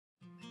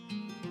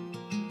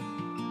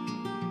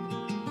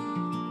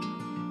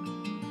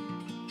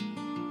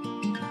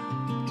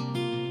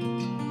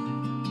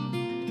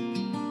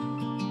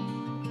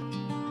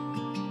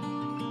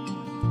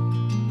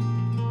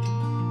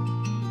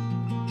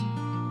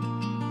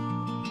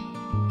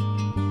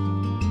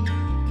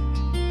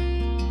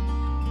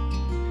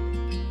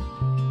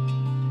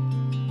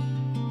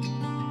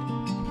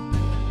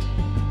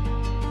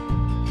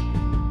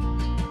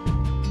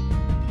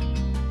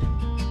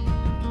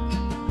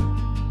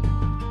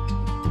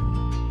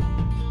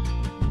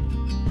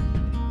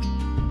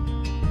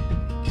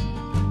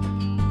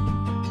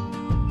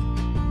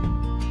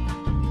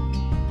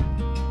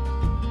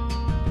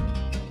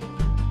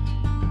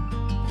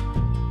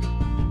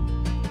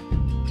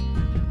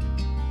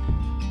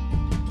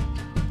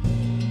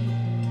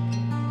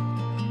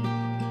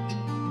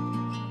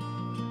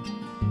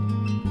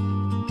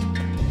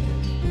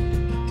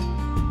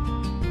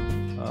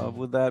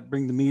with that,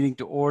 bring the meeting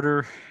to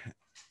order.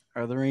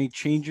 Are there any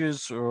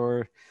changes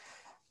or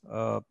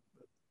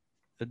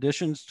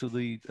additions to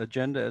the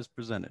agenda as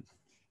presented?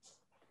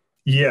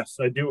 Yes,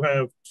 I do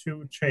have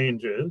two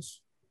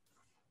changes.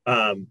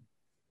 Let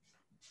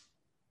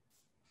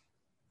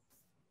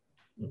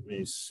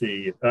me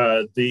see.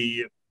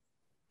 The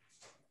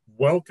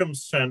Welcome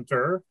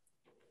Center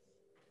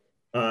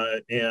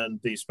and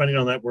the spending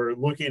on that, we're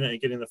looking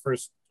at getting the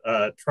first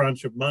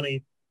tranche of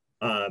money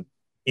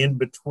in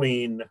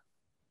between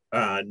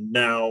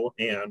now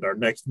and our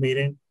next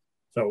meeting.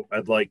 So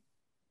I'd like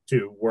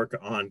to work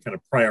on kind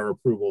of prior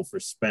approval for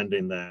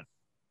spending that.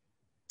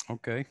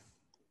 Okay.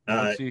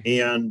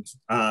 And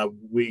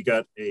we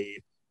got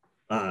a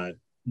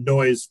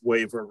noise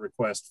waiver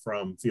request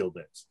from Field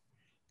Days.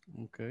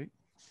 Okay.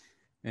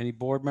 Any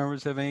board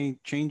members have any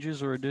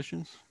changes or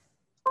additions?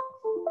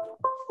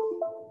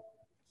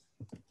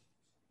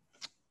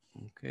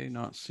 Okay,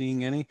 not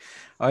seeing any.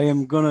 I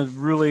am going to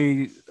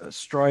really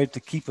strive to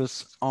keep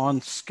us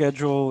on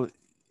schedule.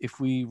 If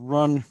we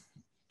run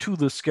to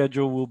the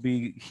schedule, we'll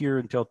be here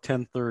until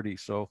 10:30.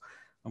 So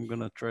I'm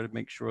going to try to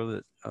make sure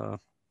that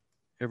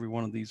every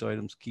one of these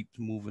items keeps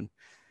moving.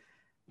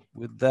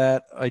 With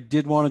that, I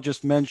did want to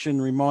just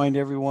remind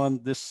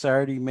everyone this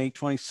Saturday, May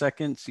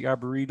 22nd, it's the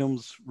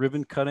Arboretum's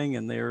ribbon cutting,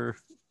 and they're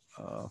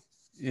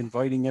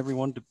inviting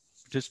everyone to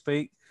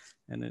participate.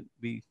 And it'd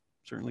be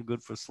certainly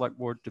good for the select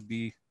board to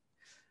be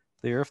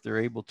there if they're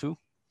able to.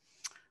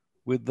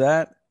 With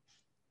that,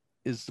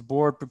 is the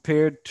board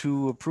prepared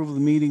to approve the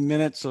meeting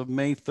minutes of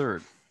May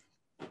 3rd?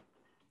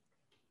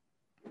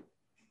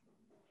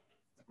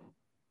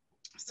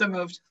 So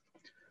moved.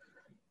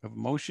 Have a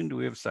motion? Do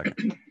we have a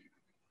second?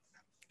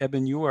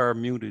 Eben, you are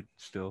muted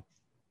still.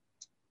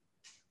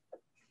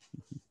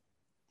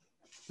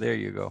 There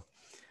you go.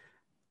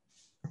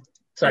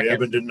 Sorry,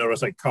 Eben didn't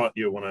notice I caught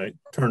you when I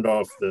turned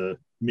off the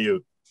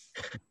mute.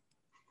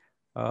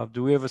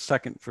 Do we have a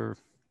second for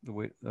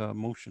the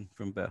motion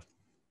from Beth?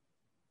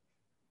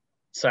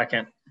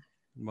 Second.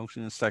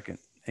 Motion and second.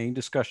 Any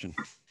discussion?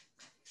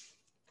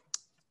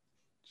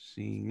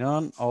 Seeing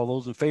none. All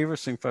those in favor,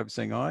 signify by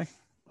saying aye.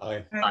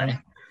 Aye. Aye.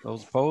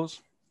 Those opposed?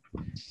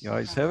 The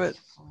ayes have it.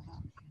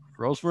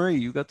 Rosemary,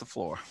 you got the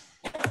floor.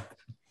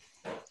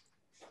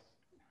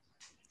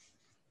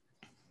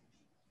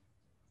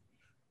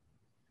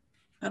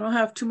 I don't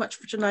have too much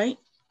for tonight.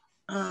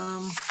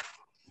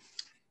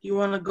 You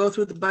want to go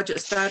through the budget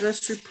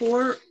status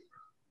report,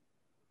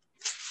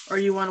 or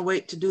you want to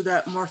wait to do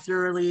that more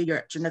thoroughly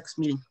at your next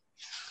meeting?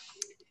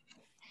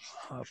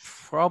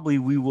 Probably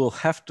we will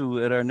have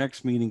to, at our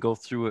next meeting, go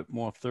through it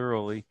more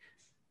thoroughly.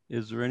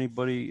 Is there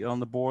anybody on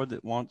the board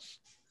that wants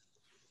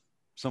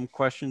some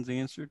questions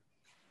answered?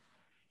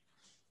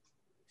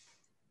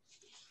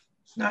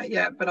 Not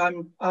yet, but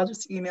I'll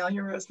just email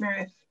you,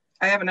 Rosemary.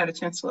 I haven't had a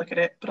chance to look at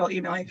it, but I'll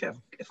email you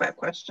if I have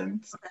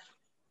questions. Okay.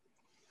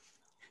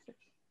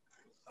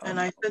 And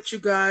I sent you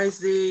guys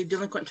the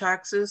delinquent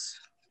taxes.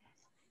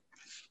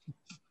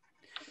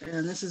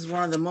 And this is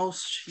one of the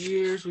most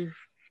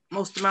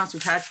amounts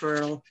we've had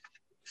for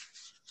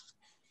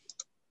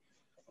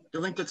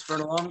delinquents for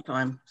a long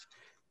time.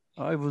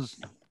 I was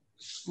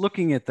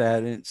looking at that,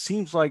 and it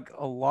seems like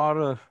a lot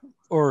of,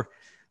 or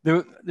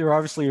there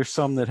obviously are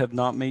some that have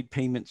not made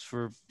payments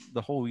for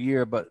the whole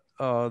year, but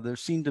there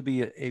seemed to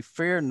be a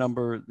fair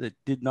number that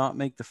did not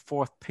make the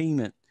fourth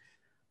payment,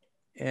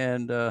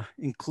 and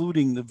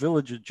including the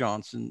Village of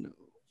Johnson.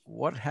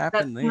 What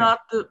happened there?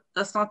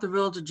 That's not the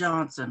Village of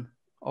Johnson.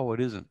 Oh, it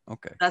isn't.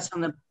 Okay. That's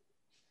from the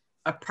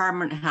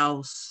apartment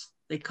house.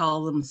 They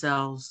call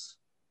themselves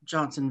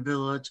Johnson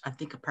Village, I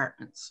think,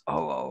 apartments.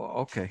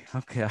 Oh, okay.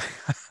 Okay.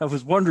 I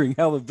was wondering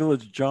how the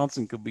Village of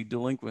Johnson could be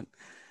delinquent,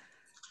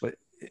 but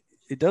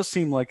it does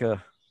seem like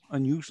a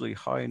unusually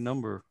high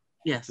number.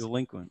 Yes.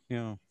 Delinquent.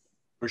 Yeah.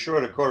 We're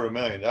short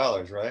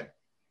 $250,000, right?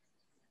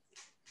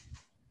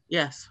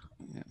 Yes.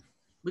 Yeah.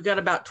 We got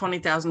about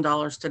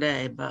 $20,000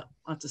 today, but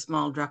that's a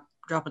small drop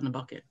in the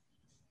bucket.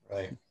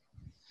 Right.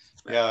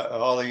 Yeah,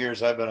 all the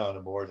years I've been on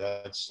the board,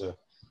 that's the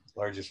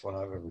largest one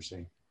I've ever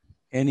seen.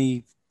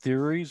 Any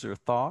theories or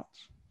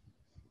thoughts?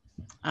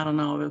 I don't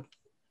know.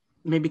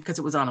 Maybe because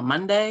it was on a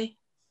Monday.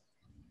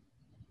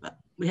 But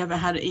we haven't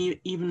had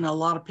even a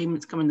lot of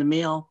payments come in the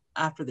mail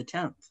after the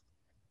 10th.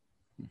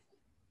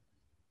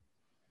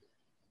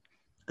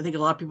 I think a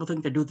lot of people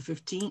think they're due the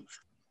 15th,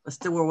 but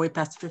still we're way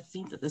past the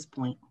 15th at this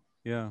point.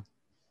 Yeah.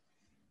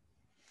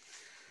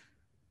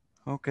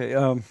 Okay.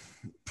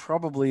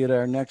 Probably at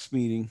our next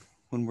meeting,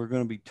 when we're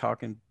going to be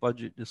talking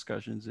budget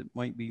discussions, it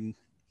might be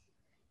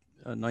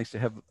nice to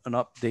have an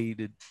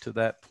updated to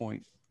that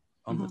point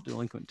on the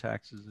delinquent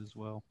taxes as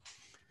well.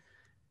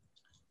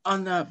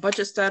 On the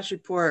budget status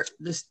report,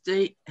 the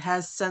state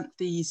has sent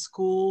the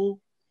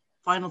school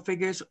final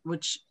figures,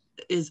 which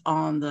is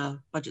on the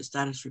budget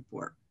status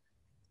report.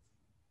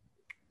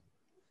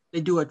 They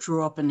do a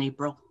true up in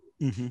April,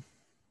 and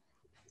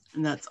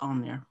that's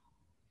on there.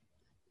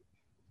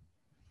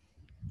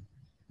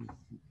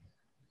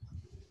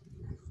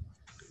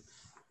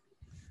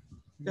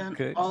 Then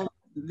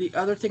the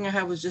other thing I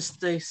had was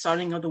just the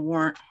signing of the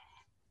warrant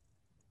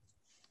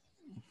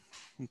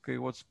Okay,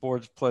 what's the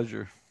board's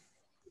pleasure?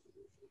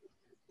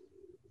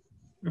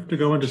 We have to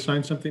go in to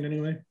sign something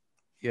anyway.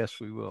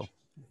 Yes, we will.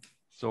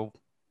 So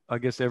I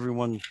guess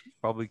everyone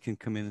probably can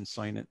come in and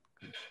sign it.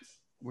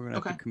 We're gonna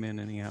have Okay. to come in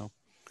anyhow.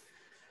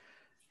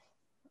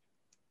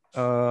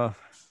 The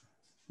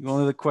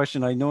only other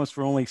question, I noticed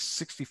we're only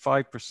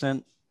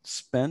 65%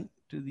 spent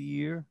to the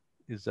year.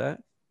 Is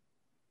that?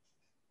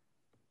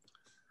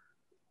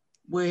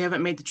 We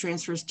haven't made the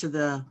transfers to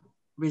the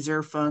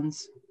reserve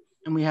funds,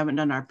 and we haven't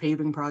done our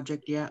paving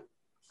project yet.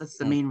 That's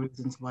the main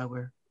reasons why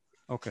we're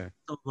Okay.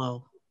 so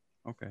low.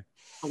 Okay.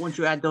 But once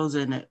you add those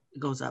in, it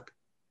goes up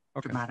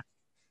dramatically.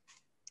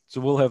 So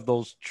we'll have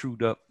those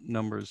trued up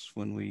numbers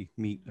when we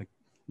meet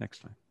next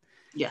time.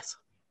 Yes.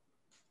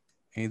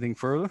 Anything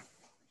further?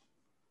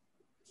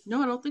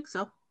 No, I don't think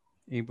so.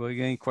 Anybody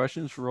got any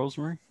questions for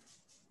Rosemary?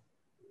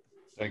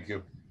 Thank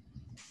you.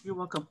 You're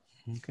welcome.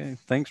 Okay,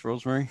 thanks,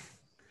 Rosemary.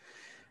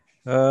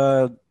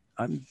 I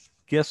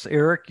guess,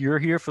 Eric, you're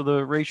here for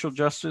the Racial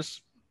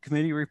Justice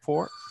Committee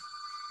report.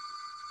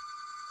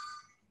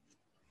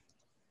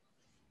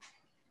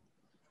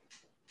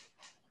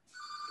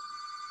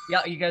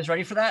 Yeah, you guys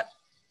ready for that?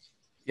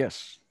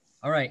 Yes.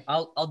 All right,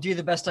 I'll do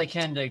the best I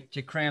can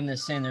to cram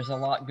this in. There's a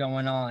lot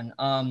going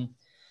on.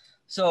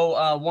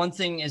 So one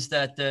thing is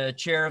that the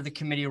chair of the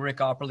committee, Rick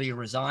Opperly,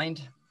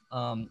 resigned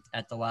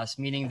at the last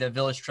meeting. The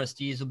village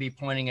trustees will be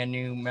appointing a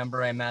new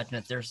member, I imagine,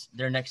 at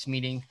their next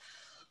meeting.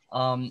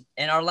 And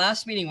our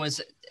last meeting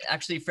was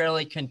actually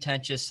fairly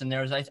contentious, and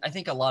there was, I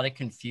think, a lot of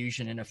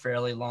confusion in a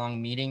fairly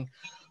long meeting.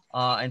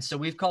 And so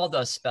we've called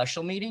a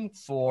special meeting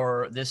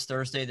for this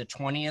Thursday, the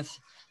 20th,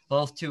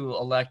 both to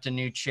elect a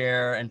new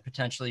chair and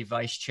potentially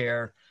vice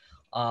chair,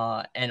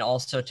 and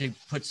also to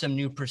put some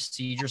new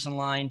procedures in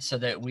line so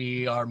that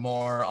we are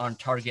more on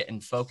target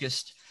and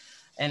focused.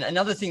 And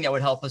another thing that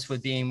would help us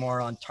with being more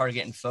on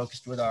target and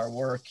focused with our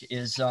work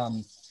is,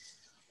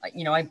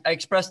 you know, I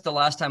expressed the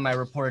last time I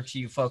reported to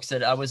you folks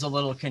that I was a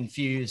little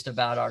confused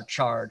about our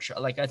charge.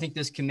 Like, I think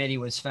this committee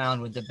was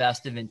found with the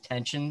best of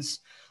intentions,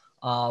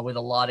 with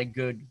a lot of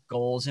good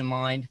goals in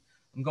mind.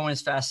 I'm going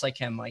as fast as I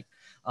can, Mike,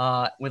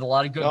 with a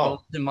lot of good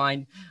goals in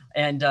mind.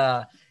 And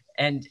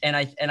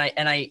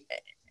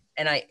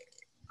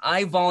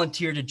I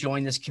volunteered to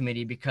join this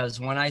committee because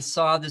when I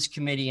saw this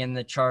committee and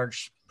the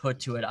charge put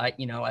to it,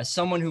 you know, as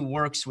someone who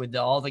works with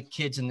all the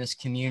kids in this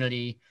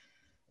community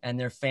and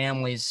their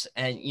families,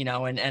 and, you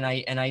know, and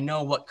I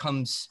know what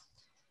comes,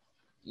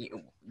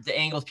 the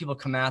angles people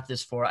come at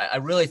this for, I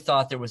really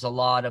thought there was a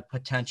lot of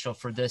potential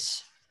for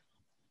this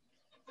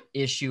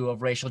issue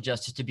of racial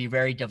justice to be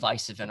very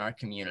divisive in our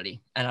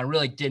community. And I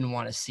really didn't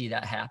want to see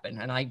that happen.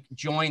 And I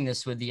joined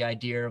this with the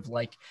idea of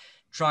like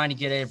trying to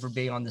get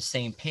everybody on the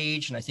same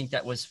page. And I think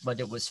that was what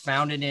it was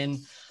founded in.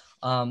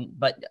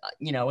 But,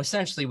 you know,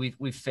 essentially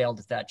we've failed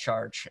at that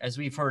charge. As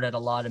we've heard at a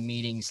lot of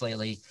meetings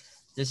lately,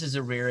 this is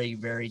a very,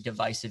 very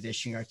divisive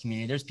issue in our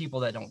community. There's people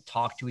that don't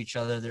talk to each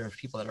other. There are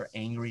people that are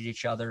angry at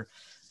each other.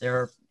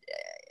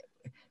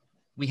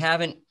 We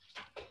haven't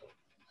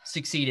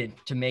succeeded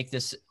to make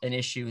this an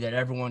issue that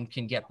everyone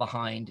can get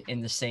behind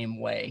in the same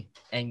way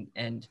and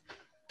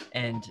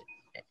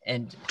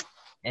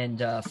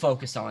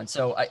focus on.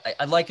 So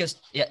I'd like us,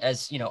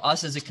 as you know,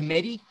 us as a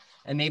committee,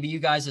 and maybe you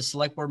guys as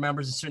select board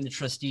members and certainly the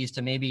trustees,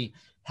 to maybe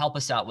help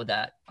us out with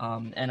that.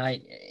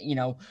 And you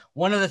know,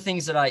 one of the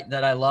things that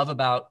I love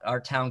about our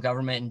town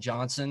government in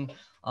Johnson,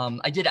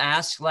 I did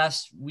ask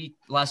last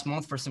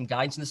month for some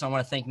guidance on this. I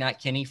want to thank Nat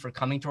Kinney for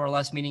coming to our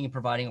last meeting and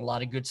providing a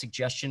lot of good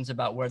suggestions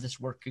about where this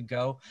work could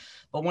go.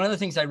 But one of the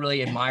things I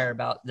really admire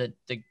about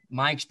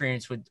my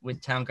experience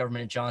with town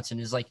government in Johnson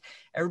is like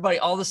everybody,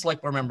 all the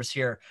select board members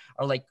here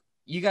are like,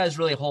 you guys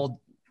really hold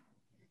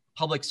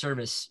public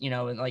service, you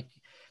know, and like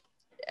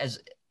as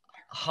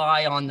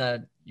high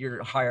on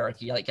your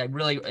hierarchy. Like I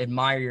really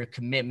admire your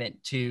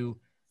commitment to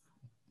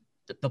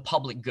the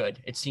public good.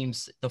 It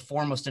seems the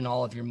foremost in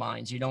all of your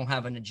minds. You don't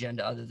have an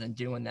agenda other than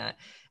doing that.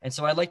 And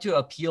so I'd like to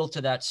appeal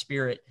to that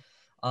spirit.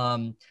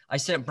 I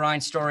sent Brian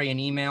Story an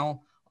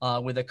email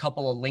with a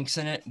couple of links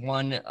in it.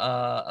 One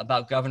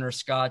about Governor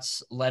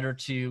Scott's letter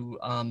to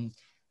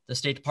the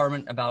State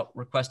Department about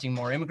requesting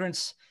more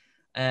immigrants,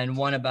 and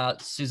one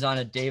about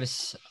Susanna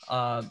Davis,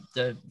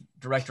 the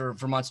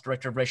Vermont's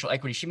Director of Racial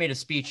Equity. She made a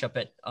speech up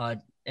at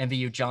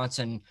MVU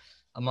Johnson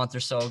a month or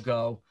so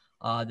ago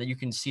that you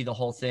can see the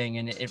whole thing,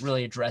 and it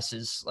really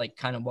addresses like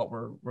kind of what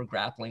we're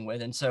grappling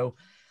with. And so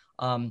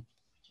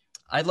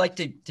I'd like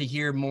to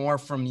hear more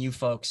from you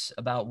folks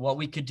about what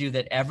we could do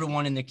that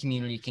everyone in the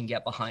community can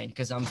get behind,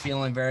 because I'm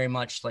feeling very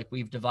much like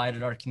we've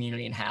divided our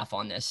community in half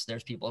on this.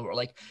 There's people who are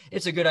like,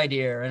 it's a good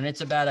idea and it's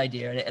a bad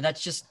idea. And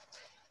that's just,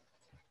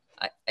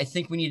 I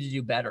think we need to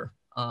do better.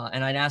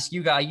 And I'd ask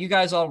you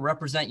guys all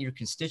represent your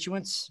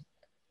constituents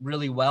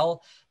really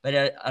well,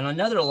 but on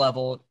another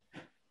level,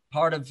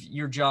 part of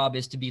your job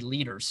is to be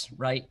leaders,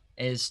 right?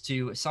 Is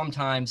to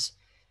sometimes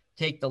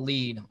take the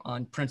lead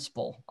on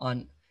principle,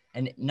 and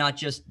not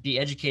just be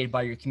educated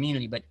by your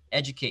community, but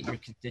educate your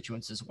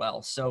constituents as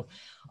well. So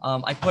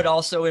I put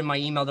also in my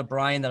email to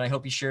Brian that I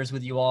hope he shares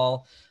with you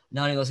all,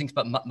 not only those things,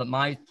 but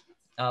my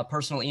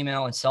personal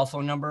email and cell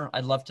phone number.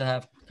 I'd love to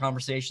have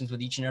conversations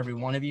with each and every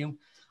one of you.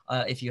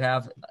 If you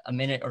have a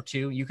minute or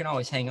two, you can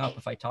always hang up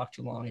if I talk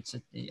too long.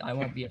 I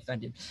won't be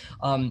offended.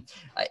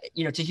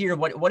 To hear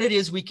what it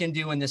is we can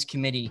do in this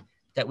committee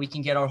that we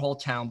can get our whole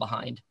town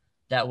behind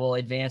that will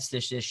advance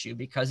this issue,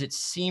 because it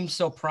seemed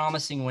so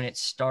promising when it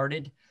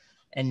started.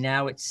 And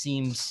now it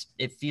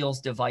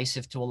feels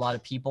divisive to a lot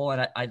of people.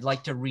 And I'd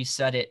like to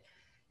reset it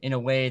in a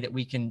way that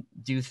we can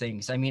do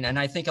things. I mean, and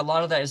I think a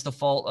lot of that is the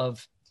fault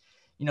of,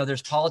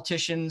 there's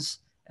politicians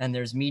and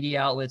there's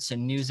media outlets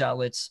and news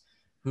outlets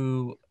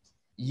who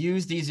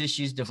use these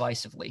issues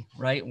divisively,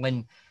 right?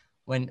 When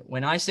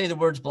I say the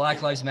words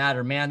Black Lives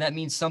Matter, man, that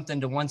means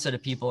something to one set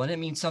of people, and it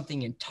means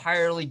something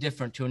entirely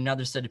different to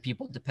another set of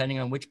people, depending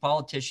on which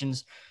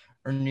politicians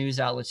or news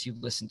outlets you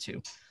listen to.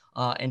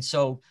 And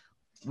so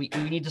we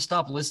need to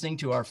stop listening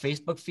to our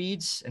Facebook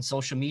feeds and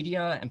social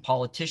media and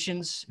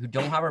politicians who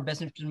don't have our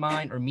best interest in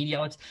mind, or media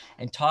outlets,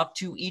 and talk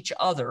to each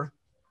other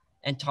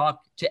and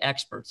talk to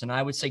experts. And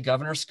I would say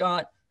Governor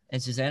Scott and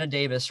Susanna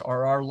Davis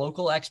are our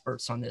local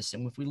experts on this.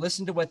 And if we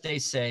listen to what they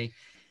say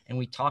and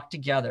we talk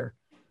together,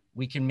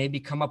 we can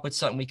maybe come up with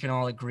something we can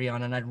all agree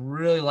on. And I'd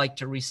really like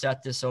to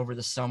reset this over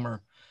the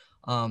summer,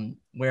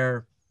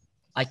 where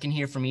I can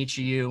hear from each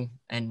of you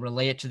and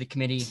relay it to the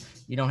committee.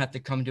 You don't have to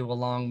come to a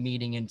long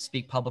meeting and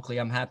speak publicly.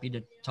 I'm happy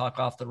to talk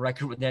off the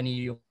record with any of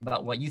you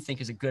about what you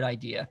think is a good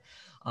idea.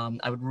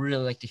 I would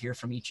really like to hear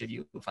from each of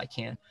you if I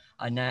can.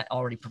 Nat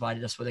already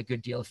provided us with a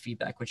good deal of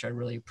feedback, which I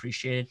really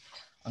appreciated.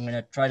 I'm going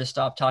to try to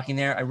stop talking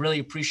there. I really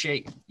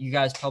appreciate you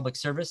guys' public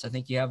service. I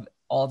think you have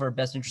all of our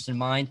best interests in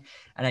mind.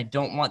 And I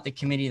don't want the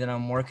committee that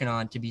I'm working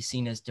on to be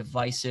seen as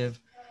divisive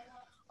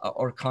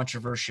or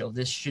controversial.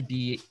 This should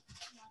be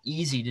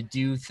easy to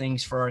do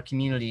things for our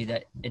community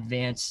that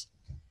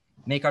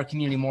make our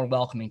community more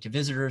welcoming to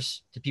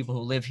visitors, to people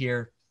who live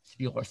here, to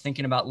people who are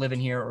thinking about living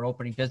here or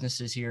opening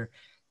businesses here.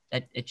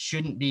 That it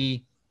shouldn't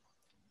be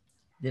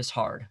this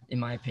hard, in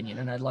my opinion.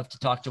 And I'd love to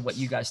talk to what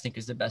you guys think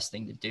is the best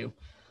thing to do.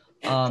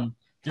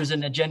 There's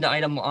an agenda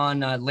item on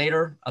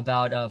later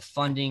about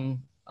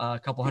funding a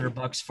couple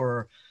 $100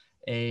 for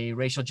a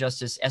racial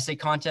justice essay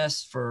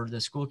contest for the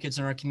school kids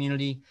in our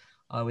community,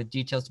 with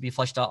details to be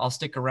fleshed out. I'll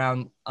stick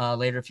around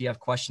later if you have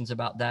questions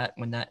about that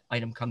when that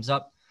item comes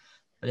up.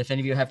 But if any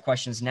of you have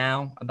questions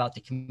now about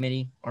the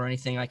committee or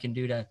anything I can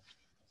do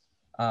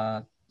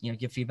to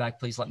give feedback,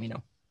 please let me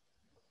know.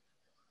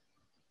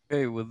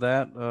 Okay, with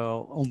that,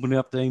 I'll open it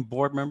up to any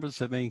board members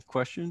have any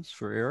questions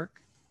for Eric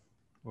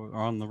or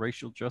on the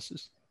racial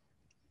justice.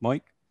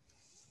 Mike?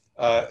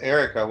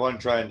 Eric, I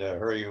wasn't trying to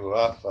hurry you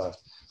up.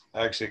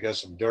 I actually got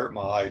some dirt in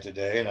my eye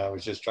today, and I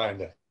was just trying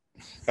to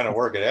kind of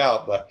work it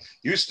out. But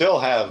you still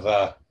have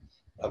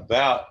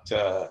about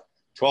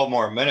 12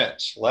 more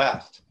minutes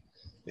left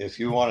if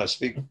you want to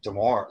speak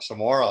to some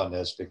more on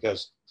this,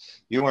 because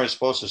you weren't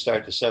supposed to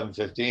start to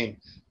 7:15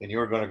 and you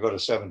were going to go to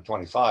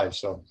 7:25.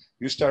 So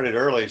you started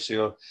early.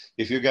 So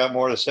if you got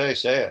more to say,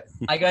 say it.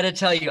 I got to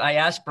tell you, I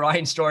asked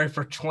Brian Story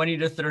for 20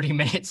 to 30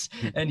 minutes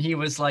and he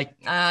was like,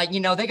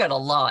 they got a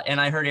lot. And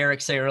I heard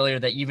Eric say earlier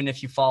that even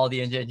if you follow the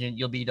agenda,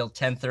 you'll be till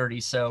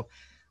 10:30. So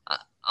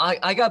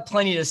I got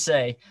plenty to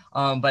say.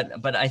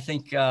 But I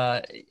think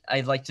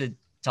I'd like to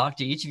talk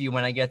to each of you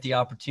when I get the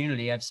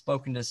opportunity. I've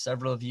spoken to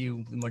several of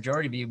you, the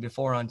majority of you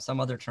before on some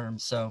other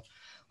terms. So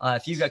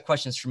if you've got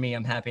questions for me,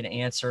 I'm happy to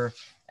answer,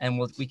 and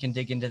we can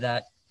dig into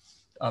that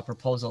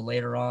proposal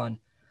later on.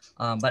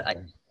 But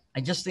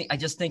I just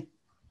think,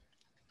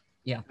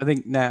 yeah. I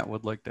think Nat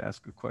would like to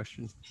ask a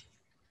question.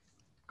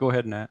 Go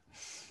ahead, Nat.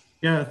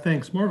 Yeah,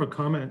 thanks. More of a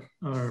comment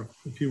or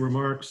a few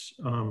remarks.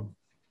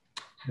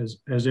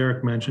 As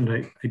Eric mentioned,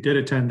 I did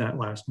attend that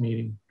last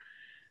meeting,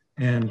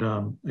 and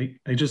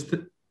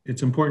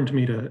it's important to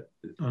me to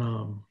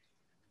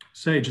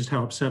say just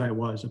how upset I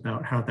was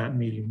about how that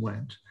meeting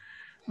went.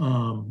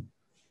 And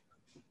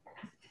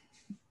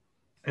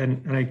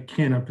I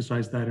can't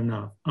emphasize that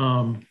enough.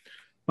 And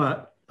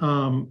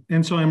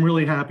so I'm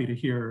really happy to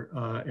hear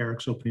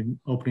Eric's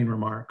opening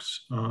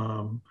remarks,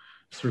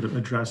 sort of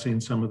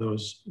addressing some of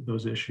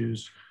those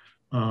issues.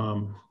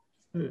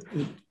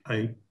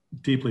 I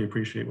deeply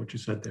appreciate what you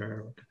said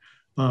there, Eric.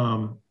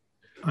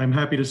 I'm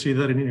happy to see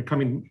that in your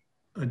coming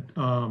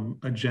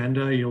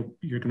agenda,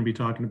 you're going to be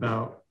talking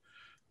about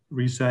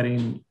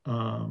resetting.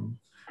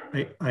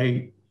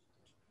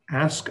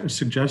 I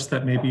suggest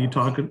that maybe you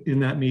talk in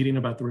that meeting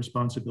about the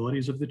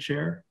responsibilities of the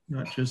chair,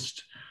 not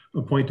just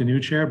appoint a new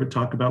chair, but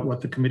talk about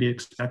what the committee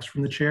expects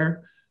from the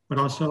chair, but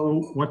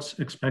also what's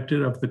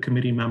expected of the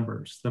committee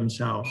members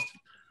themselves,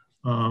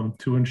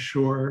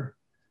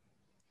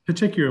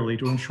 particularly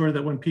to ensure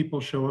that when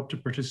people show up to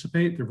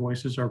participate, their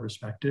voices are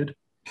respected,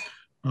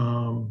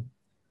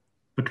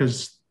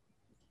 because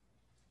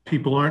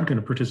people aren't going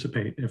to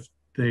participate if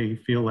they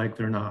feel like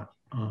they're not.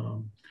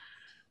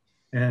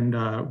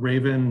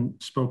 Raven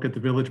spoke at the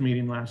village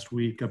meeting last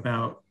week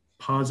about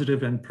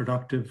positive and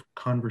productive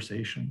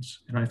conversations.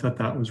 And I thought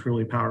that was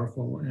really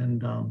powerful,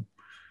 and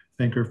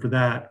thank her for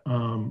that.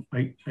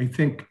 I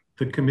think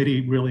the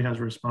committee really has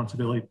a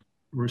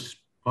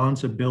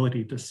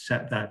responsibility to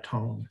set that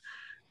tone.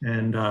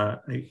 And I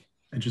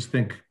just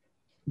think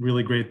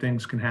really great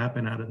things can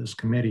happen out of this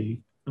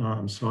committee.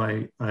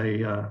 So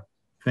I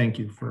thank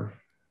you for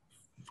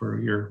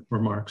your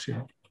remarks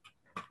here.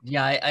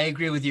 Yeah, I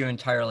agree with you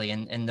entirely.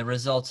 And the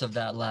results of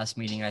that last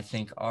meeting, I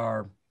think,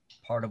 are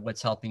part of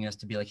what's helping us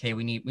to be like, hey,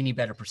 we need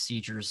better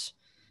procedures.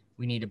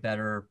 We need a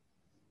better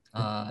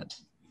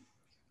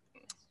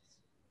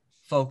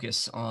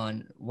focus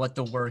on what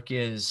the work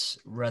is,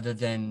 rather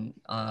than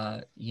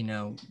you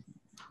know,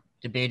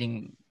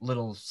 debating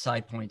little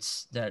side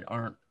points that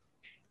aren't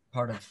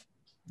part of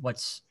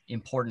what's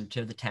important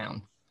to the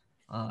town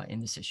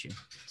in this issue.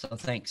 So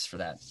thanks for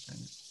that.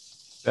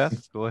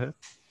 Beth, go ahead.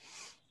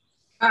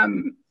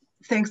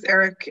 Thanks,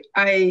 Eric.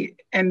 I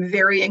am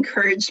very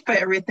encouraged by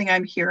everything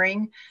I'm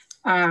hearing.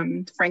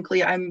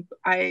 Frankly,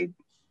 I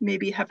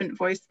maybe haven't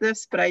voiced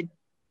this, but I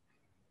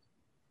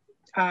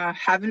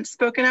haven't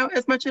spoken out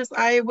as much as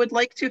I would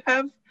like to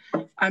have.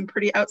 I'm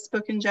pretty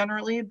outspoken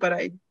generally,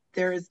 but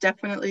there is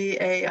definitely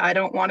a I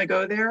don't want to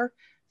go there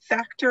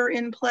factor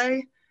in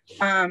play.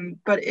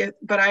 But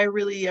I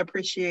really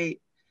appreciate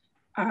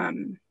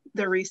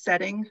the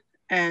resetting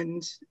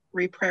and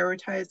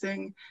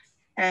reprioritizing,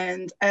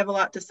 and I have a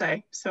lot to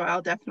say, so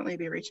I'll definitely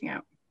be reaching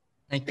out.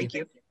 Thank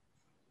you.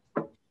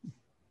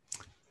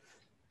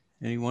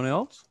 Anyone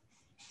else?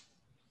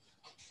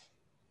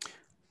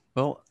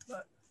 Well,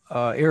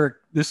 Eric,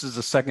 this is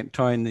the second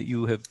time that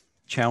you have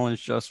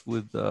challenged us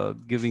with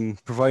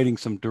providing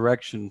some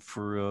direction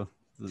for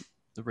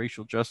the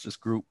racial justice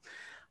group.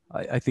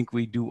 I think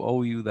we do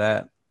owe you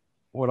that.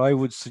 What I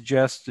would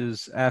suggest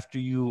is, after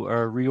you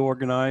are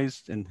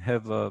reorganized and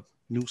have a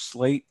new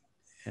slate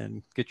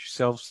and get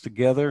yourselves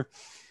together,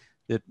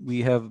 that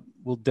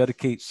we'll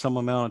dedicate some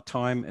amount of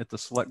time at the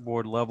select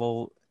board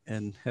level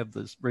and have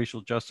the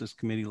racial justice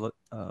committee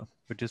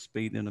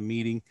participate in a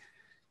meeting,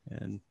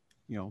 and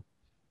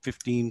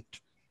 15,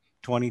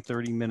 20,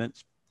 30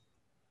 minutes,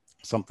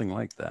 something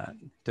like that,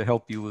 to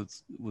help you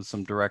with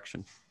some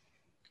direction.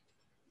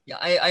 Yeah,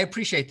 I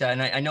appreciate that.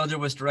 And I know there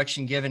was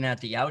direction given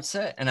at the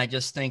outset, and I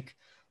just think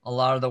a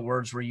lot of the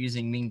words we're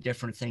using mean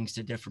different things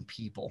to different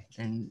people.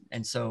 And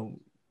so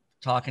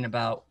talking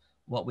about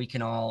what we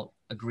can all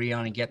agree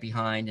on and get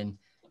behind, and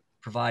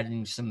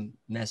providing some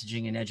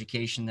messaging and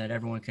education that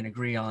everyone can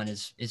agree on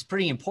is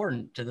pretty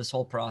important to this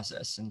whole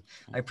process. And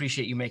I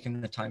appreciate you making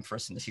the time for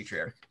us in the future,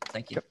 Eric.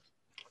 Thank you. Yep.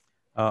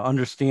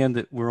 Understand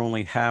that we're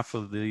only half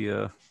of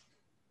the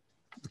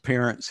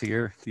parents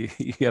here.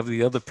 You have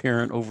the other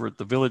parent over at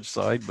the village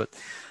side, but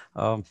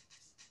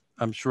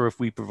I'm sure if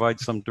we provide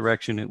some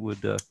direction, it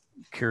would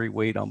carry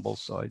weight on both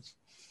sides.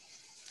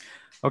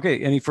 Okay,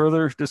 any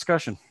further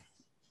discussion?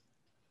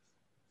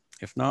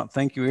 If not,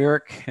 thank you,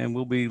 Eric, and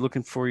we'll be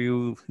looking for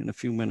you in a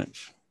few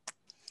minutes.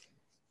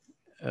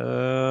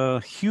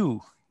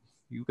 Hugh,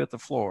 you got the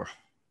floor.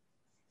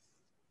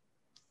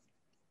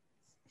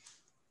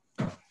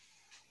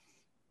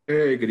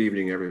 Hey, good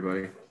evening,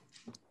 everybody.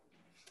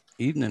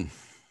 Evening.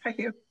 Hi,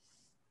 Hugh.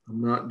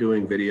 I'm not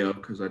doing video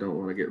because I don't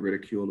want to get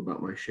ridiculed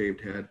about my shaved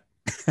head.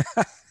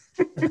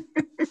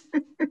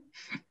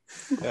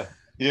 Yeah.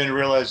 You didn't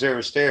realize there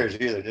were stairs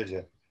either, did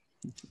you?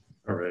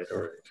 All right.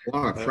 A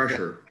lot of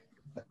pressure.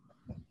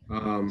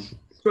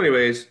 So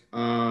anyways,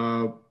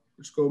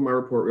 let's go over my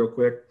report real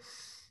quick.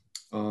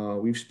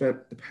 We've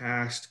spent the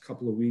past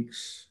couple of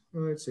weeks,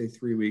 I'd say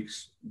 3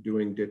 weeks,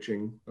 doing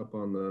ditching up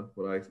on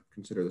what I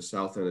consider the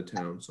south end of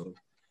town. So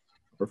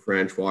Upper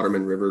French,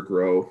 Waterman, River,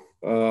 Grow.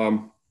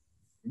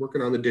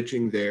 Working on the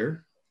ditching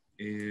there.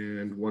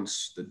 And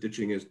once the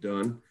ditching is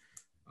done,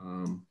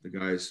 the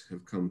guys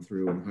have come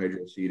through and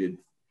hydro-seeded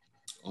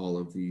all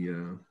of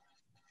the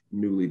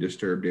newly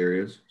disturbed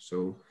areas.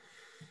 So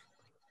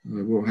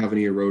we won't have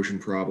any erosion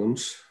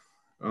problems.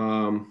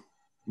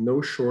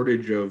 No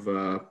shortage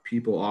of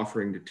people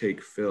offering to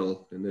take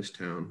fill in this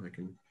town. I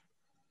can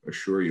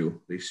assure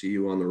you, they see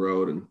you on the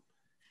road and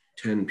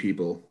 10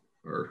 people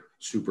are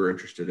super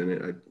interested in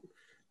it.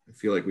 I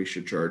feel like we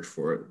should charge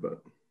for it,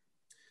 but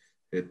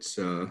it's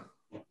so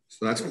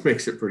that's what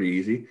makes it pretty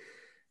easy.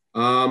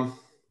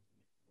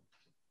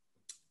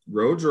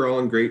 Roads are all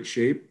in great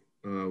shape.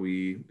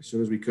 As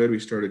soon as we could, we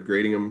started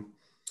grading them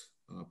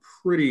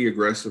pretty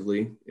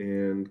aggressively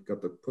and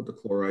put the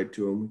chloride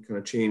to them. We kind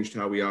of changed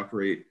how we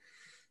operate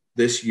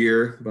this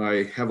year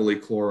by heavily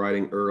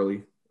chloriding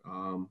early,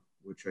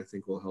 which I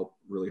think will help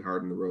really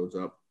harden the roads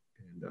up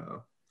and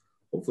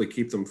hopefully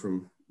keep them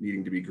from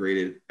needing to be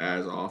graded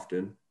as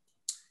often.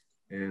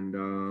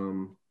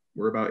 And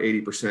we're about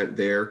 80%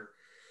 there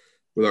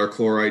with our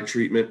chloride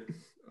treatment.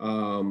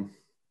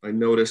 I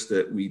noticed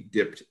that we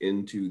dipped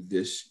into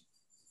this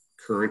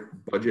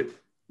current budget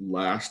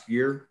last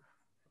year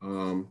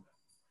in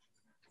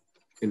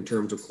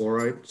terms of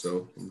chloride.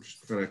 So I'm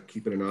just kind of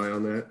keeping an eye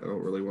on that. I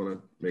don't really want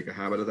to make a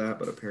habit of that,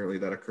 but apparently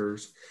that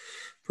occurs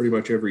pretty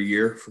much every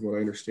year from what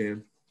I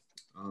understand.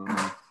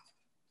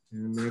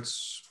 And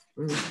that's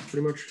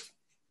pretty much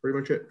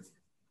it.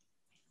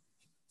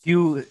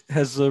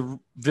 Has the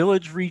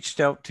village reached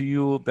out to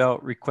you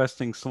about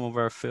requesting some of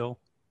our fill?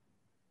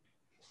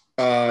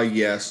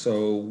 Yeah,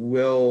 so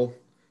Will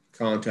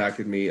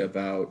contacted me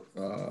about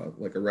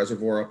like a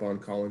reservoir up on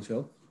Collins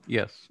Hill.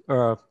 Yes,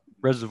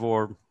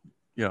 reservoir,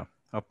 yeah,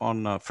 up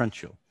on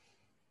French Hill.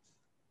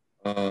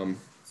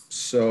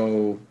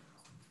 So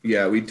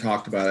yeah, we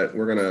talked about it.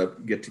 We're gonna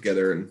get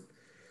together and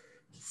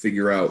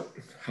figure out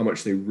how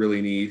much they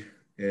really need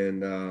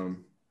and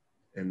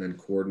then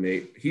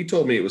coordinate. He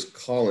told me it was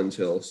Collins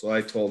Hill, so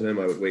I told him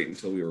I would wait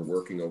until we were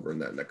working over in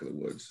that neck of the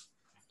woods.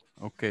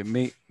 Okay,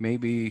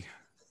 maybe.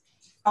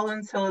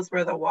 Collins Hill is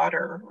where the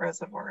water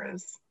reservoir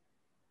is.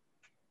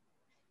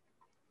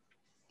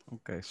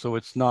 Okay, so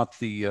it's not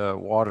the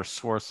water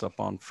source up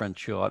on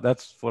French Hill.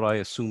 That's what I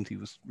assumed he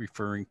was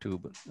referring to,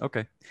 but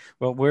okay.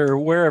 Well,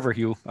 wherever,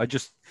 Hugh.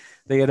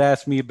 They had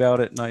asked me about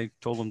it and I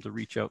told them to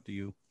reach out to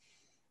you.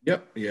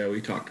 Yep, yeah,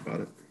 we talked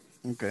about it.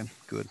 Okay,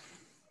 good.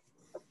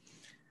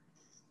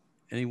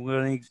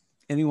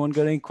 Anyone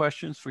got any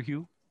questions for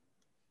Hugh?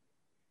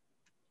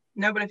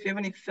 No, but if you have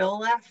any fill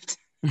left.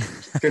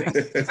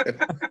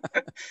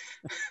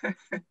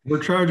 We're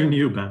charging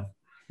you, Ben.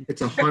 It's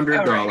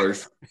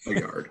 $100 a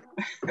yard.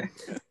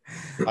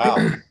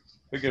 Wow,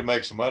 we could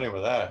make some money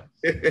with that.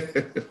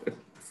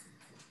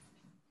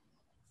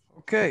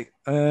 Okay,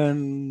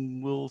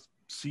 and we'll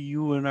see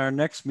you in our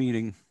next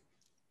meeting.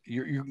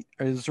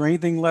 Is there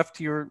anything left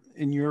here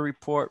in your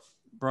report,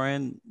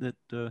 Brian, that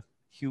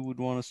Hugh would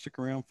want to stick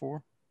around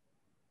for?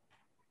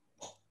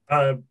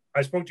 I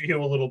spoke to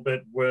Hugh a little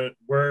bit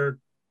where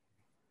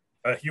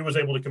Hugh was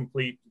able to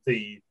complete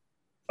the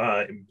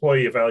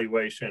employee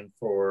evaluation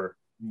for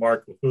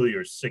Mark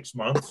LaHoulier's 6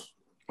 months.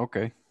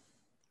 Okay.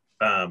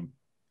 I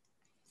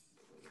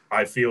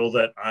feel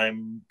that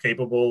I'm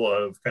capable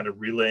of kind of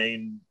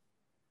relaying,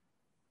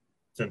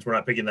 since we're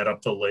not picking that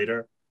up till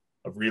later,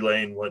 of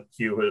relaying what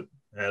Hugh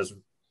has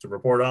to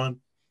report on.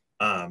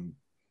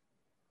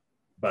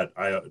 But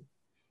I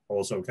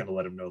also kind of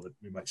let him know that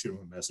we might shoot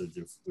him a message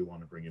if we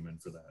want to bring him in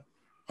for that.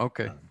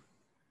 Okay.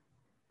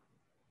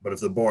 But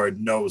if the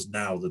board knows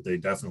now that they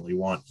definitely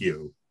want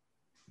Hugh.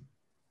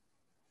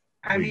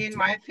 I mean,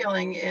 my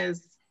feeling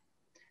is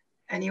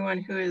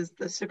anyone who is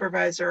the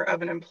supervisor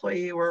of an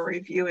employee we're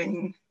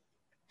reviewing,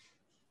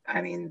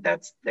 I mean,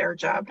 that's their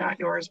job, not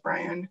yours,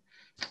 Brian,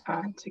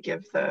 to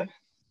give the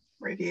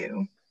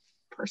review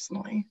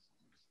personally.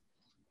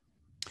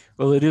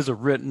 Well, it is a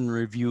written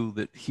review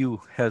that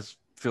Hugh has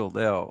filled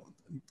out.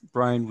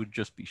 Brian would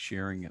just be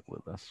sharing it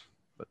with us.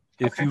 But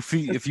if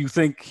you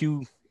think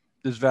Hugh,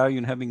 there's value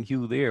in having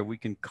Hugh there, we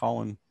can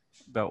call him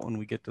about when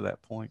we get to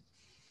that point.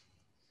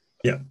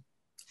 Yeah,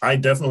 I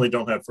definitely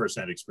don't have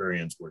firsthand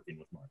experience working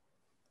with Mark.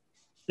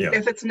 Yeah.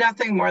 If it's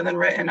nothing more than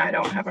written, I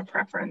don't have a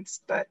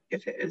preference, but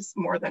if it is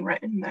more than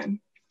written, then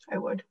I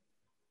would.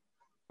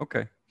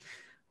 Okay.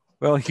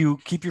 Well, Hugh,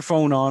 keep your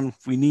phone on.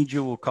 If we need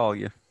you, we'll call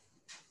you.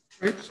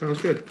 All right,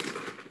 sounds good.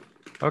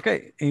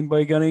 Okay.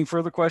 Anybody got any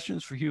further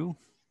questions for Hugh?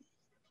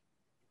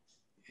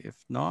 If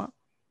not,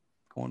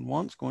 going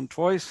once, going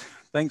twice.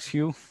 Thanks,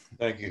 Hugh.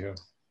 Thank you,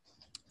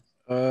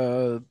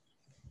 Hugh.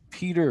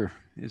 Peter,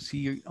 is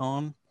he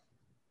on?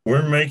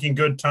 We're making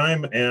good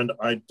time, and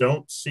I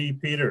don't see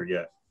Peter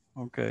yet.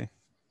 Okay.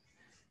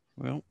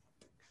 Well,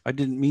 I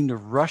didn't mean to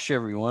rush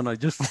everyone. I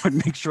just want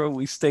to make sure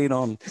we stayed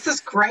on. This is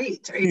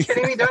great. Are you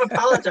kidding me? Don't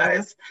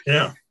apologize.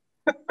 Yeah.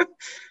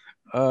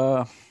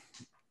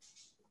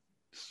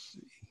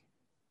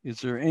 Is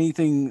there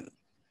anything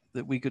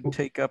that we could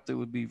take up that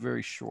would be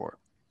very short?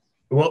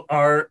 Well,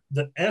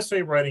 the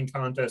essay writing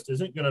contest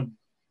isn't going to,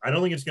 I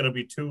don't think it's going to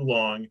be too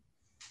long,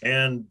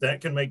 and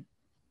that can make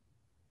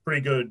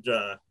pretty good,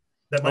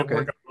 that might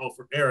work out well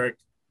for Eric,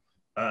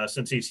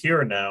 since he's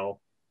here now,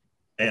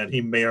 and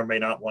he may or may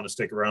not want to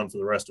stick around for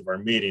the rest of our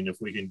meeting if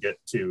we can get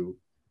to,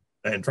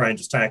 and try and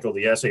just tackle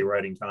the essay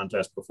writing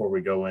contest before we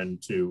go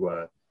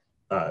into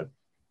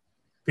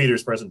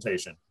Peter's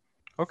presentation.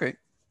 Okay.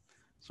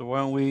 So why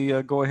don't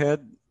we go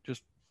ahead,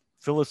 just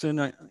fill us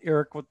in,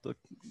 Eric, what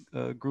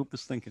the group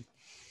is thinking.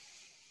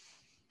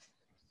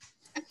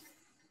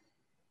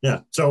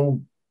 Yeah,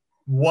 so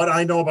what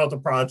I know about the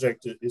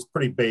project is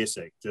pretty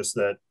basic, just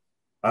that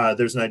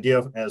there's an idea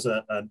of, as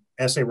an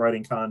essay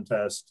writing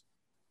contest,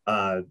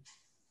 and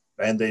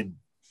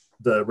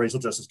the Racial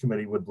Justice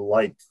Committee would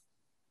like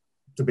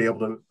to be able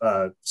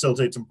to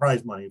facilitate some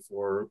prize money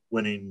for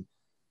winning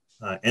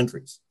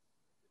entries.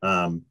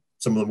 Some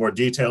of the more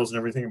details and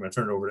everything, I'm going to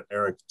turn it over to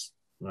Eric,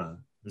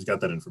 who's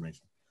got that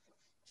information.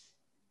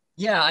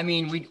 Yeah, I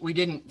mean, we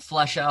didn't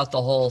flesh out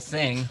the whole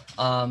thing.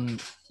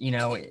 You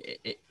know,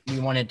 we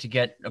wanted to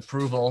get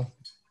approval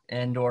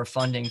and or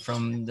funding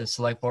from the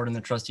select board and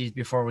the trustees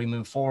before we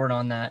move forward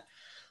on that.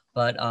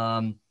 But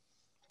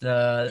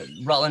the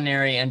Rutland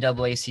area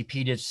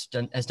NAACP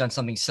has done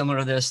something similar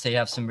to this. They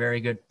have some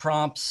very good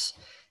prompts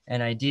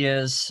and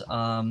ideas.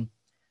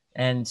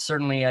 And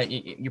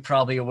certainly you're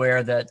probably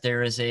aware that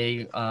there is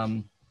a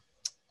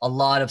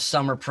lot of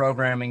summer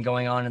programming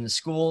going on in the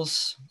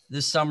schools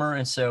this summer.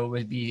 And so it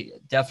would be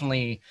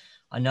definitely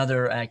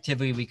another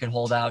activity we could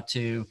hold out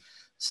to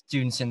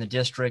students in the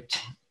district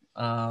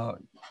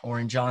or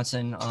in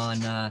Johnson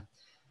on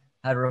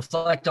how to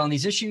reflect on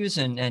these issues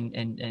and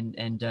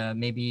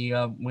maybe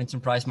win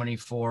some prize money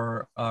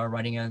for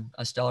writing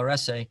a stellar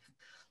essay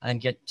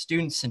and get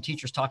students and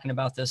teachers talking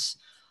about this.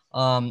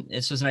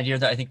 This was an idea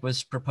that I think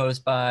was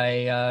proposed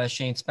by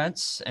Shane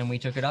Spence, and we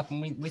took it up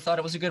and we thought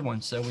it was a good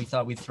one. So we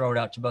thought we'd throw it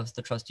out to both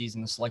the trustees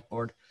and the select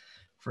board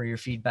for your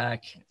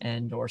feedback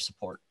and or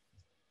support.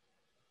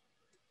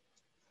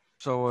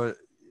 So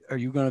are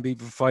you going to be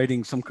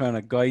providing some kind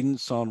of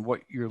guidance on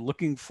what you're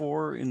looking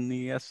for in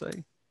the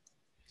essay?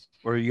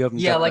 Or you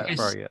haven't got that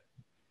far yet?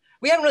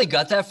 We haven't really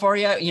got that far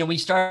yet. You know, we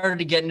started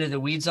to get into the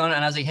weeds on it,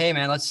 and I was like, hey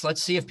man,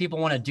 let's see if people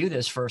want to do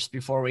this first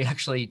before we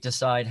actually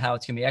decide how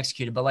it's going to be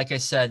executed. But like I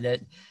said, that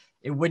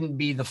it wouldn't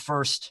be the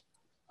first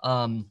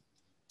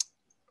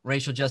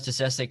racial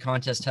justice essay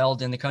contest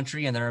held in the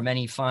country, and there are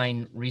many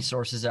fine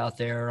resources out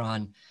there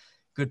on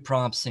good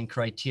prompts and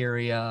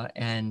criteria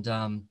and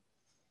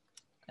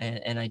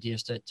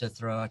ideas to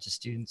throw out to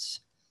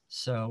students.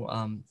 So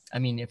I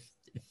mean, if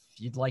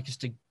you'd like us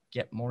to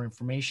get more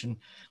information,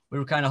 we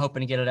were kind of hoping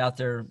to get it out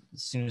there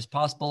as soon as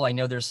possible. I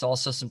know there's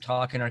also some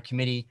talk in our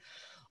committee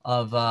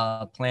of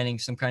planning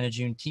some kind of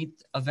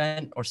Juneteenth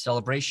event or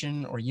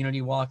celebration or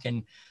unity walk,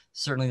 and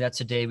certainly that's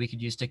a day we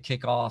could use to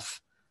kick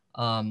off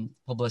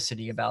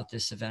publicity about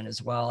this event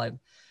as well.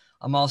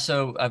 I've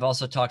also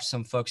talked to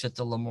some folks at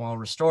the Lemoyle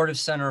Restorative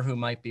Center who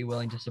might be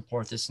willing to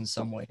support this in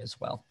some way as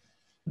well.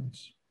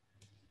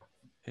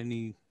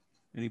 Any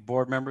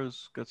board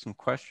members got some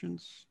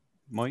questions?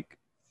 Mike?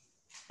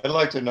 I'd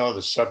like to know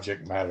the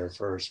subject matter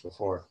first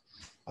before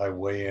I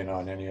weigh in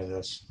on any of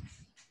this.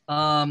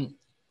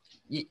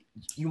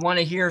 You want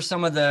to hear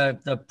some of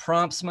the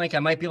prompts, Mike? I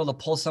might be able to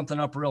pull something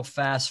up real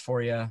fast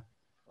for you.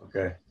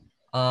 Okay.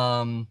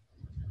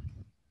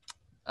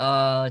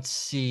 Let's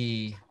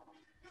see.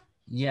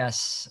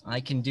 Yes,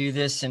 I can do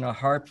this in a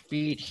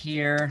heartbeat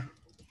here.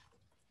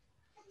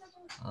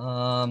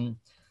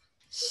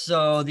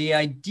 So the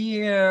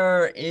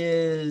idea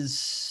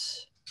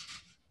is,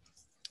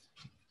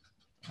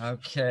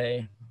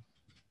 okay,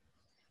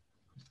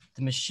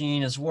 the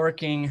machine is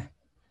working.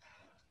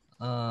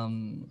 I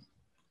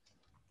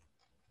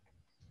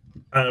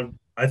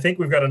think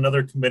we've got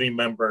another committee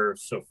member,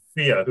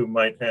 Sophia, who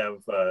might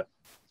have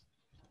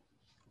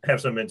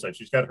some insight.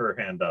 She's got her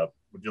hand up.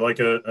 Would you like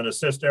an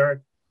assist, Eric?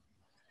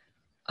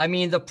 I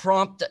mean, the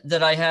prompt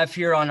that I have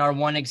here on our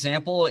one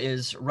example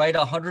is write a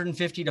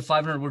 150 to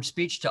 500 word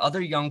speech to other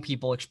young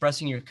people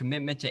expressing your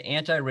commitment to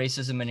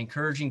anti-racism and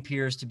encouraging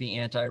peers to be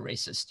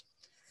anti-racist.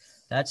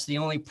 That's the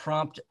only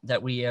prompt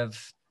that we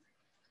have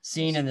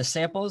seen in the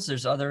samples.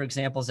 There's other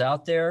examples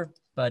out there,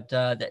 but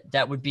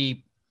that would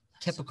be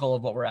typical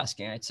of what we're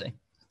asking, I'd say.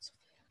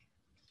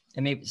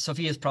 And maybe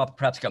Sophia's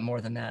perhaps got more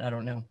than that. I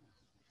don't know.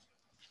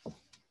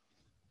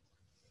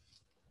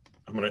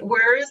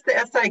 Where is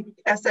the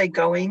essay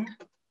going?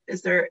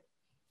 Is there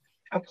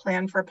a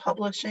plan for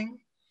publishing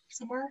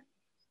somewhere?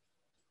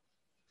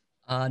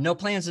 No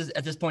plans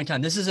at this point in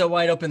time. This is a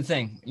wide open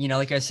thing. You know,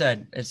 like I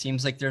said, it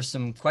seems like there's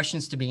some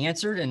questions to be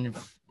answered, and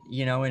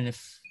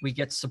if we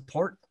get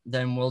support,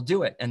 then we'll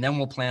do it, and then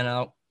we'll plan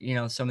out,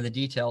 some of the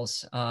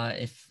details.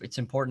 If it's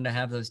important to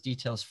have those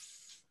details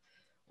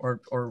or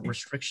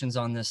restrictions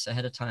on this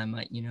ahead of time,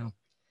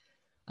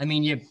 I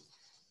mean,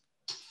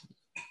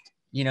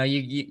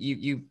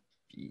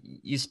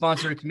 you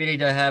sponsor a committee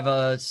to have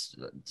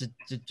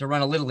to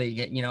run a little league.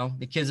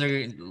 The kids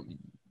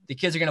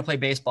are going to play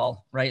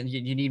baseball, right?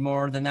 You need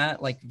more than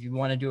that. Like if you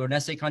want to do an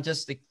essay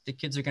contest, the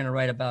kids are going to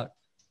write about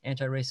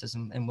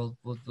anti-racism, and we'll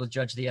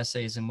judge the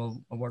essays and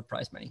we'll award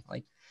prize money.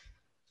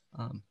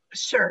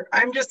 Sure.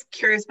 I'm just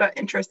curious about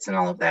interest in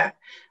all of that.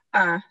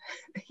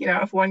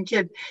 If one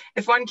kid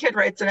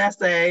writes an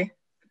essay,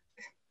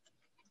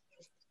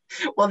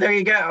 well, there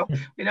you go.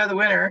 We know the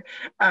winner.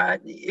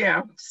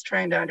 Just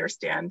trying to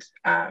understand.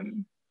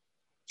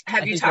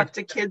 Have you talked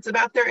to kids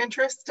about their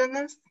interest in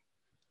this?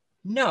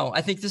 No,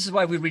 I think this is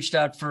why we reached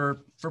out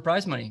for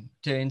prize money,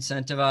 to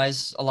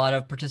incentivize a lot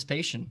of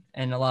participation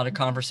and a lot of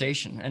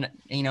conversation. And,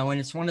 and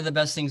it's one of the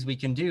best things we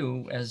can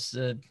do as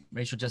the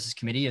Racial Justice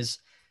Committee is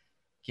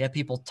get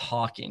people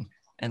talking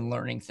and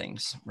learning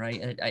things,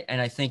 right? And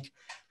I think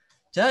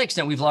to that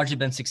extent, we've largely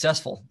been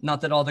successful.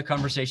 Not that all the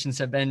conversations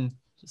have been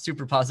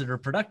super positive or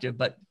productive,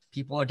 but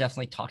people are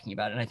definitely talking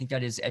about it. And I think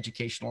that is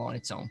educational on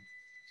its own.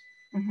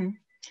 Mm-hmm.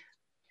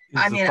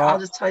 I'll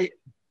just tell you,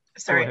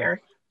 sorry,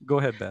 Eric. Go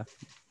ahead, Beth.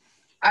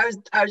 I was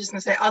just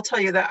gonna say, I'll tell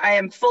you that I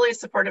am fully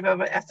supportive of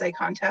an essay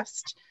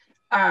contest.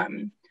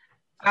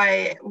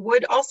 I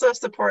would also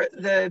support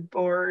the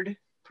board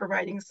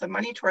providing some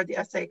money toward the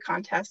essay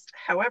contest.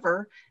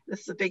 However,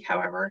 this is a big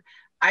however,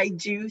 I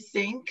do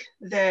think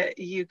that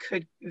you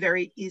could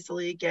very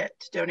easily get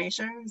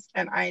donations.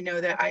 And I know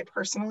that I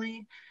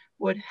personally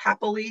would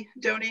happily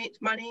donate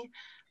money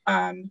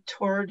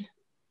toward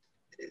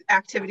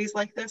activities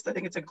like this. I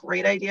think it's a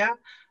great idea.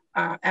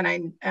 And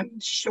I am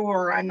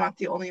sure I'm not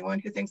the only one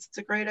who thinks it's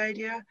a great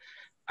idea.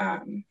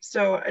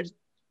 So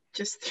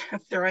just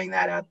throwing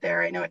that out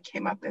there. I know it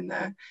came up in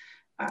the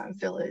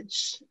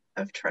Village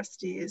of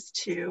Trustees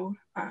too.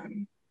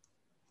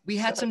 We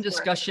had some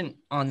discussion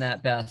on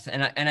that, Beth,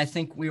 and I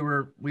think we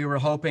were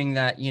hoping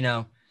that, you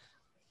know,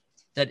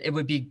 that it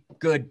would be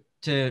good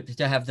to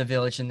have the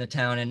village and the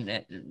town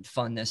and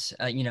fund this.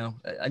 You know,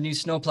 a new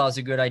snowplow is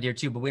a good idea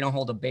too, but we don't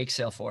hold a bake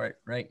sale for it,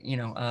 right? You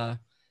know,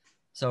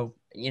 so,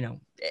 you know,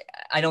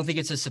 I don't think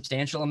it's a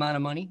substantial amount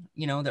of money,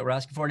 you know, that we're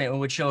asking for, and it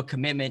would show a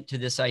commitment to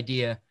this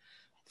idea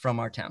from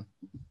our town.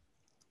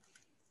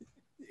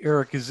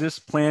 Eric, is this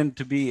planned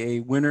to be a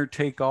winner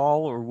take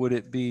all, or would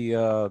it be,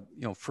 you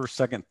know, first,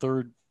 second,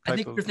 third? I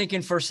think we're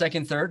thinking first,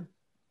 second, third.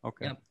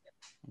 Okay. Yep.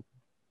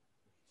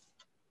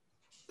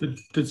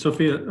 Did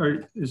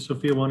Sophia, is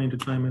Sophia wanting to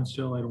chime in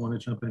still? I don't want to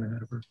jump in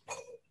ahead of her.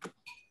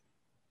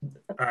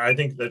 I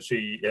think that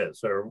she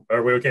is.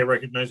 Are we okay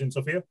recognizing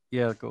Sophia?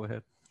 Yeah, go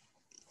ahead.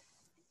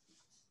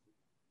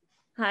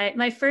 Hi,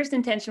 my first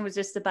intention was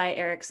just to buy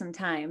Eric some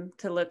time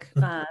to look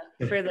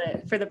for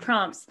the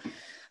prompts,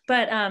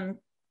 but I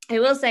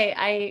will say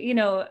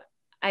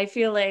I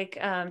feel like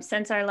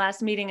since our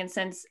last meeting and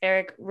since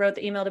Eric wrote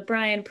the email to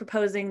Brian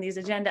proposing these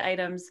agenda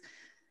items,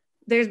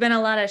 there's been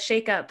a lot of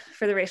shakeup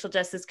for the Racial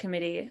Justice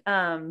Committee.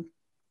 And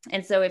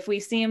so if we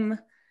seem,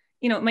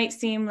 you know, it might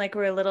seem like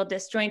we're a little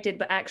disjointed,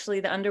 but actually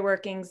the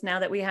underworkings, now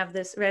that we have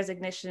this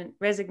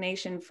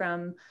resignation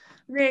from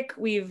Rick,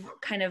 we've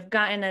kind of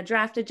gotten a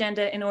draft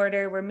agenda in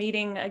order. We're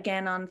meeting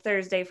again on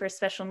Thursday for a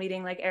special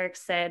meeting, like Eric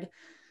said.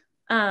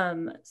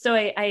 So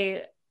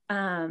I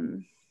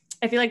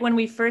feel like when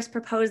we first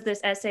proposed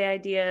this essay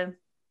idea,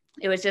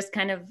 it was just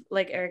kind of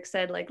like Eric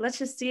said, like, let's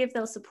just see if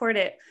they'll support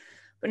it.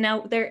 But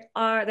now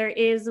there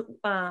is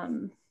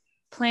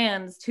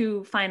plans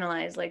to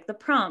finalize like the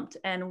prompt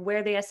and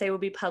where the essay will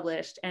be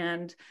published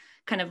and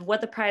kind of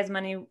what the prize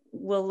money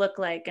will look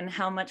like and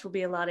how much will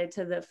be allotted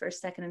to the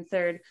first, second, and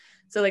third.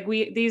 So like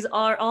these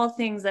are all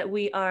things that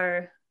we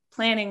are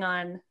planning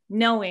on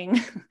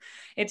knowing.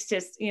 It's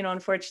just, you know,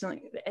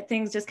 unfortunately,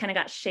 things just kind of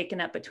got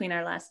shaken up between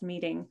our last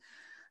meeting.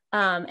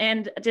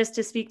 And just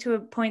to speak to a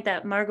point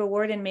that Margot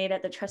Warden made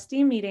at the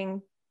trustee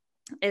meeting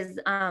is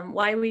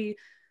why we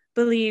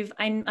believe,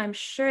 I'm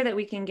sure that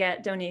we can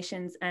get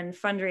donations and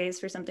fundraise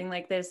for something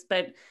like this,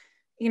 but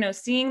you know,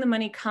 seeing the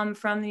money come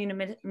from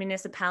the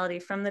municipality,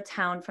 from the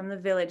town, from the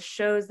village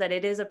shows that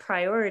it is a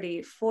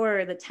priority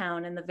for the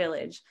town and the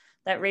village,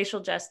 that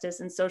racial justice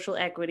and social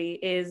equity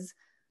is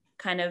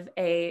kind of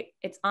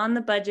it's on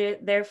the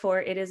budget, therefore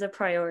it is a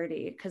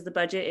priority because the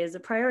budget is a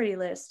priority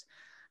list.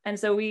 And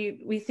so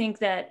we think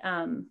that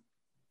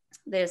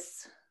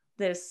this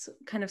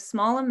kind of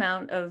small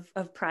amount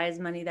of prize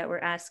money that we're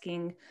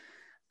asking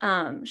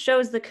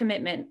shows the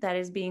commitment that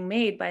is being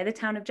made by the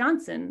town of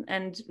Johnson.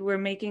 And we're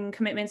making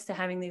commitments to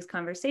having these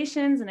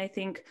conversations. And I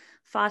think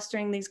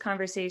fostering these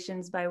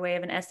conversations by way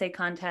of an essay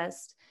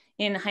contest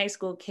in high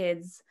school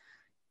kids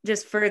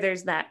just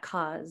furthers that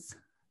cause.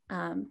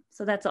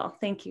 So that's all.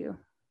 Thank you.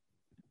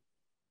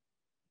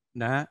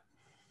 Nat?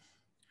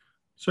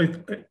 So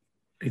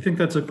I think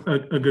that's a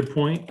good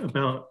point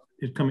about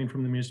it coming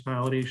from the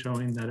municipality,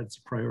 showing that it's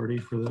a priority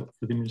for the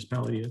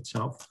municipality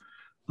itself.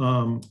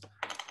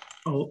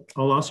 I'll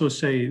also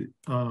say,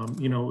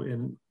 you know,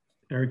 and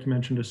Eric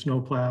mentioned a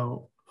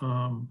snowplow.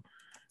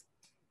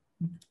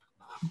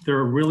 There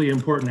are really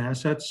important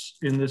assets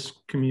in this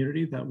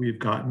community that we've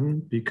gotten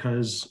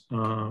because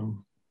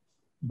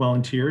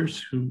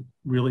volunteers who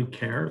really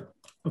care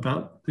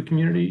about the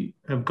community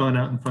have gone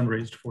out and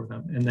fundraised for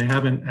them, and they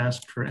haven't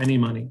asked for any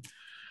money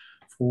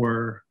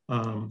for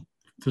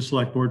the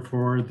select board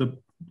for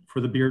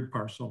the Beard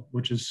parcel,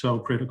 which is so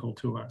critical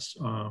to us,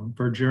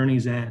 for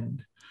Journey's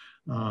End,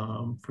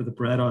 for the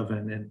bread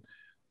oven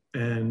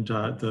and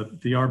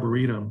the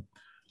arboretum.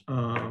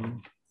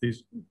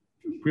 These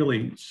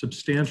really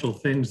substantial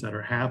things that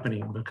are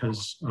happening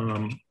because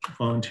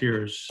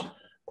volunteers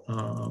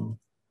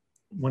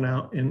went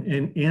out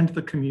and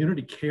the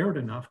community cared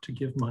enough to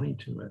give money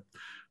to it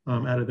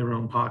out of their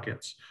own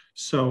pockets.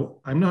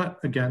 So I'm not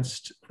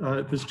against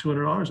this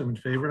 $200. I'm in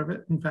favor of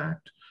it, in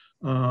fact.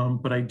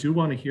 But I do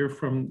want to hear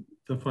from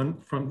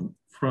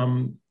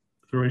the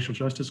Racial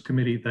Justice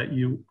Committee that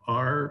you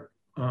are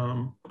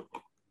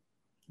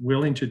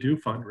willing to do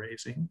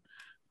fundraising,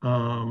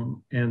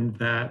 and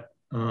that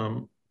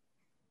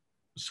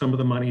some of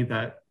the money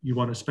that you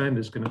want to spend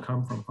is going to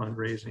come from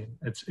fundraising.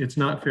 It's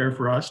not fair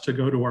for us to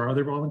go to our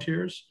other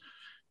volunteers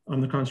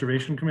on the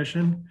Conservation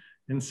Commission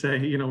and say,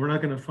 you know, we're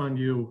not going to fund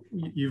you,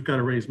 you've got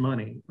to raise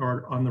money.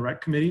 Or on the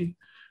rec committee,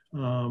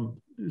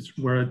 is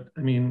where,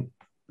 I mean,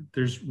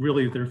 there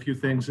are a few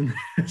things in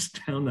this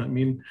town that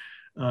mean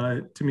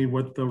to me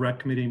what the rec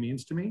committee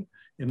means to me,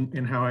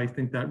 and how I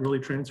think that really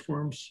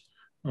transforms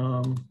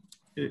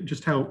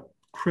just how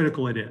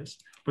critical it is.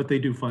 But they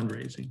do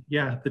fundraising.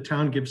 Yeah, the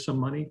town gives some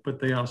money, but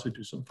they also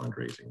do some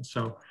fundraising.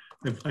 So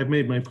I've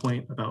made my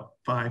point about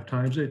 5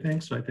 times, I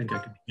think. So I think I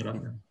can get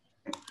on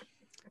there.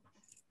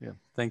 Yeah,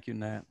 thank you,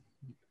 Nat.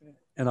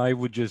 And I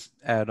would just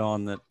add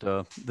on that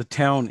the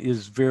town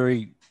is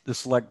the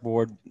select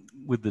board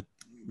with the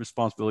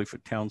responsibility for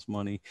town's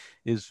money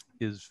is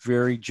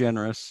very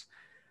generous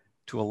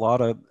to a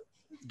lot of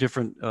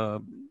different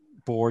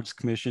boards,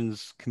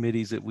 commissions,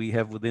 committees that we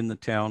have within the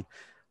town.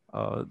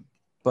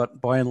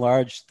 But by and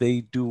large, they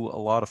do a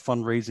lot of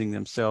fundraising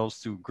themselves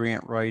through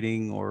grant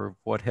writing or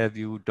what have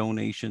you,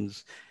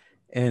 donations.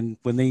 And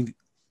when they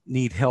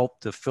need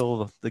help to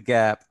fill the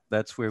gap,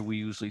 that's where we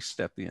usually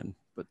step in.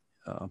 But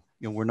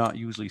we're not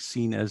usually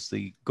seen as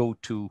the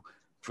go-to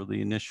for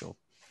the initial.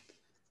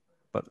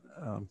 But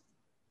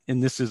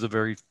and this is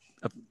a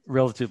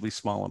relatively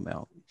small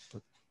amount.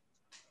 But,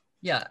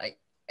 yeah,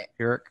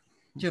 Eric,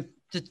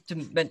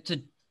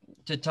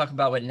 to talk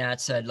about what Nat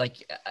said,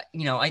 like,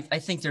 I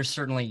think there's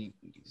certainly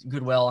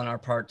goodwill on our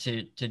part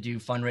to do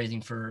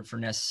fundraising for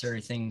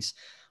necessary things.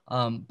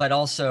 But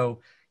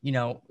also,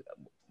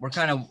 we're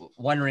kind of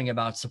wondering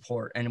about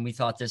support, and we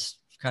thought this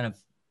kind of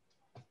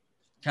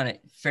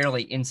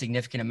fairly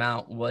insignificant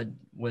amount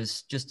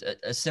was just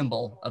a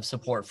symbol of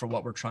support for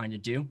what we're trying to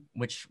do,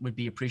 which would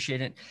be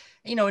appreciated.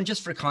 And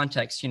just for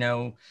context,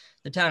 the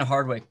town of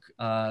Hardwick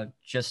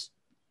just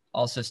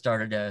also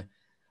started a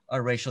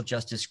racial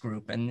justice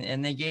group,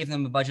 and they gave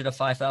them a budget of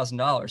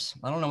 $5,000.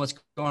 I don't know what's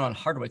going on in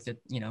Hardwick that,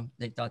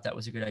 they thought that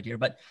was a good idea,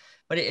 but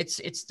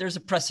there's a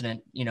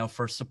precedent,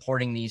 for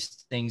supporting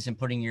these things and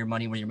putting your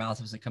money where your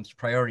mouth is when it comes to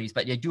priorities.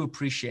 But I do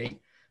appreciate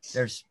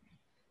there's,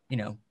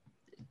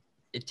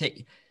 it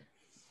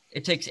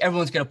takes,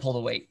 everyone's going to pull the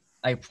weight.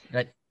 I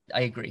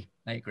agree.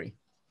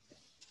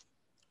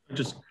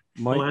 Just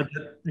Mike,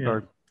 yeah.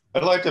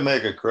 I'd like to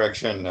make a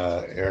correction,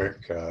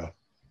 Eric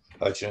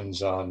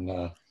Hutchins,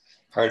 on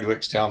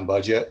Hardwick's town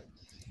budget.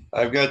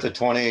 I've got the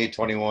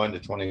 2021 to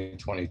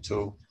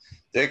 2022.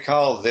 They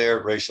call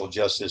their racial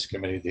justice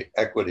committee the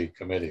equity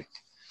committee,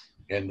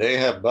 and they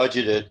have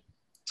budgeted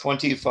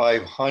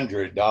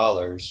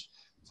 $2,500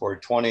 for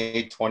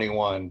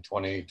 2021,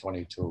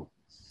 2022,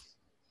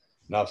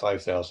 not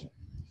 5,000.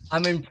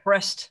 I'm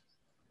impressed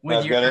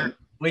with your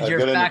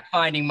fact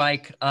finding,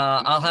 Mike.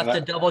 I'll have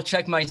to double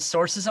check my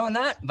sources on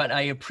that, but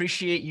I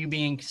appreciate you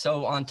being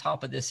so on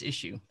top of this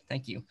issue.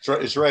 Thank you.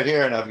 It's right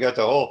here, and I've got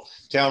the whole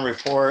town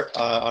report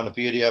on a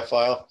PDF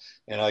file,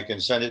 and I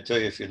can send it to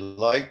you if you'd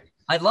like.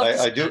 I'd love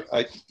to.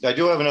 I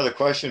do have another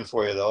question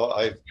for you, though.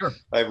 Sure.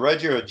 I've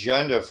read your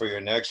agenda for your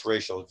next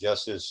racial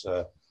justice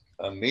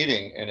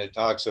meeting, and it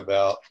talks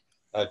about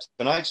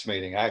tonight's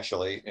meeting,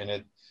 actually,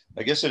 and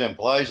I guess it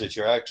implies that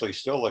you're actually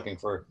still looking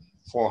for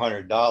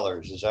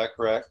 $400. Is that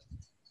correct?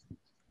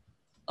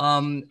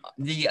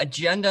 The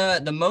agenda,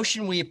 the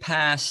motion we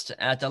passed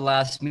at the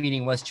last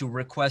meeting was to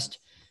request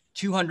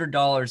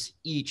 $200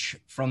 each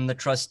from the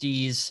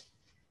trustees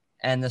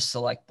and the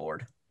select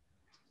board.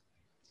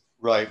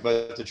 Right,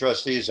 but the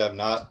trustees have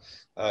not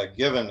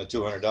given the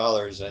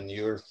 $200, and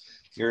your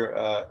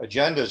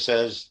agenda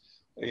says,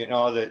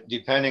 that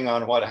depending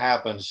on what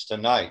happens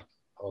tonight.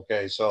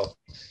 Okay, so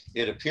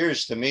it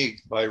appears to me,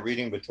 by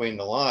reading between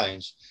the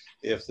lines,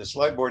 if the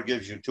select board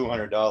gives you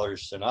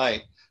 $200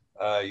 tonight,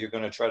 you're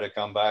going to try to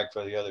come back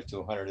for the other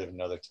 200 at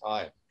another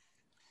time.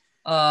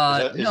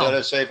 Is that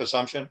a safe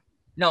assumption?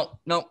 No,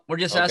 we're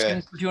just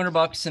asking for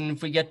 $200, and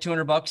if we get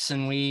 $200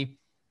 and we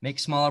make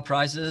smaller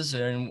prizes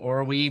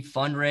or we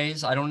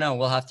fundraise, I don't know.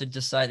 We'll have to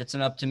decide. It's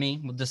up to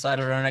me. We'll decide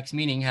at our next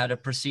meeting how to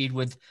proceed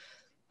with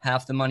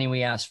half the money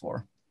we asked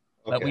for.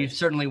 Okay. But we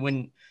certainly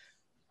wouldn't.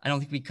 I don't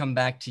think we come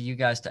back to you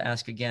guys to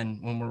ask again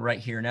when we're right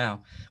here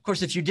now. Of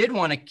course, if you did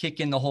want to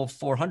kick in the whole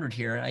 400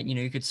 here,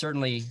 you could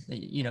certainly,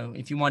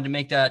 if you wanted to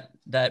make that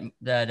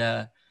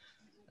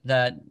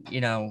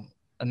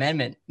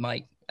amendment,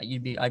 Mike,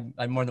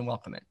 I'd more than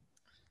welcome it.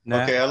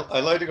 Okay,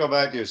 I'd like to go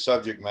back to your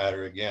subject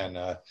matter again.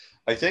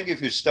 I think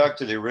if you stuck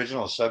to the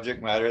original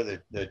subject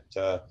matter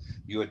that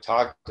you had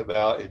talked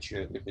about at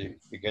the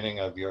beginning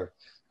of your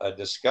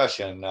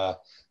discussion,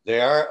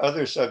 there are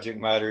other subject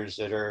matters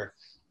that are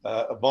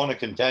a bone of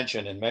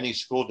contention in many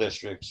school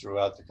districts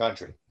throughout the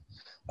country.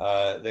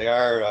 They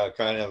are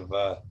kind of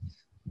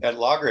at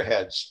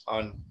loggerheads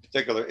on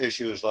particular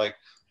issues like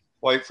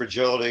white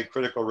fragility,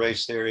 critical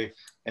race theory,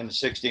 and the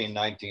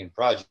 1619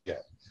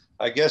 project.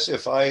 I guess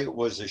if I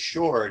was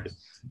assured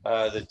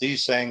that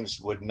these things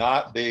would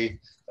not be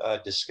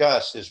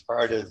discussed as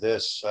part of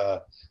this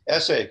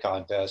essay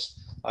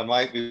contest, I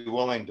might be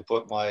willing to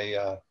put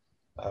my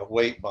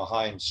weight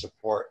behind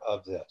support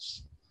of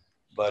this.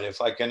 But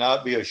if I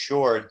cannot be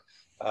assured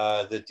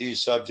that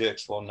these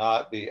subjects will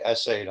not be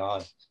essayed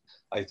on,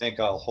 I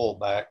think I'll hold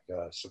back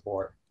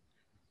support.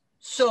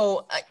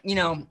 So,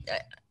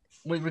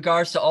 with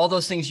regards to all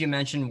those things you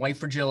mentioned, white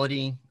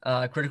fragility,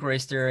 critical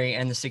race theory,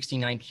 and the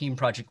 1619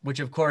 project,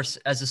 which of course,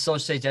 as a social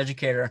studies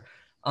educator,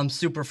 I'm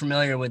super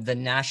familiar with the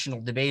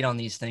national debate on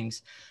these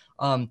things.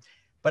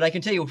 But I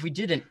can tell you, if we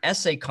did an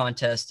essay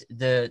contest,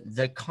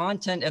 the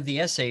content of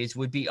the essays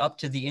would be up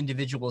to the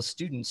individual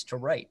students to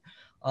write.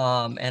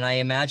 And I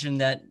imagine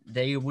that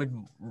they would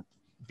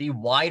be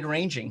wide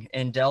ranging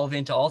and delve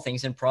into all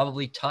things and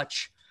probably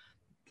touch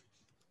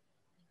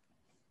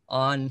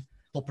on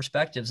full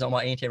perspectives on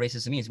what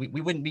anti-racism means.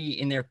 We wouldn't be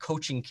in there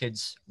coaching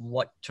kids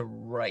what to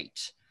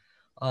write.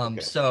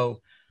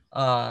 So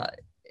I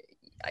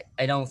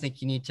don't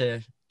think you need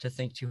to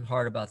think too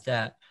hard about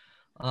that.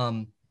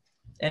 And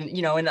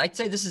I'd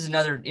say this is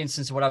another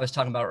instance of what I was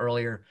talking about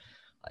earlier.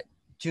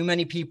 too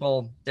many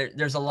people,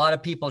 there's a lot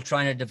of people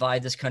trying to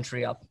divide this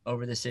country up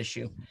over this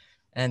issue.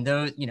 And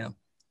those, you know,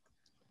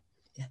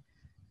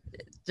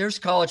 there's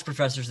college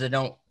professors that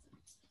don't,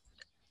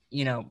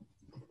 you know,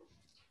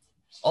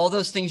 all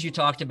those things you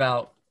talked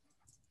about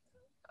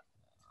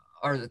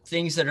are the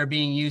things that are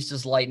being used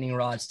as lightning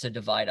rods to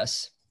divide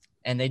us.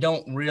 And they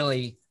don't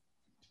really,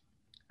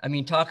 I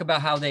mean, talk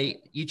about how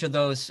each of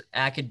those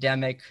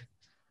academic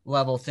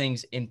level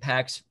things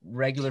impacts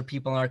regular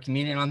people in our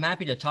community. And I'm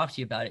happy to talk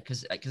to you about it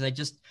because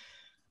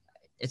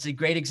it's a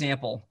great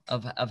example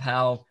of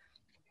how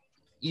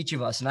each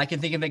of us, and I can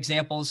think of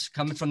examples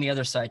coming from the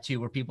other side too,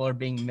 where people are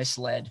being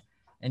misled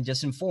and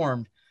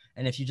disinformed.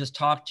 And if you just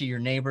talk to your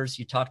neighbors,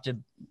 you talk to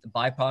the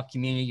BIPOC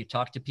community, you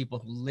talk to people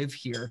who live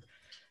here,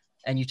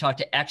 and you talk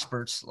to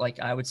experts, like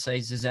I would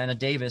say Susanna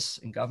Davis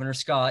and Governor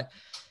Scott,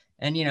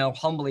 and, you know,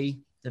 humbly,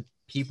 the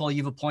people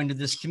you've appointed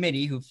this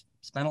committee who've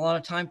spent a lot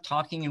of time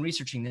talking and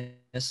researching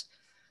this,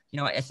 you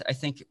know, I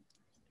think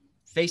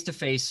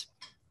face-to-face,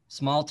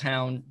 small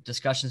town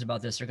discussions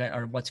about this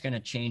are what's going to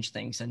change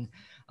things. And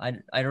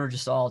I'd urge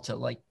us all to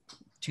like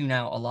tune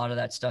out a lot of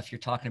that stuff you're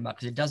talking about,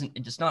 because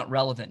it's not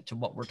relevant to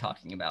what we're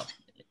talking about.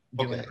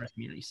 Okay.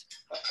 Communities.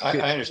 I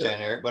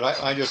understand, Eric, but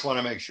I just want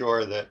to make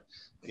sure that,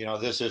 you know,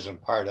 this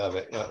isn't part of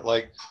it.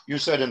 Like you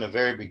said in the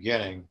very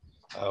beginning,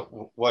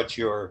 what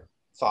your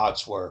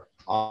thoughts were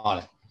on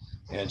it.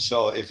 And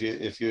so if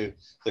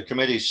the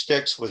committee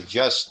sticks with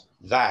just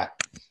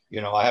that,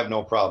 you know, I have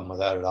no problem with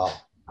that at all.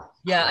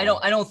 Yeah,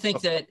 I don't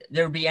think that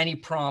there would be any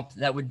prompt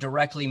that would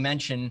directly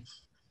mention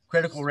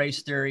critical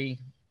race theory,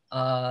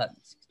 the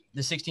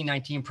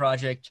 1619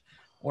 Project,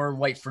 or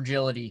white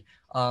fragility.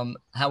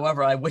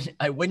 However,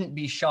 I wouldn't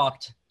be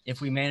shocked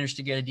if we managed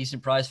to get a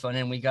decent prize fund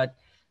and we got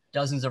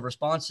dozens of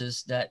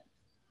responses that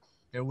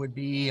there would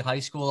be high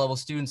school level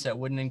students that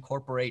wouldn't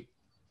incorporate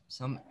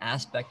some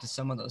aspect of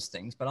some of those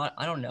things. But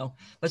I don't know.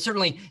 But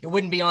certainly it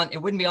wouldn't be on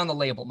the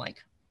label,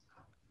 Mike.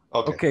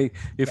 Okay,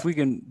 if we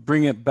can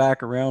bring it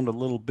back around a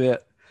little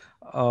bit.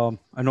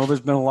 I know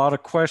there's been a lot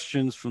of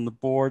questions from the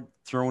board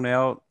thrown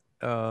out.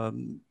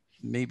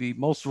 Maybe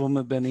most of them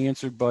have been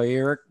answered by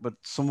Eric, but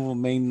some of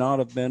them may not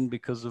have been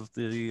because of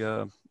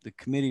the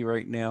committee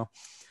right now.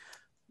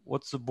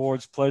 What's the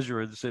board's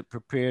pleasure? Is it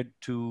prepared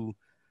to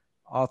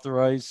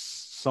authorize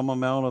some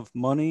amount of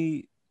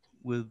money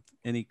with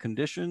any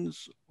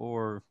conditions,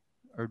 or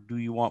do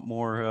you want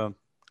more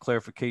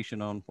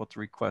clarification on what the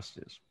request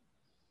is?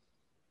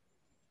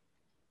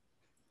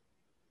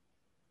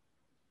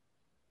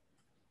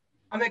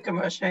 I'll make a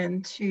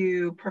motion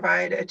to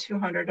provide a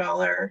 $200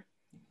 dollar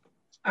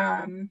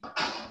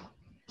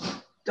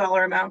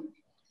amount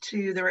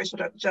to the Racial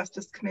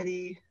Justice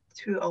Committee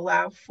to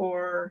allow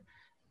for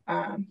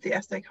the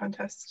essay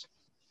contest.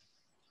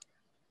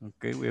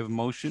 Okay, we have a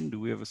motion. Do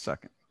we have a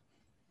second?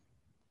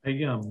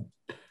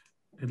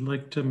 I'd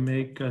like to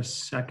make a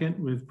second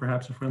with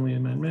perhaps a friendly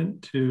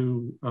amendment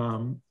to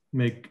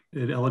make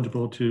it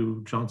eligible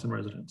to Johnson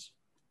residents.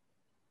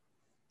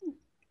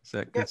 Is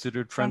that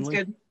considered friendly?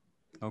 Sounds good.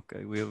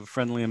 Okay, we have a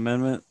friendly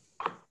amendment.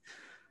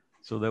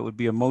 So that would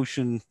be a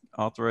motion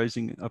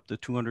authorizing up to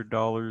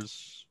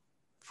 $200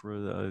 for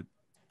the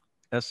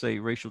essay,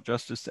 racial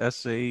justice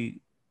essay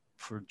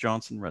for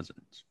Johnson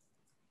residents.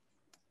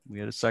 We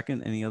had a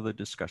second. Any other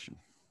discussion?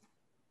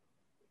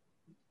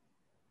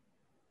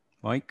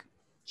 Mike?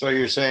 So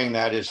you're saying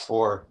that is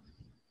for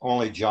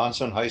only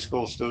Johnson high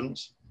school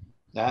students?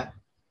 Nat?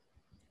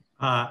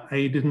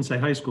 I didn't say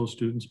high school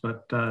students,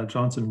 but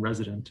Johnson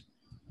resident.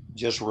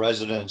 Just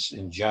residents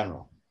in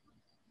general?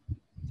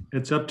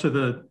 It's up to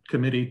the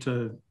committee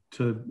to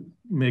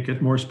make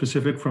it more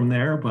specific from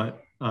there,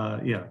 but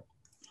yeah.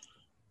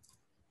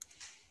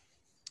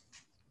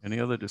 Any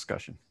other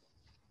discussion?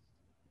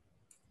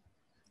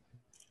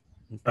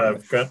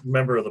 I've got a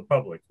member of the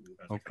public.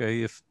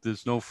 Okay, if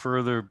there's no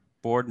further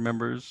board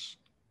members,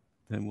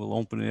 then we'll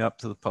open it up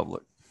to the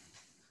public.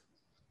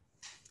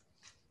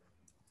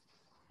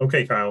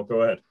 Okay, Kyle,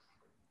 go ahead.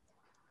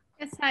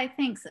 Yes, hi,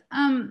 thanks.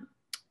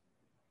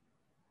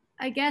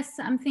 I guess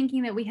I'm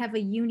thinking that we have a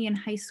union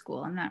high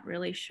school. I'm not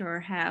really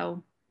sure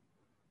how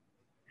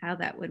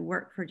that would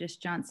work for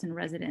just Johnson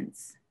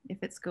residents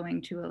if it's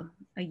going to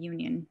a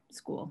union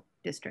school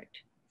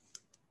district.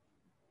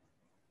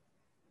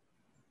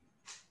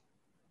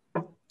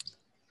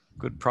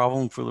 Good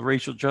problem for the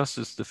racial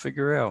justice to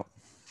figure out.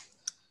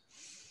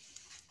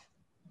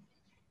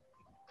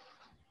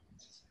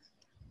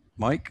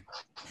 Mike?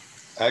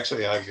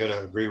 Actually, I've got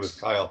to agree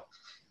with Kyle.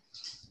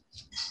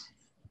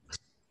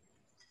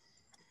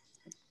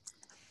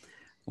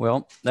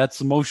 Well, that's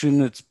the motion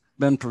that's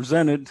been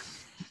presented.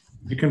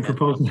 You can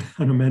propose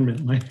an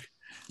amendment, Mike.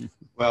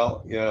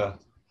 Well, yeah,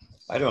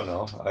 I don't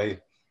know.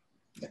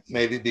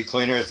 Maybe it'd be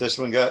cleaner if this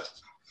one got,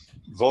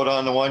 vote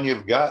on the one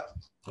you've got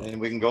and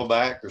we can go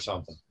back or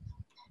something.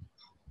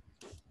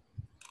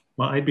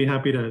 Well, I'd be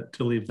happy to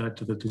leave that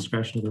to the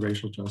discretion of the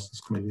Racial Justice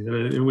Committee.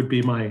 It would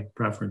be my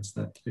preference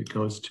that it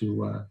goes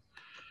to a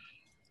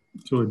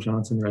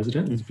Johnson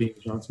resident as being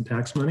Johnson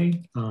tax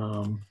money.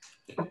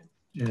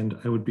 and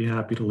I would be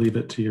happy to leave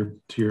it to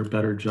your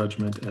better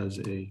judgment as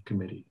a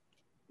committee.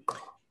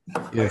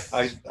 Yes.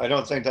 I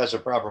don't think that's a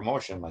proper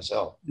motion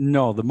myself.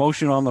 No, the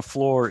motion on the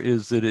floor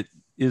is that it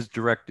is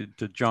directed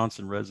to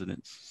Johnson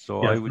residents.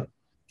 So Yeah,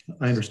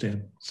 I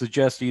understand.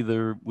 Suggest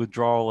either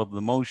withdrawal of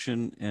the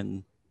motion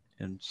and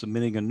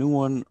submitting a new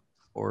one,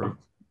 or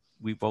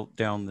we vote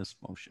down this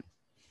motion.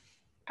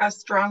 How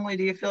strongly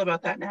do you feel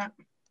about that, Nat?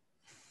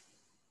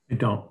 I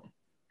don't.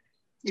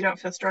 You don't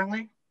feel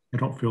strongly? I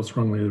don't feel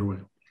strongly either way.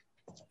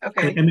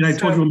 Okay. I mean, I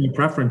told you what my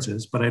preference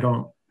is, but I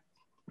don't,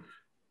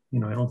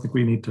 I don't think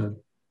we need to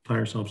tie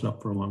ourselves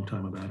up for a long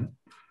time about it.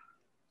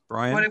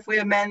 Brian? What if we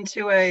amend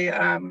to a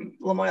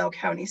Lamoille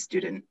County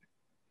student,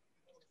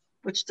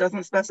 which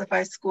doesn't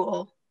specify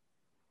school?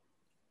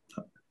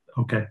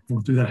 Okay,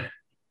 we'll do that.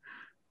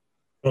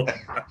 Well,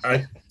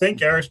 I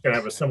think Eric's going to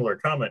have a similar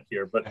comment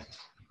here, but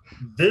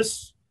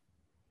this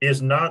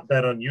is not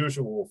that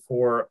unusual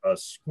for a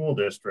school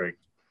district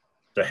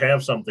to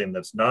have something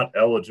that's not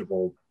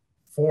eligible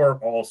for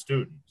all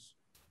students.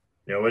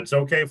 It's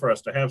okay for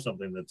us to have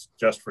something that's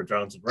just for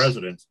Johnson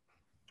residents,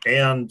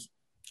 and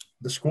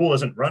the school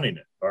isn't running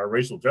it, our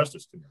racial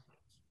justice committee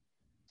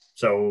is.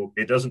 So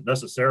it doesn't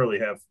necessarily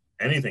have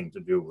anything to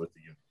do with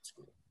the union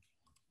school.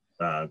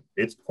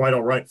 It's quite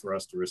all right for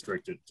us to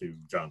restrict it to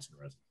Johnson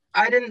residents.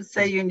 I didn't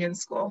say union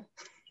school.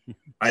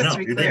 I know, Just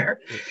to be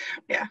clear.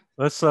 Yeah.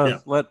 Let's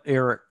let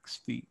Eric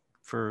speak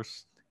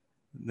first,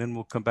 and then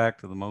we'll come back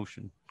to the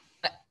motion.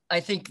 I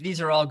think these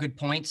are all good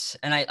points.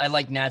 And I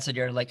like Nat's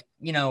idea, like,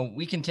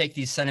 we can take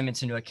these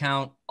sentiments into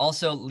account.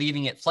 Also,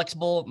 leaving it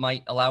flexible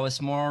might allow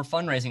us more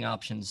fundraising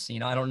options.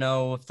 I don't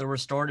know if the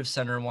restorative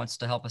center wants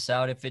to help us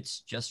out if it's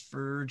just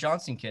for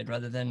Johnson kid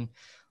rather than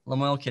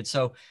Lamoille kid.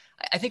 So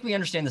I think we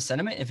understand the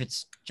sentiment if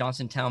it's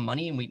Johnson town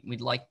money, and we'd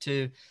like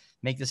to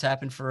make this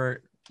happen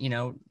for,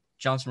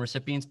 Johnson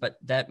recipients, but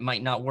that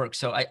might not work.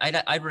 So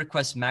I'd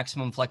request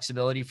maximum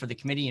flexibility for the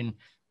committee and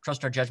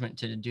trust our judgment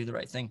to do the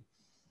right thing.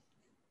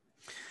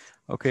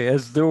 Okay,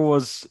 as there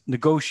was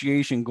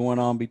negotiation going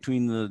on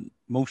between the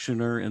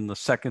motioner and the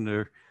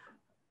seconder,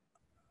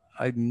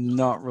 I'm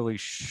not really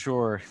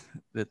sure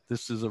that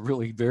this is a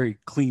really very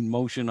clean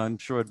motion. I'm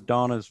sure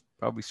Donna's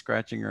probably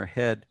scratching her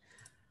head.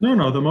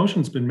 No, the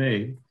motion's been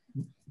made.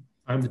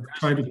 I'm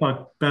trying to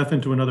talk Beth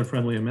into another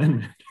friendly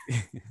amendment.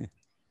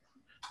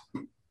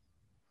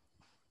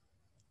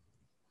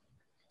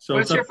 So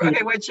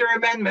what's your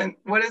amendment?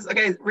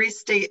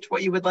 Restate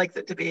what you would like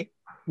it to be.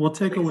 We'll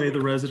take away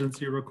the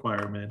residency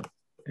requirement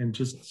and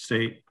just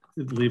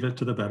leave it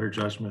to the better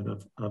judgment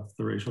of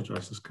the Racial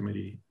Justice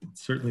Committee.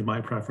 It's certainly my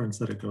preference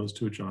that it goes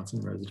to a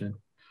Johnson resident.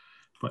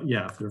 But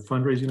yeah, if there are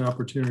fundraising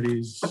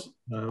opportunities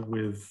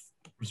with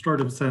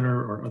Restorative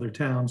Center or other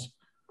towns,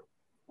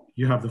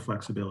 you have the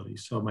flexibility.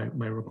 So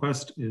my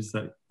request is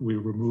that we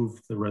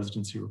remove the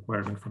residency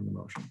requirement from the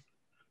motion.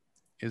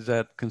 Is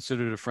that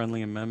considered a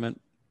friendly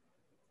amendment?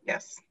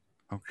 Yes.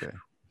 Okay.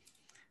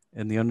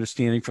 And the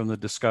understanding from the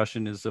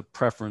discussion is the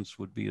preference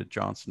would be a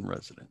Johnson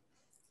resident,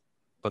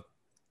 but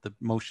the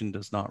motion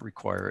does not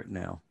require it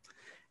now.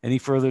 Any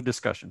further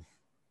discussion?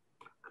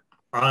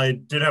 I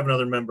did have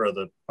another member of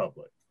the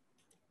public.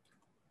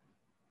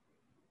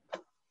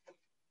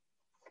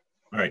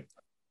 All right,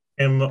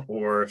 Tim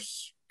or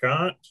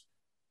Scott?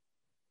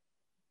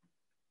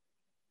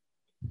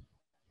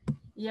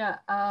 Yeah,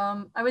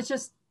 I was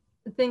just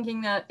thinking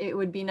that it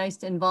would be nice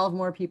to involve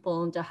more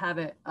people and to have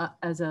it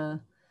as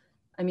a,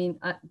 I mean,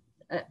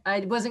 I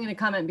wasn't going to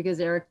comment because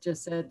Eric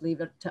just said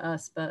leave it to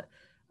us, but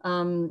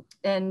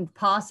and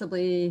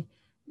possibly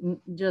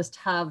just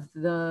have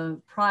the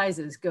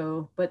prizes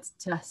go, but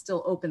to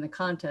still open the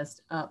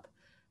contest up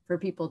for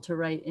people to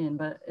write in,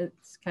 but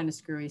it's kind of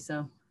screwy.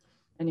 So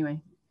anyway,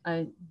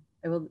 I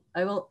will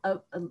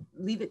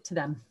leave it to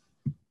them.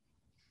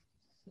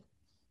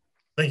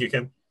 Thank you,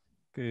 Kim.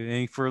 Okay,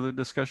 any further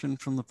discussion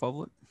from the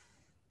public?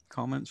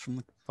 Comments from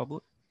the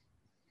public?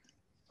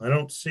 I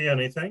don't see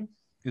anything.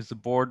 Is the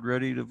board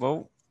ready to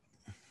vote?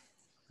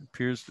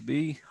 Appears to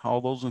be.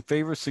 All those in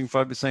favor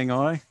signify by saying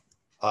aye.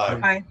 Aye.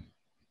 Aye.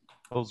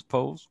 Those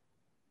opposed?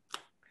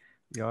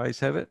 The ayes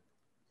have it.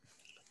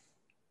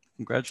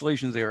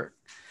 Congratulations, Eric.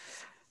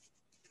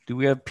 Do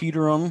we have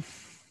Peter on?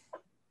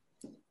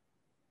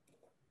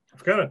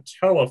 I've got a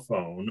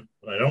telephone,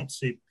 but I don't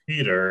see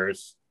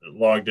Peter's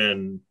logged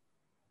in.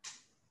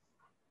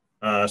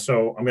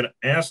 So I'm going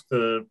to ask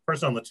the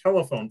person on the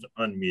telephone to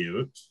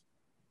unmute,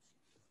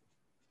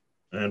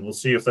 and we'll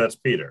see if that's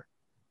Peter.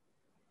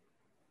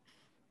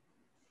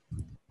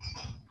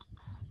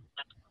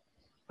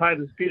 Hi,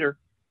 this is Peter.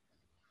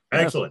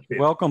 Excellent. Yes,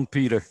 Peter. welcome,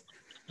 Peter.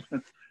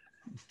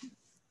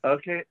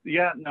 Okay.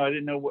 Yeah, no, I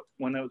didn't know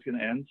when that was going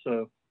to end,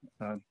 so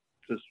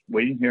just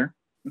waiting here.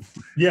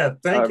 Yeah,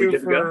 thank you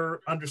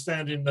for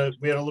understanding that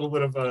we had a little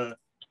bit of a,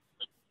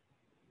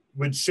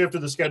 we'd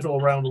shifted the schedule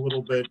around a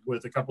little bit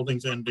with a couple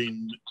things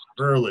ending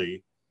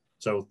early.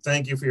 So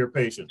thank you for your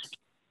patience.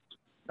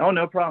 Oh,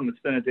 no problem. It's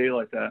been a day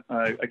like that.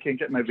 I can't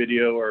get my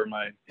video or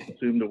my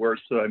Zoom to work,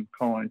 so I'm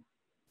calling.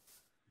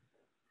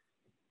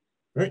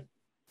 Right.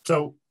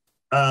 So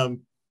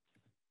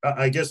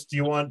I guess, do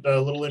you want a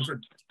little intro?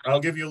 I'll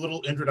give you a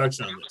little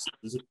introduction on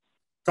this.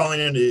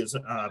 Calling in is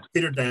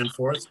Peter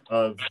Danforth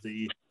of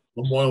the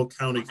Lamoille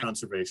County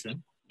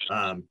Conservation.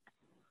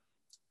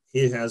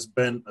 He has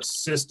been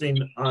assisting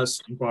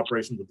us in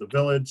cooperation with the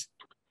village,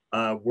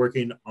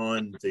 working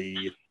on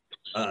the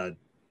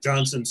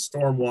Johnson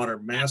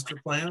Stormwater Master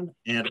Plan.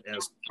 And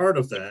as part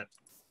of that,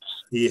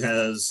 he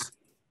has,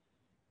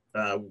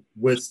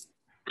 with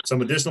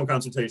some additional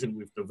consultation,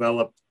 we've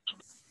developed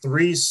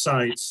 3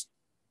 sites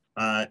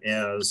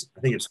as,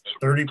 I think it's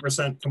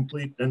 30%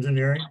 complete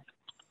engineering.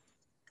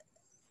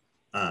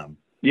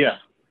 Yeah.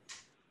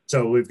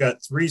 So we've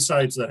got 3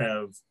 sites that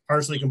have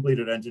partially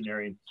completed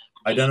engineering,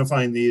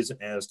 identifying these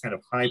as kind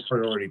of high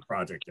priority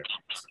project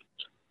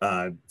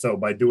areas. So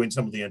by doing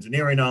some of the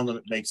engineering on them,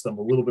 it makes them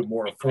a little bit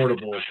more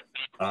affordable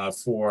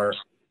for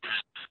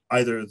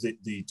either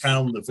the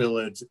town, the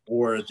village,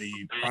 or the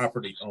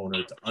property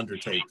owner to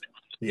undertake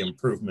the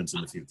improvements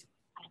in the future.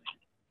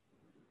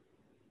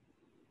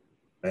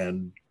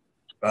 And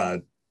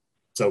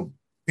so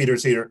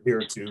Peter's here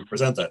to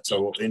present that.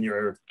 So in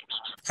your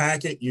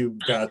packet, you've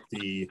got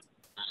the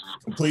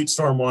complete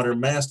stormwater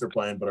master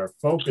plan, but our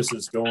focus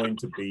is going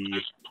to be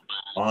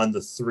on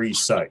the 3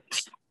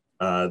 sites.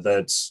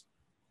 That's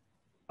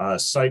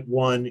site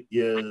 1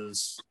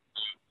 is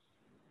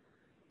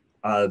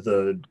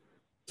the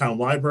town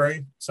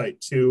library. Site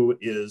 2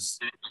 is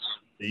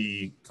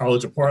the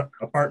college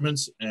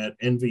apartments at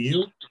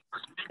NVU,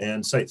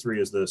 and site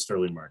 3 is the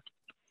Sterling Market.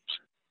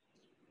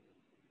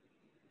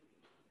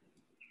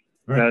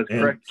 All right,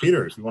 and correct.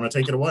 Peter, if you want to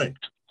take it away.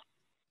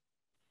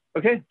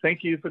 Okay,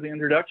 thank you for the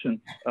introduction.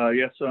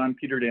 Yes, so I'm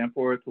Peter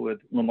Danforth with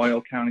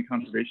Lamoille County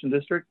Conservation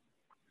District.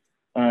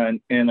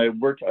 And I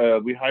worked,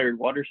 we hired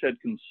Watershed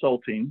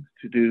Consulting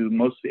to do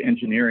most of the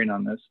engineering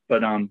on this,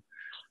 but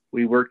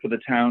we worked with the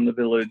town, the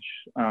village,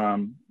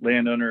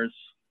 landowners,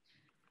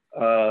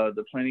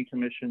 the Planning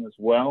Commission as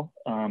well,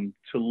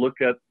 to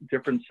look at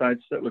different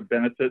sites that would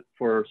benefit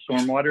for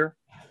stormwater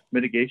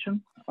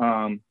mitigation.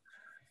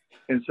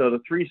 And so the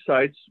 3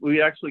 sites,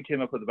 we actually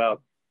came up with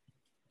about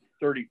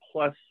 30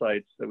 plus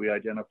sites that we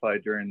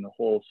identified during the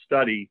whole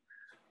study,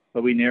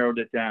 but we narrowed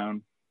it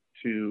down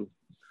to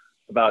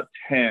about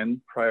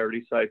 10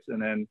 priority sites,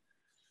 and then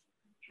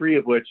 3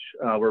 of which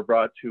were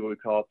brought to what we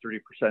call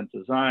 30%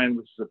 design,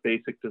 which is a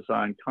basic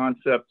design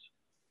concept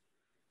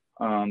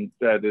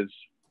that is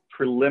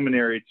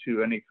preliminary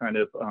to any kind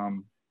of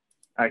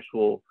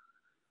actual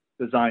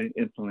design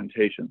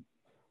implementation.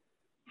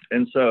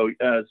 And so,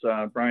 as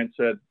Brian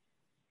said,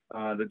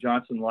 the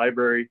Johnson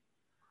Library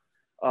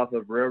off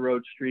of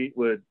Railroad Street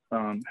would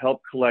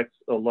help collect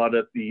a lot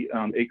of the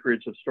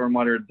acreage of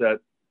stormwater that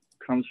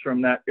comes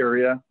from that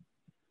area.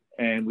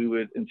 And we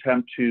would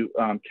attempt to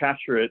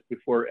capture it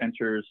before it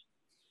enters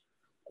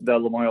the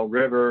Lamoille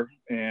River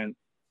and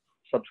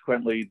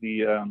subsequently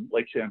the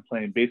Lake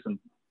Champlain Basin,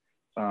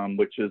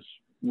 which is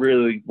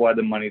really why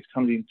the money is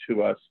coming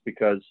to us,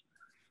 because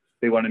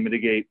they want to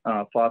mitigate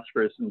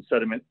phosphorus and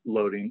sediment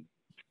loading.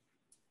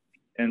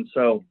 And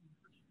so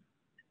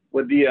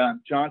with the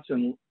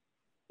Johnson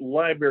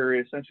Library,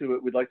 essentially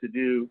what we'd like to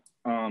do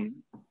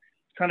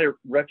kind of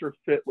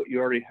retrofit what you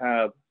already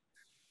have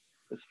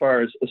as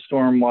far as a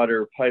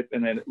stormwater pipe,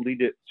 and then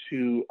lead it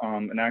to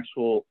an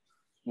actual,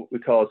 what we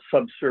call a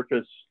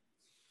subsurface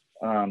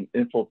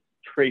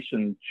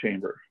infiltration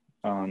chamber,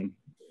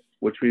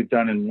 which we've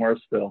done in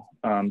Morrisville.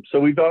 So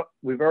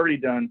we've already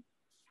done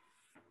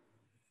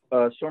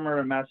a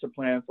stormwater master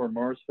plan for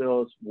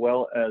Morrisville as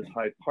well as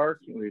Hyde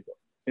Park. We've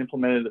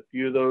implemented a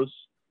few of those,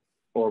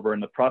 or we're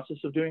in the process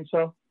of doing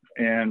so.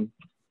 And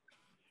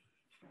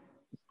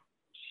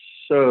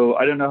so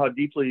I don't know how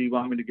deeply you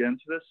want me to get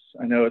into this.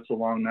 I know it's a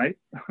long night,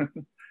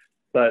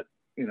 but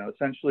you know,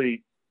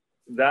 essentially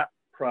that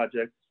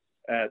project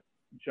at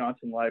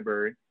Johnson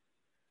Library,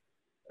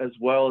 as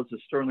well as the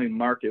Sterling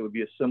Market, would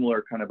be a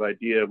similar kind of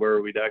idea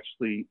where we'd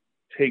actually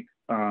take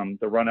the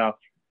runoff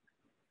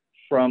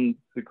from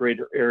the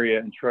greater area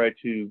and try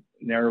to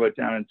narrow it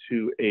down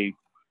into a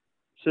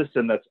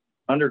system that's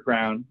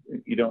underground.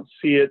 You don't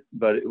see it,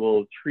 but it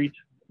will treat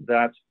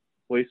that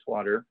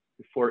wastewater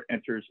before it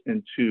enters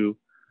into,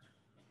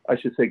 I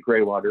should say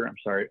gray water, I'm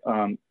sorry,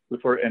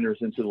 before it enters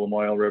into the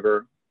Lamoille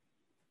River,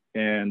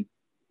 and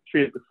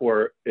treat it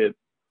before it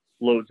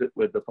loads it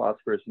with the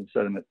phosphorus and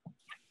sediment.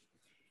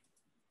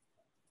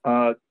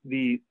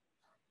 The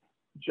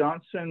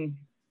Johnson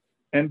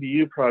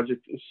MBU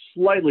project is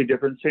slightly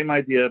different, same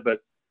idea, but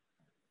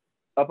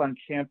up on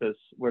campus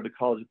where the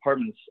college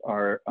apartments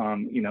are,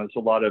 you know, there's a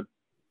lot of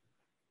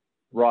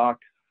rock,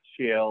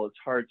 shale. It's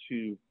hard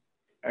to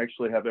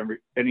actually have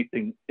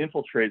anything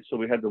infiltrate, so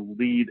we had to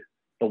lead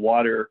the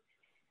water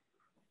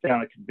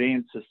down a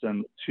conveyance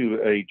system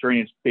to a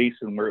drainage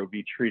basin where it would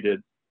be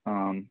treated,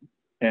 and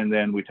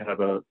then we'd have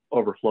a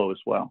overflow as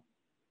well.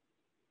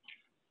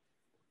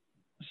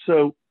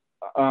 So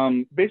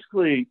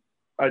basically,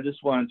 I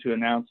just wanted to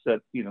announce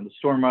that, you know, the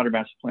stormwater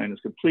master plan is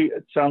complete.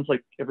 It sounds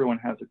like everyone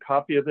has a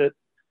copy of it.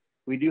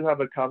 We do have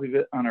a copy of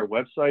it on our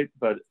website,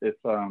 but if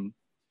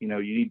you know,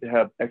 you need to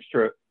have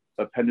extra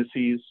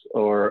appendices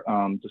or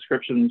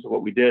descriptions of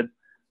what we did,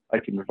 I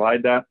can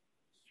provide that.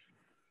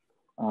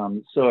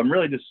 So I'm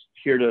really just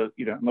here to,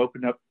 I'm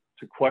open up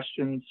to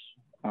questions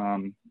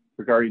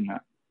regarding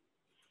that.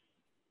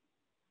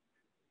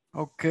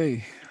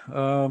 Okay.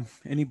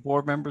 Any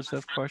board members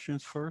have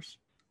questions first?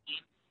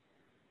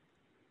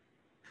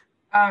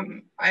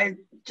 I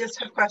just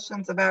have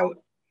questions about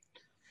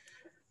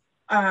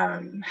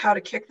how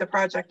to kick the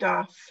project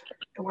off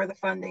and where the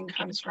funding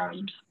comes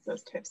from,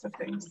 those types of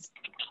things.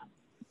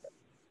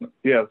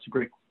 Yeah, it's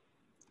a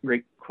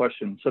great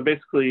question. So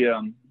basically,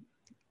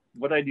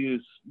 what I do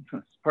is,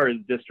 as part of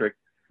the district,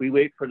 we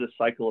wait for the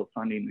cycle of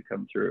funding to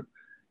come through.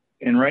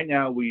 And right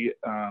now we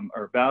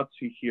are about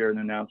to hear an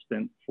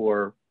announcement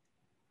for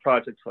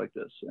projects like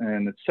this.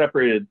 And it's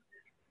separated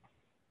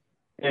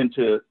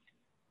into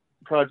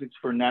projects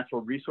for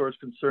natural resource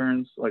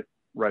concerns like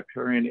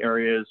riparian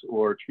areas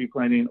or tree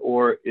planting,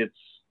 or it's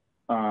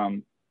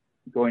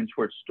going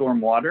towards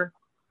stormwater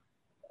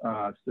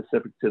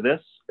specific to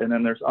this. And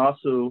then there's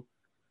also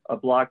a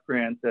block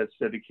grant that's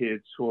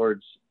dedicated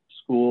towards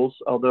schools,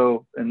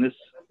 although in this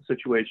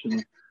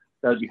situation,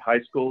 that would be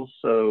high schools.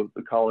 So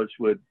the college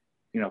would,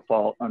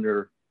 fall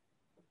under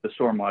the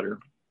stormwater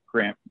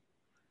grant.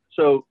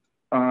 So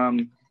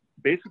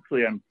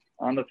basically I'm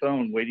on the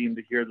phone waiting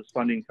to hear this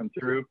funding come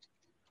through.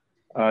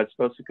 It's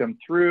supposed to come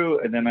through,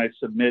 and then I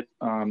submit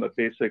a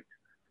basic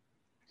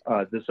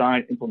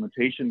design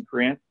implementation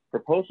grant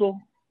proposal.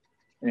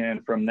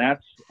 And from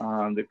that,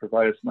 they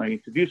provide us money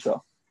to do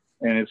so.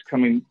 And it's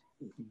coming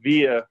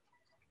through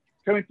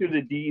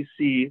the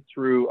DEC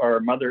through our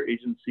mother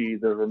agency,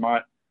 the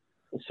Vermont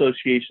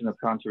Association of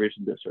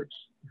Conservation Districts,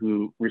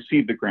 who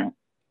received the grant.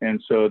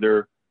 And so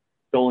they're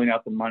doling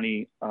out the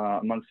money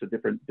amongst the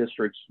different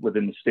districts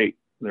within the state.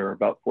 There are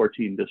about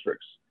 14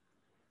 districts.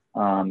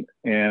 And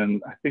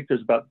I think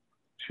there's about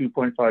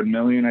 2.5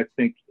 million, I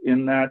think,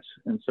 in that.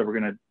 And so we're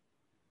going to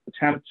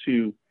attempt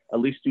to at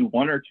least do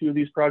one or two of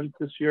these projects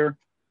this year,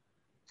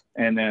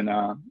 and then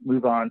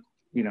move on,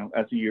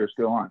 as the years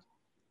go on.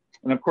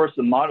 And of course,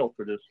 the model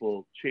for this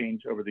will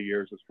change over the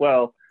years as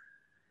well,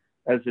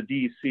 as the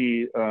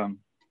DEC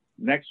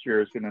next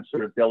year is going to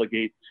sort of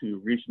delegate to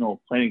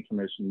regional planning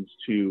commissions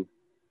to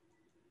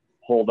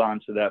hold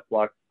on to that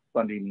block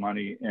funding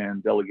money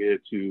and delegate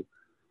it to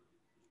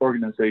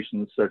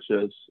organizations such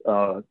as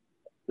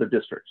the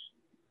districts.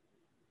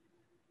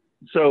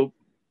 So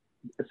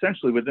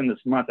essentially within this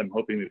month, I'm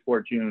hoping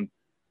before June,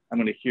 I'm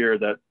going to hear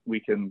that we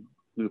can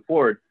move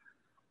forward.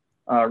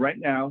 Right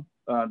now,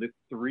 the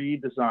 3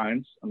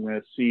 designs, I'm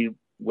going to see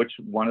which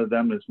one of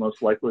them is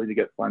most likely to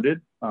get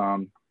funded.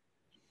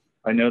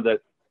 I know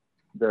that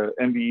the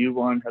MVU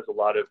one has a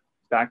lot of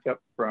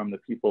backup from the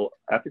people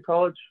at the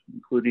college,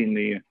 including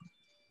the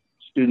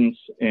students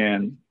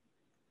and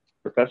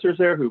professors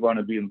there who want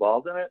to be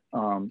involved in it.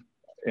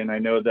 And I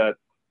know that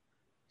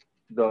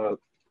the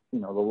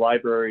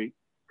library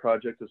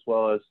project as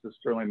well as the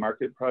Sterling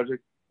Market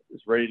project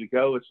is ready to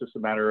go. It's just a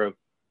matter of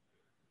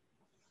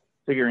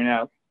figuring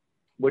out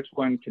which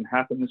one can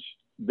happen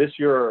this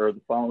year or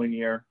the following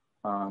year,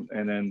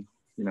 and then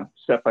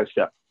step by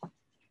step.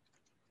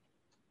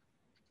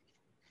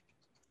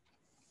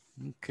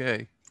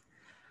 Okay.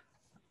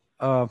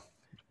 Of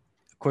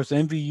course,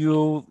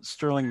 MVU,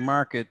 Sterling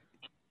Market,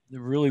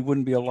 there really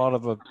wouldn't be a lot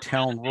of a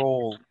town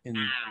role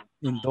in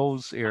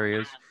those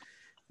areas.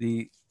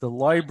 The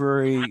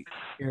library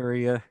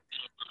area,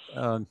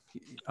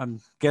 I'm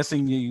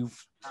guessing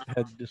you've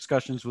had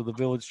discussions with the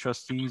village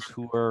trustees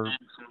who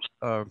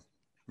are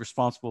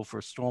responsible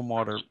for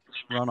stormwater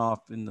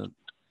runoff in the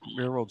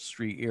Railroad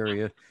Street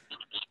area.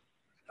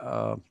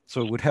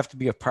 So it would have to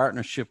be a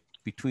partnership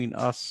between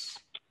us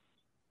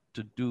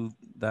to do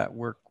that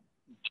work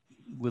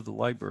with the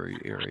library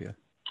area.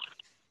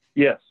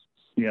 Yes.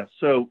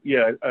 So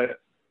yeah,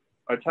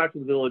 I talked to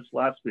the village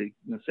last week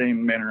in the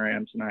same manner I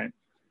am tonight,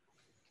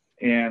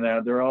 and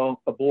they're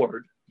all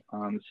aboard.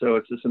 So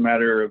it's just a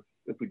matter of,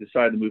 if we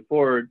decide to move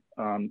forward,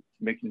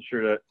 making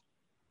sure that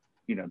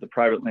the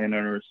private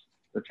landowners,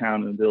 the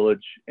town and the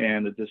village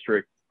and the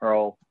district are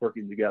all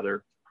working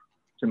together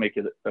to make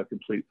it a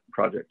complete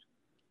project.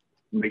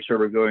 Make sure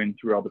we're going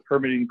through all the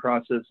permitting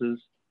processes.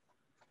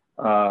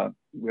 We have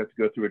to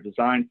go through a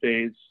design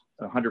phase,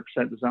 100%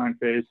 design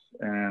phase,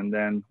 and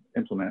then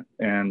implement.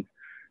 And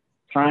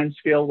time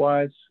scale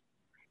wise,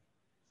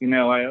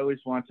 I always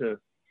want to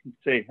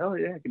say, hell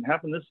yeah, it can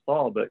happen this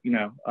fall, but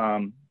it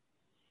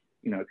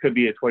could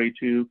be a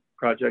 22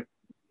 project.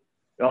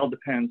 It all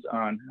depends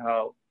on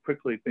how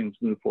quickly things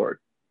move forward.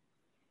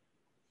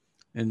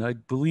 And I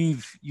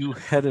believe you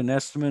had an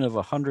estimate of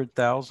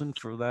 100,000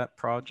 for that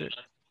project.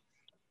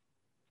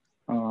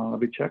 Let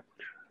me check.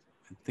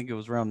 I think it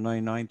was around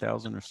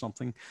 99,000 or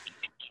something.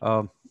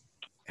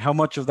 How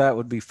much of that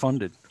would be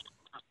funded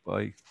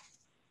by?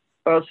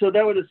 So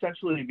that would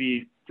essentially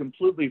be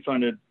completely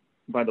funded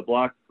by the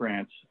block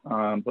grants.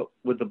 But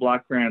with the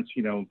block grants,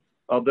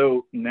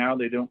 although now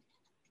they don't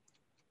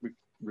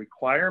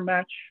require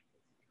match,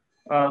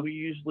 we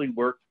usually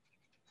work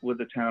with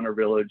the town or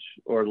village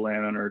or the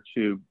landowner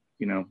to,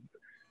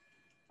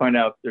 find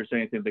out if there's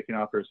anything they can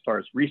offer as far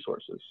as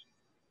resources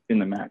in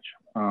the match.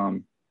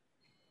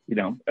 You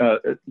know,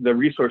 the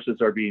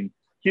resources are being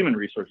human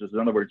resources. In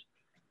other words,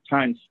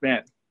 time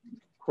spent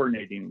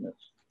coordinating this.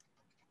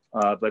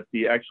 But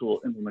the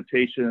actual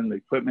implementation, the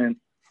equipment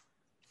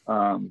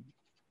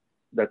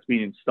that's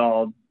being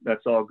installed,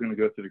 that's all going to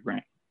go through the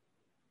grant.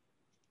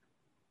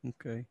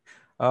 Okay.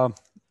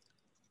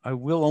 I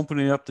will open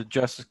it up to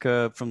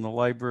Jessica from the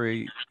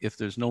library if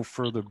there's no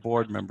further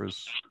board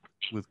members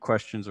with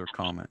questions or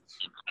comments.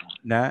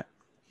 Nat?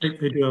 I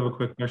do have a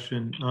quick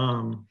question.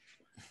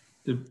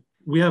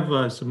 We have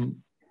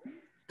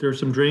there's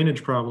some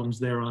drainage problems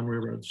there on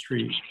Railroad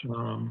Street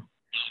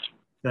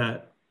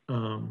that,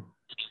 you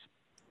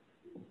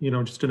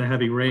know, just in a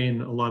heavy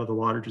rain, a lot of the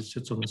water just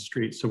sits on the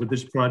street. So would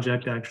this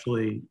project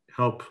actually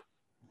help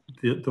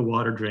the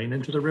water drain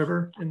into the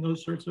river in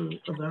those sorts of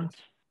events?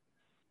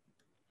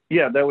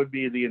 Yeah, that would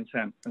be the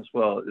intent as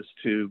well, is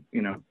to,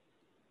 you know,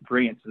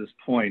 bring it to this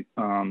point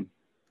and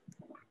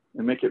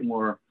make it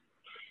more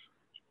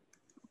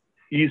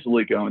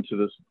easily go into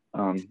this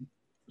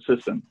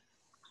system.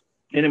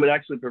 And it would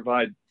actually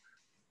provide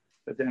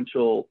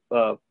potential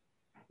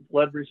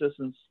flood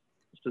resistance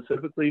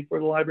specifically for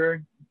the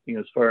library, you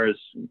know, as far as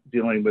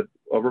dealing with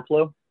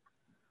overflow.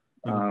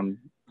 But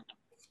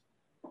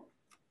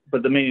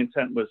the main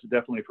intent was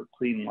definitely for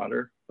clean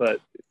water.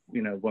 But,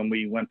 you know, when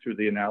we went through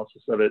the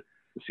analysis of it,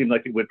 it seemed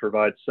like it would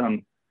provide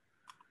some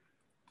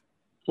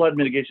flood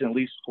mitigation, at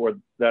least for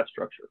that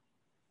structure.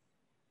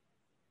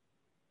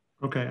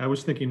 Okay, I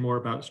was thinking more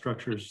about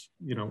structures,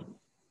 you know,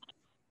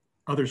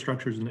 other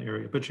structures in the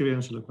area, but you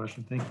answered the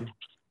question. Thank you.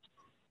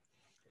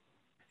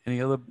 Any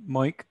other,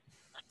 Mike?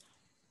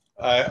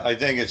 I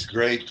think it's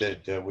great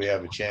that we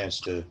have a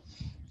chance to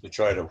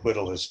try to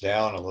whittle this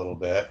down a little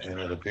bit, and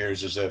it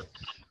appears as if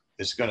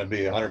it's going to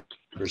be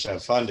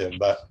 100% funded.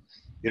 But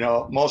you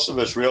know, most of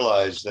us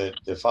realize that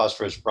the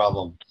phosphorus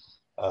problem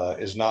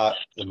is not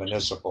the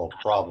municipal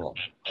problem.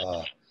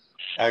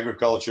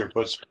 Agriculture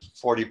puts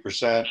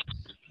 40%,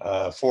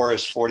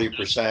 forest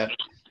 40%,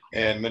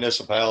 and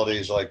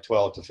municipalities like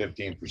 12 to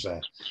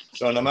 15%.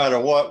 So no matter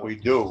what we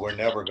do, we're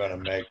never going to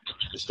make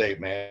the state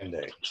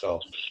mandate. So,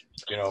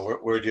 you know,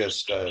 we're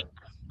just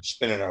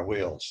spinning our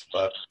wheels.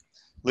 But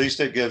at least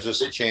it gives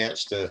us a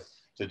chance to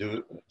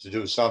do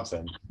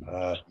something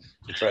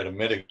to try to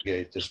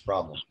mitigate this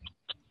problem.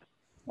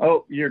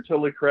 Oh, you're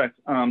totally correct.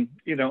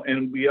 You know,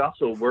 and we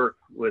also work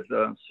with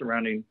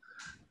surrounding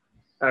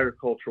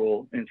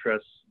agricultural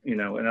interests, you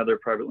know, and other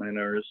private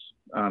landowners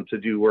to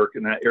do work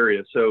in that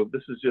area. So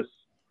this is just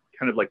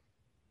kind of like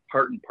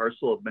part and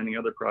parcel of many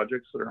other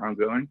projects that are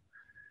ongoing.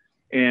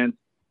 And,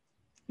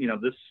 you know,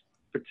 this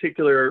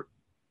particular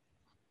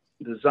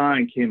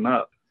design came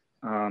up,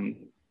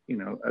 you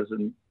know, as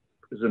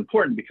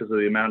important because of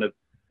the amount of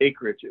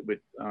acreage it would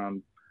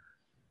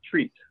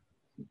treat.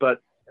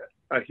 But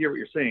I hear what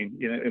you're saying,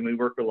 you know, and we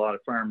work with a lot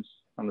of farms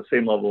on the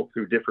same level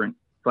through different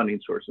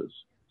funding sources.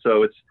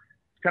 So it's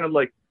kind of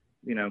like,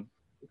 you know,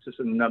 it's just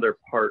another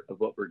part of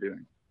what we're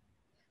doing.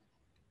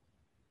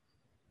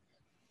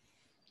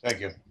 Thank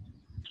you.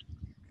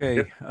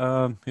 Okay,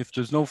 Yep. If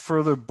there's no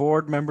further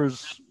board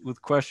members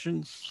with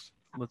questions,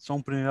 let's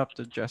open it up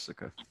to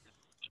Jessica.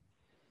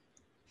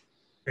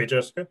 Hey,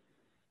 Jessica.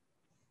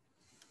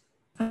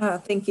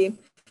 Thank you.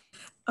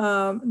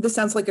 This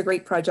sounds like a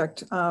great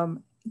project.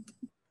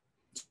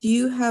 Do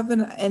you have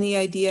any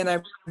idea, and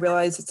I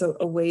realize it's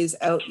a ways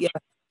out yet,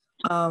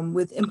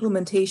 with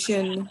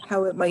implementation,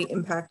 how it might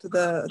impact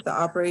the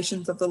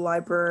operations of the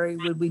library?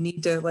 Would we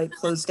need to like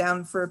close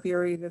down for a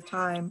period of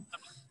time?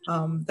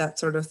 That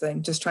sort of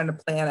thing, just trying to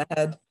plan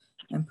ahead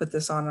and put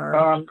this on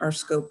our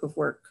scope of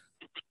work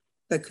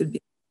that could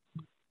be.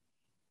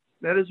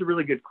 That is a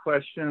really good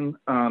question.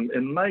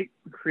 It might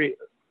create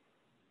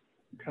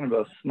kind of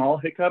a small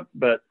hiccup,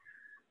 but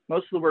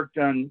most of the work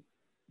done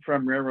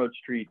from Railroad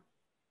Street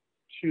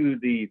to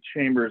the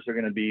chambers are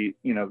going to be,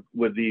 you know,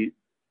 with the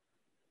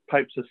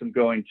pipe system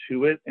going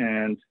to it,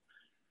 and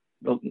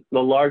the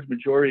large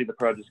majority of the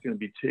project is going to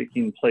be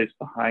taking place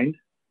behind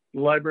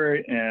the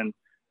library, and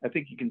I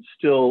think you can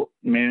still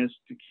manage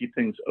to keep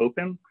things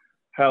open.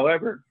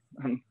 However,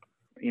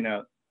 you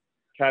know,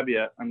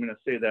 caveat, I'm going to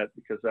say that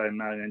because I'm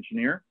not an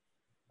engineer.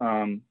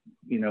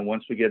 You know,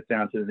 once we get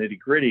down to the nitty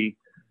gritty,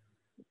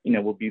 you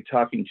know, we'll be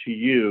talking to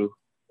you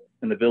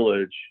in the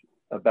village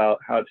about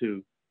how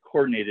to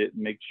coordinate it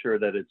and make sure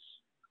that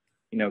it's,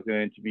 you know,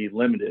 going to be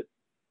limited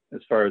as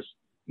far as,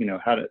 you know,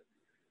 how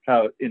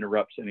it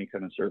interrupts any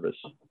kind of service.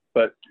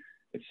 But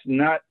it's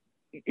not,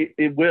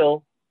 it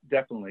will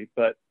definitely,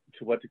 but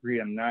to what degree,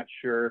 I'm not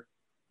sure.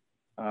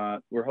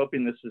 We're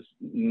hoping this is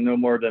no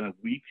more than a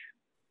week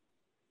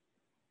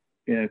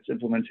in its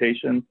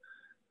implementation.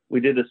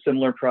 We did a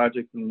similar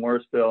project in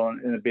Morrisville,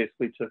 and it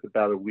basically took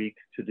about a week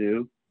to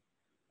do.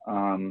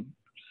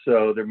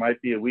 So there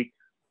might be a week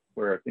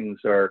where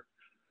things are,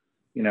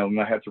 you know, we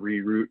might have to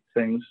reroute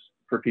things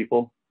for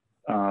people.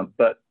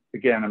 But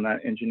again, I'm not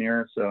an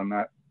engineer, so I'm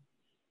not,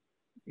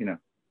 you know,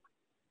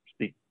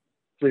 speak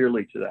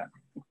clearly to that.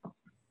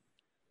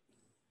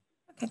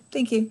 Okay,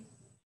 thank you.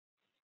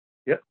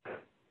 Yep.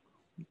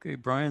 Okay,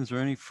 Brian, is there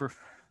any for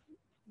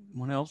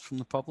anyone else from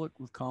the public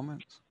with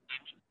comments?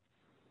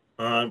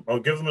 I'll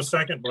give them a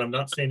second, but I'm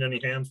not seeing any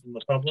hands from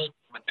the public.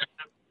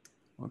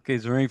 Okay,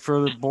 is there any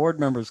further board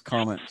members'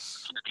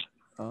 comments?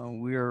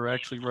 We are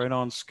actually right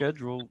on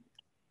schedule.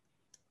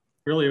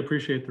 Really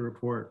appreciate the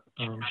report.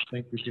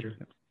 Thank you, Peter.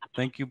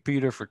 Thank you,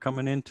 Peter, for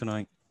coming in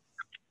tonight.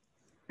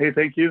 Hey,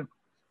 thank you.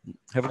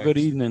 Have a good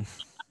evening.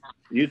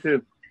 You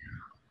too.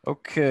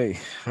 Okay,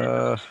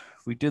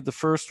 we did the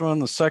first one.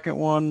 The second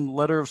one,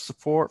 letter of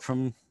support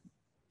from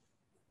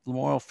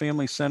Memorial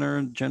Family Center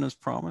and Jenna's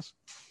Promise.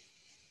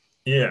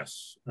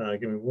 Yes,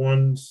 give me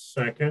 1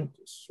 second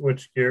to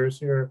switch gears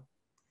here.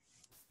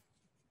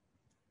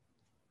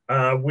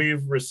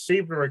 We've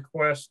received a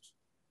request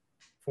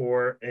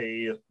for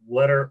a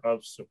letter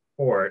of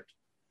support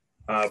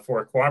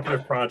for a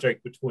cooperative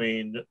project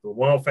between the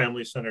Memorial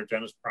Family Center,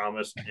 Jenna's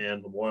Promise,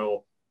 and the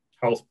Memorial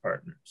Health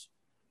Partners.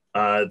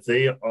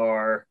 They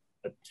are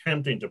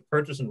attempting to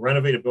purchase and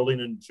renovate a building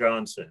in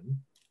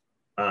Johnson,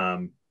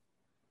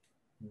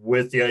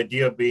 with the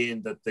idea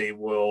being that they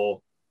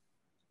will,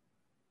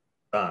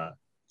 that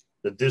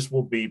this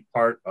will be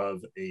part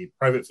of a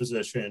private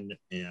physician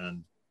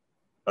and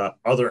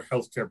other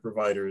healthcare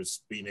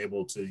providers being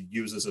able to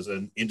use this as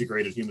an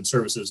integrated human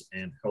services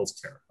and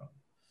healthcare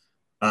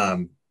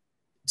hub.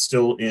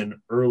 Still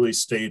in early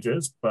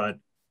stages, but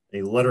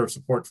a letter of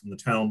support from the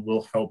town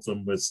will help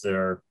them with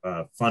their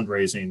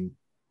fundraising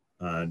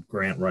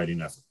grant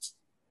writing efforts.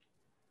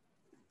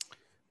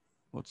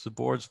 What's the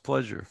board's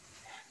pleasure?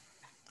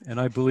 And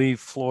I believe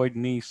Floyd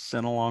Neese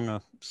sent along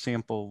a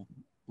sample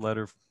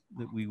letter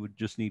that we would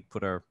just need to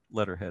put our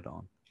letterhead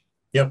on.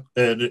 Yep,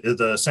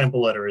 the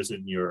sample letter is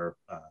in your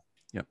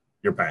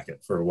your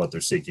packet for what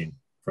they're seeking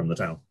from the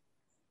town.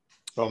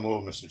 So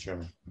move, Mr.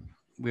 Chairman.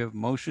 We have a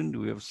motion.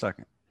 Do we have a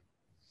second?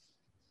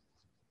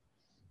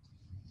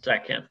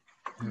 Second.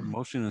 We have a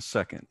motion and a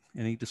second.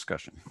 Any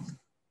discussion?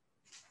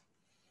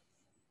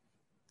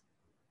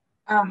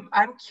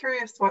 I'm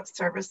curious what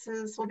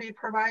services will be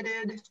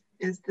provided.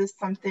 Is this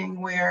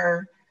something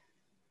where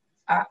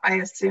I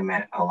assume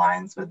it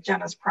aligns with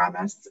Jenna's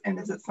Promise, and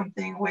is it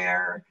something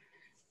where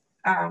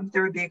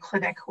there would be a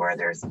clinic where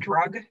there's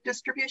drug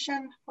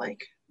distribution,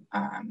 like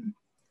an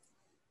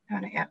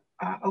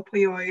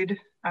opioid,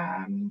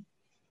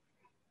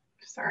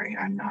 sorry,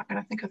 I'm not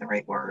gonna think of the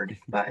right word,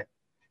 but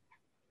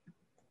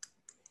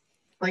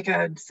like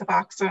a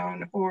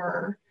Suboxone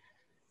or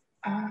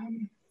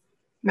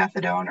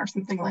methadone or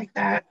something like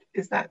that?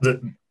 Is that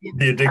the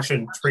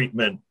addiction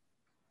treatment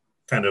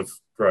kind of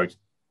drugs?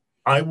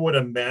 I would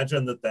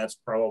imagine that that's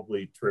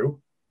probably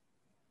true.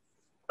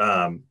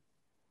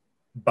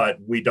 But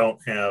we don't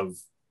have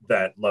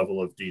that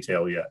level of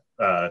detail yet.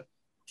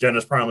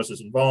 Jenna's Promise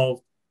is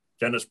involved.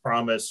 Jenna's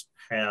Promise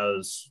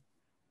has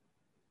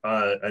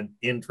an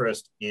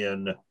interest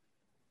in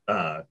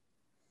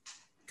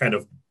kind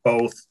of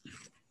both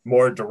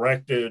more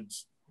directed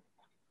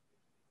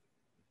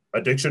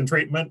addiction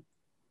treatment,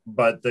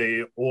 but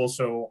they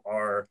also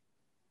are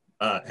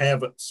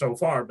have so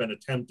far been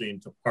attempting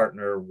to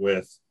partner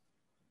with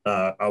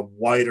a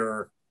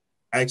wider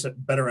access,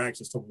 better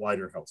access to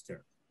wider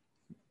healthcare.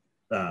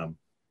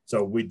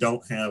 So we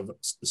don't have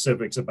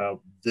specifics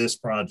about this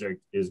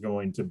project is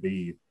going to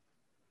be,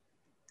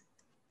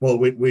 well,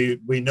 we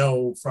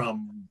know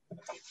from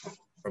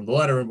the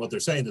letter and what they're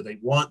saying that they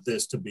want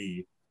this to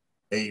be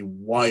a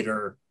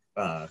wider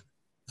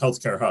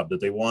healthcare hub, that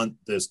they want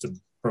this to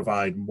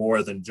provide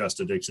more than just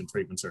addiction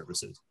treatment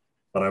services.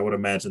 But I would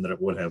imagine that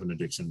it would have an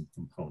addiction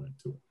component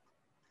to it.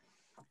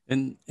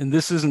 And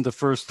this isn't the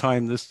first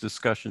time this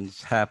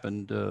discussion's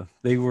happened.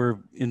 They were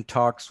in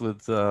talks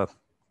with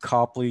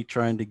Copley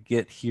trying to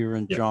get here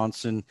in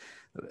Johnson,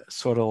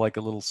 sort of like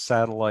a little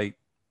satellite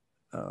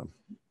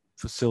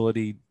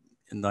facility.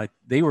 And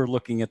they were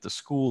looking at the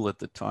school at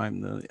the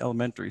time, the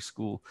elementary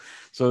school.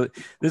 So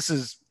this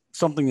is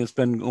something that's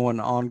been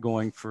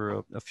ongoing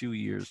for a few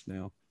years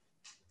now.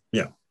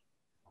 Yeah.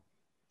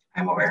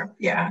 I'm aware.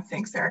 Yeah,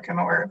 thanks, Eric. I'm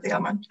aware of the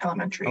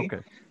elementary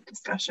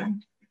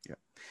discussion. Yeah,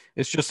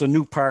 it's just a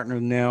new partner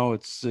now.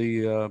 It's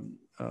the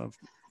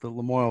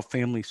Memorial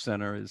Family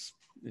Center is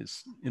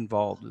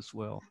involved as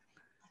well.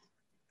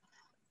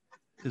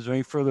 Is there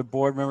any further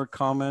board member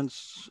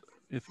comments?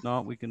 If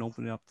not, we can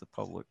open it up to the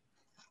public.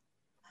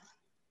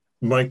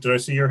 Mike, did I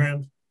see your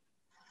hand?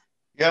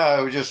 Yeah, I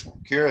was just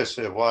curious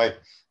why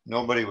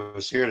nobody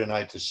was here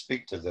tonight to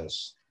speak to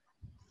this.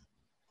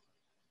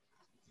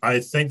 I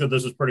think that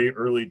this is pretty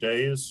early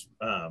days.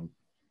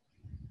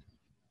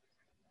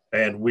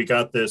 And we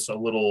got this a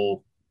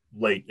little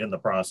late in the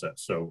process.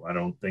 So I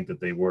don't think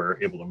that they were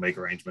able to make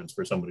arrangements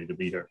for somebody to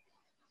be here.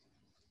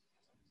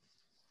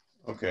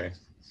 Okay,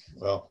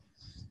 well,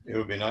 it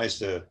would be nice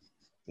to,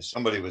 if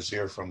somebody was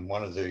here from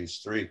one of these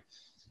three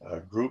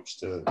groups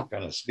to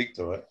kind of speak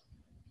to it.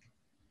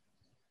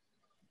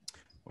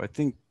 Well, I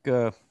think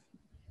the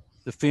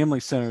Family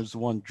Center is the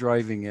one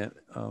driving it.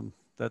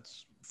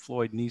 That's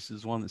Floyd Neese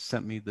is one that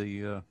sent me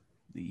the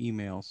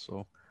email.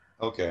 So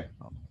okay,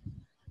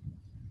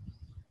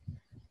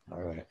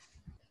 all right.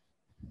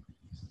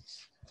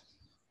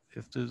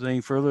 if there's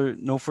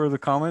no further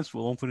comments,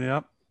 we'll open it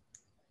up.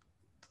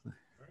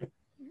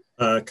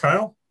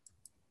 Kyle?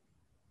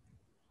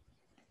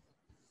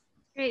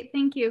 Great,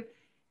 thank you.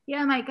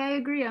 Yeah, Mike, I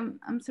agree.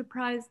 I'm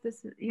surprised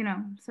this,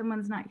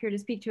 someone's not here to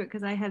speak to it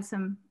because I have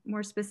some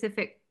more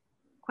specific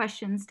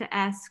questions to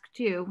ask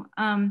too.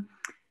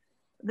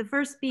 The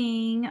first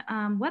being,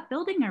 what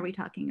building are we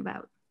talking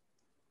about?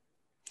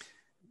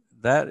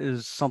 That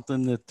is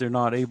something that they're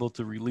not able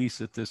to release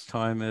at this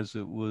time, as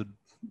it would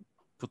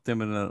put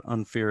them in an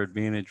unfair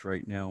advantage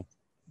right now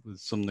with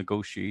some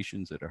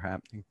negotiations that are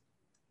happening.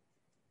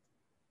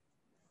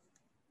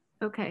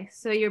 Okay,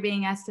 so you're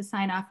being asked to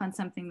sign off on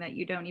something that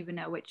you don't even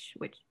know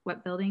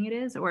what building it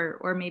is,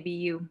 or maybe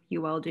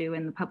you all do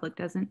and the public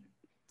doesn't?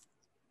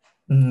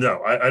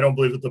 No, I don't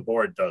believe that the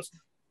board does.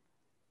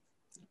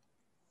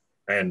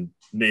 And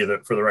neither,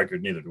 for the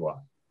record, neither do I.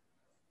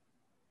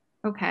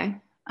 Okay.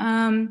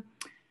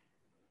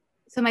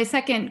 So my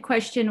second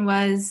question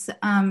was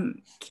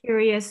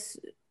curious.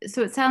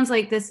 So it sounds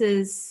like this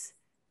is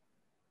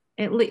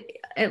at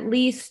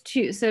least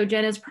two. So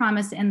Jenna's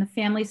Promise and the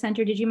Family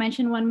Center. Did you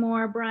mention one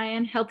more,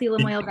 Brian? Healthy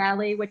Lamoille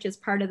Valley, which is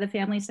part of the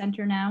Family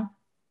Center now?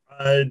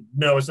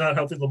 No, it's not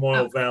Healthy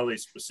Lamoille Valley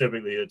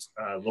specifically. It's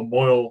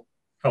Lamoille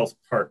Health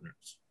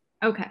Partners.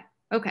 Okay,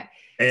 okay.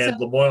 And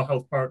so, Lamoille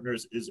Health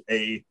Partners is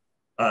a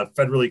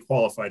federally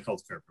qualified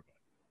healthcare provider.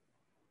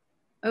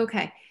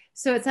 Okay,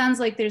 so it sounds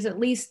like there's at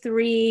least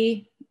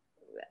 3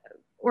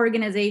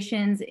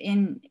 organizations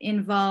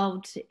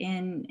involved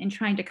in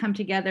trying to come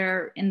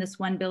together in this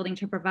one building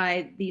to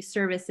provide these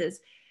services.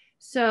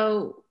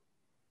 So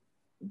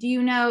do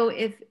you know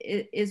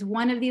is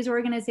one of these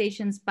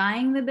organizations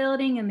buying the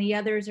building and the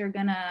others are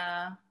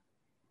gonna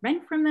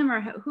rent from them,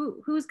 or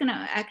who's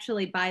gonna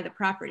actually buy the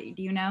property?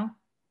 Do you know?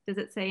 Does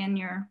it say in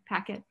your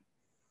packet?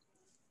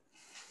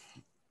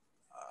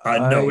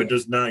 No, it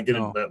does not get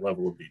into that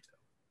level of detail.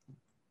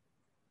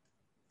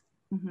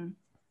 Mm-hmm.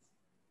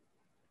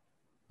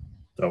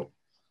 So.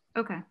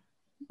 Okay.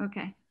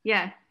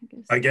 Yeah. I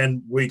guess.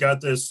 Again, we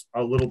got this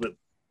a little bit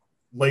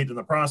late in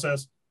the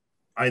process.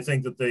 I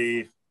think that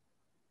they,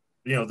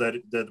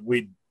 that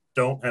we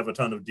don't have a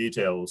ton of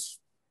details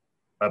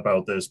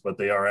about this, but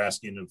they are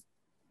asking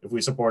if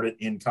we support it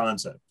in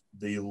concept.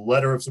 The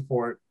letter of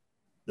support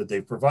that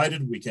they've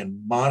provided, we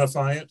can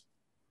modify it,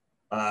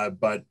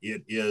 but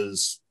it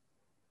is,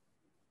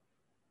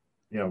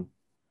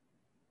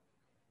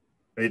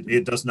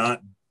 it does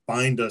not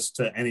bind us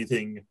to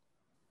anything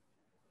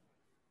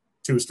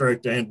too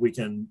strict, and we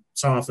can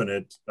soften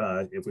it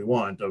if we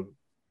want.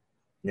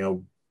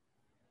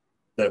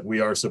 That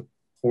we are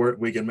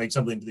we can make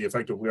something to the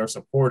effect of we are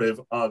supportive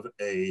of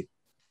a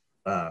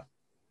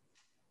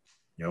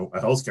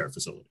healthcare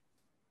facility.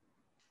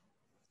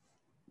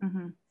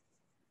 Mm-hmm.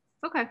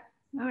 Okay.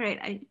 All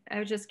right. I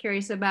was just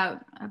curious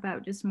about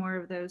just more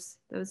of those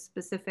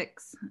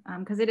specifics,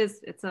 because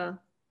it's a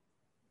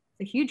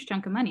huge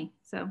chunk of money.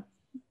 So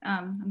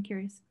I'm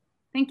curious.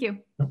 Thank you.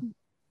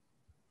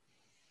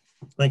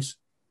 Thanks.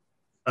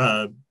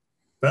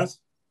 Beth?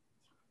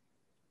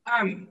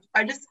 I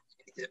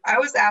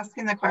was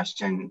asking the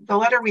question, the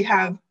letter we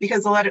have,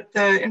 because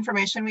the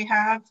information we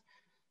have,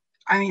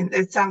 I mean,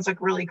 it sounds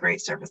like really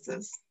great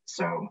services.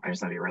 So I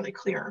just want to be really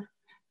clear.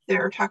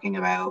 They're talking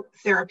about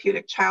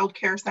therapeutic child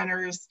care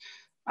centers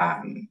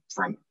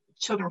from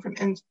children from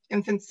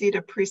infancy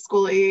to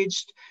preschool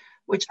aged,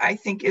 which I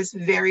think is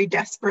very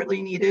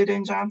desperately needed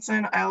in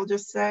Johnson, I'll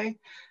just say.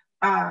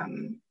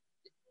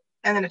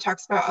 And then it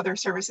talks about other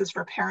services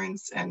for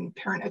parents and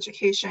parent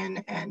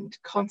education and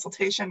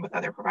consultation with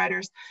other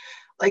providers.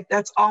 Like,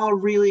 that's all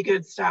really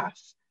good stuff.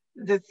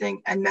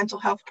 And mental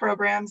health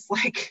programs,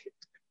 like,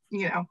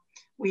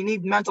 we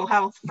need mental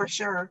health for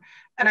sure.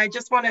 And I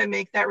just want to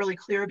make that really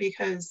clear,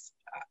 because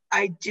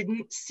I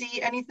didn't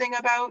see anything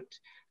about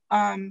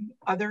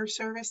other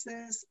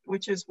services,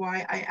 which is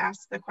why I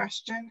asked the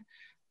question.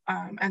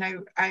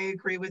 And I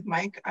agree with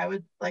Mike. I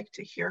would like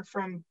to hear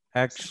from.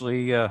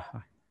 Actually,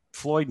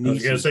 Floyd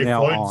Neese is say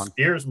now Floyd's on.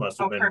 ears must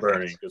have been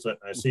burning, because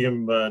I see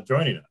him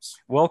joining us.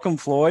 Welcome,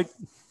 Floyd.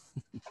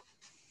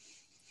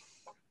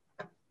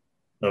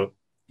 So,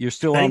 you're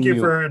still on mute. Thank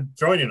you for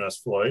joining us,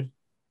 Floyd.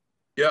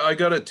 Yeah, I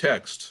got a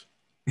text.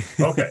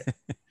 Okay.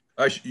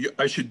 I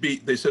should be,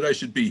 they said I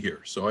should be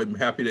here, so I'm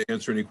happy to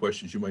answer any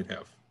questions you might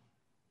have.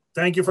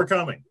 Thank you for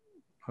coming.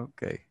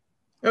 Okay.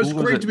 It was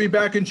great to be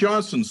back in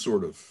Johnson,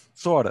 sort of.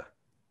 Sort of.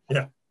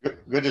 Yeah.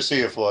 Good to see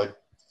you, Floyd.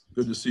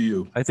 Good to see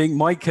you. I think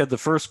Mike had the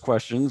first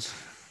questions.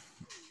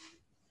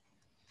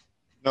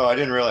 No, I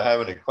didn't really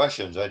have any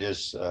questions. I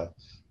just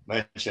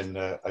mentioned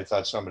I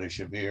thought somebody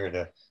should be here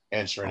to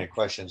answer any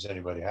questions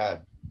anybody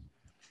had.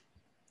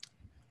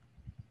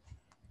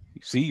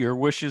 You see, your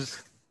wish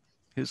is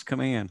his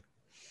command.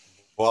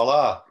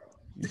 Voila.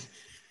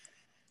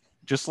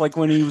 Just like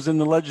when he was in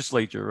the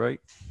legislature, right?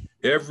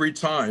 Every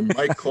time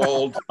Mike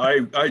called,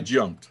 I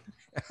jumped.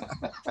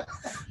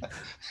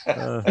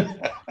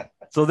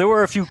 So there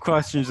were a few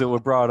questions that were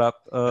brought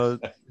up. Does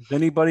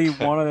anybody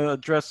want to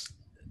address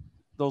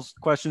those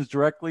questions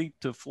directly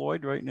to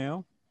Floyd right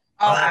now?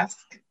 I'll ask.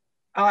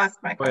 I'll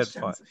ask my Go ahead,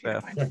 questions if you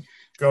don't mind.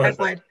 Go ahead.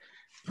 Floyd.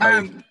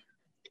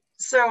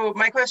 So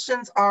my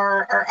questions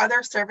are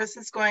other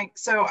services going,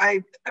 so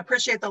I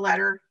appreciate the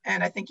letter,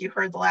 and I think you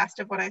heard the last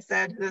of what I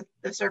said.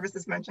 The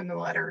services mentioned in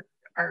the letter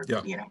are,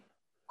 you know,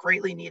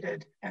 greatly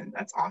needed, and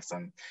that's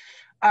awesome.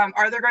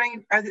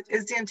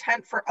 Is the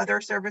intent for other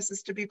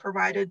services to be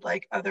provided,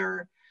 like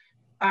other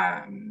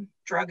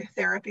drug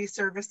therapy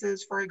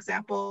services, for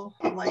example,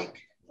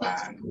 like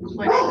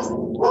clinics?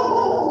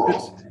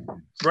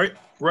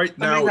 Right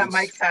now, at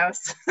Mike's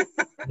house.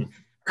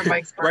 Or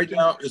Mike's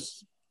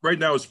right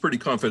now it's pretty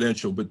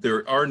confidential, but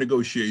there are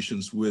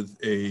negotiations with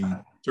a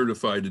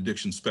certified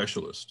addiction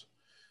specialist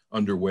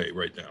underway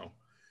right now.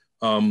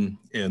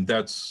 And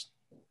that's,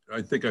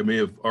 I think I may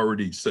have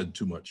already said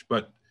too much,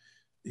 but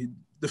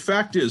the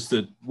fact is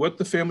that what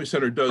the Family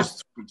Center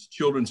does through its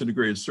Children's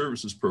Integrated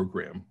Services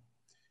Program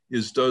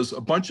is does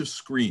a bunch of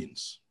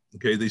screens,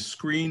 okay? They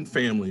screen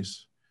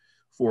families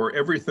for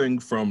everything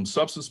from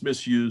substance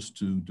misuse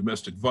to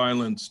domestic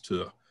violence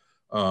to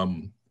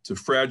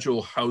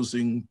fragile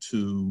housing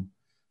to,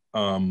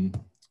 you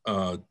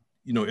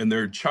know, and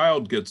their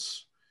child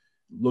gets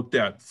looked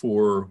at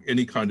for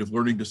any kind of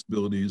learning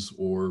disabilities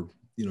or,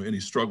 you know, any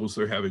struggles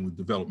they're having with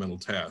developmental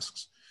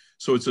tasks.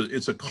 So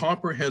it's a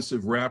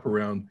comprehensive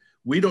wraparound.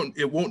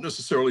 It won't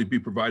necessarily be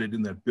provided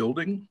in that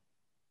building,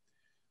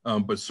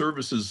 but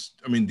services,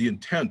 I mean, the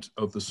intent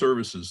of the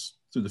services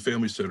through the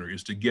Family Center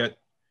is to get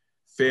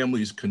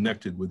families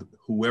connected with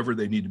whoever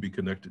they need to be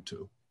connected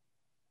to.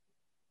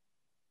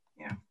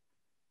 Yeah.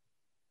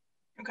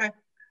 Okay.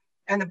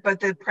 But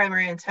the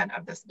primary intent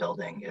of this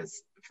building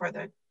is for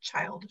the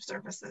child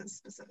services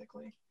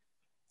specifically.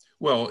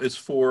 Well, it's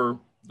for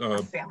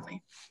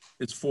family.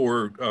 It's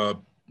for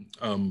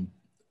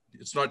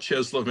it's not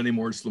Cheslov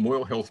anymore. It's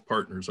Lamoille Health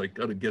Partners. I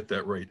got to get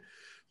that right.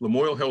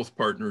 Lamoille Health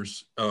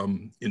Partners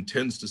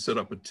intends to set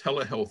up a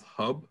telehealth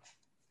hub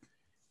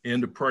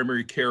and a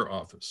primary care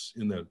office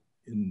in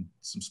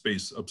some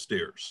space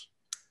upstairs.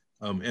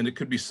 And it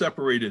could be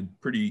separated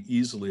pretty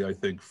easily, I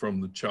think, from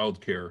the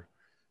child care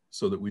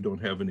so that we don't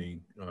have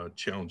any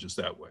challenges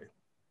that way.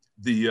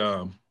 The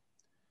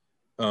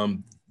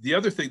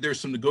other thing, there's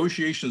some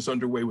negotiations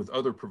underway with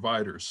other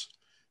providers,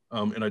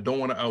 and I don't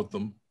want to out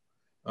them,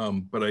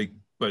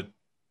 but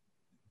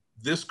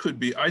this could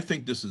be, I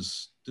think this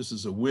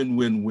is a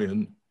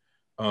win-win-win,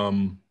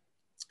 and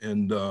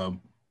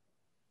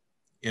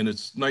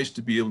it's nice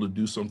to be able to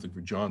do something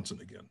for Johnson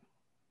again.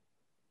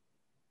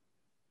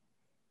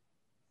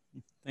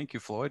 Thank you,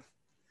 Floyd.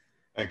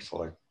 Thanks,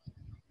 Floyd.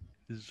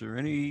 Is there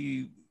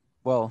any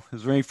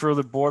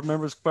further board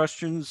members'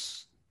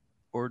 questions,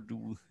 or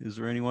is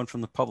there anyone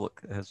from the public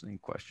that has any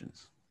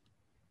questions?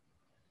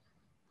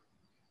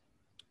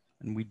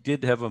 And we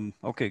did have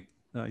okay,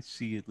 I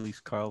see at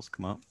least Kyle's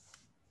come up.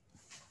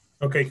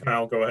 Okay,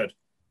 Kyle, go ahead.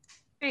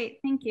 Great,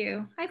 thank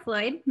you. Hi,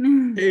 Floyd.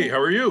 Hey, how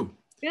are you?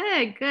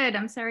 Good, good.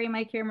 I'm sorry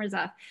my camera's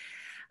off.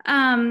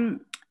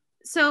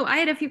 So I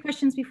had a few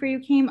questions before you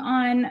came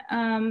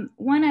on.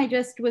 One, I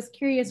just was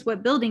curious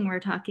what building we're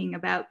talking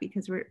about,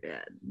 because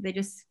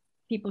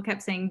people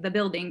kept saying the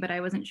building, but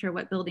I wasn't sure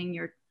what building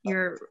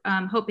you're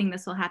hoping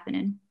this will happen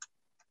in.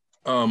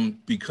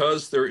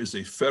 Because there is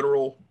a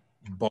federal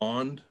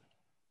bond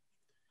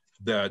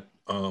that's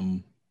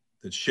a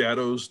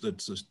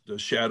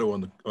shadow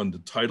on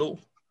the title,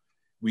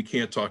 we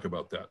can't talk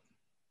about that.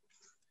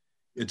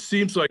 It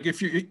seems like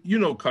if you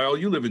know, Kyle,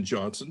 you live in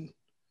Johnson,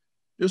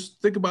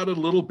 just think about it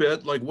a little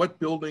bit, like what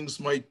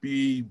buildings might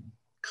be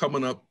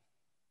coming up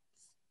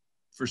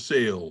for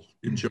sale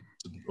in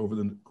Johnson over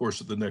the course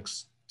of the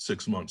next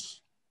 6 months.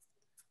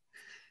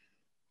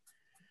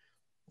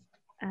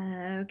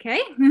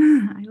 Okay,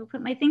 I will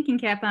put my thinking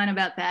cap on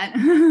about that.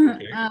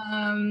 Okay.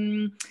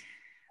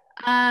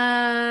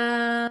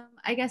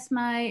 I guess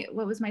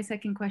what was my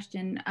second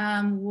question?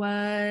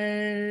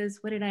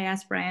 What did I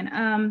ask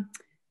Brian?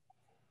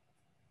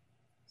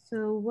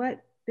 So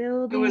what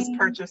building? Who was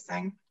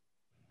purchasing?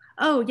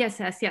 Oh,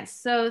 yes.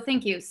 So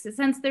thank you. So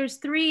since there's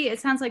three, it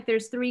sounds like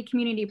there's three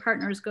community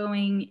partners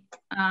going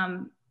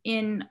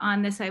in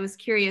on this. I was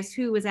curious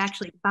who was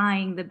actually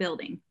buying the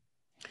building.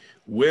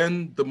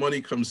 When the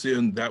money comes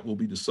in, that will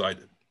be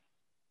decided.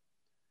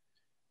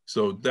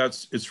 So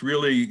it's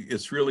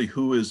really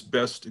who is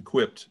best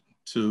equipped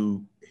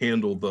to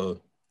handle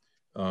the,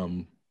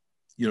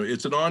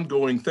 it's an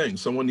ongoing thing.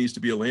 Someone needs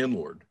to be a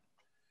landlord.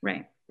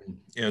 Right.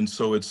 And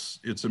so it's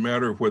a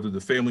matter of whether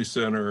the Family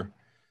Center,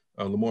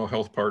 Lamoille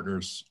Health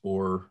Partners,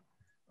 or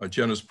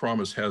Jenna's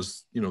Promise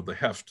has, the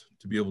heft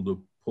to be able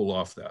to pull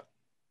off that.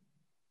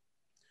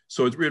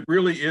 So it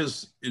really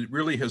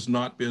has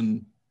not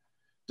been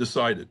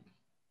decided.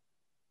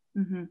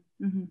 Mm-hmm,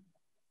 mm-hmm.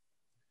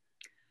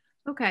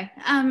 Okay.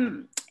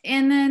 And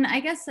then I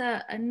guess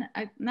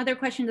another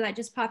question that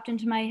just popped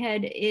into my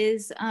head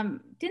is,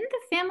 didn't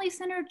the Family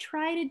Center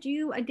try to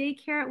do a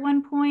daycare at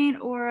one point,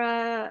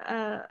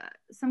 or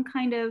some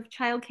kind of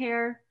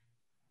childcare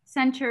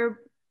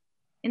center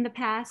in the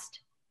past?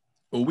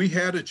 Well, we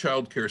had a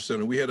childcare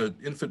center. We had an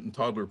infant and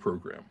toddler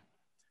program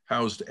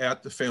housed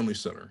at the Family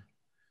Center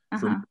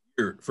for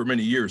for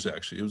many years,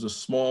 actually. It was a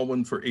small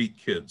one for 8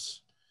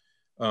 kids.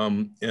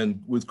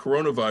 And with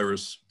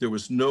coronavirus, there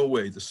was no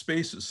way, the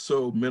space is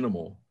so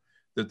minimal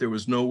that there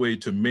was no way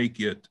to make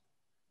it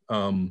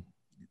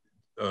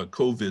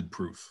COVID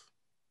proof.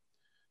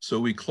 So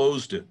we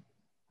closed it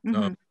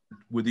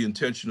with the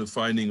intention of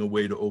finding a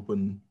way to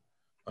open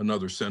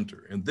another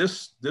center. And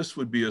this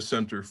would be a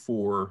center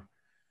for,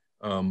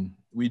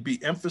 we'd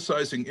be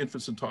emphasizing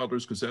infants and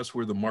toddlers because that's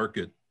where the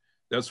market,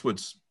 that's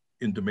what's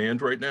in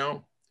demand right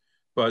now.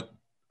 But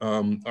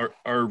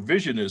our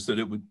vision is that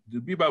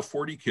it'd be about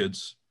 40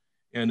 kids,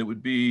 and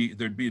there'd be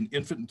an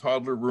infant and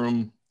toddler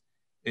room,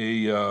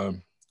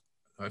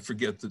 I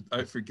forget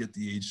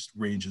the age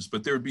ranges,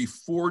 but there would be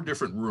 4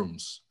 different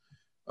rooms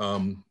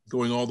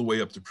going all the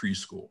way up to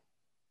preschool.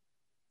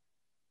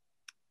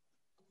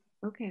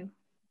 Okay,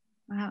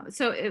 wow.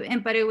 So,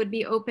 but it would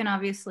be open,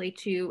 obviously,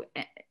 to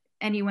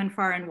anyone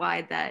far and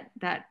wide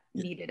that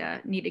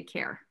needed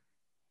care.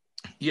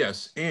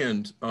 Yes,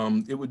 and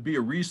it would be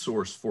a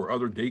resource for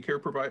other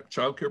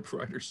childcare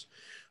providers,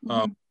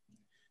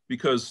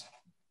 because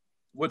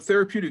what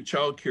therapeutic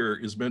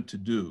childcare is meant to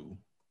do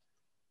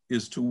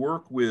is to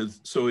work with,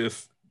 so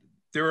if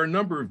there are a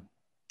number of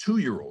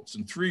 2-year-olds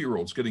and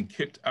 3-year-olds getting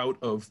kicked out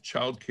of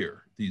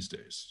childcare these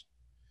days,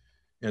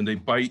 and they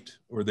bite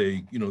or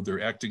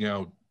they're acting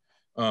out,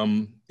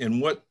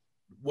 and what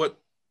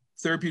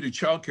therapeutic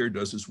childcare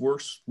does is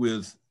works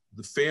with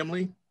the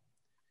family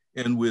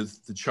and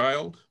with the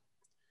child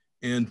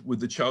and with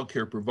the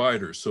childcare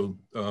provider. So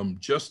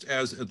just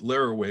as at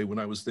Laraway, when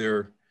I was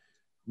there,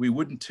 we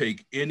wouldn't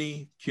take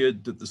any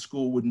kid that the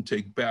school wouldn't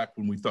take back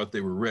when we thought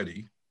they were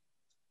ready.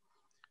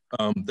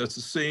 That's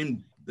the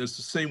same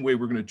way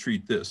we're going to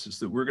treat this, is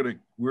that we're going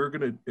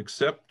to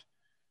accept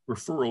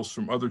referrals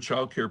from other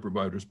childcare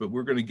providers, but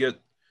we're going to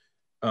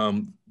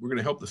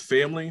help the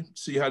family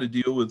see how to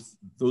deal with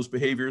those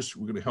behaviors.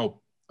 We're going to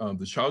help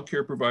the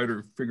childcare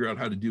provider figure out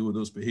how to deal with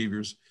those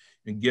behaviors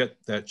and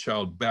get that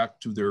child back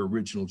to their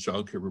original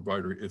childcare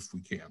provider if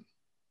we can.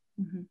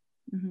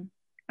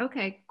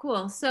 Okay,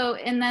 cool. So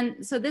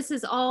this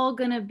is all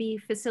going to be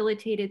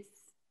facilitated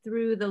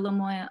through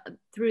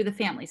the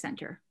family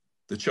center.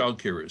 The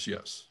childcare is,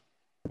 yes.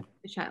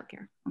 The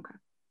childcare. Okay.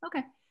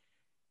 Okay.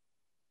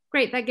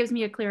 Great. That gives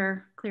me a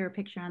clearer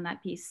picture on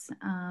that piece.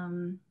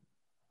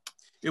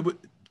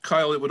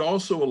 Kyle, it would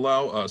also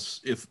allow us,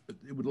 it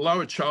would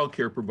allow a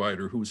childcare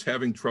provider who's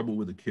having trouble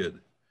with a kid,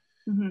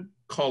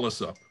 call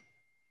us up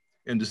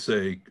and to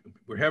say,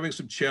 we're having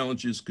some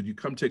challenges. Could you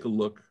come take a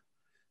look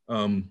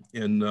and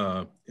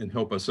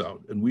help us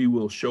out? And we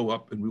will show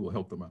up and we will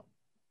help them out.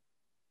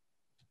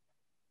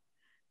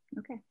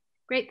 Okay,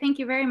 great. Thank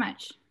you very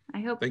much. I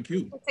hope Thank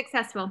you. It's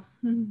successful.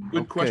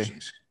 Good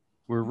questions.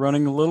 We're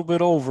running a little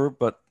bit over,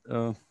 but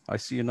I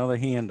see another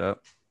hand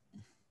up.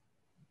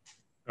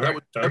 That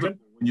was when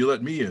you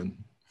let me in.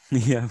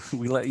 Yeah,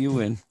 we let you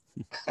in.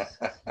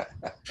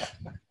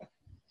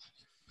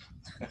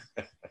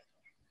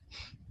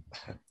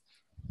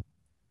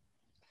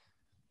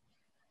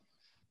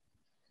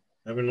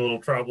 Having a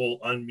little trouble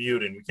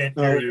unmuting. We can't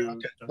hear you.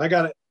 Okay. I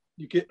got it.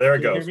 There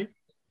it goes. Hear me?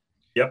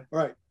 Yep. All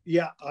right.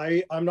 Yeah,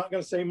 I'm not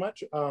going to say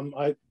much.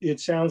 It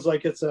sounds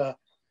like it's a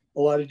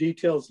lot of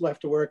details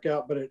left to work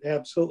out, but it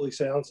absolutely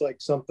sounds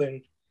like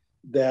something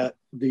that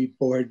the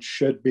board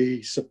should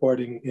be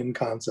supporting in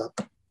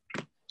concept.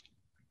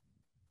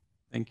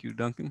 Thank you,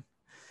 Duncan.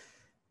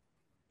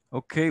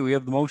 Okay, we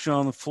have the motion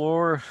on the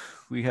floor.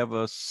 We have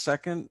a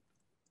second.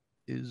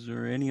 Is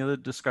there any other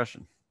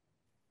discussion?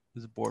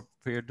 Is the board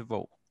prepared to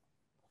vote?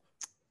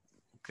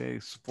 Okay,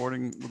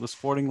 with a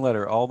supporting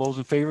letter. All those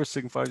in favor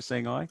signify by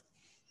saying aye.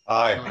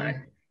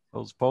 Aye.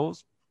 Those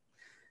opposed?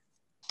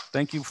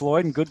 Thank you,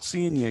 Floyd, and good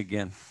seeing you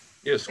again.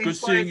 Yes, good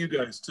seeing you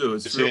guys too.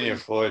 It's good seeing you,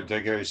 Floyd.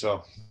 Take care of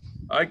yourself.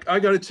 I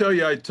got to tell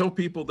you, I tell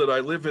people that I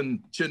live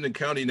in Chittenden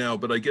County now,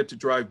 but I get to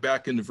drive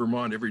back into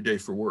Vermont every day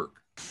for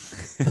work.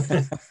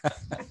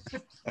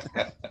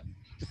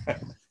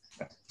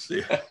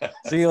 See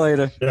you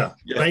later. Yeah.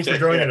 Thanks for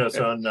joining us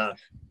on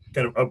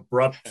kind of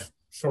abrupt,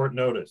 short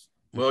notice.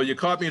 Well, you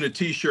caught me in a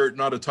t-shirt,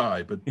 not a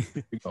tie, but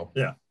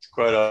yeah, it's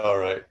quite all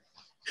right.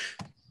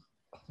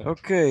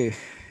 Okay,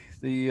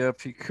 the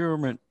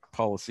procurement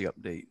policy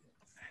update.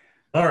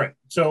 All right,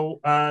 so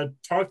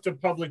talk to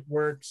Public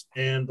Works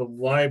and the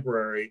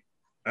library,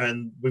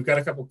 and we've got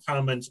a couple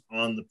comments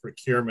on the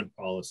procurement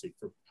policy.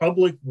 For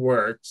Public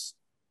Works,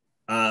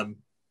 I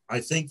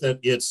think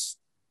that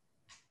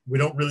we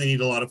don't really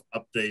need a lot of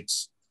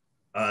updates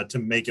to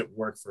make it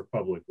work for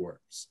Public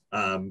Works.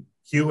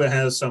 Hugh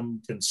has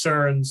some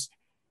concerns.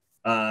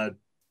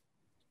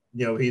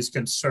 He's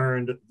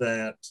concerned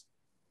that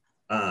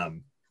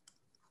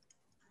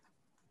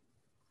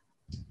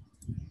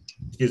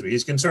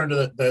he's concerned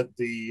that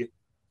the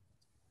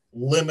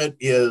limit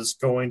is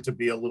going to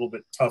be a little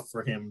bit tough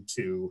for him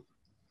to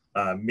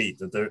meet,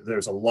 that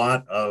there's a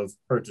lot of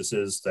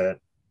purchases that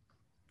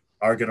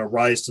are going to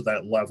rise to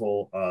that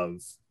level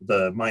of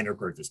the minor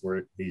purchase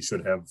where he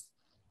should have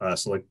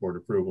select board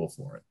approval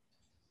for it.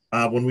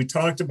 When we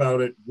talked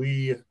about it,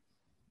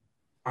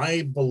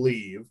 I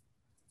believe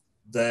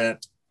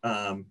that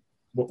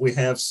what we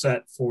have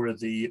set for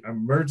the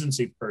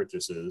emergency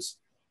purchases,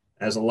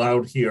 as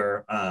allowed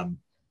here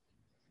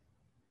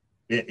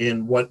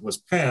in what was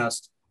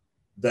passed,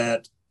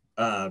 that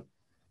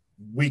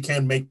we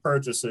can make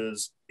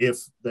purchases if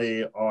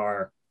they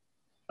are,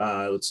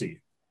 let's see,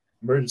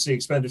 emergency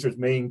expenditures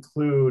may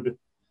include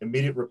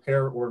immediate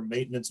repair or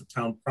maintenance of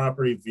town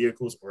property,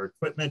 vehicles, or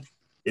equipment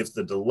if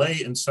the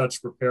delay in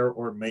such repair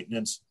or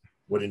maintenance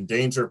would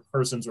endanger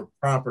persons or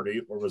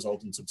property or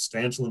result in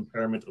substantial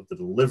impairment of the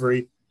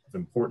delivery of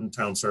important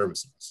town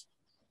services.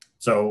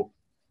 So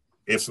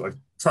if a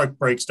truck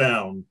breaks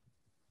down,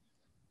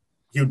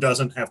 Hugh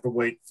doesn't have to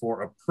wait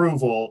for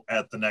approval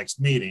at the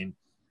next meeting.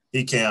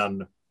 He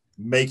can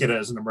make it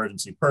as an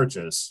emergency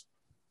purchase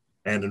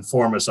and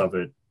inform us of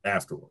it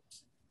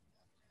afterwards.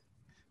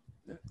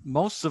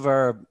 Most of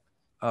our,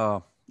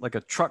 like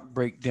a truck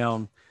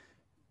breakdown,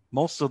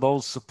 most of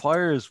those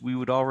suppliers we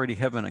would already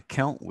have an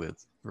account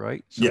with,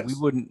 right? So yes.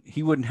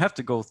 He wouldn't have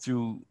to go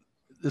through,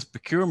 this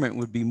procurement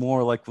would be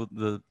more like with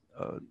the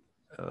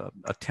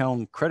a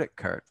town credit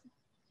card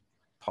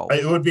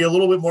policy. It would be a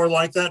little bit more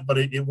like that, but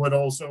it would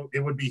also, it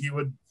would be,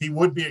 he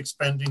would be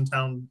expending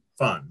town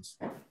funds.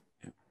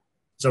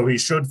 So he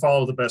should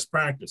follow the best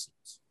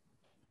practices.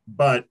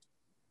 But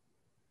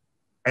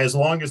as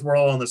long as we're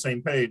all on the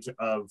same page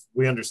of,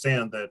 we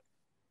understand that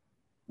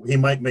he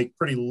might make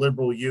pretty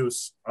liberal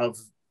use of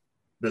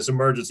this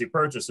emergency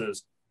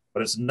purchases,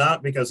 but it's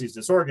not because he's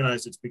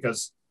disorganized, it's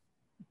because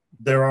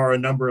there are a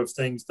number of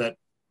things that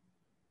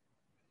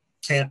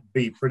can't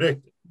be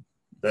predicted.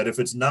 That if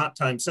it's not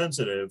time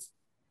sensitive,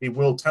 he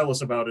will tell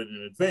us about it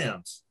in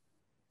advance.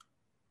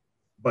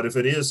 But if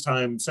it is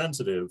time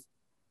sensitive,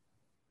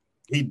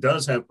 he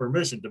does have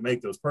permission to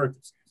make those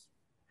purchases.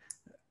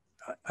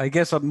 I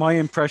guess my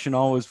impression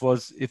always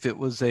was if it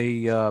was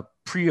a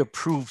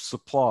pre-approved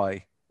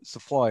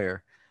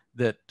supplier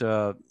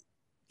that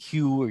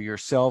Hugh or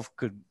yourself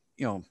could,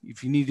 you know,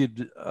 if you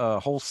needed a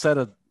whole set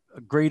of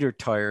grader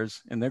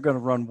tires and they're going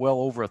to run well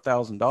over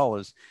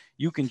 $1,000,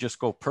 you can just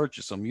go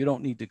purchase them. You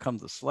don't need to come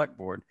to the select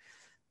board.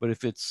 But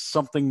if it's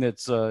something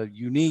that's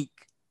unique,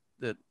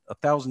 that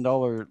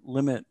 $1,000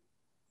 limit,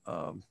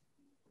 you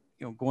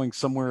know, going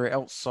somewhere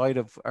outside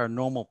of our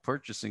normal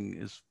purchasing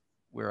is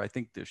where I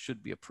think there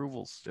should be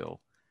approval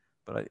still.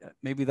 But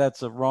maybe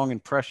that's a wrong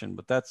impression,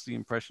 but that's the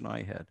impression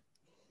I had.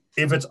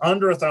 If it's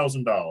under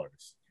 $1,000,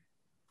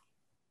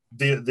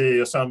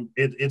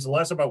 it's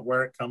less about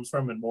where it comes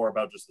from and more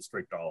about just the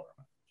strict dollar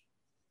amount.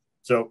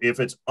 So if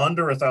it's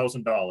under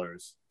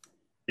 $1,000,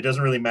 it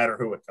doesn't really matter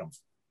who it comes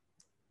from.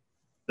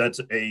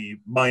 That's a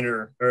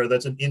minor, or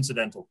that's an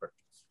incidental purchase.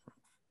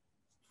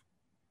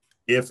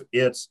 If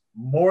it's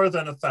more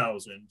than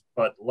 1,000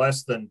 but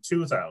less than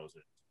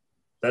 2,000,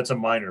 that's a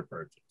minor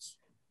purchase,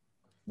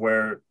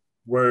 where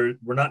we're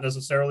not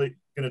necessarily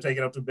going to take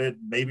it up to bid.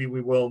 Maybe we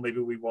will, maybe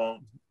we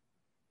won't.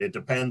 It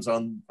depends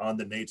on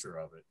the nature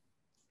of it.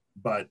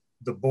 But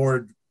the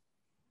board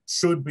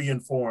should be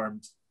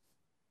informed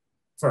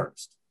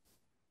first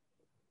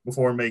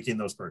before making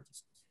those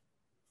purchases.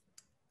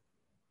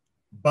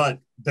 But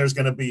there's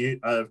going to be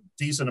a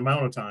decent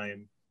amount of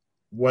time,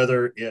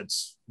 whether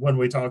it's when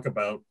we talk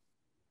about,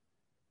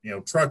 you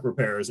know, truck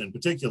repairs in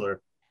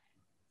particular,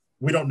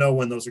 we don't know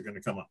when those are going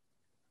to come up.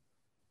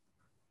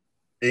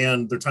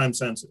 And they're time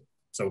sensitive.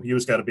 So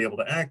Hugh's got to be able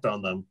to act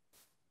on them.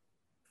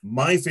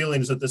 My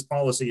feeling is that this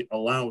policy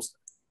allows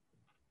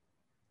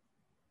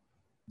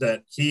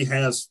that he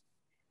has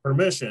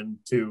permission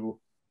to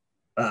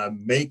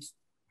make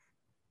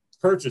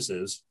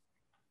purchases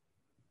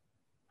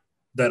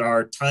that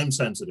are time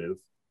sensitive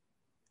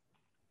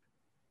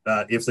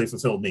if they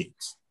fulfill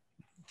needs.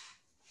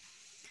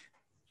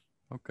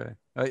 Okay.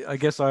 I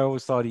guess I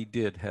always thought he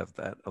did have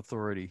that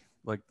authority.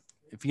 Like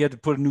if he had to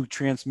put a new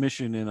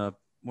transmission in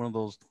one of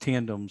those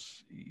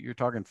tandems, you're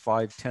talking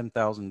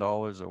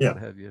 $5,000-$10,000 or yeah.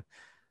 what have you.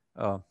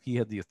 He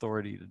had the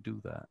authority to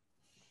do that.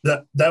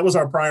 That was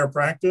our prior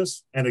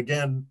practice. And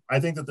again, I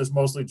think that this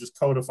mostly just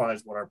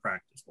codifies what our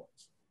practice was.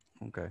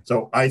 Okay.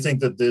 So I think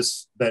that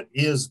that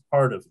is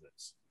part of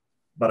this,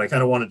 but I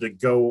kind of wanted to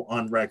go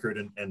on record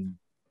and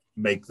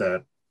make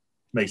sure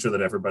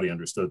that everybody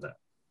understood that.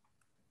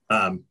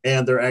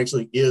 And there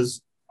actually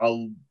is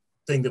a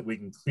thing that we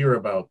can clear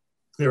up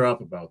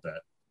about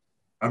that.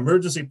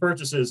 Emergency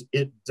purchases,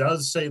 it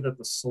does say that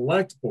the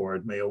select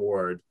board may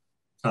award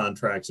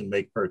contracts and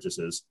make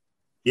purchases.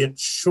 It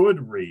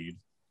should read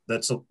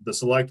that the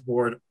select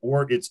board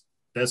or its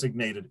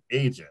designated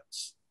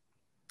agents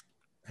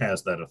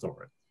has that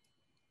authority.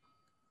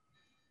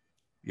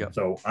 Yeah.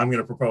 So I'm going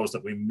to propose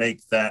that we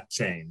make that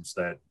change,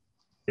 that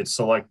it's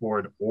select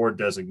board or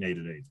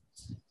designated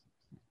agents.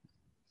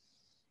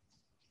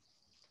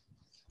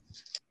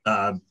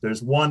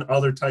 There's one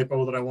other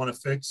typo that I want to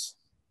fix.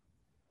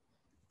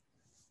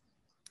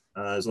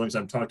 As long as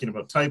I'm talking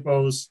about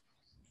typos.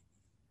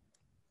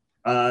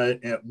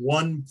 At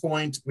one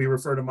point, we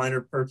refer to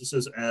minor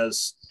purchases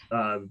as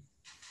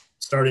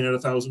starting at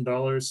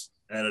 $1,000.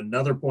 At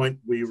another point,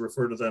 we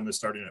refer to them as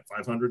starting at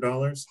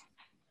 $500.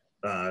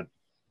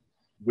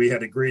 we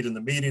had agreed in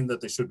the meeting that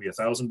they should be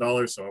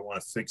 $1,000. So I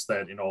want to fix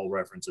that in all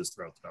references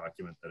throughout the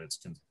document, that it's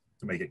to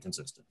make it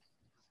consistent.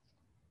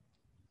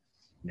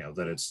 You know,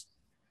 that it's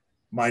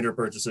minor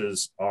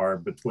purchases are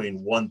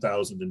between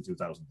 $1,000 and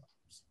 $2,000.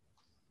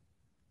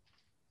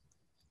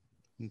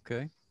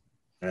 Okay.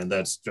 And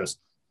that's just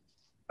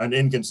an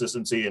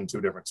inconsistency in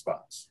 2 different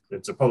spots.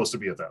 It's supposed to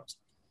be 1,000.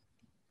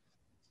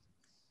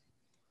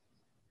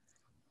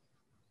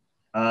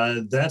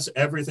 That's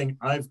everything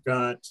I've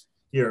got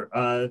here.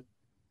 And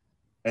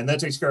that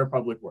takes care of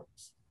Public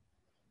Works.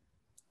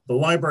 The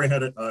library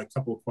had a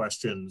couple of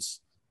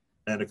questions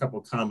and a couple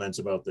of comments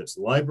about this.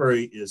 The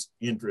library is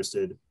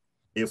interested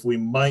if we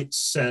might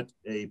set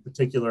a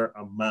particular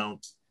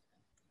amount,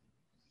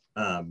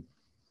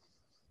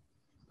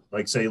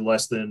 like say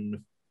less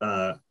than,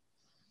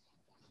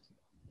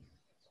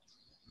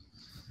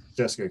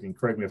 Jessica can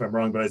correct me if I'm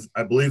wrong, but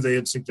I believe they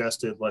had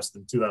suggested less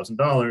than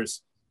 $2,000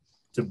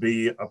 to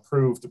be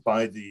approved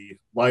by the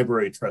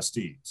library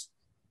trustees,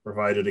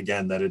 provided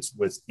again that it's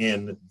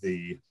within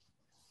the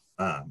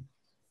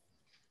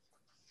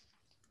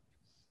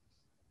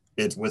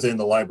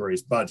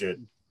library's budget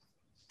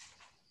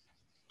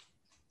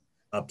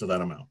up to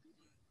that amount.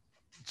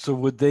 So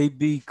would they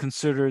be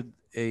considered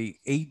an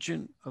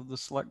agent of the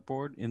select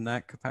board in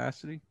that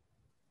capacity?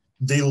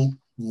 The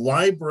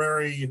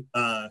library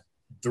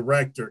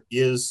director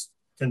is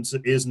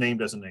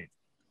named as an agent.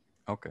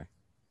 Okay.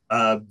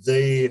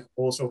 They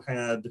also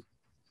had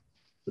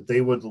that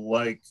they would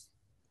like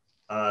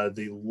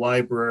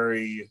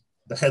the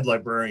head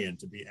librarian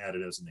to be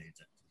added as an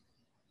agent.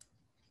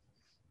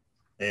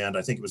 And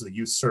I think it was the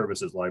youth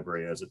services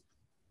library as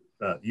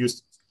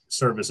youth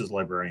services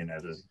librarian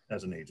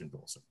as an agent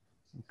also.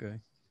 Okay.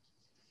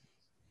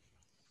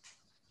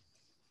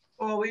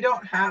 Well, we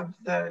don't have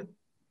the,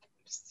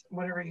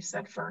 whatever you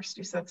said first,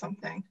 you said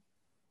something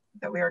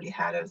that we already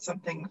had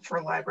something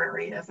for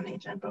library as an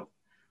agent, but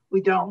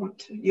we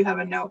don't. You have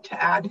a note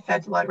to add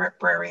head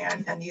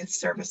librarian and youth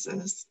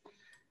services.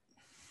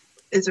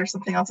 Is there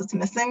something else that's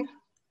missing?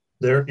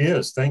 There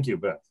is. Thank you,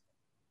 Beth.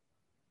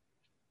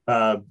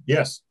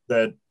 Yes,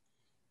 that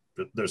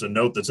there's a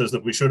note that says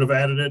that we should have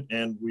added it,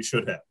 and we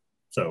should have.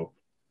 So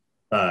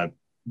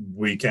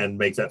we can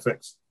make that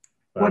fix.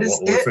 What is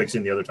we're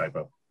fixing the other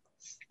typo.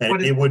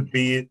 And it would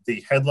be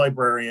the head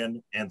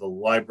librarian and the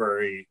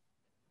library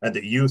and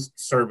the youth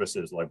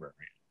services librarian.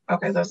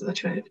 Okay, those are the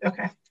 2.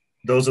 Okay.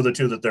 Those are the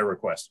 2 that they're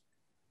requesting.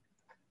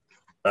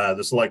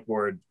 The select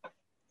board,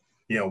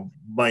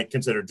 might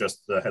consider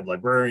just the head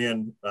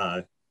librarian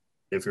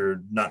if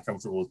you're not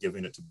comfortable with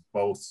giving it to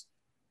both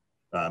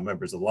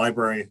members of the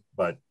library,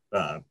 but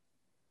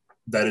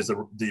that is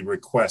the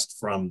request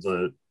from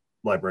the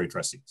library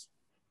trustees.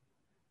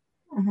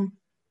 Mm-hmm.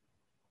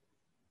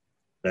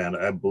 And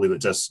I believe that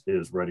Jess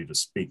is ready to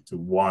speak to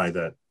why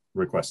that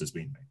request is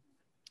being made.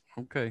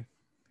 Okay.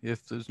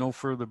 If there's no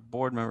further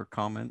board member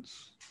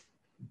comments,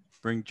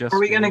 bring Jess. Are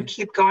we going to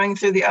keep going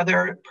through the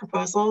other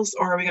proposals,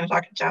 or are we going to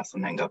talk to Jess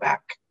and then go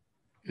back?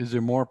 Is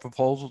there more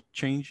proposal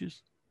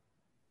changes?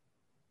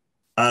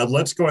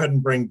 Let's go ahead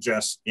and bring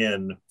Jess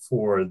in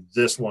for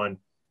this one.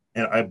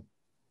 And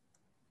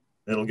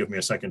it'll give me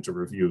a second to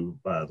review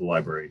the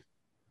library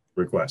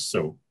request.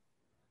 So.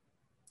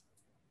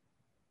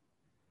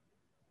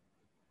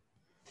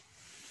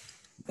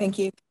 Thank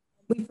you.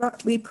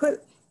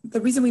 The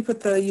reason we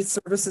put the youth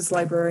services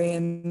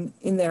librarian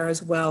in there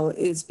as well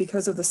is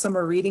because of the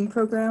summer reading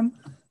program.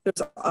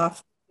 There's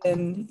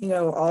often,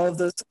 all of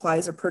those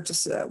supplies are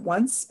purchased at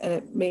once, and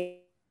it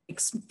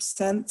makes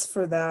sense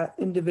for that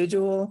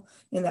individual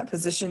in that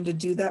position to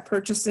do that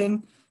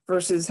purchasing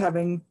versus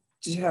having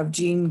to have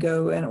Jean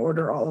go and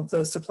order all of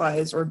those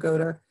supplies or go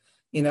to,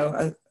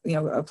 a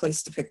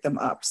place to pick them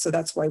up. So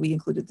that's why we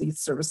included the youth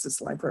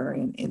services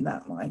librarian in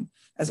that line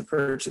as a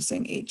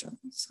purchasing agent.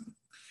 So.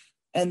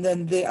 And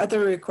then the other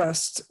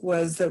request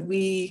was that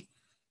we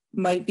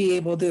might be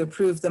able to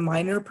approve the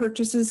minor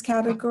purchases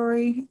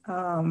category,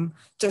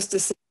 just a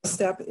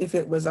step if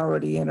it was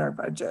already in our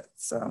budget.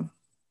 So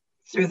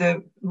through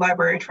the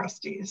library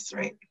trustees,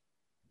 right?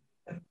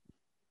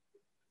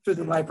 Through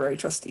the library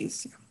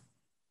trustees.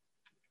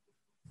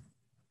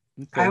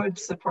 Yeah. Okay. I would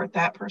support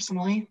that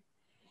personally.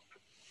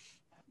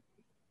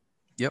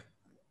 Yep.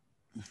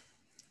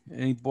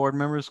 Any board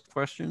members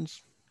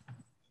questions?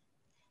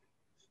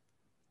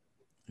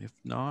 If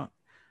not,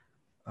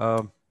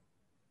 why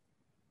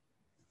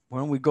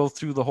don't we go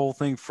through the whole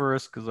thing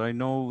first? Because I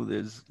know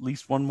there's at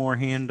least one more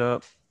hand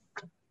up.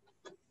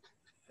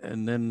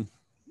 And then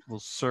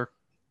we'll circle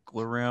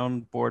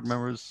around board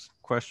members'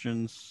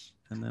 questions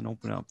and then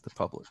open up the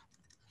public.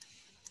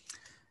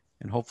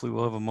 And hopefully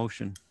we'll have a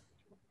motion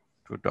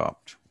to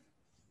adopt.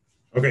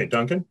 Okay,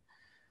 Duncan?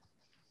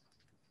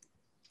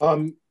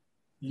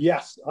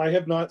 Yes, I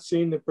have not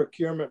seen the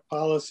procurement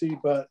policy,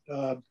 but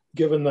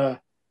given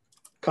the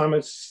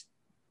comments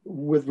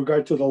with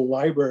regard to the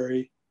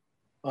library,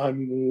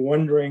 I'm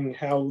wondering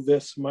how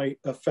this might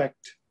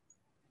affect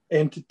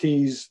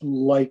entities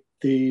like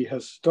the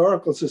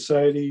Historical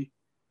Society,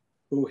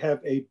 who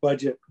have a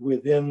budget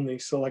within the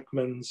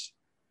Selectmen's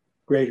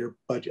greater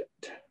budget.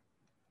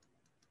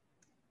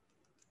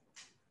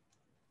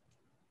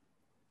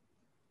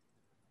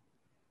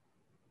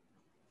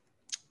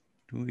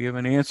 Do we have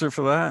an answer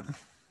for that?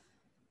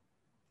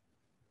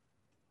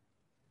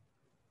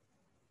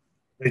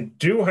 They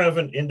do have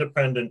an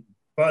independent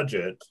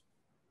budget.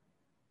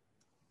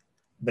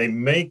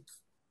 They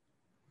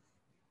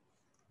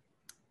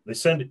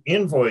send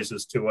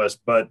invoices to us,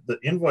 but the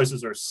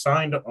invoices are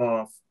signed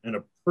off and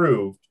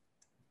approved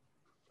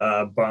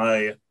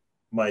by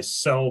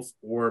myself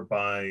or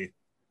by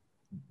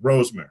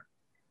Rosemary.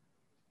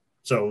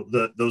 So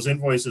those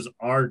invoices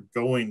are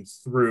going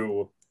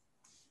through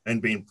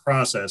and being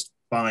processed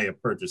by a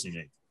purchasing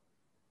agent,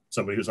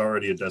 somebody who's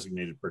already a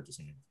designated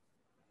purchasing agent.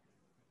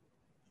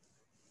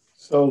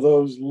 So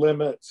those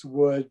limits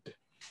would,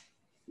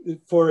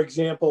 for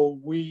example,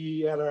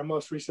 we at our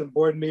most recent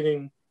board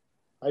meeting,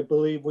 I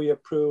believe we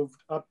approved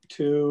up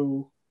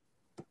to,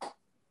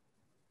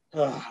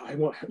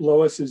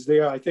 Lois is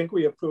there, I think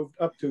we approved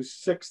up to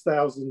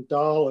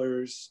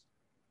 $6,000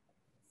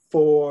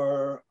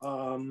 for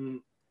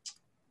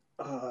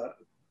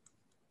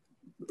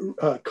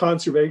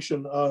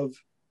conservation of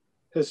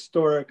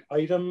historic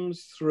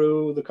items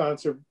through the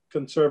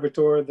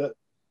conservator that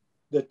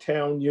the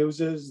town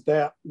uses.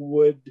 That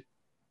would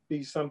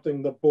be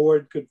something the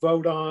board could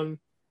vote on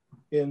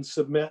and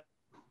submit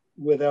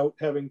without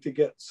having to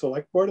get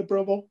select board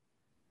approval,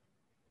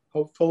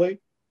 hopefully.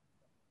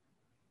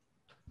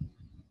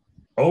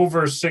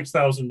 Over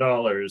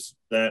 $6,000,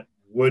 that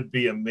would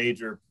be a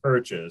major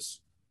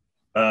purchase.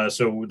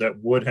 So that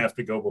would have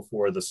to go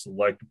before the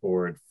select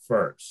board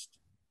first.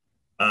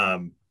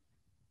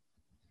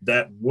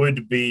 That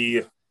would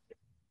be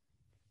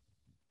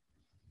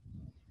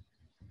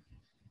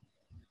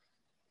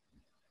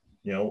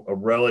a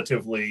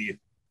relatively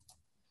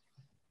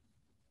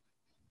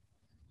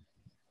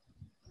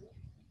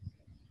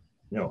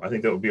I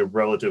think that would be a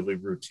relatively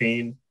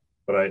routine,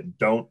 but I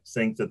don't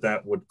think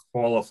that would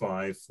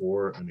qualify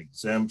for an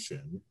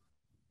exemption.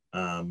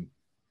 Well,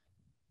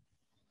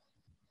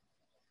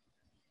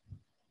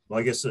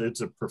 I guess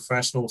it's a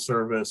professional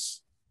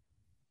service.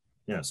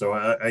 Yeah, so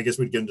I guess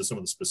we'd get into some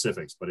of the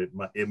specifics, but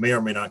it may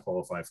or may not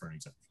qualify for an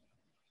exemption.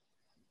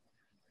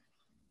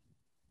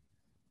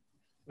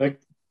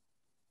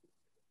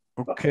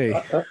 Okay.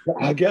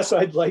 I guess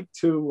I'd like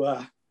to,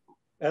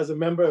 as a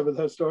member of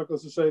the Historical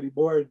Society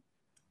board,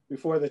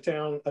 before the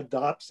town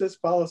adopts this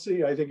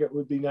policy, I think it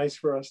would be nice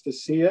for us to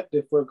see it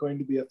if we're going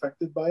to be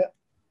affected by it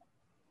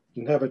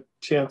and have a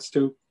chance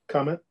to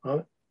comment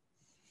on it.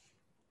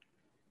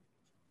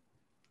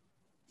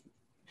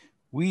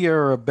 We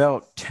are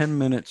about 10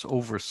 minutes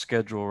over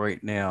schedule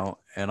right now,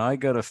 and I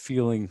got a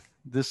feeling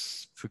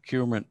this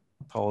procurement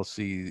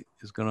policy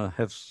is going to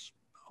have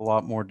a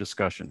lot more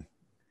discussion.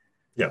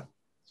 Yeah.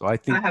 So I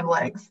think I have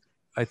legs.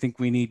 I think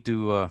we need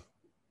to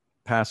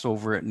pass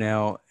over it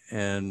now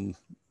and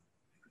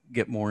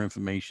get more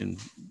information,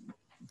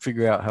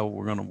 figure out how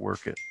we're going to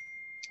work it.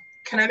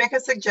 Can I make a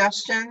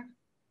suggestion,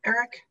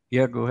 Eric?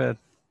 Yeah, go ahead.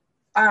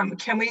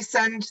 Can we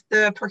send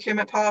the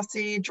procurement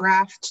policy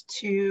draft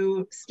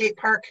to Skate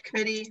Park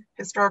Committee,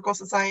 Historical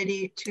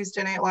Society,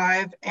 Tuesday Night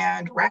Live,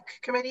 and Rec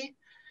Committee?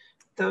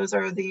 Those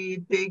are the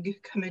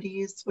big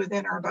committees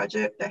within our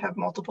budget that have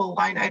multiple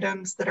line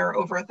items that are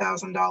over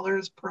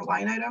 $1,000 per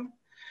line item,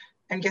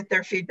 and get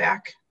their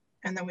feedback,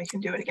 and then we can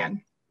do it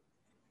again.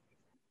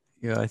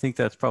 Yeah, I think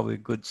that's probably a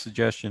good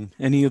suggestion.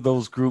 Any of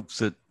those groups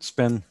that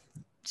spend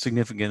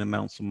significant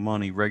amounts of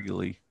money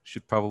regularly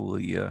should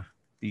probably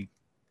be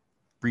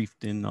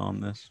briefed in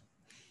on this.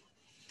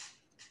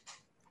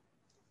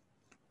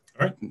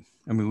 All right.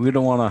 I mean, we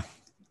don't want to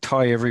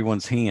tie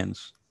everyone's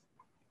hands,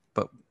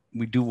 but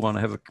we do want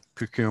to have a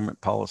procurement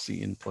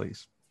policy in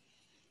place.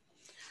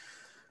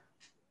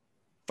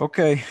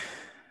 Okay,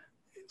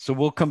 so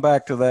we'll come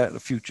back to that at a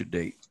future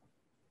date.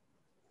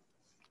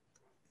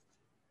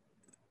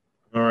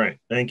 All right,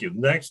 thank you.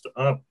 Next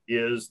up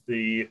is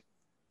the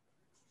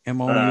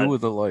MOU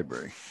with the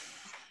library.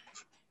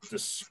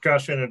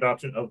 Discussion and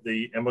adoption of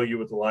the MOU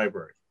with the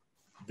library.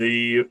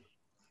 The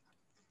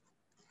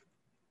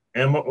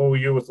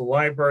MOU with the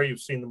library,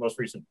 you've seen the most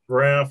recent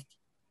draft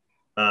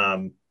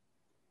that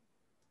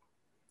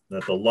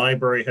the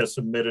library has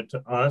submitted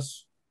to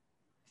us.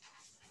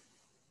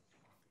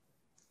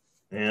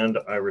 And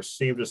I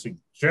received a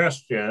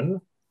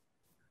suggestion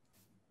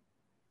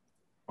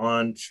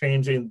on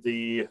changing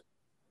the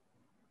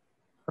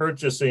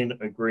purchasing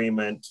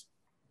agreement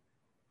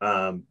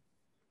and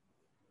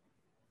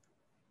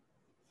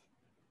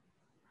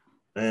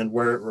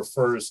where it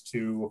refers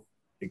to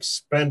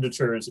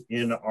expenditures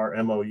in our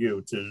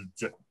MOU to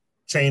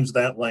change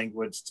that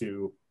language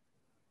to,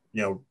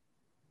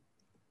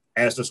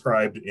 as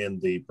described in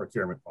the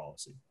procurement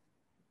policy.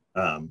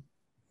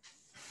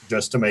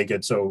 Just to make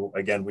it so,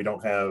 again, we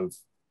don't have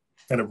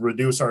kind of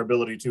reduce our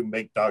ability to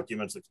make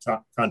documents that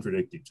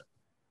contradict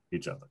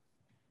each other.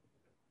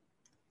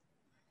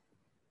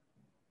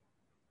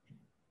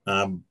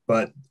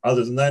 But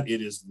other than that,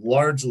 it is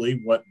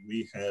largely what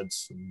we had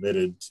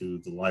submitted to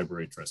the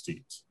library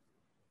trustees.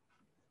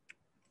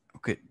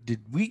 Okay, did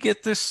we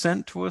get this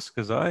sent to us?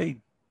 Because I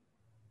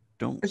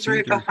don't. It's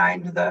right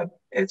behind the.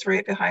 It's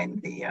right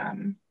behind the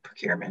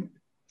procurement.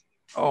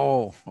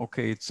 Oh,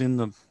 okay. It's in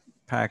the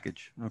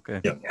package.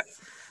 Okay. Yeah.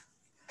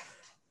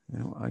 You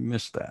know, I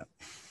missed that.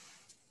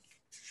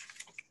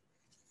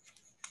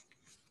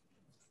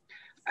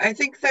 I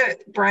think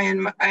that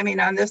Brian, I mean,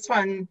 on this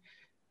one,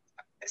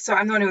 so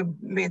I'm the one who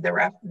made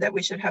the that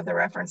we should have the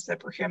reference to the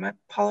procurement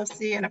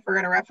policy. And if we're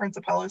going to reference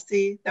a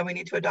policy, then we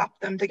need to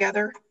adopt them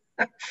together.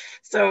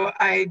 So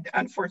I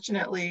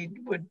unfortunately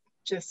would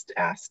just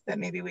ask that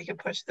maybe we could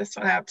push this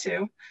one out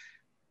too.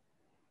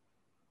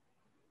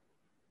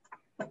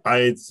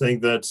 I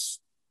think that's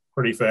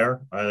pretty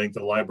fair. I think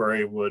the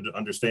library would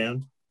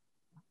understand.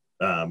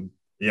 You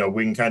know,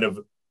 we can kind of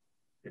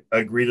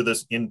agree to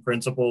this in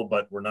principle,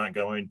 but we're not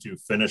going to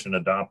finish and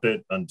adopt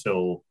it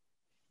until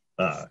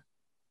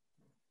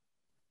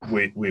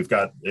we've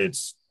got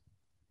its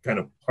kind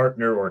of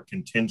partner or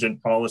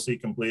contingent policy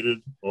completed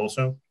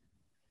also.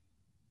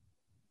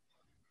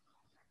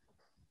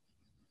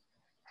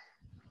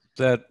 Is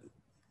that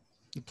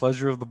the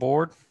pleasure of the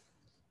board?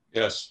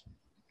 Yes.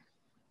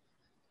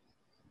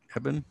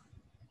 Eben?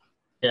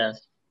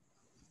 Yes.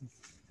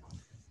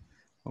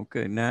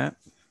 Okay, Nat?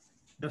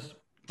 Yes.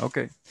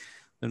 Okay,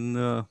 then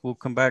we'll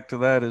come back to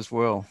that as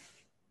well.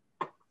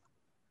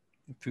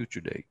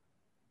 Future date.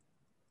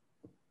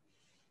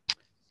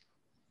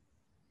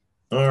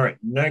 All right,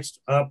 next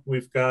up,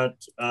 we've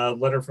got a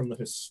letter from the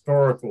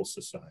Historical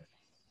Society.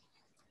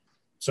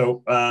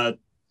 So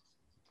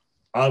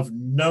of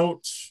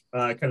note,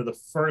 kind of the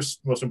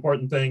first most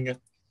important thing,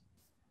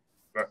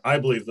 or I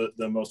believe that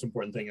the most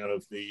important thing out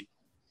of the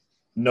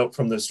note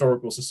from the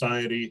Historical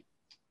Society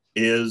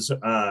is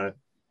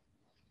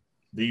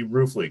the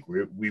roof leak.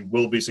 We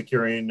will be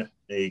securing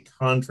a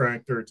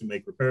contractor to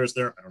make repairs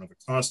there. I don't have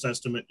a cost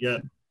estimate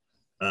yet,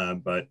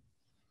 but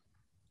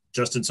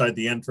just inside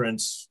the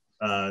entrance,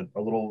 a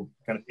little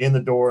kind of in the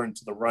door and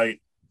to the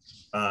right,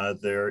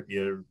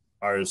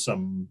 there's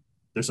some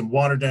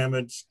water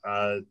damage.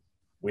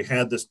 We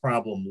had this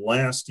problem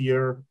last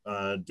year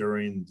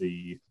during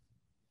the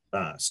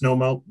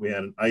snowmelt. We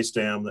had an ice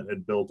dam that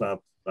had built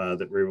up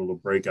that we were able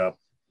to break up.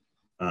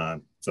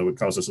 So it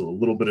caused us a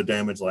little bit of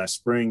damage last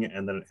spring,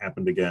 and then it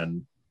happened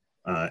again.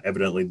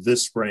 Evidently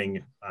this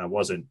spring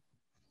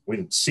we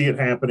didn't see it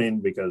happening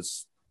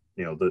because,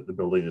 you know, the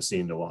building is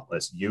seeing a lot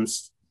less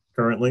use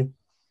currently.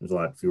 There's a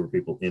lot fewer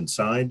people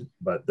inside,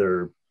 but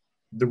the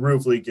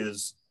roof leak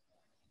is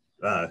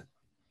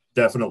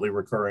definitely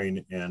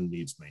recurring and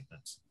needs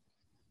maintenance.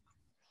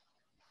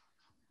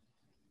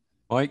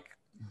 Mike?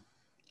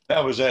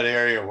 That was that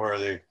area where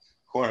the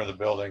corner of the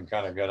building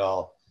kind of got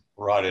all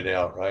rotted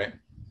out, right?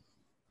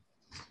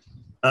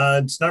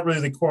 It's not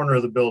really the corner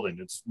of the building.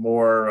 It's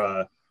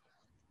more.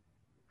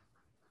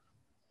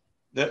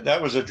 That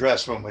was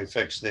addressed when we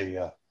fixed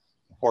the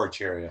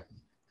porch area.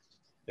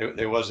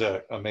 There was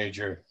a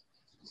major,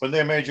 wasn't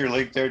there a major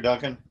leak there,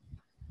 Duncan?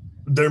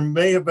 There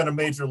may have been a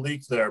major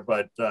leak there,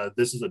 but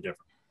this is a different.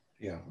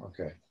 Yeah,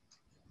 okay.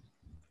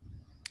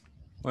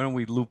 Why don't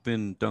we loop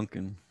in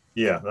Duncan?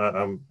 Yeah,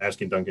 I'm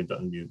asking Duncan to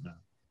unmute now.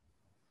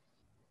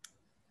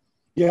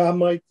 Yeah,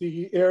 Mike,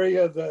 the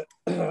area that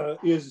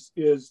is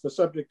the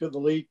subject of the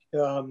leak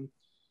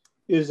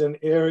is an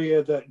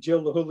area that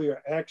Jill LaHoulier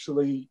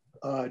actually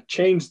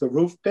changed the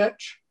roof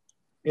pitch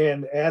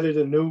and added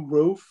a new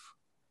roof.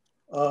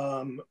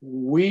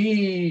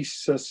 We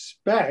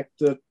suspect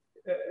that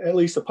at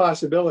least a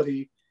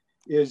possibility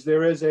is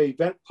there is a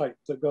vent pipe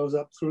that goes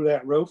up through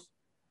that roof.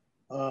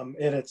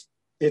 And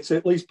it's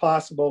at least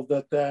possible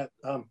that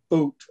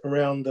boot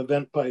around the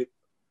vent pipe,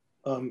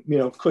 you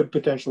know, could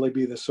potentially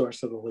be the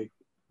source of the leak.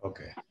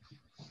 Okay,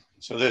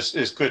 so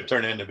this could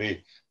turn into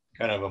be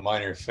kind of a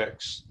minor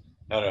fix,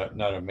 not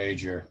a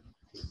major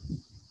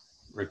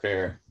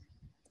repair.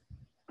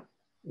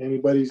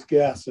 Anybody's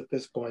guess at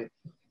this point.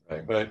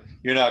 Right, but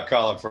you're not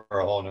calling for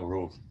a whole new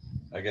roof.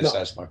 I guess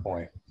that's my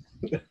point.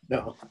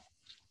 No.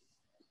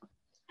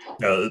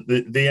 No,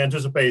 the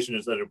anticipation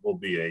is that it will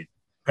be a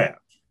patch,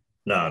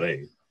 not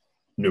a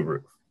new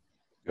roof.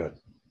 Good.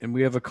 And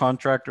we have a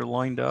contractor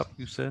lined up,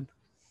 you said?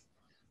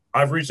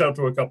 I've reached out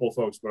to a couple of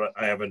folks, but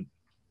I haven't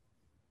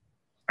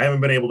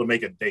been able to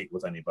make a date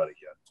with anybody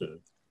yet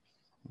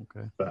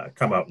to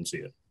come out and see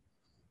it.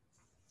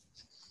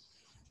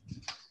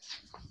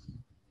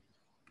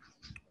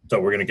 So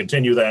we're going to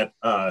continue that.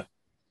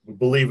 We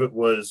believe it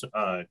was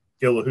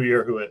Jill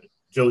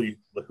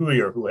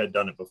LaHoulier who had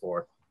done it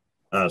before.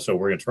 So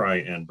we're going to try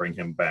and bring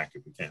him back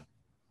if we can.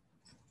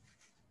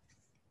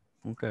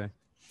 Okay.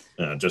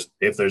 Just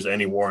if there's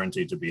any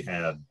warranty to be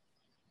had,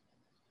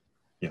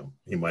 you know,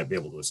 he might be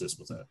able to assist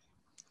with that.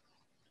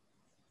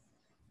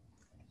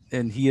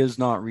 And he is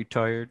not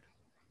retired?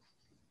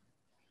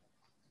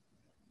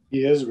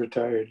 He is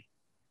retired.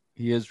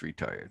 He is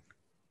retired.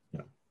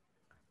 Yeah.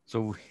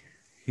 So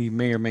he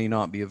may or may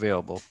not be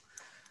available.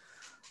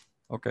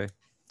 Okay.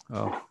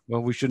 Well,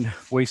 we shouldn't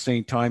waste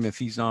any time if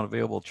he's not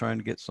available trying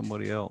to get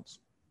somebody else.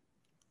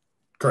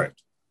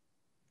 Correct.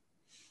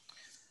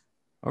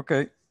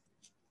 Okay.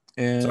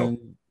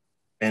 And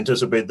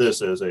anticipate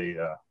this as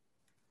a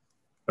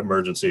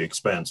emergency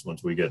expense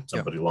once we get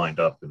somebody lined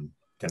up and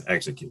can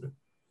execute it.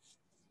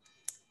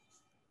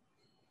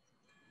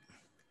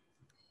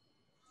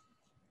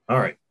 All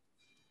right.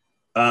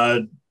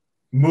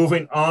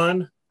 Moving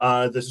on,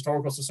 the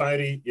Historical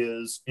Society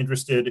is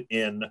interested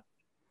in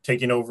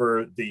taking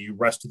over the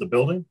rest of the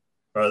building,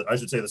 or I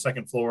should say the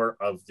second floor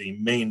of the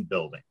main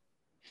building.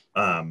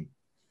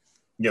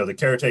 You know, the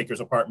caretaker's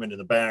apartment in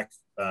the back,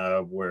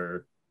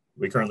 where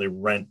we currently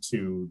rent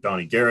to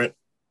Donnie Garrett,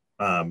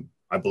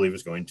 I believe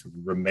is going to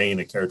remain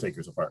a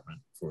caretaker's apartment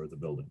for the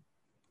building.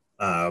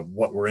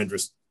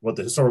 What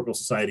the Historical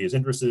Society is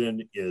interested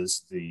in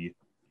is the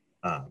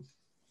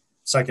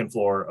second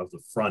floor of the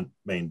front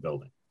main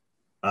building.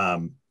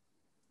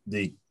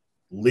 The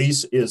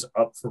lease is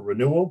up for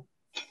renewal.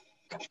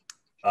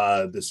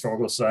 The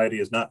Historical Society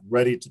is not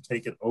ready to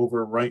take it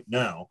over right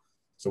now.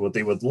 So what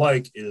they would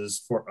like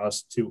is for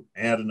us to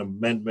add an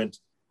amendment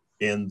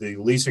in the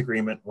lease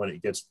agreement when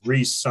it gets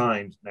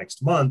re-signed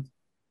next month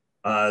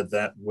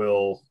that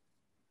will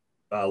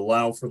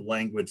allow for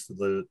language for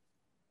the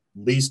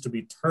lease to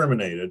be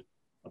terminated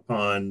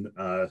upon,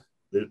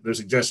 their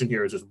suggestion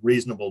here is just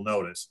reasonable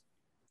notice.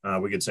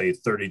 We could say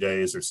 30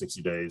 days or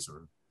 60 days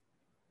or,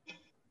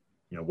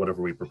 you know,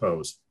 whatever we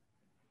propose.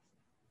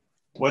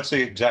 What's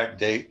the exact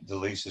date the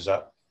lease is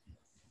up?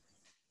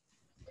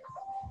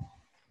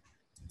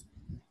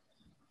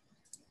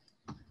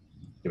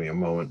 Give me a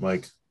moment,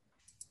 Mike.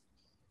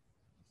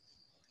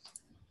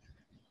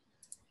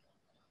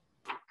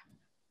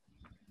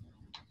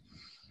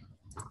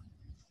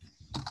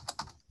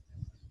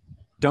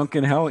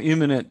 Duncan, how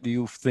imminent do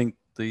you think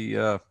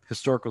the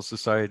Historical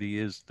Society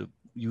is to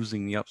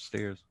using the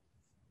upstairs?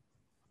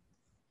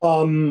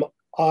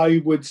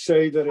 I would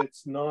say that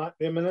it's not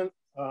imminent.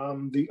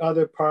 The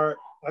other part,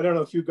 I don't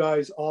know if you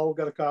guys all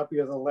got a copy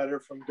of the letter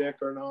from Dick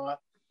or not,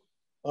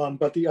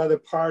 but the other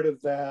part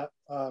of that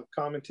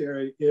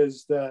commentary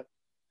is that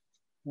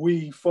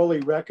we fully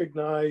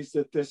recognize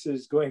that this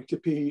is going to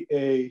be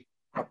a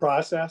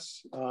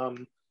process.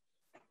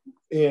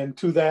 And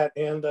to that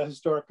end, the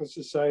Historical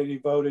Society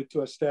voted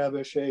to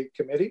establish a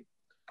committee.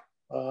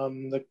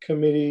 The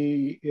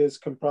committee is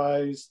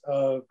comprised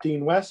of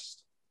Dean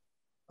West,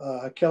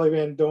 Kelly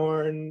Van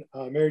Dorn,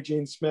 Mary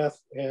Jean Smith,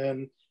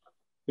 and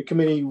the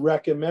committee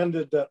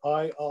recommended that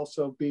I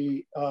also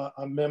be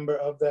a member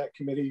of that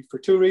committee for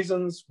two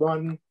reasons.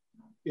 One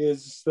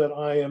is that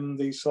I am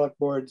the Select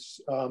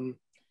Board's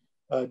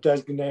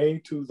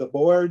designee to the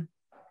board.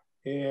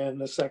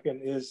 And the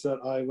second is that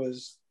I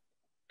was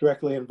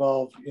directly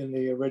involved in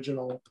the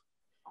original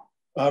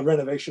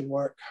renovation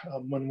work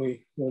when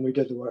we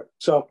did the work.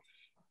 So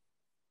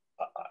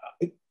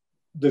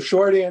the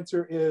short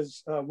answer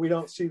is we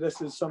don't see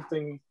this as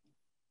something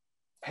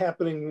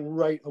happening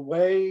right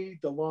away.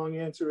 The long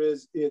answer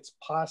is it's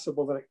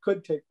possible that it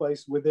could take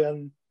place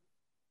within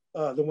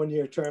the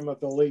 1-year term of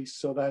the lease.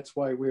 So that's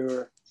why we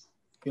were,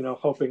 you know,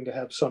 hoping to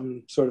have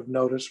some sort of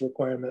notice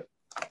requirement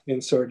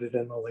inserted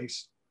in the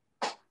lease.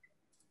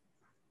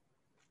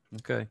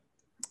 Okay.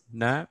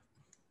 Nat?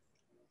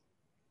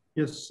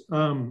 Yes,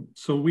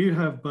 so we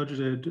have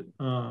budgeted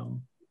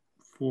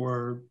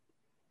for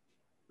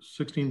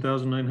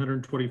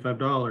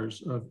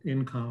 $16,925 of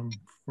income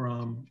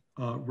from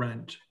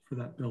rent for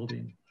that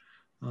building.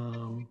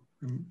 I'm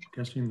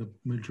guessing the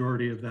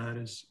majority of that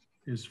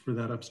is for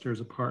that upstairs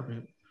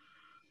apartment.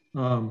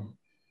 I'd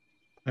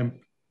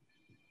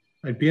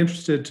be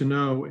interested to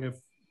know if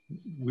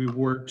we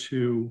were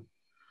to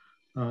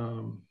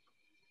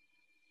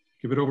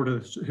give it over to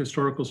the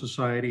Historical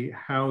Society,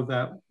 how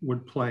that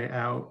would play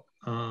out.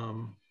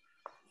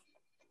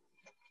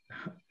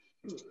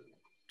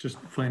 Just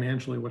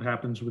financially, what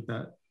happens with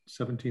that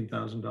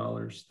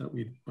 $17,000 that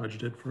we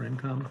budgeted for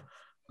income.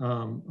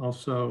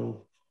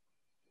 Also,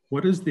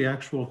 what is the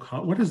actual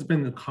cost? What has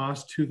been the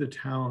cost to the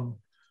town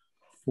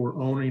for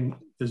owning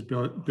this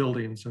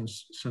building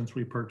since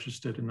we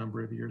purchased it a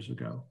number of years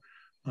ago?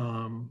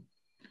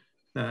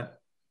 That,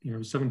 you know,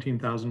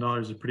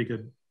 $17,000 is a pretty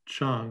good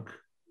chunk,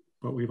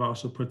 but we've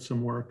also put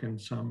some work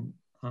and some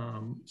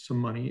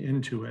money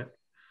into it.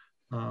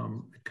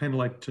 I'd kind of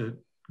like to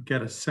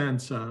get a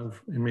sense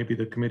of, and maybe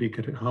the committee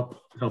could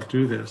help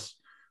do this,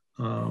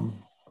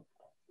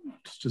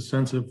 just a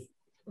sense of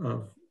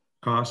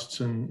costs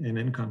and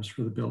incomes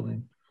for the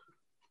building.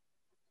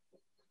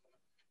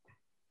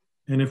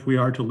 And if we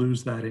are to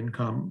lose that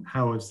income,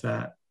 how does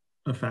that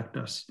affect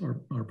us,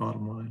 our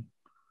bottom line?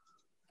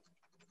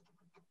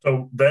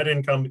 So that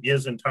income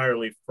is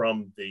entirely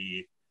from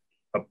the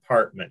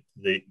apartment.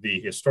 The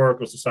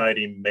Historical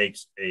Society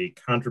makes a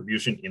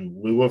contribution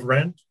in lieu of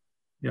rent.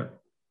 Yeah.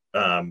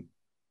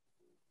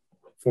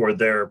 For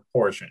their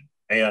portion.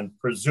 And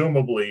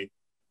presumably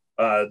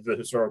the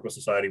Historical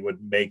Society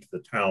would make the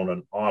town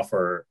an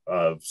offer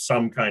of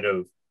some kind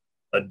of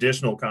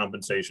additional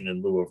compensation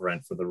in lieu of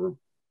rent for the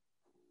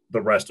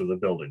rest of the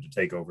building to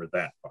take over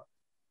that part.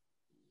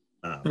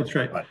 That's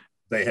right. But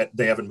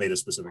they haven't made a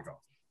specific offer.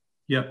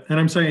 Yeah, and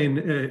I'm saying,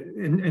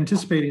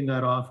 anticipating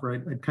that offer,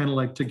 I'd kind of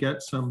like to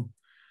get some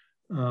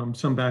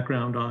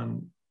background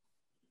on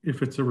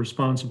if it's a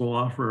responsible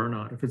offer or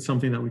not, if it's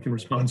something that we can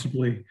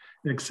responsibly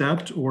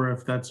accept, or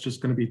if that's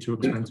just going to be too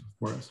expensive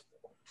for us.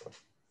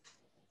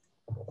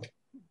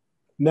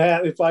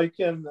 Nat, if I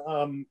can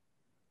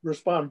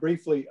respond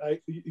briefly,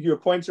 your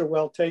points are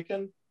well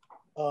taken.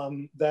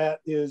 That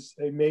is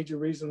a major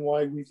reason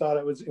why we thought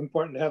it was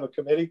important to have a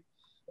committee,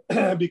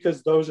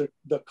 because those are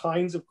the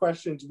kinds of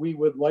questions we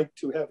would like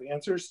to have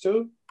answers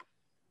to.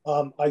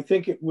 I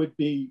think it would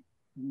be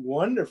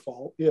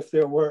wonderful if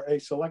there were a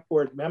select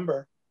board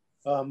member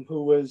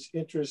who was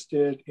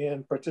interested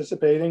in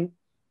participating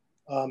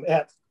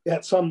at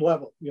some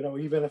level, you know,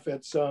 even if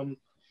it's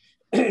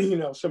you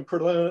know, some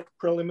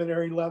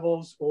preliminary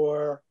levels,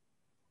 or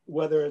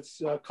whether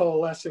it's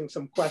coalescing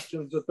some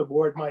questions that the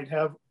board might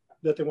have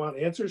that they want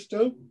answers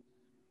to.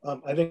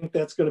 I think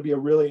that's going to be a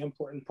really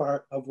important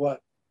part of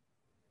what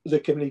the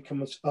committee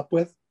comes up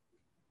with.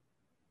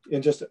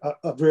 And just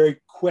a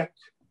very quick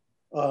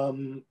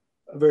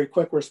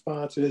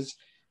response is,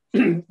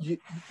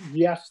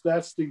 yes,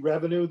 that's the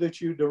revenue that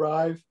you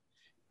derive,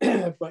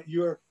 but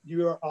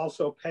you're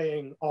also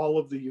paying all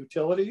of the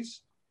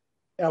utilities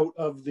out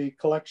of the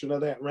collection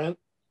of that rent.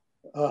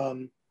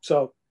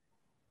 So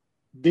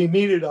the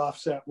immediate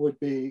offset would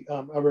be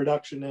a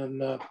reduction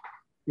in,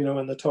 you know,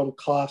 in the total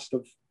cost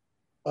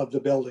of the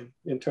building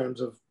in terms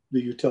of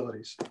the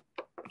utilities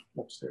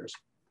upstairs.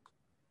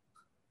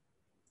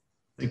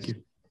 Thank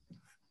you.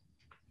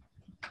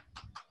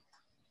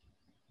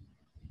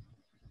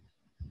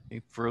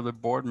 Any further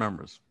board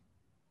members?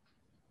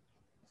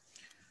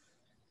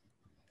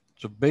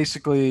 So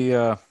basically,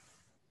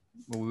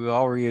 we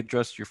already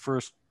addressed your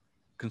first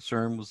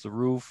concern was the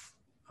roof.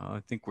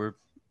 I think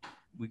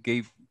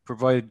we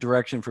provided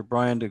direction for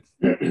Brian to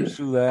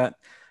pursue that.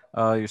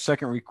 Your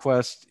second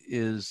request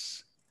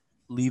is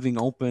leaving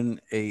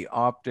open a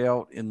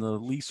opt-out in the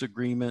lease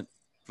agreement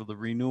for the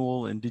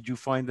renewal. And did you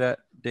find that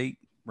date,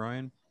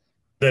 Brian?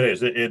 That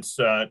is,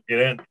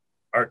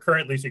 our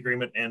current lease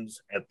agreement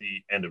ends at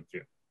the end of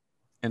June.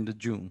 End of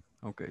June.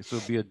 Okay, so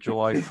it'll be a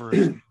July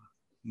 1st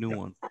new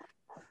one.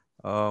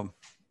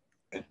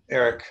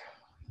 Eric.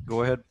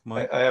 Go ahead,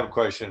 Mike. I have a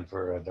question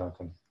for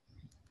Duncan.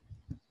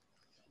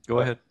 Go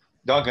ahead.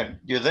 Duncan,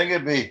 do you think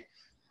it'd be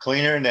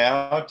cleaner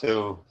now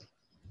to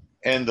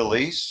end the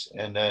lease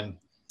and then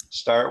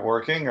start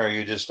working, or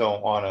you just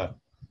don't want to,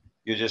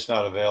 you're just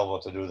not available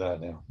to do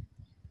that now?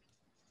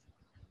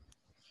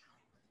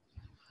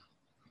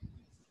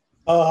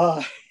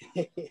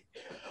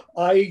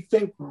 I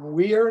think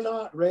we are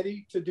not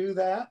ready to do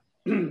that.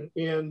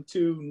 And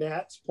to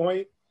Nat's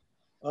point,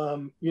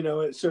 you know,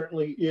 it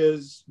certainly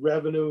is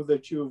revenue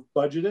that you've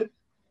budgeted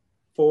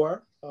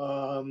for.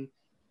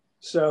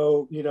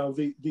 So, you know,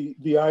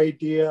 the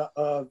idea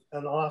of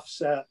an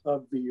offset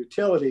of the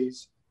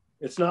utilities,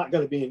 it's not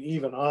going to be an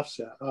even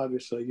offset.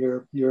 Obviously,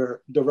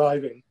 you're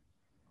deriving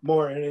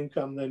more in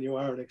income than you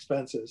are in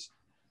expenses.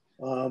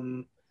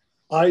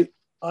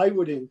 I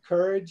would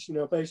encourage, you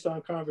know, based on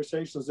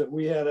conversations that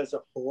we had as a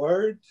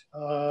board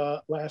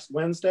last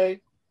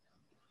Wednesday,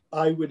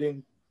 I would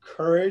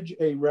encourage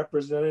a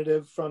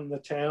representative from the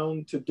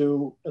town to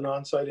do an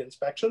on-site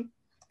inspection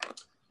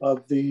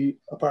of the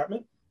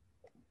apartment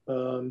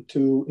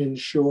to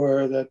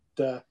ensure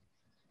that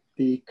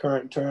the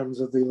current terms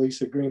of the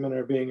lease agreement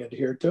are being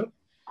adhered to.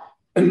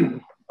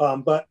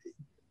 But,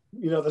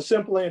 you know, the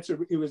simple answer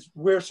was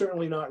we're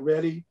certainly not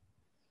ready.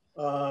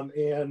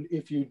 And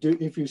if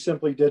you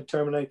simply did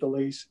terminate the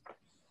lease,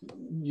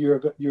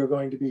 you're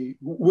going to be,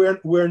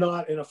 we're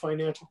not in a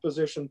financial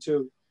position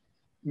to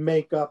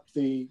make up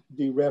the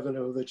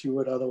revenue that you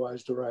would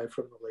otherwise derive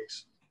from the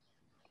lease.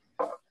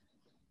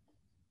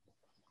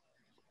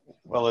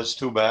 Well, it's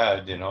too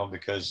bad, you know,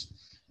 because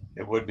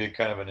it would be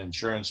kind of an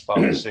insurance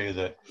policy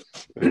that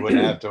we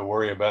wouldn't have to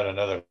worry about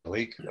another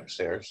leak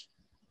upstairs.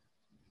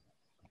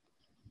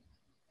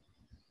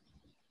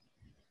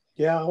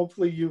 Yeah,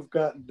 hopefully you've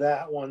got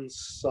that one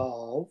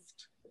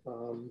solved.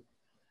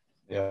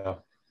 Yeah.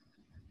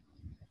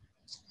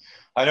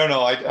 I don't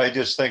know. I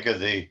just think of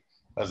the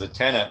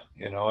tenant,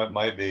 you know, it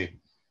might be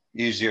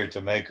easier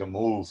to make a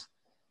move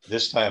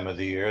this time of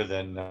the year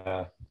than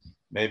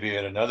maybe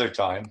at another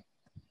time,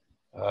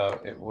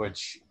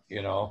 which,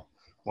 you know,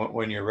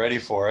 when you're ready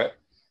for it,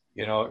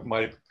 you know, it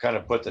might kind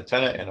of put the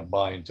tenant in a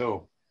bind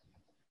too.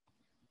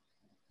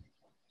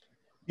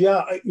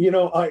 Yeah, you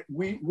know,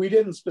 we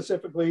didn't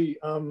specifically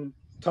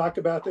talk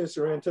about this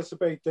or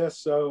anticipate this,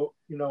 so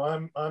you know,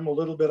 I'm a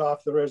little bit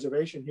off the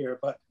reservation here.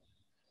 But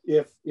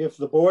if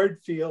the board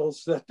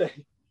feels that they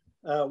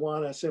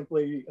want to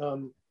simply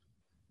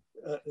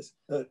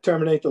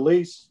terminate the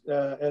lease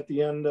at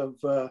the end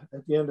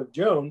of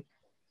June,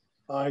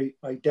 I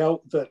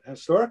doubt that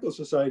Historical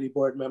Society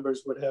board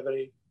members would have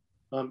any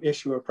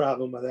issue or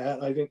problem with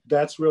that. I think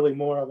that's really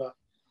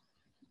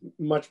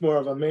much more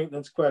of a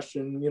maintenance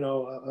question, you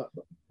know,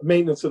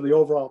 maintenance of the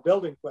overall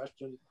building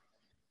question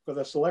for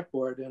the select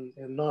board, and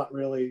not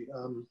really,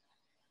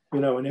 you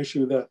know, an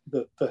issue that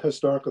the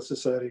Historical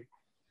Society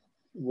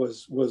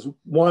was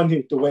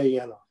wanting to weigh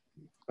in on.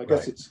 I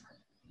guess it's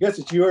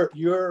your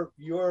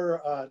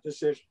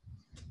decision.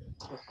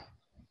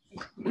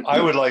 I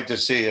would like to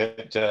see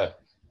it at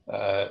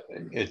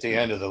the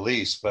end of the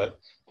lease, but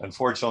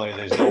unfortunately,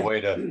 there's no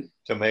way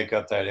to make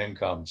up that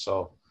income.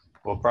 So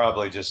we'll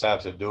probably just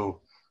have to do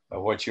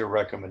what your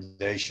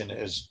recommendation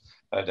is,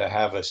 to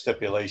have a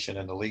stipulation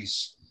in the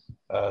lease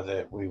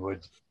that we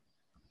would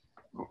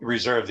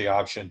reserve the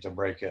option to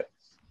break it.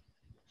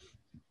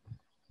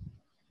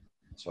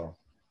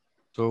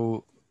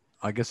 So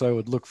I guess I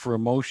would look for a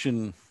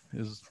motion.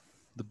 Is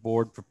the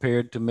board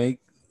prepared to make,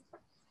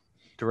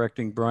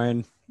 directing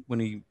Brian when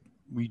he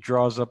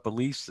redraws up a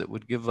lease that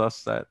would give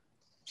us that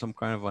some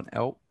kind of an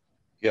out?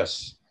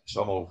 Yes,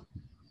 so moved.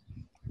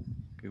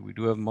 Okay, we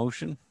do have a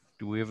motion.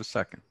 Do we have a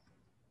second?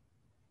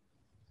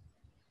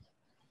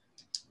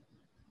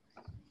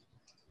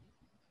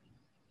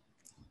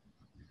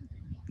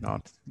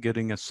 Not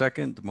getting a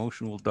second, the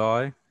motion will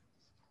die.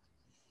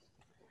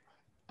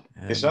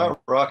 And it's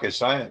not rocket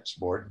science,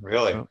 board,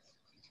 really. No,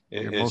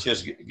 it's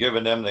just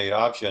giving them the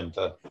option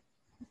to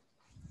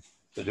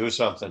do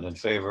something in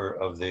favor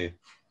of the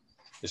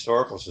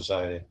Historical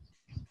Society.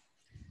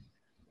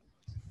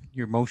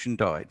 your motion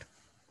died.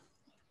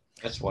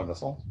 That's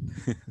wonderful.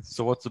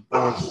 So what's the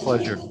board's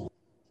pleasure?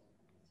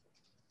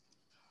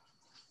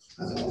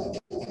 With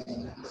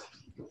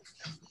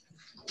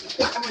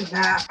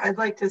that, I'd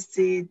like to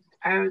see,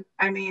 I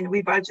mean,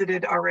 we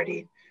budgeted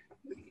already.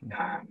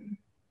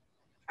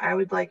 I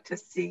would like to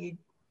see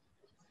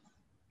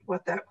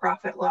what that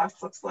profit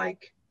loss looks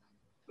like,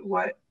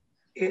 what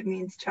it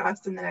means to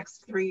us in the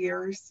next 3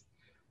 years,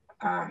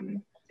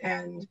 and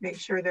make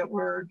sure that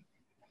we're,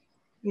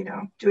 you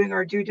know, doing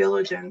our due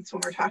diligence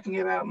when we're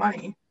talking about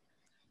money.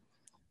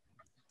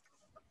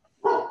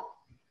 I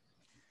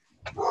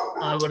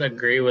would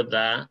agree with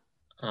that.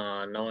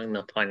 Knowing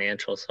the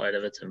financial side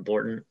of it's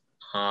important.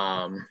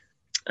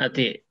 At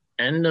the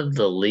end of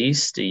the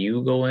lease, do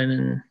you go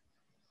in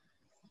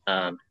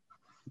and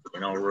you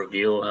know,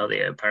 review how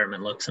the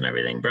apartment looks and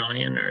everything,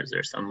 Brian, or is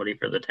there somebody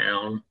for the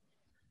town?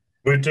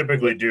 We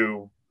typically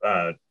do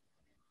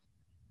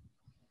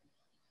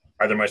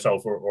either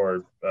myself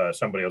or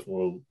somebody else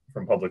from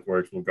Public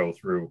Works will go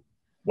through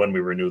when we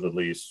renew the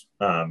lease.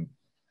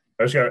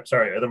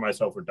 Sorry, either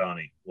myself or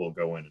Donnie will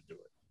go in and do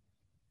it.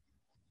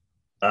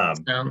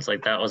 Sounds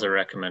like that was a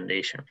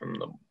recommendation from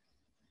the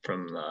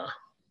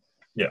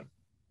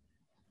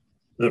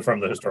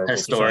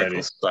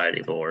Historical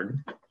Society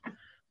board.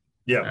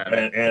 Yeah,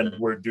 and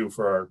we're due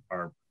for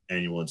our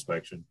annual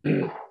inspection.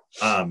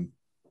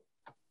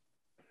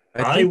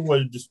 I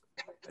would just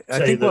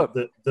say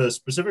that the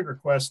specific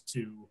request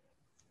to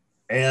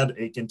add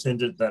a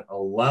contingent that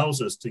allows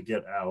us to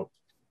get out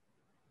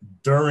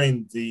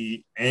during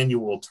the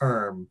annual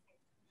term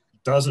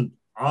doesn't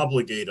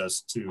obligate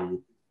us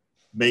to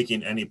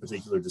making any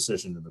particular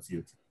decision in the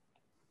future.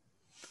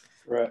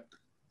 Right.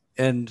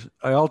 And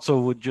I also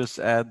would just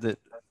add that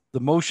the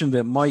motion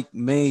that Mike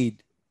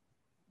made,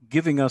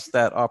 giving us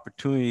that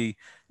opportunity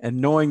and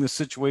knowing the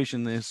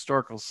situation the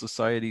Historical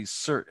Society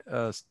is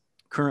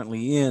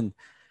currently in,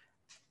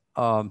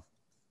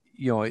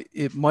 you know,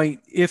 it might,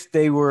 if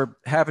they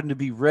happen to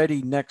be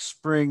ready next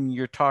spring,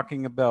 you're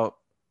talking about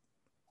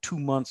 2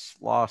 months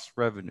lost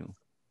revenue.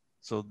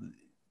 So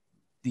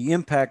the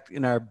impact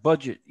in our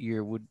budget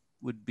year would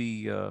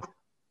be, in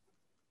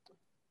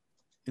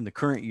the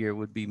current year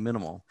would be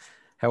minimal.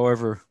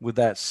 However, with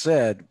that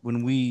said,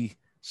 when we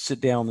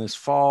sit down this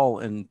fall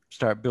and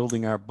start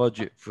building our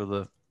budget for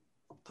the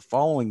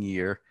following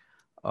year,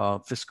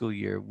 fiscal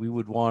year, we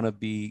would want to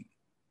be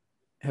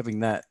having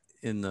that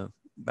in the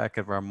back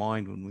of our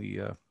mind when we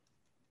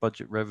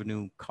budget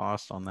revenue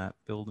costs on that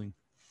building.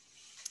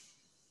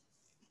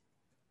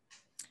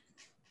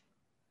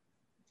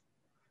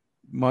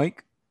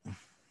 Mike?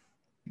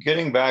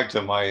 Getting back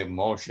to my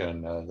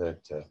motion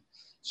that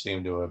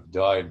seemed to have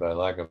died by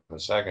lack of a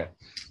second,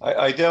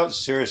 I doubt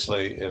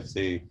seriously if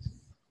the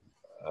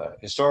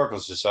Historical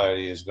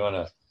Society is going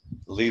to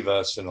leave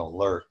us in a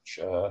lurch.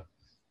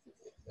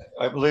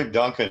 I believe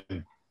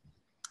Duncan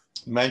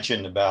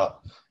mentioned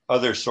about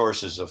other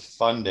sources of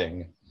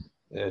funding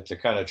to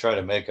kind of try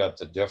to make up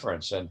the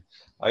difference. And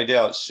I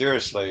doubt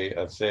seriously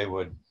if they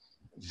would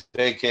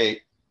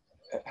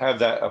have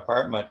that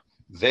apartment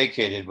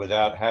vacated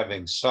without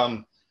having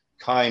some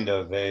kind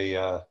of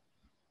a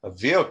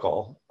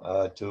vehicle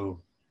to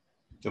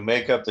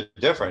make up the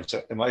difference.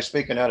 Am I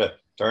speaking out of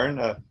turn,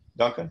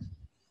 Duncan?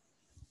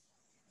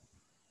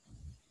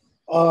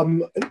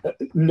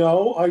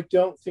 No, I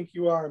don't think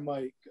you are,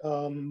 Mike.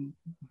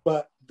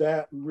 But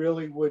that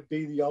really would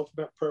be the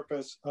ultimate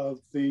purpose of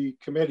the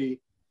committee.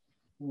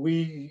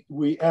 We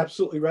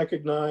absolutely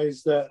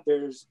recognize that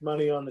there's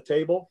money on the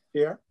table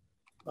here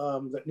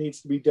that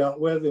needs to be dealt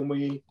with, and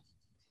we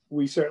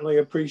certainly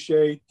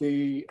appreciate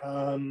the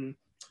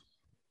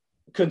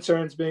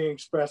concerns being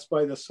expressed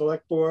by the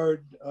select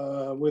board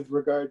with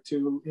regard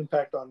to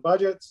impact on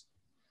budgets.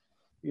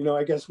 You know,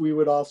 I guess we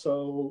would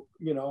also,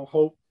 you know,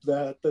 hope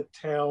that the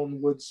town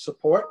would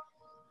support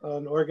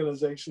an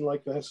organization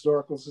like the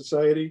Historical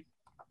Society,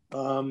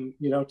 you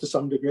know, to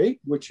some degree,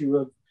 which you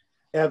have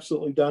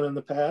absolutely done in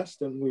the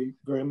past. And we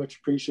very much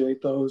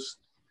appreciate those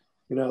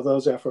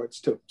those efforts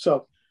too.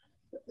 So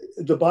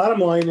the bottom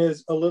line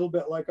is a little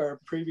bit like our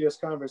previous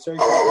conversation.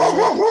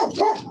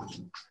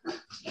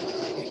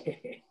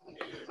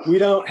 We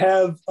don't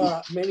have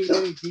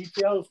many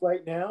details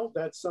right now.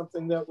 That's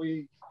something that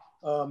we,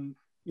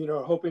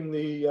 hoping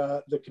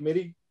the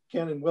committee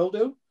can and will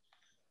do.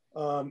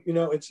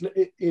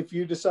 If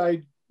you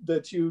decide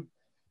that you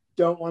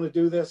don't want to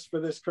do this for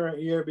this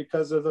current year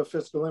because of the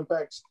fiscal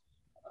impacts,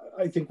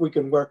 I think we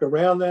can work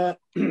around that.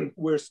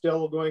 We're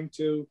still going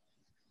to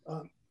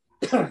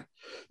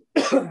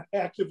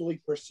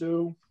actively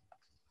pursue,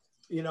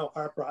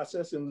 our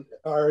process, and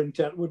our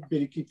intent would be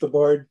to keep the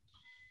board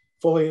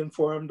fully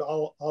informed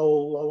all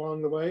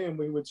along the way, and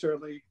we would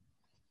certainly,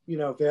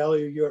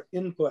 value your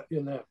input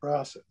in that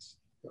process.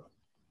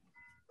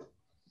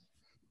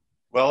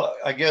 Well,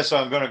 I guess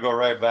I'm going to go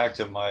right back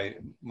to my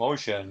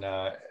motion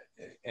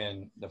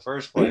in the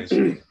first place,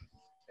 and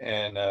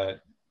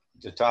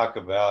to talk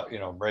about,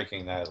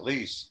 breaking that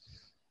lease.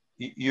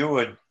 You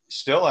would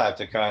still have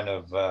to kind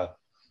of,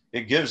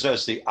 it gives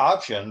us the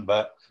option,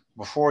 but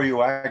before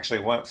you actually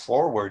went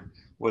forward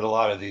with a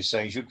lot of these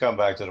things, you come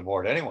back to the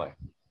board anyway,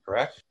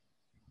 correct?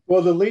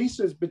 Well, the lease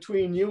is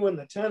between you and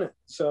the tenant.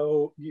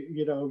 So,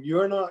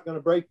 you're not going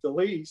to break the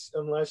lease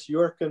unless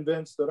you're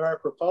convinced that our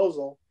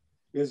proposal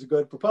is a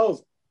good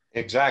proposal.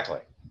 Exactly.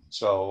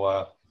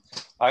 So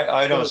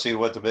I don't see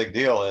what the big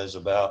deal is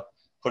about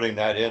putting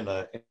that in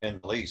the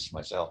lease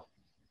myself.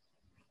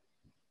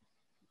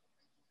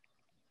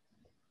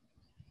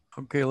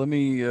 Okay, let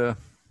me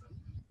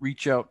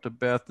reach out to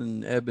Beth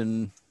and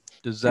Eben.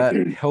 Does that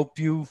help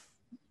you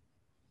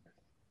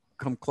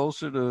come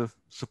closer to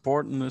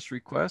supporting this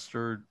request,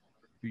 or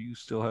do you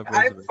still have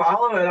reservations? I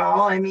follow it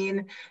all. I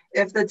mean,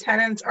 if the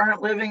tenants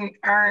aren't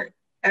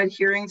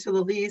adhering to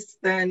the lease,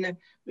 then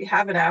we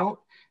have it out.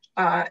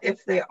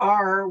 If they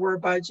are, we're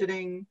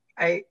budgeting.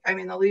 I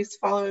mean, the lease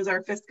follows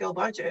our fiscal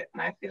budget.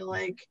 And I feel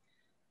like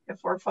if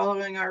we're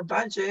following our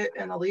budget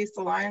and the lease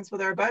aligns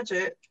with our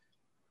budget,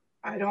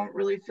 I don't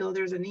really feel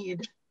there's a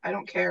need. I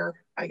don't care,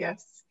 I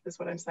guess, is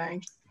what I'm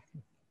saying.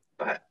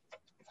 But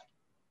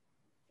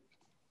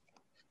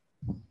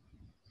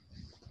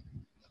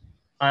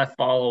I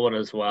follow it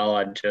as well.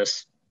 I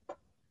guess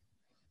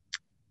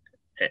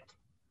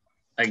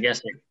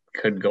it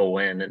could go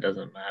in. It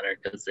doesn't matter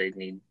because they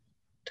need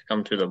to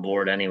come through the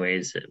board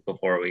anyways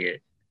before we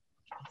get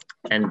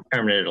and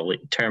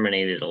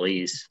terminated a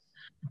lease.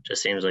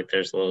 Just seems like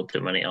there's a little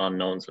too many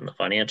unknowns in the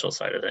financial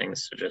side of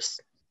things to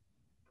just.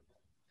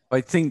 I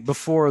think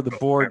before the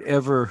board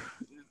ever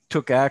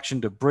took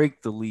action to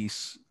break the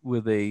lease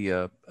with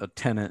a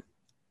tenant,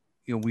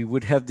 we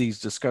would have these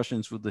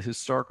discussions with the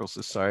Historical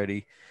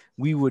Society.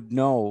 We would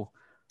know,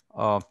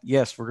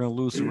 yes, we're going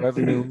to lose the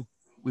revenue.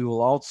 We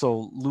will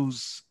also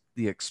lose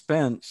the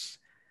expense,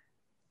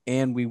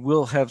 and we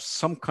will have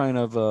some kind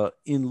of a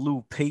in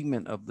lieu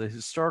payment of the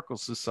Historical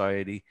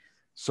Society.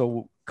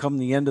 So come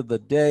the end of the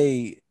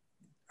day,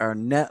 our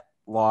net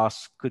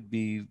loss could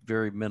be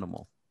very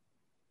minimal.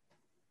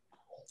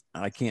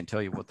 I can't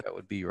tell you what that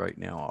would be right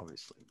now,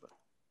 obviously. But.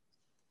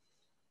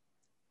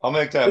 I'll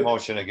make that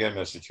motion again,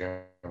 Mr.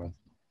 Chairman.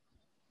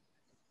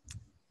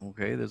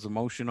 Okay, there's a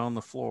motion on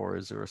the floor.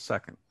 Is there a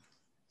second?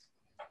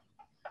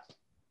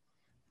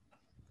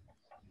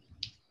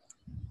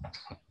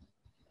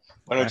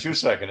 Why don't you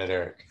second it,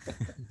 Eric?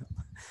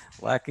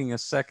 Lacking a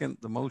second,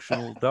 the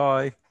motion will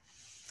die.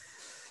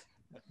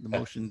 The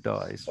motion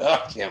dies.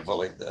 I can't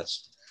believe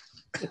this.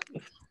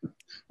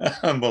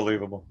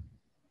 Unbelievable.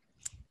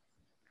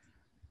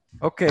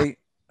 Okay.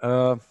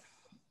 The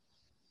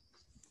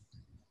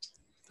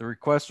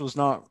request was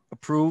not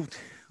approved.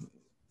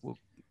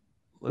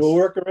 We'll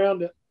work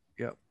around it.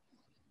 Yep.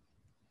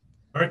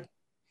 All right.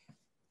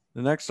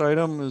 The next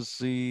item is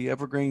the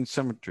Evergreen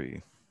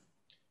Cemetery.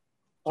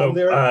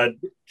 So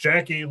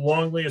Jackie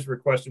Longley is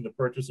requesting the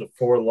purchase of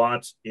 4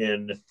 lots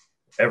in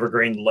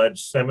Evergreen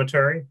Ledge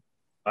Cemetery.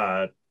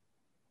 Sorry.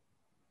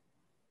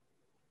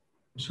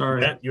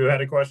 Matt, you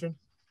had a question?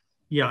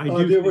 Yeah, I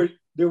do.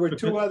 There were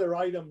 2 other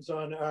items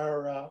on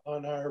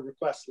our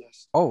request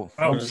list. Oh,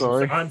 I'm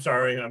sorry. I'm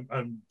sorry.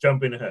 I'm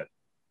jumping ahead.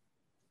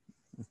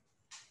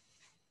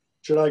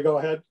 Should I go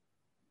ahead?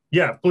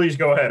 Yeah, please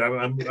go ahead.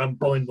 I'm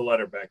pulling the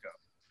letter back up.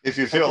 If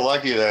you feel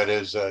lucky, that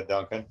is,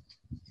 Duncan.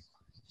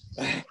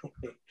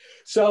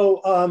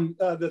 So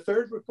the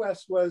third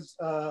request was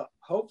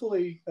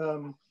hopefully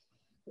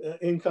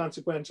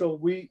inconsequential.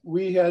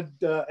 We had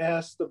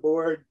asked the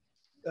board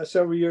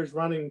several years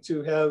running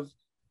to have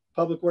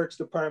Public Works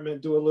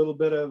Department do a little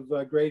bit of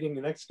grading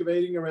and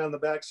excavating around the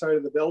backside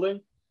of the building,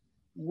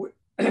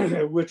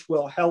 which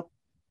will help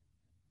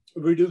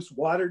reduce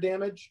water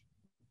damage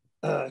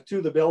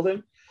to the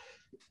building.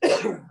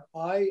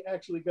 I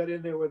actually got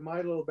in there with my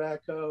little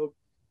backhoe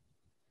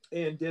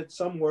and did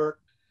some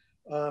work,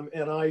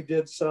 and I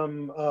did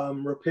some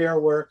repair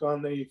work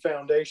on the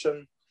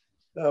foundation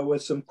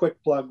with some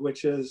quick plug,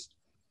 which has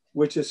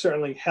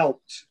certainly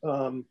helped.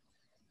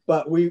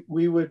 But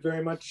we would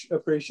very much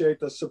appreciate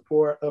the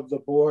support of the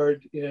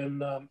board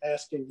in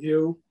asking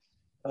you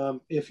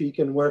if he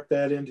can work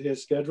that into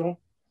his schedule.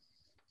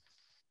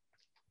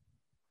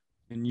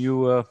 And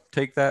you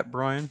take that,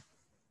 Brian?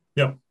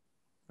 Yep.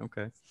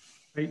 Okay.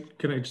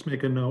 Can I just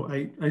make a note?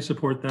 I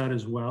support that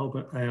as well,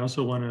 but I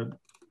also want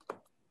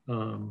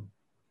to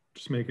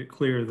just make it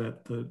clear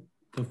that the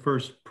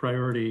first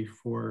priority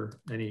for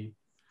any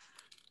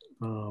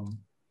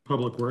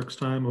public works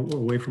time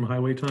away from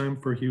highway time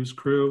for Hugh's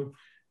crew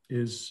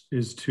is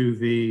to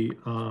the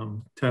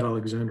Ted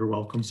Alexander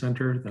Welcome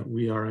Center, that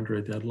we are under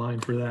a deadline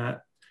for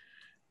that.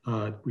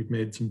 We've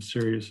made some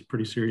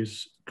pretty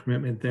serious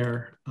commitment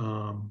there.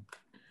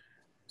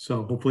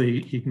 So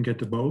hopefully he can get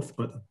to both,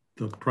 but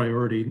the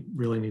priority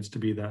really needs to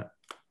be that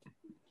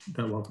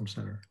Welcome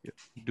Center. Yep.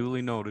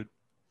 Duly noted.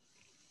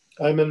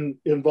 I'm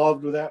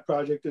involved with that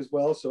project as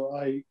well, so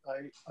I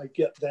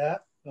get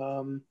that.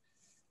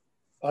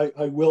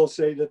 I will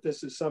say that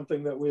this is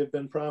something that we have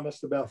been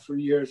promised about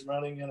 3 years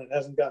running, and it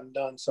hasn't gotten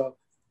done. So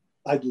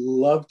I'd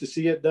love to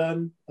see it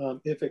done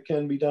if it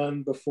can be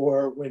done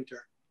before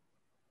winter.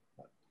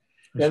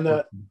 And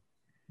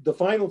the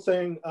final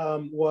thing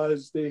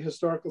was the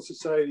Historical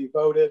Society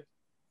voted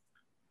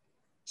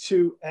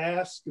to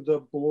ask the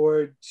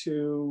board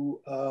to,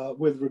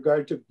 with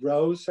regard to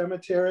Grove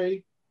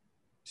Cemetery,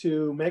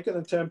 to make an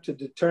attempt to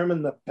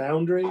determine the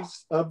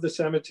boundaries of the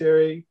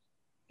cemetery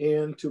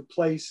and to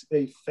place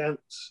a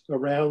fence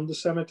around the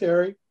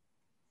cemetery.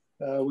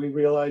 We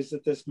realize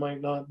that this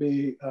might not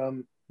be,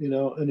 you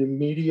know, an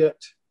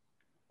immediate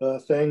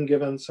thing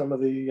given some of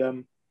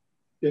the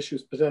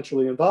issues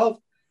potentially involved,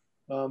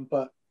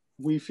 but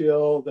we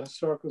feel, the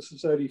Historical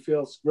Society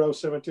feels Grove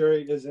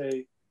Cemetery is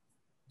a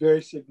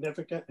very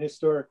significant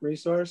historic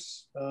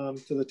resource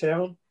to the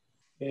town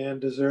and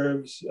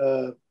deserves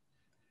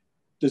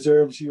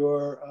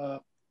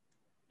your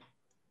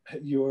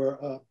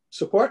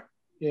support.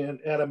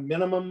 And at a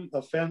minimum,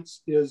 a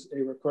fence is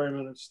a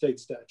requirement of state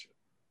statute.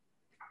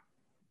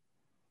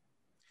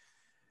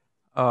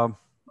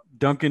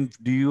 Duncan,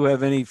 do you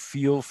have any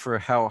feel for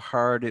how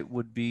hard it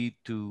would be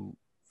to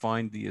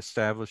find the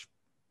established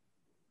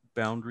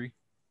boundary?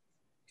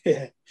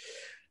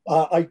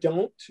 I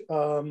don't.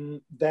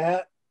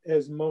 That,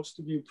 as most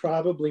of you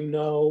probably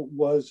know,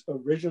 was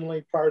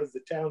originally part of the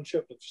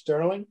township of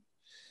Sterling.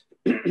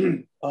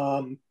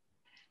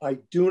 I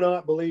do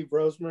not believe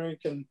Rosemary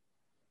can,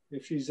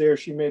 if she's there,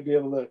 she may be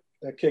able to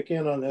kick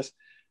in on this.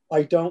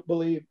 I don't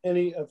believe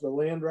any of the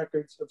land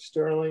records of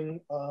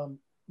Sterling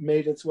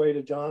made its way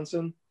to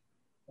Johnson.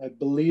 I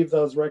believe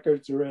those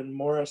records are in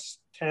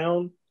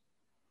Morristown.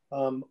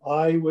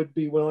 I would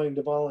be willing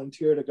to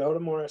volunteer to go to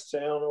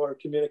Morristown or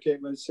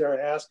communicate with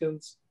Sarah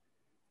Haskins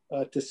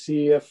to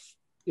see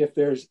if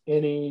there's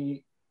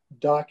any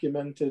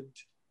documented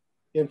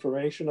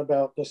information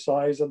about the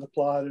size of the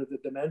plot or the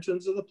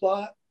dimensions of the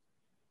plot.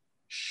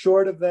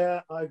 Short of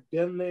that, I've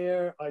been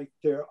there.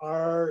 There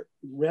are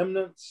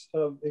remnants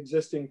of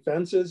existing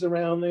fences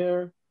around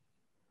there.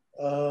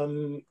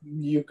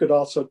 You could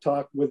also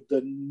talk with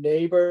the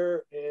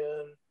neighbor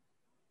and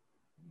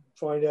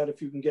find out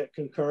if you can get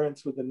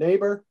concurrence with the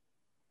neighbor.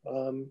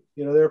 You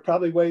know, there are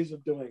probably ways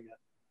of doing it.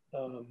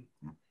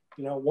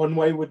 You know, one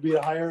way would be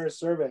to hire a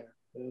surveyor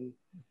and,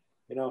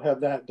 you know, have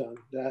that done.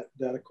 That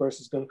of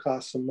course is going to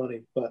cost some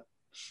money, but.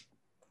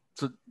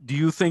 So do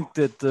you think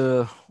that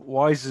the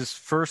wisest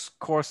first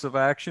course of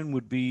action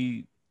would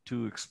be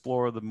to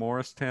explore the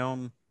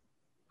Morristown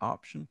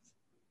option?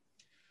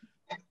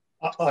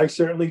 I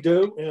certainly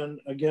do.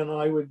 And again,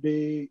 I would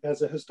be,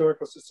 as a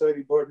Historical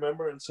Society board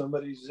member and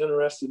somebody who's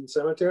interested in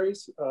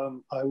cemeteries,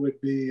 I would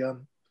be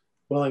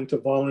willing to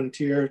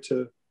volunteer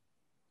to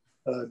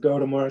go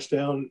to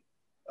Morristown,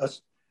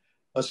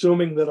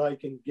 assuming that I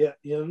can get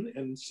in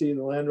and see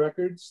the land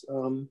records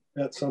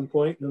at some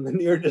point in the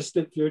near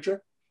distant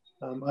future.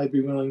 I'd be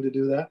willing to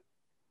do that.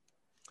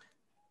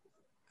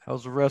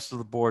 How's the rest of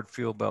the board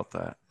feel about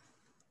that?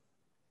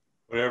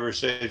 Whatever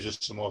saves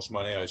us the most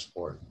money, I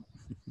support.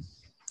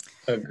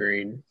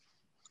 Agreed.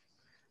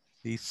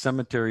 These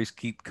cemeteries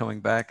keep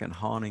coming back and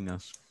haunting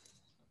us.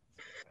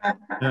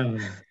 No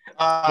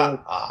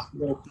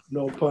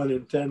pun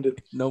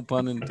intended. No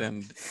pun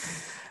intended.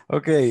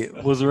 Okay,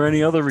 was there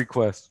any other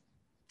requests?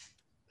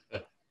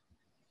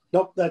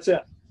 Nope, that's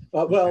it.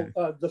 Well,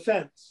 the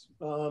fence.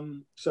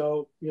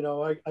 So, you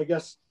know, I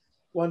guess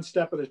one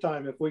step at a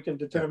time, if we can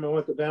determine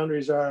what the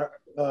boundaries are,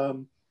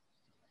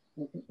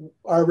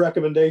 our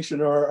recommendation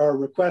or our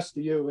request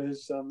to you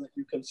is that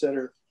you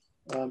consider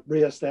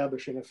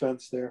reestablishing a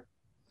fence there.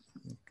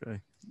 Okay.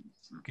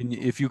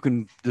 If you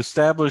can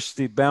establish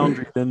the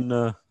boundary,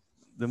 then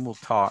we'll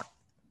talk.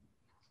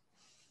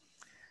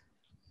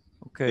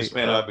 Okay. This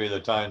may not be the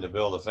time to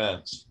build a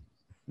fence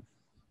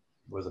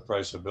with the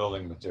price of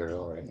building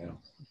material right now.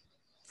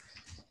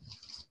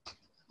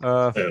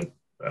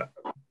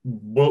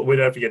 We'd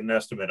have to get an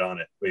estimate on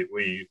it.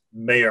 We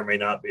may or may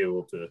not be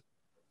able to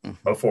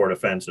afford a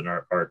fence in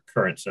our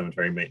current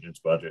cemetery maintenance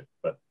budget,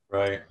 but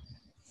right.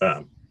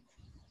 But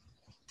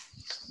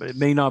it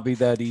may not be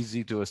that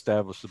easy to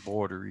establish the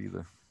border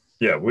either.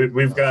 Yeah,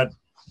 we've got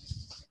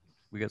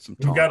some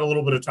time. We've got a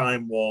little bit of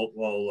time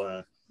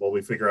while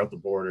we figure out the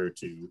border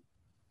to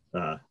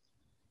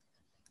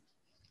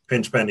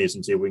pinch pennies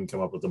and see if we can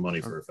come up with the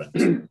money for a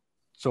fence.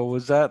 So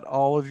was that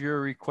all of your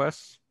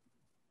requests,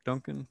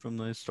 Duncan, from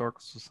the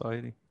Historical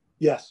Society?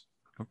 Yes.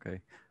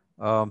 Okay.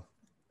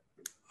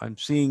 I'm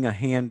seeing a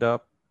hand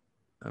up.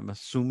 I'm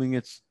assuming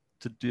it's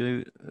to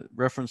do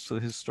reference to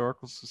the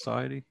Historical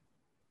Society.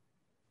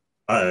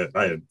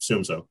 I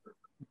assume so.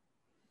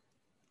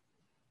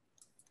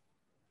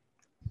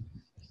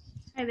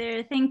 Hi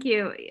there, thank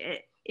you.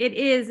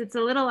 It's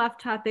a little off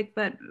topic,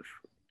 but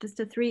just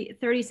a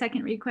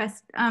 30-second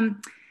request.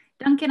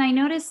 Duncan, I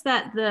noticed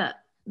that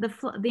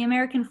the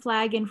American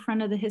flag in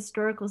front of the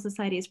Historical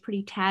Society is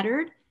pretty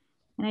tattered.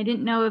 And I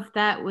didn't know if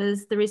that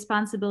was the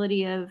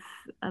responsibility of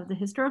the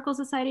Historical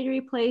Society to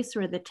replace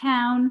or the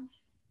town.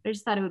 I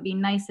just thought it would be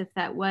nice if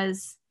that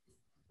was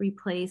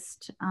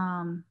replaced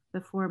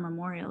before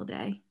Memorial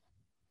Day.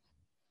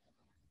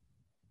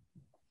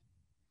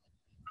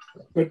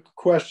 Good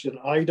question.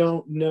 I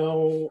don't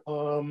know.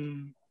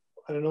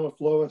 I don't know if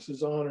Lois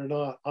is on or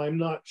not. I'm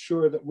not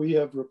sure that we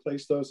have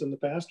replaced those in the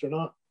past or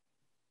not.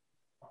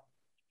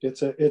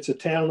 It's a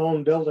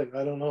town-owned building.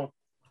 I don't know.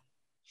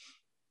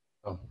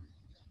 Oh,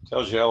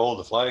 tells you how old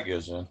the flag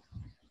is then.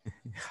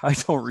 I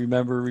don't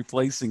remember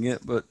replacing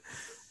it, but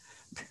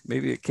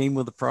maybe it came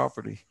with the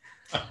property.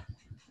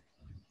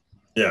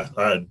 Yeah,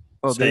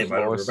 same. I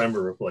don't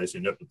remember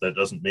replacing it, but that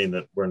doesn't mean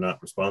that we're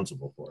not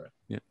responsible for it.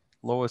 Yeah,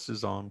 Lois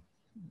is on.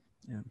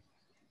 Yeah,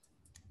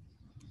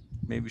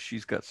 maybe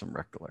she's got some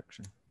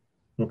recollection.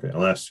 Okay,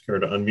 I'll ask her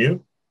to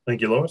unmute.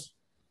 Thank you, Lois.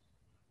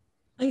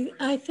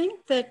 I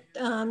think that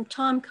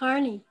Tom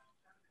Carney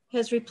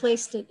has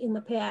replaced it in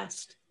the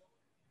past.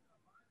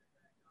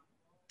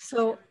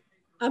 So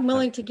I'm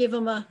willing to give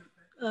him a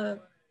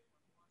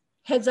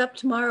heads up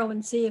tomorrow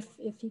and see if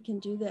he can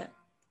do that.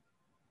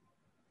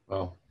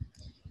 Well,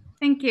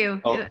 thank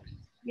you. Oh.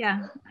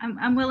 Yeah,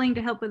 I'm willing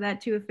to help with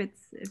that too if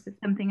it's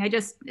something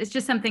it's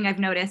just something I've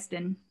noticed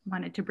and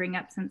wanted to bring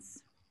up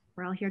since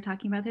we're all here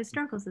talking about the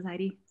Historical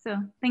Society. So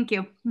thank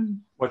you.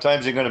 what time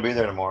is he going to be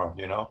there tomorrow?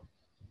 Do you know,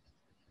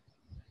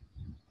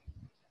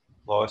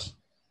 Lois?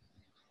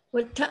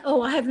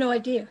 Oh, I have no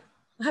idea.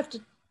 I have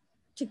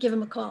to give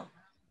him a call.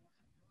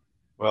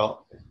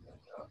 Well,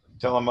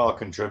 tell him I'll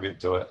contribute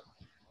to it.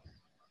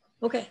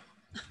 Okay.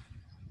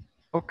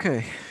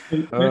 Okay.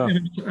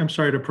 I'm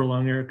sorry to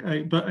prolong,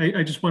 Eric, but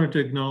I just wanted to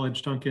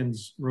acknowledge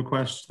Duncan's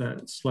request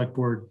that Select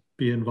Board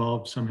be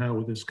involved somehow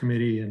with this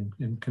committee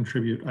and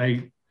contribute.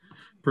 I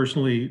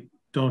personally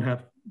don't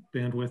have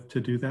bandwidth to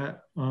do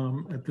that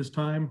at this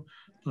time,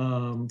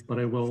 but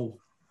I will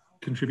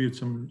contribute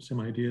some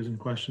ideas and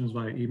questions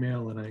via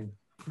email, and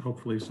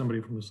hopefully somebody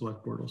from the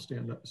Select Board will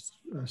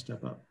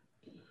step up.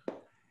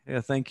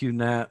 Yeah, thank you,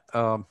 Nat.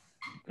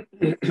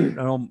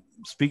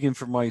 Speaking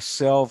for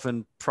myself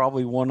and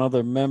probably one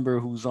other member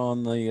who's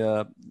on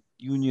the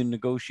union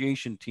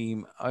negotiation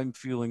team, I'm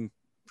feeling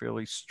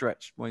fairly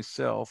stretched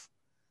myself.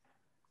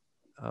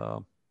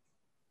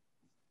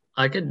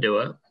 I could do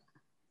it.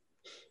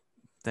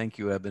 Thank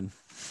you, Eben.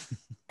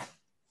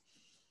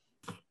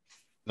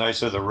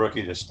 Nice of the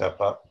rookie to step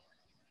up.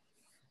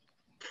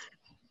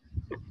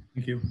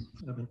 Thank you,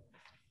 Eben.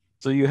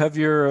 So you have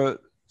your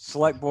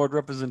Select Board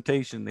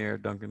representation there,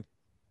 Duncan.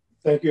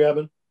 Thank you,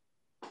 Eben.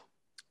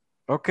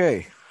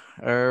 Okay,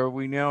 are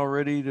we now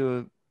ready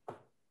to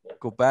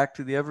go back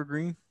to the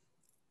Evergreen?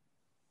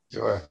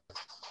 Sure.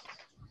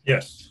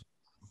 Yes.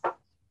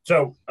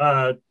 So,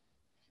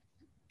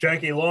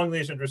 Jackie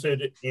Longley's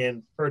interested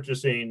in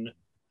purchasing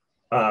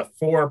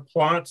 4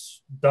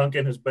 plots.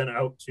 Duncan has been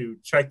out to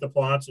check the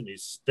plots, and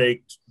he's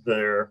staked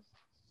their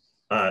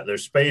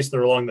space.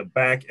 They're along the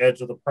back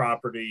edge of the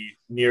property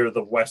near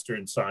the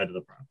western side of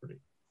the property.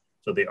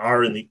 So they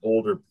are in the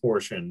older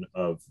portion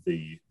of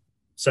the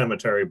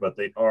cemetery, but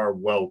they are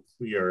well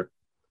clear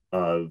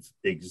of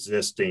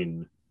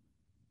existing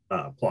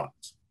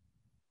plots.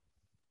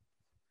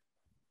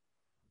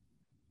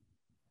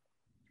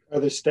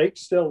 Are the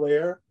stakes still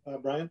there,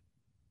 Brian?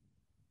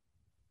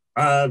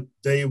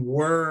 They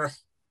were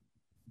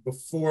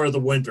before the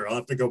winter. I'll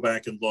have to go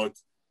back and look,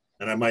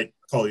 and I might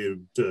call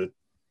you to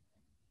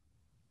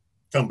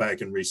come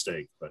back and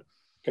restake, but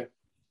okay.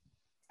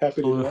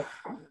 Happy to do that.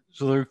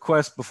 So the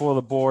request before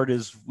the board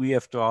is we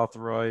have to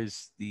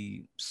authorize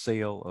the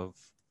sale of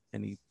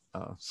any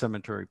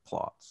cemetery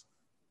plots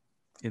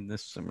in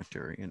this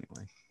cemetery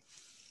anyway.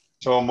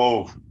 So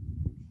move.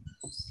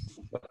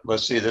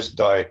 Let's see this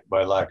die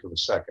by lack of a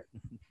second.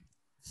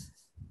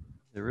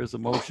 There is a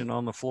motion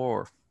on the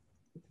floor.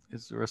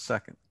 Is there a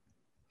second?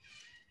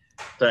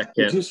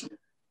 Second.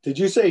 Did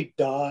you say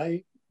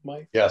die,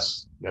 Mike?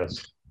 Yes,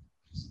 yes.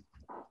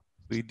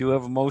 We do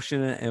have a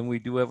motion and we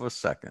do have a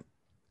second.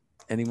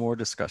 Any more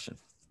discussion?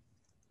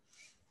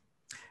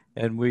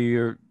 And we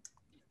are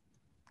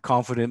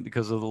confident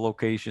because of the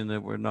location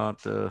that we're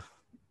not,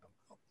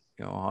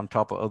 on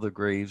top of other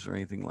graves or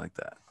anything like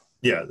that.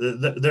 Yeah,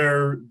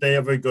 they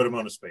have a good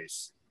amount of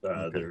space.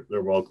 Okay.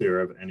 They're well clear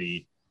of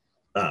any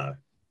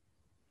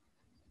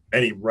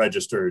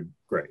registered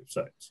grave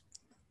sites.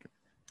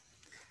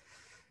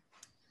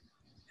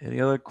 Any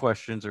other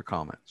questions or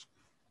comments?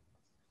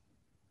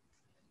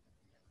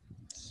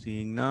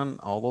 Seeing none,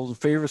 all those in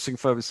favor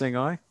signify by saying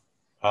aye.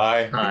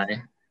 Aye.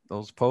 Aye.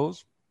 Those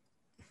opposed?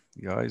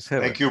 The ayes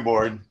have it. Thank you,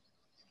 board.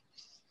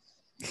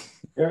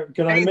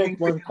 Can I make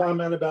one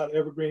comment about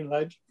Evergreen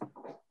Ledge?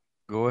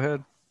 Go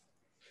ahead.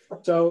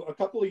 So a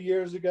couple of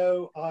years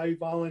ago, I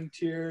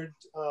volunteered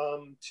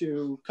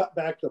to cut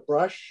back the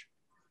brush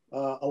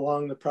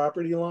along the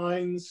property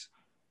lines,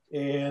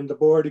 and the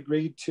board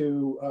agreed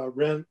to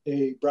rent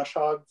a brush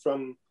hog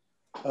from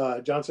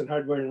Johnson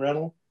Hardware and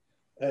Rental.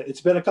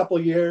 It's been a couple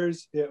of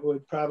years. It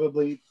would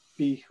probably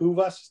behoove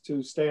us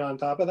to stay on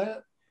top of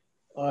that.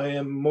 I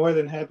am more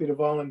than happy to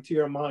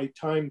volunteer my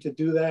time to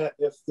do that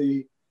if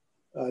the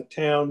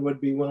town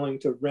would be willing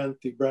to rent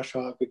the brush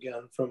hog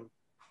again from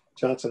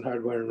Johnson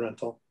Hardware and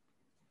Rental.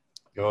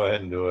 Go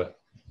ahead and do it.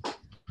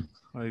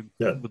 I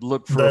would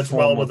look for that's a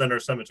formal... well within our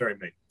cemetery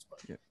maintenance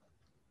budget.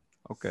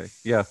 Yeah. Okay.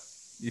 Yeah.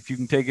 If you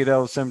can take it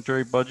out of the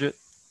cemetery budget,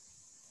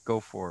 go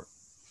for it.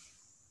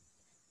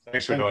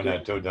 Thanks for doing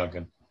that too,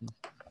 Duncan.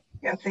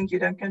 Yeah, thank you,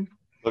 Duncan.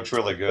 Looks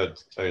really good,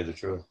 to tell you the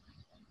truth.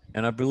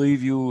 And I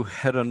believe you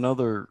had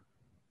another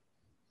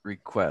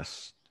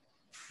request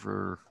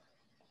for,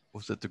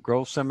 was it the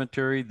Grove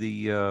Cemetery,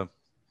 the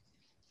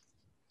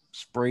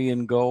spray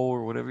and go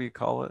or whatever you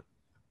call it?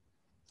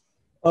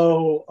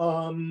 Oh,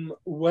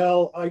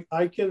 well,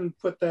 I can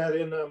put that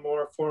in a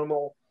more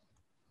formal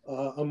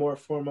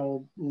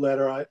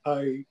letter.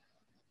 I,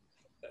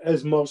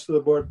 as most of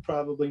the board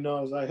probably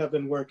knows, I have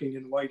been working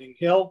in Whiting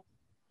Hill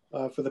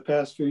for the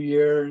past few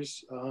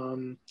years.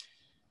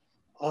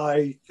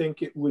 I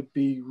think it would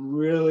be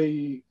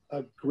really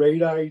a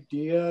great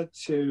idea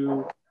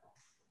to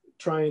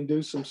try and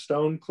do some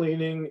stone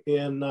cleaning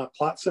in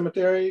Plot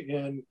Cemetery,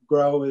 and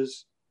Grow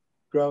is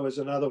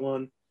another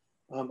one.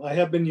 I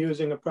have been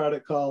using a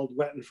product called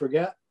Wet and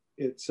Forget.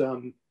 It's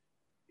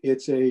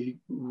a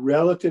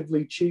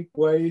relatively cheap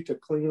way to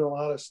clean a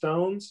lot of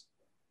stones,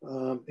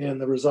 and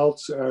the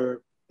results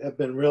have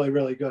been really,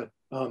 really good.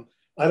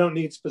 I don't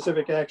need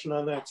specific action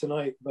on that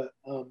tonight, but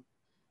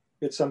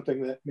it's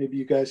something that maybe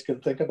you guys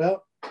can think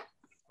about.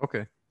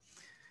 Okay.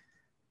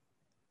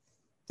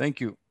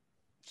 Thank you.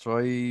 So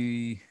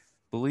I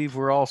believe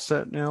we're all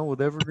set now with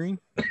Evergreen.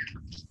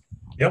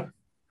 Yep.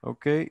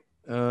 Okay.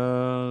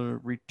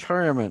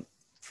 Retirement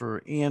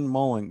for Ann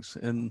Mullings.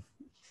 And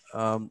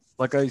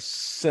like I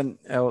sent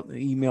out an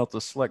email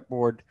to Select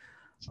Board,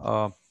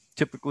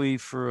 typically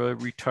for a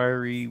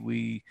retiree,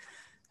 we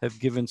have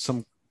given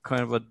some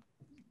kind of a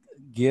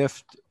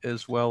gift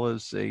as well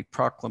as a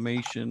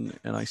proclamation,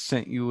 and I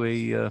sent you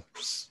a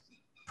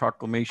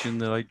proclamation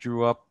that I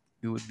drew up.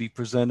 It would be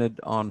presented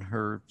on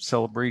her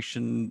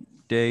celebration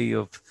day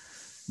of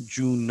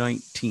June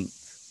 19th.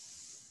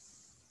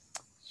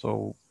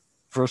 So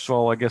first of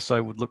all, I guess I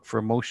would look for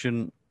a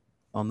motion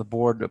on the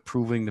board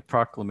approving the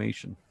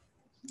proclamation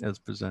as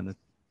presented.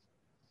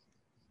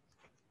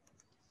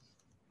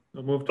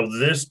 So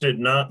this did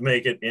not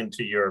make it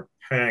into your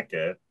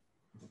packet.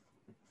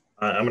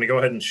 I'm going to go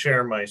ahead and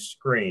share my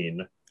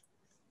screen,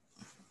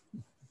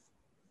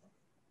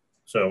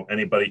 so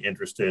anybody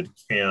interested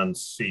can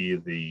see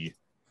the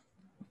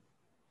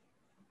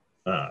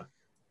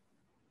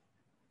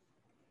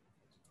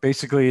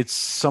basically, it's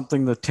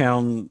something the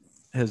town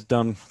has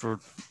done for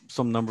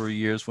some number of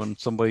years when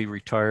somebody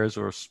retires,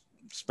 or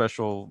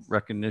special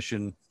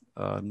recognition,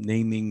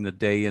 naming the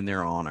day in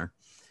their honor.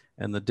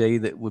 And the day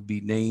that would be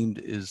named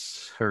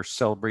is her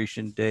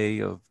celebration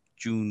day of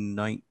June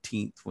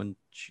 19th, when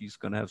she's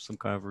going to have some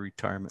kind of a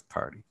retirement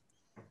party.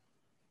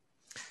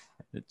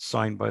 It's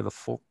signed by the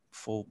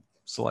full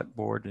select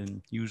board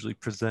and usually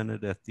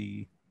presented at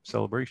the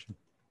celebration.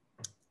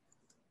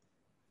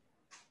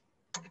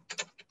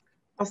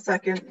 I'll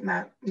second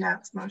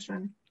Nat's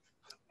motion.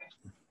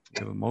 We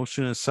have a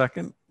motion and a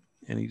second.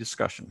 Any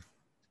discussion?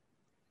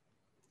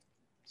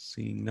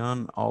 Seeing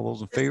none, all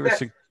those in favor,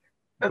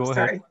 go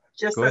ahead.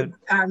 Just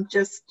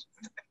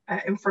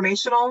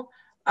informational.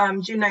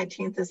 June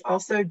 19th is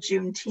also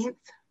Juneteenth,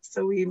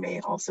 so we may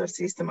also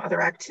see some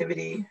other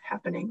activity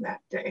happening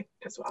that day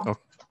as well.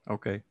 Oh,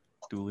 okay,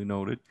 duly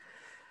noted.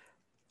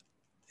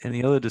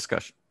 Any other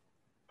discussion?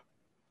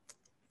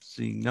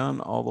 Seeing none,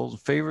 all those in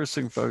favor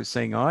signify by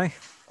saying aye.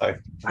 Aye.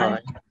 Aye.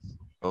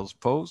 Those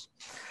opposed?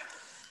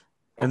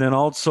 And then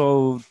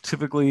also,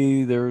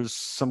 typically there's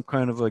some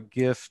kind of a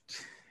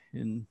gift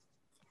in,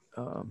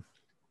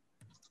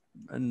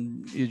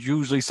 and it's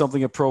usually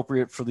something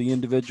appropriate for the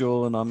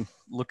individual, and I'm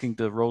looking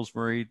to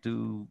Rosemary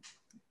to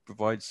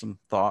provide some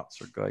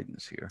thoughts or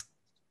guidance here.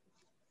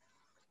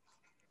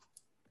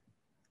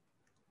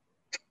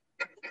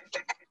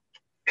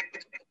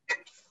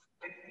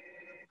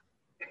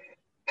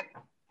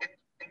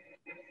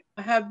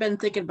 I have been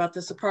thinking about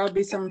this. It'll probably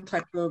be some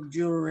type of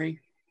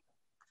jewelry.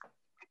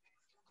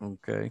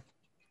 Okay.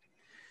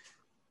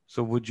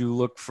 So would you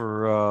look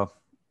for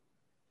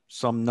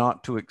some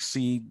not to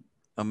exceed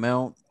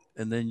amount,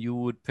 and then you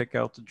would pick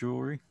out the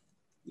jewelry?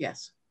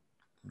 Yes.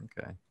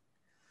 Okay.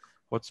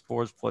 What's the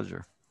board's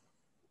pleasure?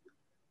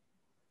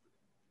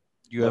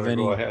 Do you have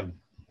any? Go ahead.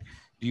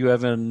 Do you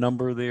have a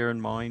number there in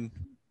mind,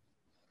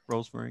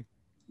 Rosemary?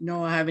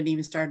 No, I haven't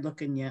even started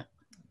looking yet.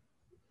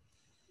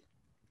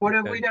 What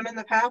have we done in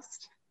the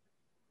past?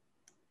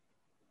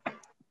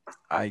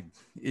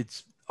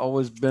 It's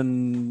always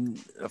been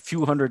a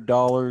few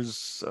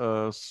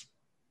 $100s,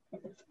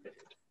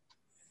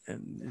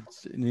 and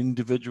it's an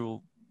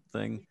individual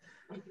thing.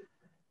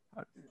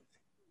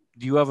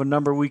 Do you have a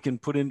number we can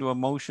put into a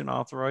motion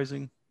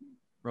authorizing,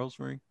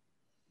 Rosemary?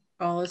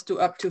 Oh, let's do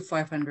up to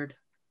 500.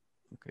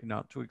 Okay,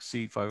 not to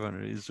exceed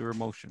 500. Is there a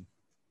motion?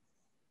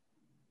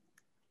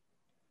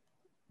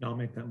 I'll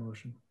make that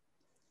motion.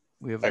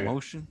 We have a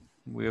motion.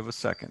 We have a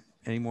second.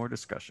 Any more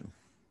discussion?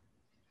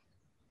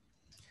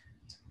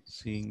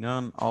 Seeing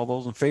none. All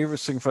those in favor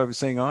signify by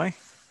saying aye.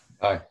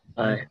 Aye.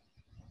 Aye.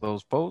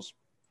 Those opposed?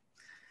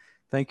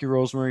 Thank you,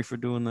 Rosemary, for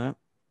doing that.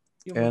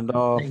 And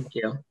thank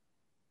you.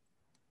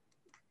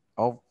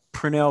 I'll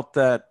print out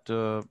that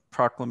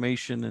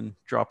proclamation and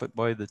drop it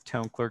by the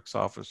town clerk's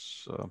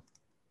office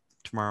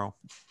tomorrow.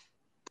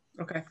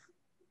 Okay.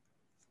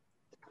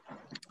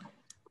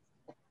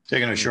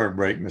 Taking a short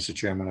break, Mr.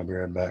 Chairman. I'll be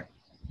right back.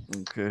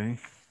 Okay.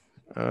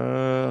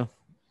 I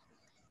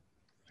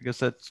guess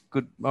that's a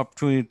good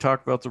opportunity to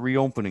talk about the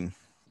reopening.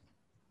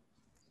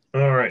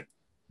 All right.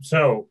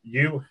 So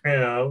you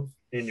have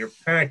in your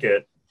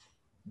packet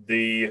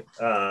the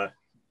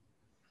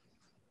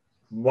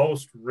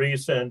most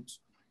recent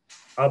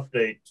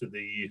update to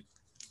the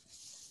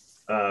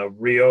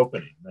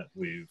reopening that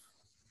we've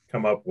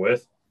come up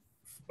with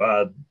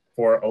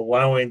for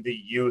allowing the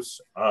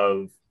use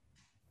of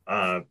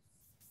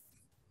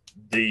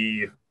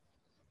the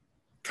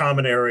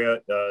common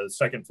area,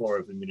 second floor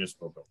of the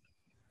municipal building.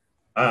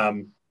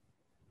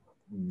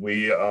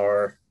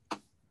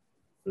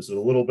 This is a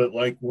little bit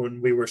like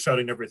when we were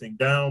shutting everything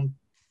down.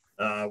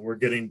 We're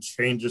getting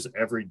changes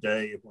every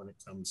day when it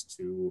comes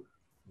to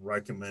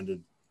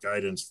recommended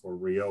guidance for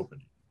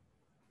reopening.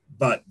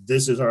 But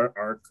this is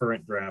our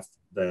current draft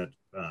that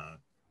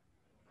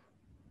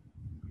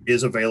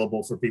is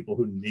available for people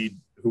who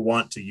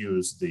want to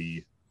use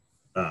the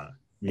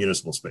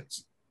municipal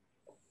space.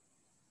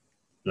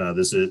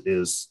 This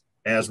is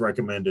as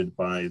recommended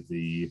by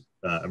the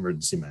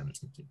emergency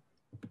management team.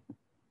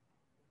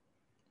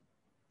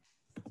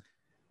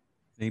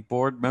 Any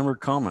board member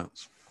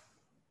comments?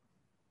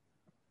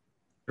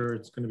 Sure,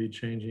 it's going to be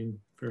changing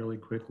fairly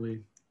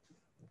quickly.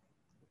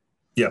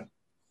 Yeah.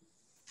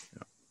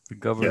 The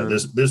governor. Yeah,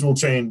 this will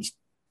change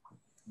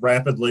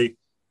rapidly.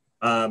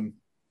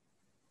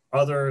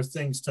 Other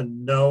things to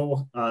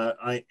know,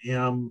 I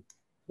am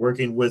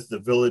working with the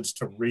village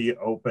to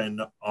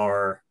reopen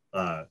our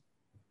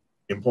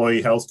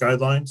employee health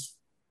guidelines.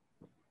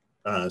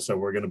 So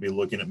we're going to be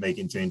looking at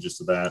making changes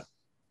to that,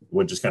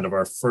 which is kind of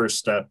our first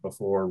step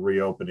before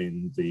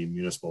reopening the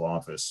municipal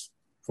office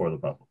for the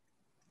public.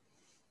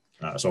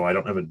 So I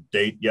don't have a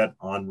date yet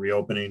on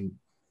reopening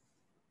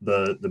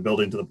the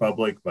building to the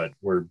public, but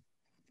we're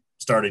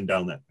starting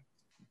down that.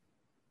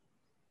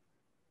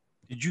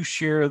 Did you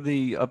share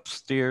the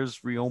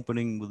upstairs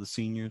reopening with the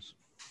seniors?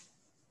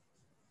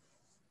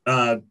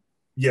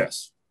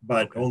 Yes,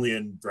 but only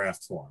in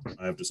draft form.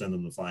 I have to send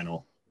them the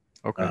final.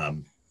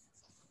 Okay.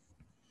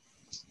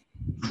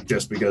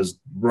 Just because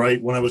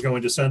right when I was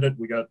going to send it,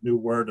 we got new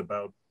word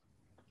about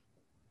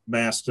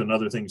masks and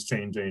other things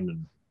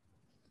changing.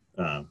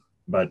 And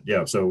but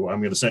yeah, so I'm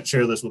going to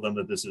share this with them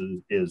that this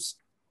is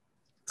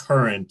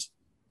current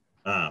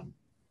for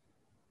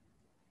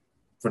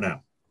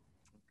now.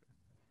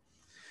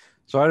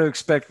 So I'd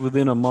expect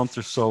within a month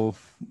or so,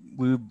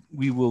 we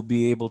will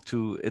be able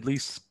to at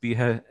least be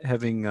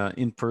having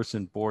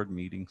in-person board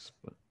meetings.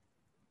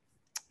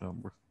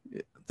 But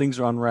things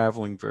are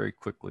unraveling very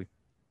quickly.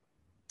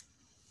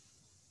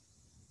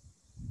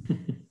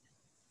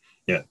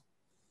 Yeah.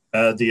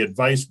 The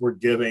advice we're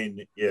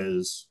giving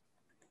is,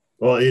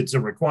 well, it's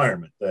a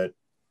requirement that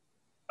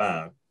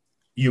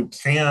you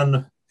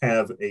can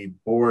have a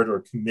board or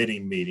committee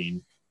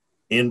meeting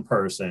in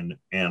person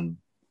and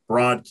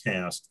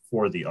broadcast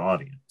for the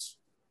audience.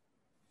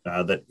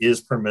 That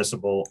is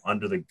permissible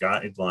under the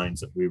guidelines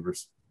that we've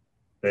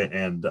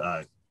and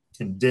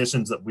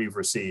conditions that we've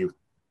received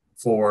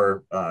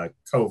for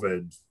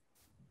COVID,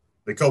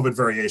 the COVID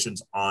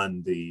variations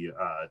on the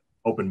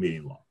open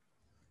meeting law.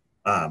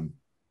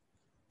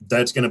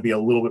 That's going to be a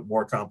little bit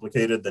more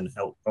complicated than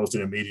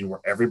hosting a meeting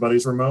where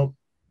everybody's remote.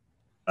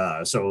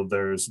 So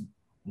there's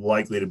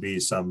likely to be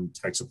some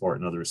tech support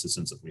and other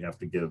assistance that we have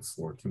to give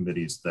for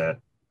committees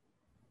that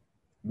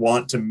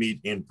want to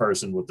meet in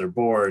person with their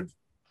board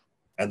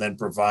and then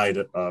provide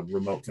a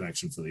remote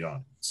connection for the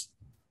audience.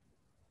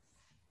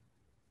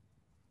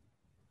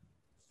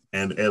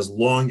 And as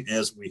long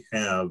as we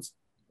have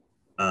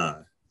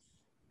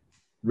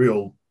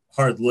real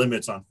hard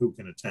limits on who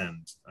can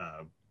attend,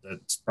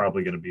 that's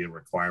probably going to be a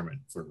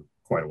requirement for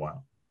quite a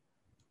while,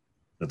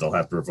 that they'll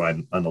have to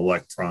provide an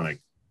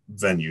electronic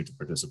venue to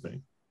participate.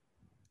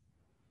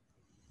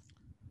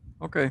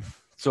 Okay,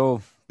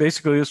 so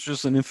basically it's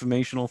just an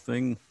informational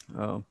thing.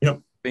 Yep.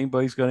 If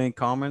anybody's got any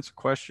comments,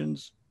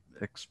 questions,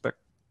 expect,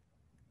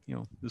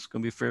 this is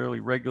going to be a fairly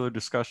regular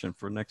discussion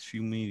for the next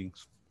few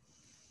meetings.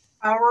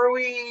 How are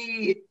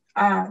we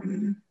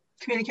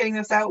communicating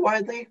this out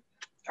widely?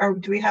 or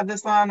do we have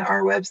this on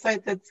our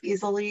website that's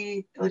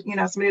easily, you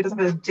know, somebody doesn't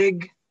have to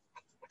dig?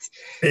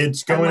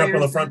 It's going up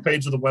on the front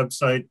page of the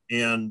website,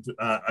 and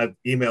I've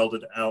emailed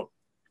it out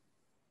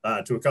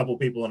to a couple of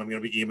people, and I'm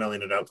going to be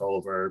emailing it out to all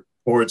of our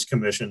boards,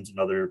 commissions, and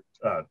other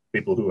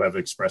people who have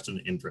expressed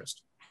an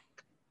interest.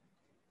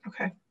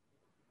 Okay.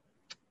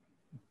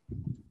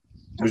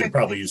 We should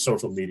probably use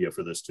social media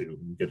for this too,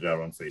 and get it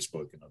out on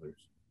Facebook and others.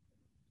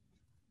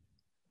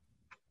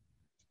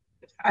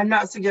 I'm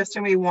not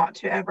suggesting we want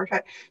to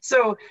advertise.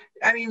 So,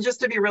 I mean, just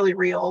to be really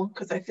real,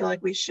 because I feel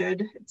like we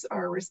should, it's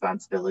our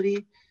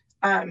responsibility.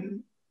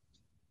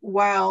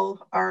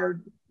 While our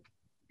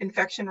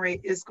infection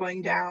rate is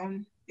going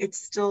down, it's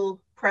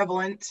still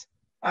prevalent.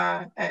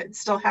 It's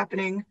still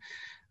happening.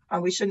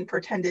 We shouldn't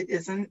pretend it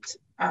isn't.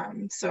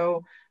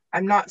 So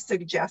I'm not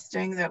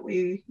suggesting that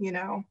we, you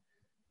know,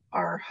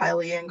 are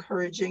highly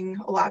encouraging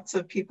lots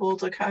of people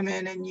to come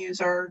in and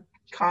use our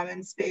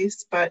common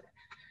space,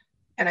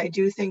 and I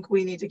do think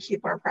we need to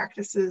keep our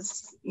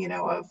practices, you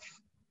know, of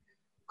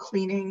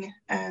cleaning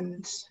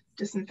and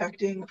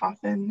disinfecting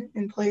often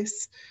in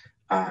place.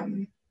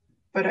 But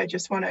I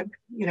just want to,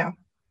 you know,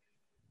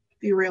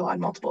 be real on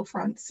multiple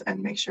fronts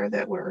and make sure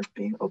that we're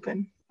being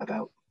open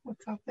about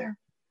what's out there.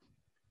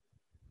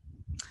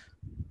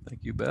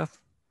 Thank you, Beth.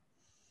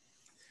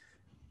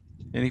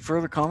 Any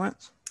further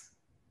comments?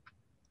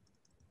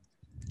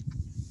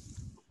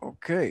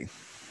 Okay.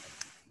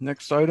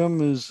 Next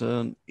item is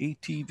an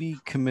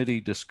ATV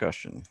committee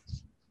discussion.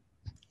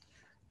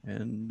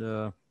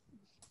 And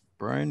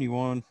Brian, you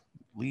want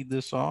to lead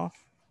this off?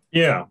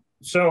 Yeah.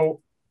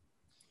 So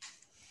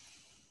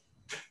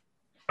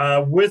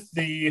with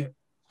the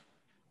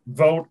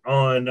vote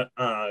on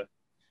the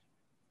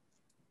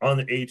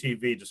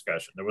ATV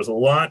discussion, there was a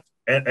lot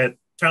at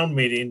town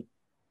meeting.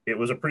 It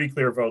was a pretty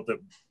clear vote that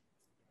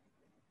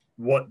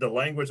what the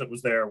language that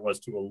was there was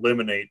to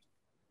eliminate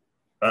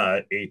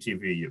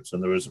ATV use,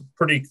 and there was a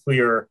pretty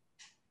clear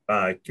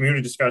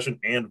community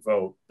discussion and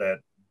vote that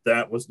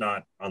that was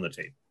not on the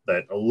table,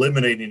 that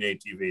eliminating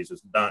ATVs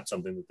is not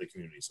something that the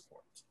community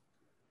supports.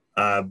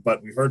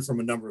 But we heard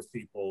from a number of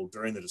people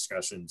during the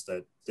discussions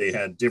that they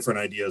had different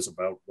ideas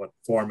about what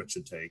form it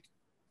should take.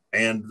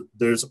 And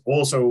there's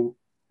also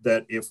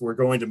that if we're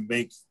going to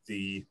make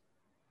the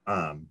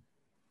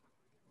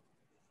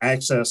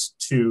access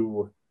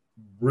to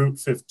Route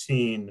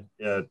 15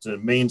 to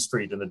Main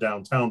Street in the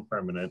downtown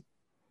permanent,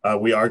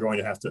 we are going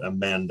to have to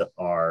amend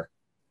our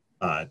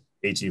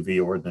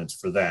ATV ordinance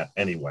for that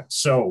anyway.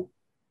 So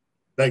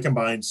that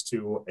combines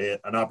to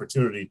an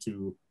opportunity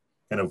to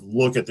kind of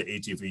look at the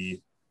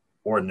ATV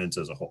ordinance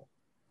as a whole.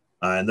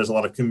 And there's a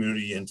lot of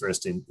community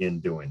interest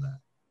in doing that.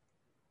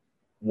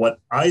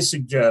 What I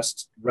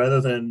suggest,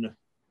 what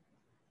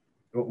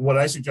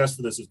I suggest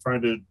for this is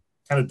trying to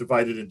kind of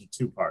divide it into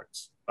two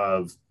parts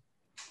of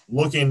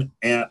looking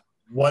at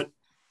what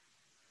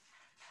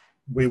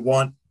we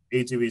want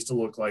ATVs to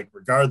look like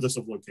regardless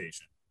of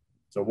location.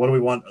 So what do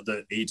we want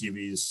the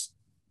ATVs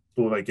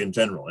to look like in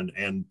general?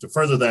 And to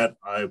further that,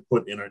 I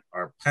put in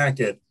our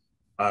packet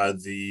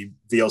the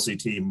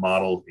VLCT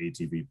model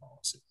ATV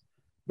policy.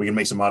 We can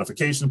make some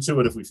modifications to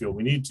it if we feel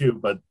we need to,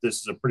 but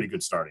this is a pretty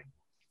good starting.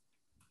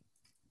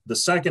 The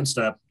second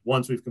step,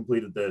 once we've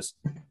completed this,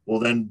 will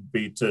then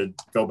be to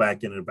go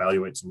back in and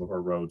evaluate some of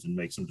our roads and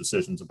make some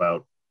decisions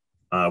about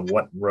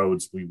what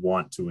roads we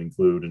want to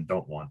include and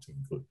don't want to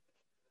include.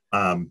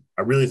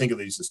 I really think of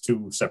these as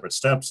two separate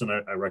steps, and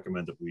I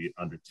recommend that we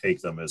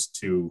undertake them as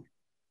two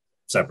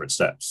separate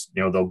steps.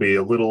 You know, there'll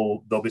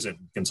be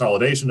some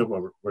consolidation of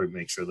where we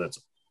make sure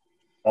that's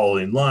all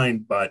in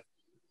line, but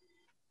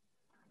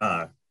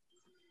I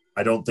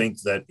don't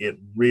think that it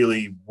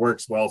really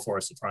works well for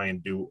us to try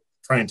and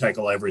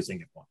tackle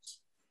everything at once.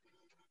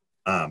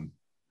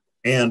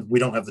 And we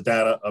don't have the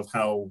data of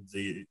how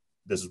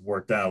this is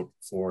worked out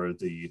for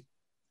the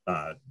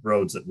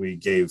roads that we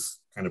gave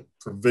kind of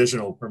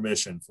provisional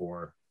permission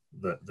for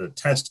the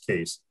test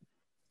case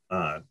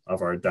of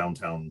our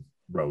downtown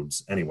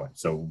roads anyway.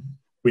 So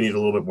we need a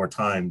little bit more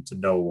time to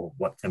know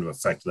what kind of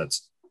effect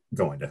that's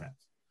going to have.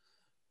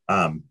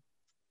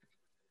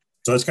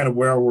 So that's kind of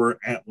where we're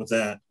at with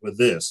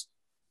this.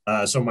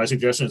 So my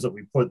suggestion is that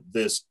we put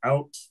this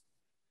out,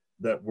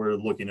 that we're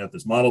looking at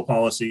this model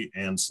policy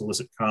and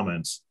solicit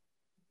comments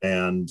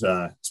and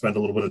spend a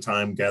little bit of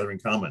time gathering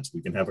comments.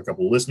 We can have a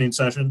couple of listening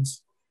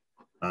sessions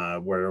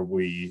where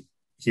we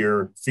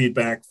hear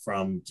feedback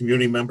from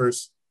community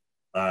members,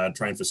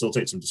 try and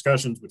facilitate some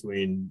discussions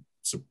between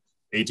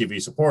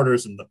ATV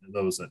supporters and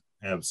those that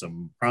have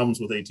some problems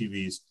with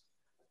ATVs,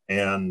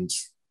 and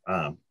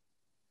kind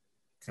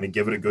of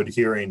give it a good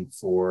hearing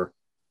for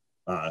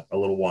a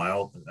little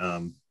while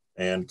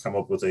and come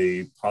up with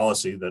a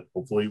policy that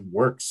hopefully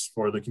works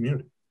for the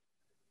community.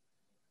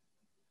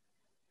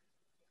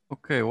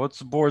 Okay, what's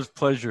the board's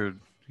pleasure?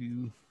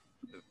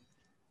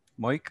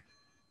 Mike?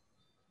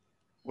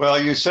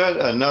 Well, you said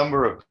a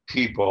number of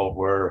people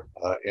were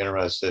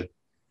interested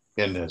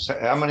in this.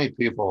 How many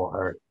people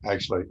are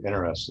actually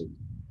interested,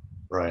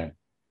 Brian,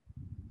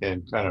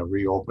 in kind of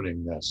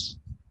reopening this?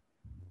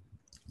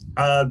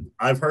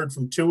 I've heard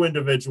from 2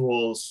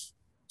 individuals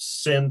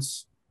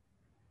since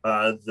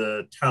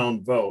the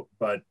town vote,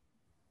 but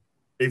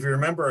if you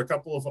remember a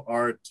couple of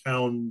our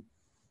town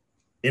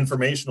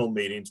informational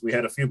meetings, we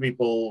had a few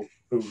people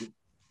who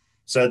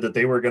said that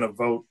they were going to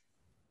vote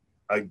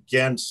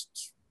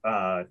against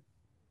the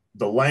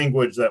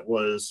language that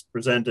was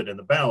presented in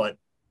the ballot,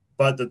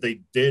 but that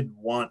they did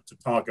want to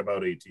talk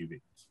about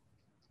ATVs.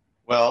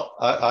 Well,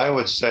 I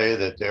would say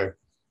that there are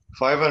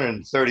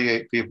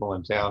 538 people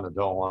in town that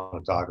don't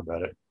want to talk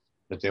about it,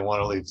 that they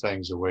want to leave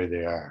things the way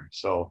they are.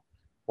 So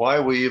why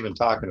are we even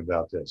talking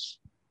about this?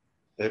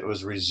 It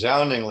was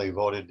resoundingly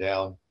voted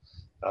down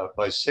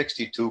by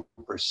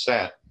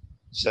 62%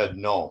 said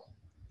no.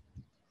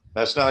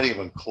 That's not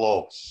even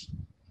close.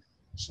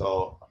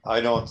 So I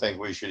don't think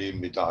we should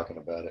even be talking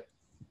about it.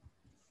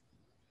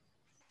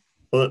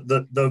 Well,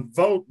 the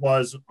vote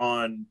was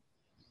on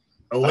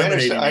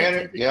eliminating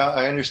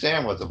I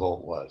understand what the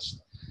vote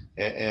was.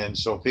 And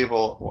so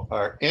people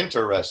are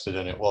interested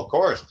in it. Well, of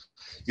course,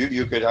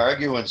 you could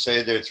argue and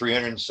say there are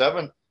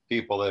 307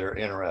 people that are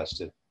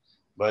interested,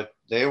 but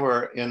they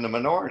were in the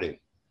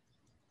minority.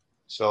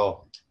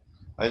 So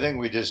I think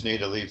we just need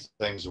to leave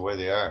things the way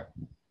they are.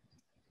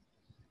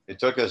 It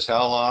took us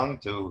how long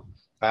to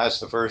pass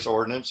the first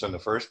ordinance in the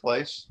first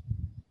place?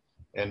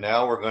 And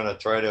now we're going to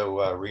try to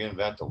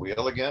reinvent the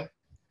wheel again?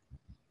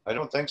 I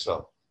don't think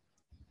so.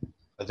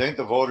 I think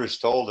the voters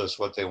told us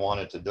what they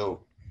wanted to do.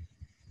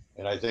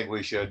 And I think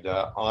we should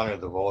honor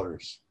the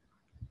voters.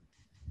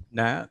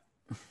 Nat?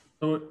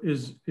 So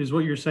is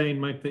what you're saying,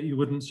 Mike, that you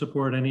wouldn't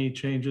support any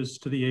changes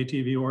to the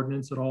ATV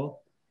ordinance at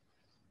all?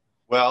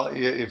 Well,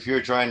 if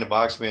you're trying to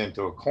box me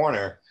into a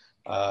corner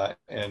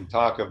and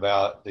talk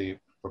about the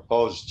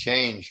proposed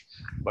change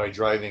by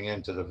driving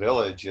into the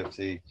village, if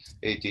the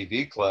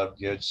ATV club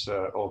gets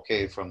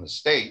okay from the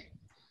state,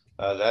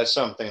 that's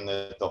something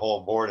that the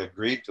whole board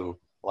agreed to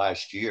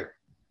last year.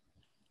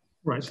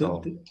 Right.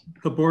 So,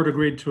 the board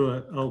agreed to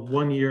a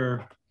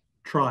 1-year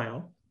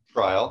trial.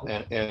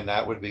 And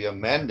that would be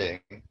amending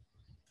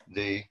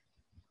the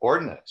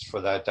ordinance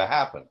for that to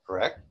happen,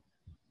 correct?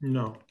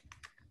 No.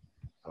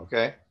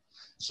 Okay.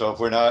 So if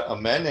we're not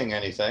amending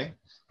anything,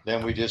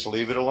 then we just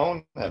leave it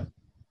alone then.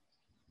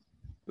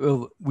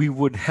 Well, we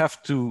would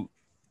have to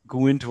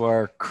go into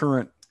our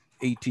current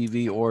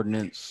ATV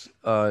ordinance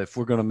if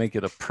we're going to make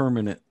it a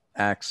permanent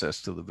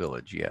access to the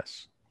village,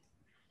 yes.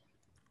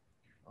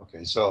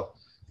 Okay, so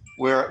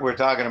we're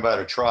talking about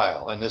a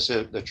trial, and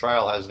the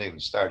trial hasn't even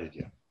started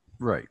yet.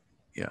 Right.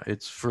 Yeah,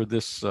 it's for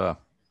this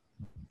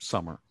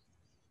summer.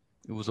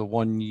 It was a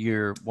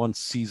 1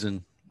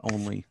 season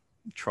only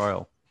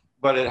trial.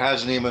 But it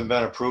hasn't even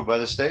been approved by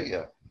the state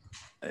yet.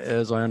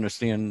 As I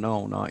understand,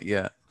 no, not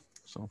yet.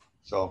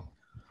 So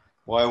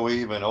why are we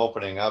even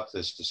opening up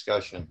this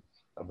discussion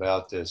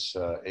about this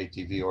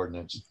ATV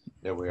ordinance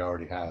that we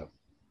already have?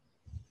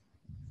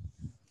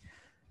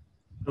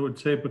 I would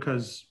say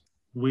because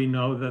we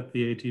know that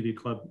the ATV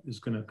club is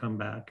going to come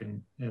back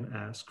and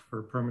ask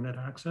for permanent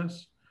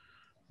access.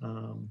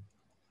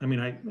 I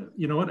mean,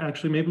 you know what,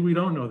 actually, maybe we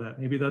don't know that.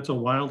 Maybe that's a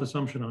wild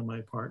assumption on my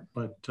part,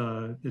 but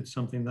it's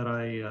something that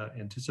I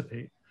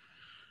anticipate.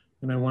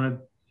 And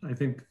I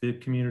think the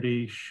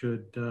community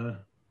should,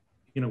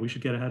 we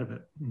should get ahead of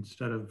it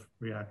instead of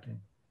reacting.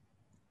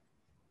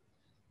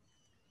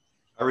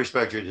 I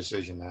respect your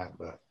decision, Matt,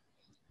 but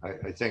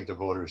I think the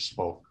voters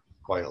spoke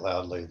quite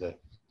loudly that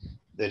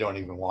they don't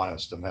even want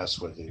us to mess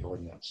with the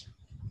ordinance.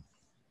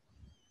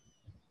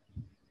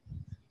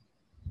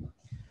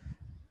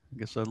 I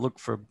guess I'd look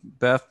for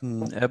Beth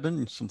and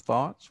Eben, some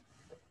thoughts.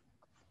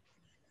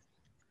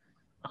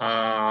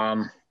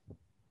 I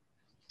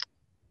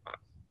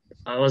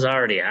was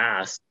already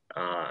asked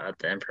at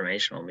the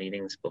informational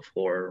meetings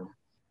before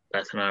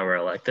Beth and I were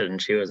elected,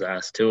 and she was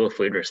asked too if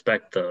we'd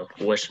respect the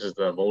wishes of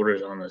the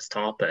voters on this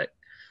topic.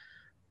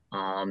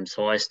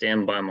 So I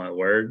stand by my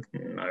word,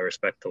 and I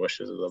respect the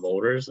wishes of the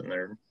voters, and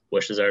their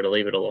wishes are to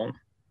leave it alone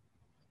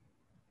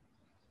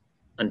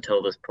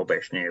until this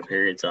probationary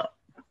period's up.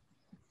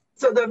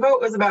 So the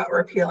vote was about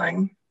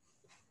repealing,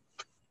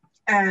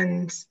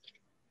 and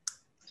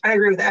I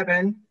agree with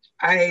Evan.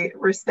 I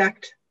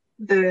respect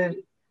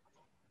the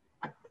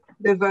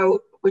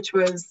vote, which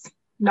was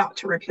not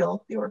to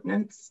repeal the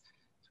ordinance,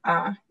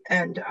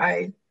 and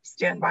I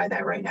stand by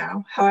that right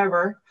now.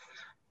 However,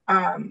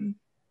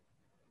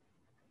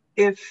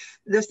 if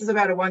this is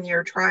about a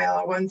 1-year trial,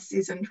 a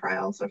 1-season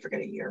trial, so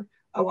forget a year,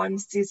 a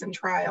 1-season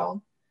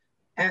trial,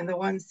 and the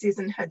 1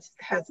 season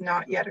has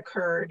not yet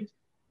occurred,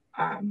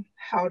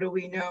 how do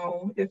we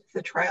know if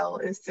the trial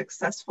is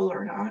successful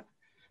or not?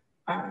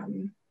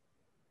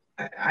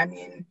 I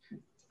mean,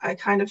 I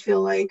kind of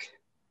feel like,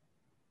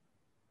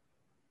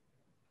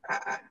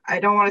 I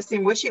don't want to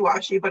seem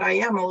wishy-washy, but I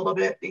am a little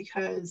bit,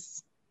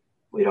 because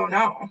we don't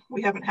know.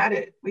 We haven't had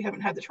it. We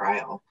haven't had the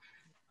trial.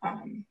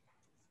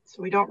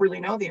 So we don't really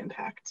know the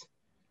impact.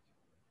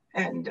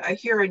 And I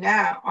hear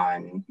Nat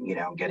on,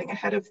 getting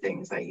ahead of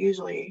things. I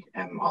usually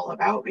am all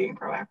about being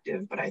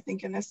proactive, but I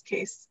think in this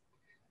case,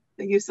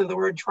 the use of the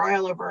word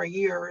trial over a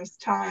year's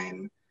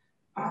time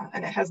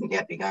and it hasn't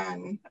yet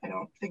begun, I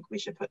don't think we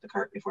should put the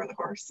cart before the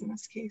horse in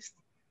this case.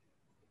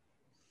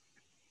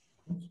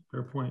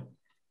 Fair point.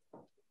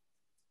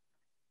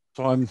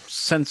 So I'm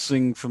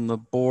sensing from the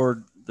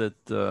board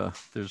that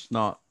there's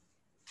not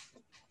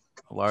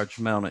a large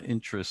amount of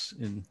interest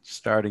in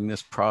starting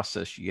this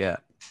process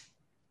yet.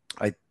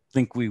 I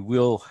think we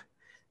will,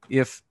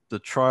 if the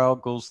trial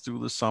goes through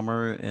the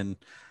summer and,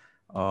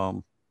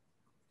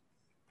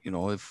 you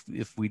know,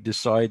 if we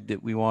decide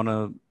that we want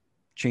to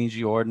change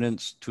the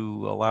ordinance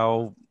to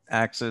allow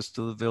access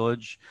to the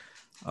village,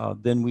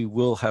 then we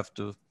will have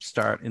to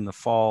start in the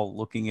fall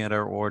looking at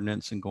our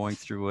ordinance and going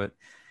through it.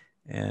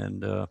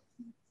 And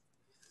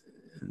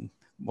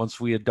once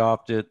we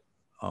adopt it,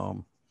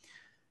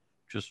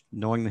 just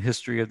knowing the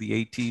history of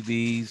the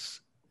ATVs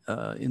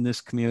in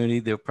this community,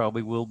 there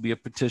probably will be a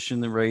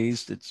petition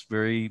raised. It's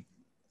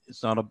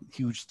not a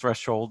huge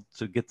threshold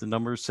to get the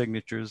number of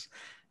signatures,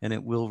 and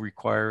it will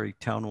require a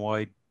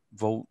townwide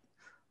vote.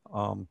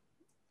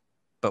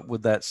 But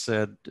with that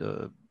said,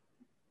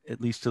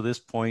 at least to this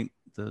point,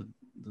 the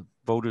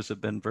voters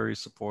have been very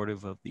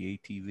supportive of the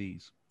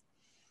ATVs.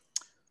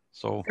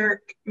 So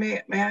Eric,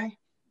 may I?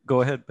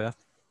 Go ahead, Beth.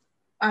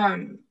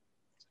 I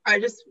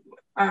just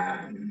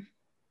want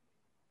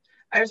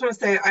to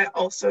say, I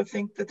also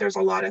think that there's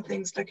a lot of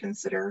things to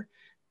consider.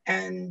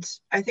 And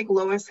I think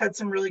Lois had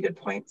some really good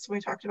points when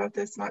we talked about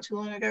this not too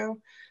long ago,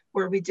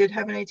 where we did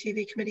have an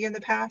ATV committee in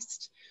the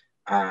past.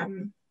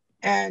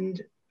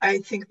 And I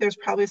think there's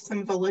probably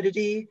some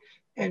validity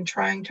in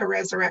trying to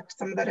resurrect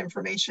some of that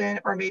information,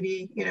 or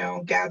maybe, you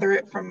know, gather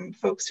it from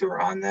folks who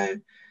are on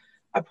a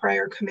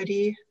prior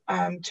committee,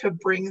 to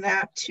bring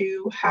that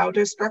to how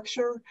to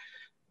structure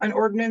an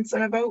ordinance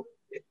and a vote,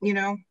 you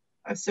know,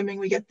 assuming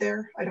we get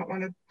there. I don't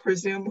want to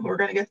presume we're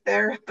going to get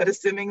there, but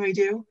assuming we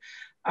do,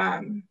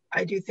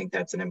 I do think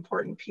that's an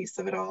important piece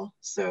of it all.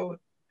 So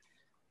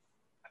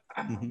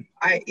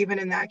even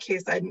in that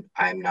case,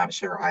 I'm not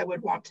sure I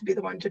would want to be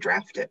the one to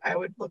draft it. I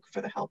would look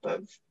for the help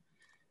of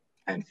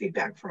and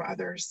feedback from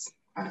others,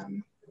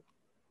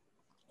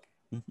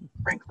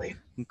 frankly.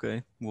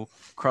 Okay, we'll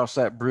cross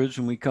that bridge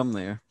when we come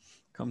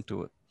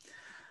to it.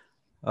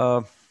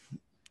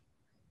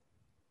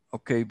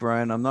 Okay,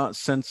 Brian, I'm not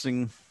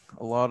sensing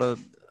a lot of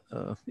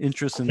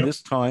interest in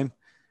this time.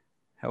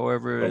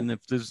 However, and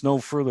if there's no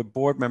further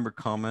board member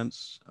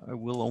comments, I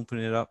will open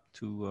it up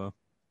to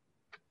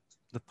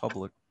the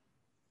public.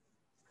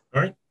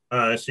 All right,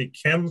 I see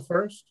Kim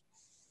first.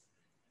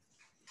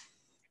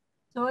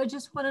 So I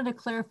just wanted a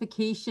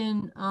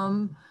clarification.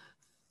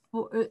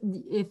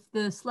 If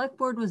the select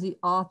board was the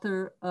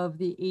author of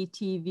the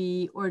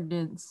ATV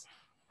ordinance,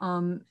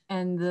 and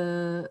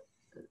the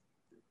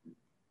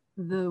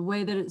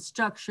way that it's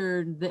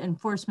structured, the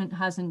enforcement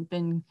hasn't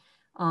been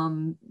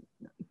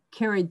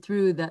carried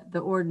through that the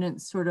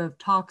ordinance sort of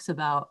talks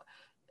about,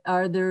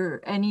 are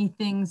there any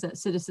things that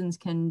citizens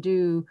can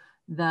do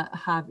that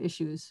have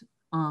issues?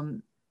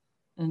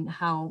 And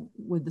how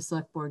would the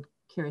select board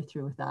carry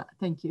through with that?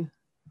 Thank you.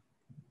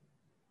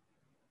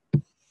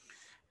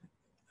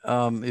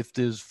 If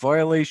there's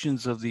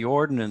violations of the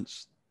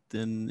ordinance,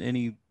 then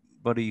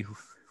anybody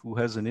who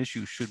has an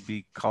issue should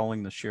be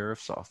calling the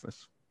sheriff's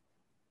office.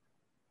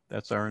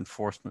 That's our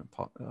enforcement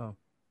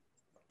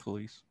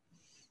police.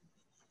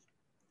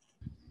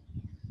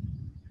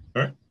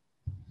 All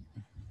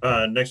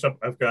right. Next up,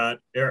 I've got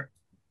Eric.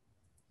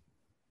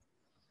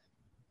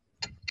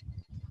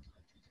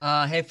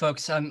 Hey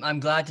folks, I'm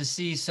glad to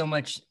see so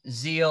much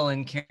zeal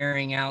in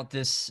carrying out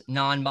this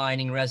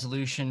non-binding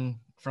resolution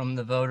from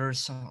the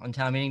voters on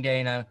town meeting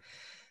day. And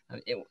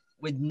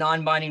with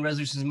non-binding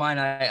resolutions in mind,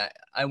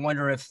 I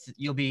wonder if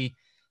you'll be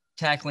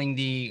tackling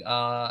the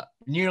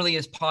nearly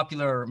as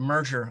popular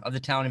merger of the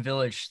town and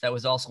village that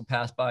was also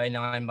passed by a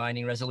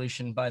non-binding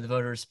resolution by the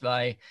voters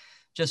by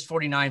just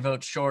 49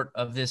 votes short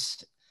of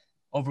this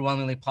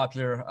overwhelmingly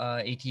popular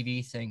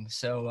ATV thing.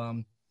 So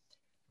are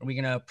we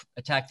gonna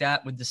attack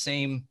that with the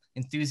same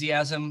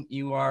enthusiasm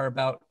you are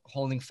about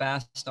holding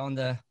fast on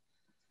the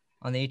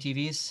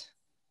ATVs?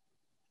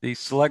 The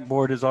select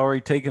board has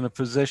already taken a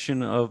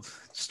position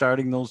of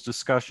starting those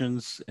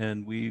discussions,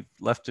 and we've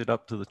left it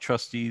up to the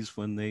trustees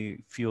when they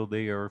feel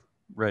they are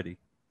ready.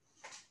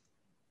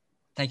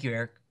 Thank you,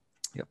 Eric.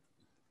 Yep.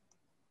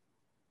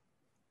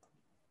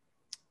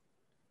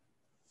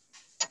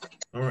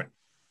 All right.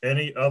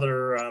 Any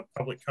other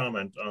public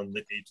comment on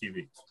the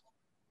ATVs?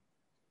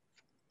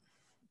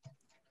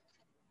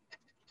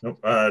 Nope.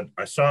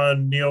 I saw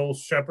Neil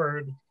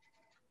Shepard.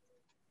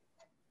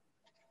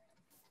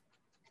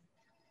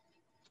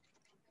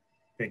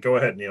 Okay, go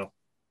ahead, Neil.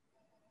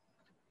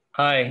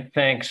 Hi,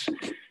 thanks.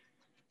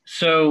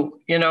 So,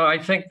 you know, I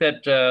think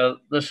that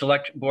the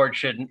select board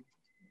should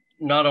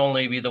not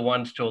only be the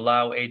ones to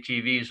allow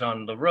ATVs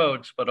on the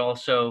roads, but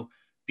also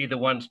be the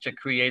ones to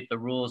create the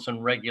rules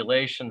and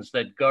regulations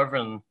that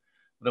govern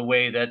the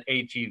way that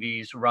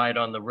ATVs ride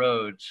on the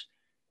roads.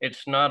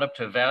 It's not up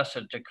to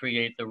VASA to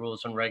create the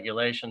rules and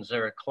regulations.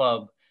 They're a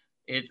club.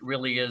 It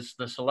really is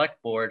the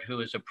select board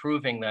who is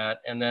approving that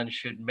and then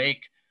should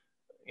make,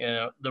 you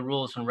know, the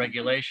rules and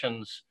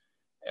regulations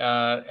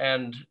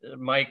And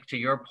Mike, to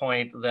your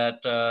point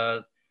that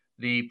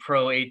the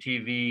pro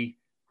ATV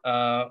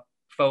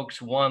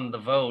folks won the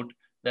vote,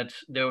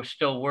 there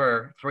still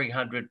were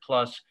 300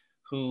 plus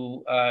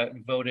who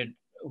voted,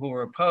 who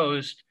were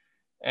opposed.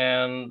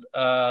 And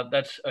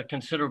that's a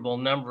considerable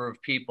number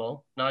of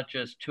people, not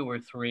just 2 or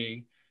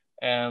 3.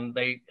 And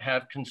they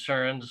have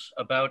concerns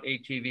about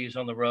ATVs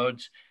on the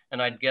roads.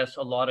 And I'd guess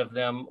a lot of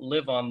them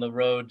live on the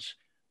roads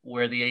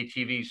where the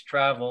ATVs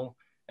travel,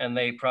 and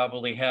they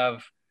probably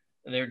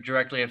they're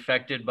directly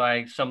affected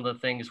by some of the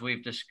things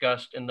we've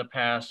discussed in the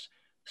past: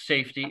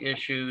 safety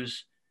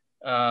issues,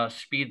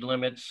 speed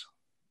limits,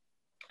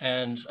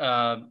 and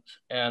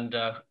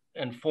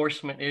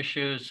enforcement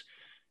issues.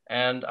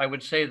 And I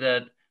would say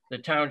that the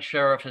town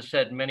sheriff has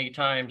said many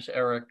times,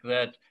 Eric,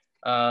 that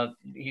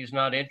he's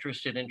not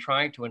interested in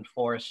trying to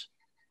enforce,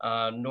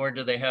 nor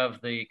do they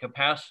have the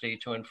capacity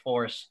to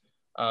enforce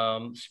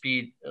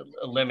speed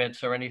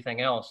limits or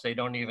anything else. They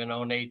don't even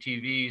own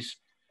ATVs.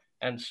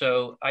 And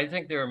so I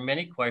think there are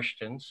many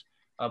questions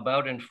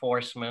about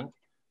enforcement,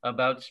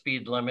 about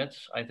speed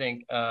limits. I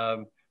think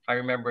I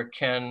remember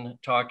Ken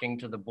talking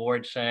to the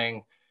board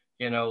saying,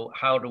 you know,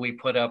 how do we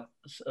put up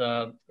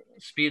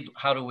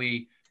how do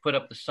we put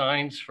up the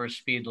signs for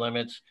speed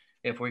limits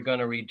if we're going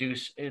to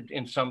reduce it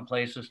in some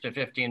places to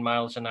 15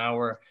 miles an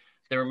hour?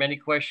 There are many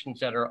questions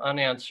that are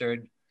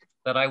unanswered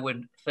that I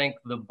would think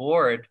the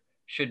board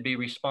should be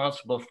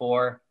responsible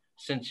for,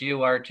 since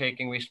you are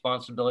taking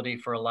responsibility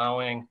for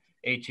allowing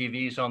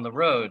ATVs on the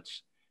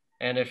roads.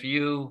 And if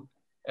you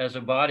as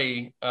a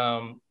body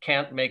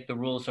can't make the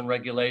rules and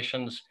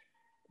regulations,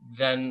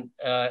 then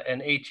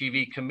an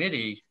ATV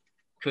committee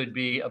could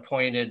be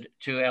appointed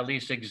to at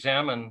least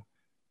examine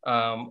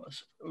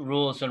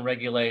rules and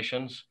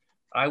regulations.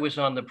 I was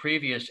on the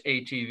previous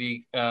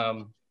ATV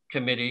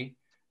committee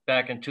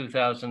back in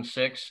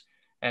 2006,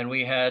 and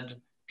we had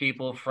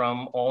people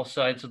from all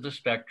sides of the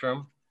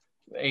spectrum: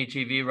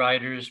 ATV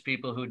riders,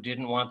 people who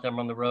didn't want them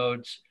on the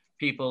roads,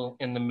 people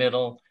in the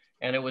middle.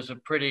 And it was a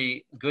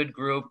pretty good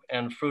group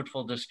and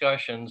fruitful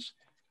discussions.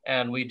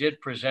 And we did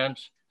present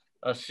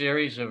a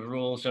series of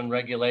rules and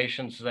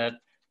regulations that,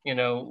 you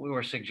know, we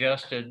were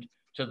suggested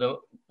to the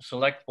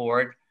select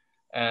board.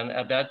 And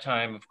at that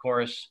time, of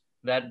course,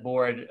 that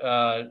board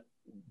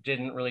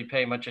didn't really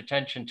pay much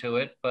attention to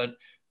it. But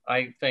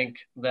I think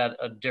that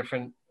a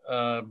different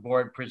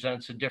board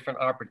presents a different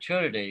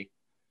opportunity.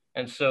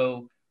 And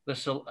so an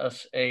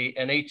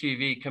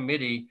ATV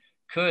committee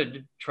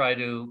could try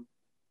to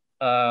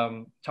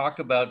talk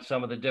about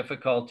some of the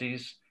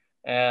difficulties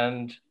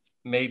and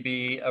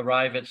maybe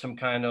arrive at some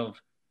kind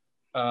of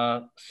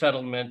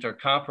settlement or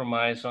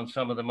compromise on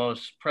some of the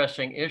most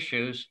pressing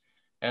issues,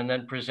 and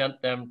then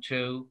present them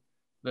to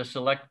the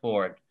select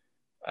board.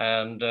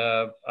 And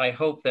I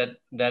hope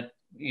that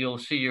you'll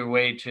see your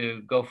way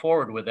to go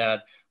forward with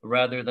that,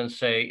 rather than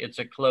say it's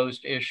a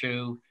closed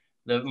issue,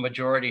 the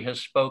majority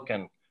has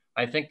spoken.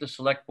 I think the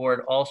select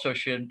board also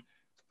should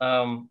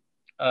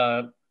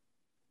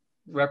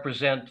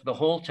represent the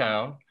whole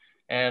town,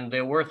 and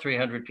there were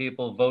 300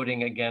 people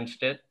voting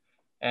against it,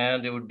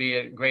 and it would be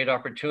a great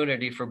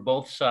opportunity for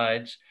both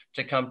sides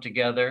to come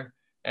together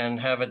and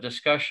have a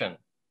discussion.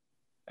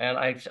 And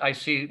I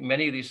see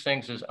many of these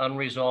things as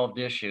unresolved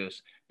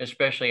issues,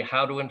 especially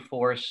how to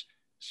enforce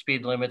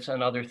speed limits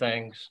and other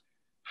things,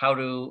 how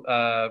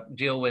to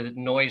deal with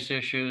noise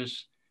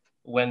issues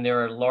when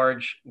there are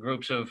large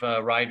groups of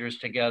riders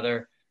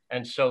together,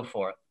 and so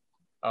forth.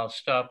 I'll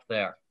stop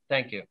there.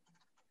 Thank you.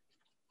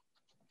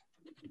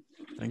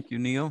 Thank you,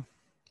 Neil.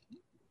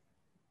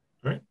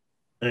 All right.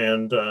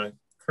 And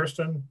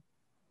Kirsten?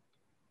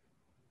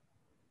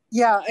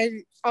 Yeah,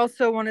 I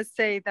also want to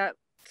say that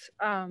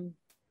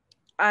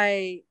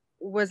I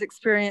was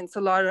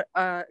experiencing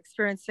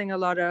a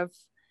lot of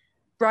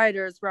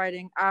riders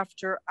riding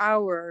after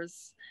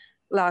hours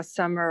last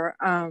summer,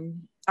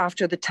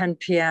 after the 10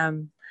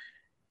 p.m.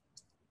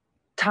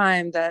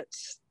 time that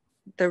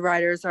the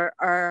riders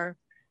are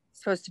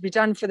supposed to be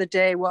done for the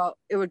day. Well,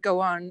 it would go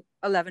on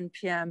 11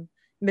 p.m.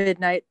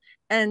 midnight.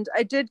 And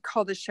I did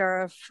call the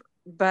sheriff,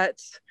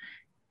 but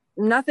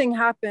nothing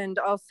happened.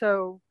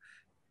 Also,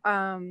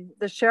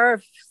 the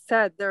sheriff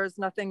said there was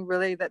nothing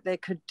really that they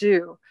could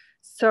do.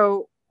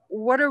 So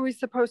what are we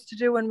supposed to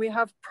do when we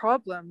have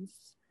problems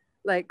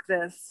like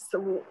this?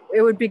 So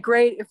it would be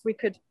great if we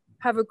could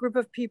have a group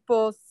of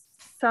people,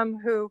 some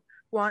who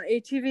want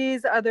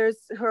ATVs, others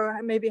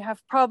who maybe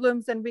have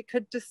problems, and we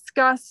could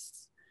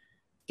discuss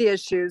the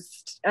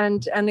issues.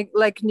 And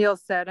like Neil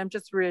said, I'm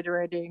just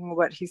reiterating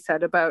what he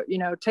said about, you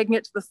know, taking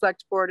it to the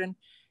select board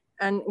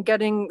and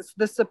getting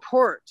the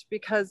support,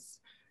 because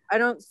I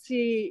don't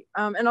see,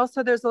 and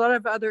also there's a lot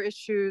of other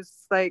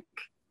issues like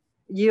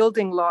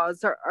yielding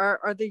laws.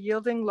 Are the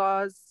yielding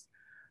laws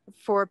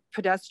for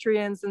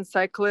pedestrians and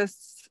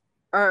cyclists,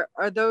 are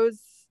those,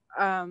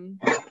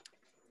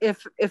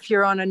 if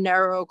you're on a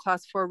narrow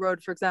class 4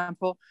 road, for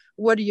example,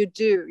 what do?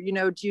 You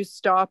know, do you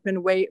stop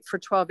and wait for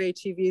 12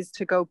 ATVs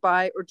to go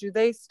by, or do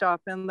they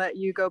stop and let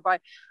you go by?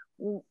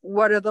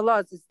 what are the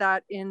laws? Is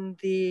that in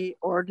the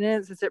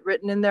ordinance? Is it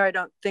written in there? I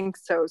don't think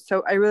so.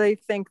 So I really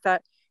think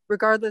that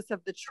regardless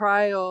of the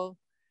trial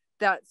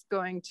that's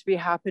going to be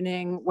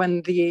happening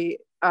when the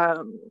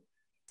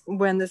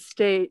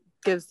state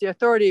gives the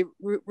authority,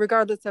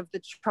 regardless of the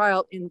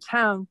trial in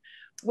town,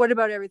 what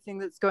about everything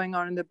that's going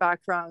on in the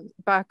back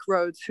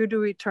roads? Who do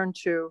we turn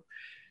to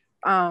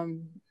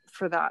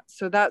for that?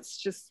 So that's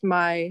just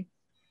my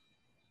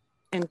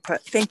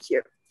input. Thank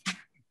you.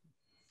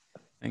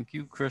 Thank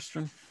you,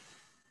 Kristen.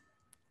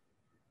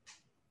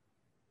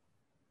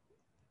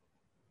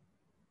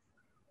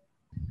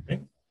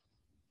 Okay.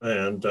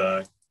 And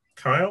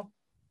Kyle?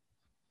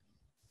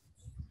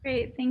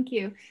 Great, thank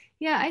you.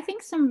 Yeah, I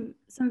think some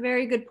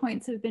very good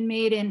points have been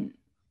made, and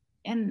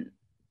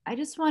I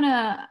just want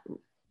to,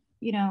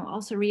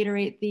 also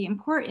reiterate the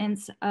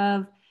importance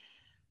of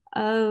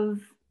a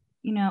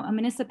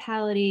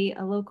municipality,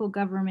 a local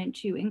government,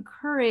 to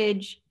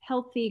encourage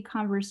healthy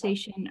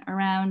conversation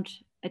around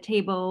a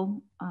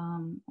table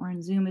or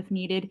in Zoom if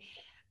needed,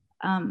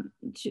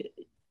 to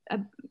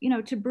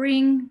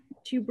bring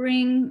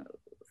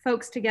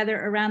folks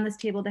together around this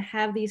table to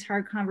have these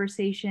hard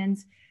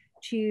conversations,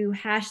 to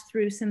hash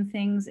through some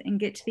things and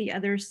get to the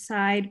other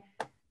side,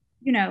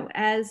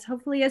 as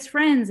hopefully as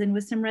friends and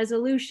with some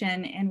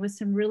resolution and with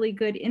some really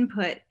good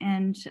input.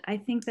 And I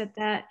think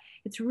that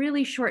it's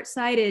really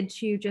short-sighted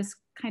to just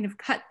kind of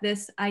cut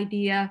this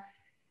idea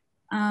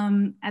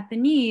at the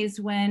knees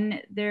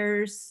when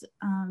there's,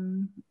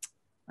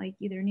 like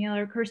either Neil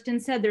or Kirsten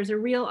said, there's a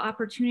real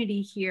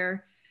opportunity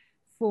here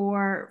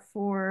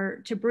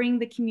to bring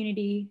the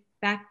community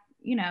back,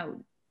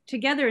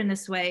 together in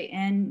this way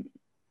and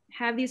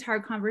have these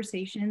hard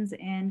conversations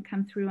and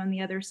come through on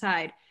the other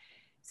side.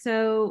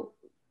 So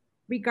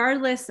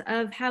regardless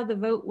of how the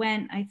vote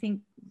went, I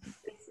think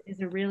this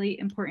is a really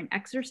important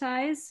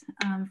exercise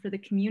for the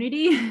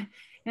community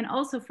and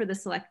also for the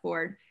select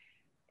board.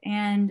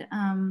 And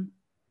I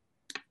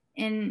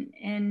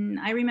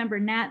remember,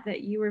 Nat,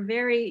 that you were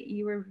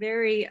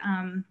very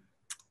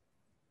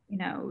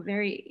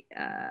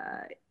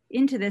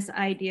into this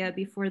idea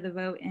before the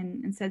vote,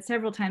 and said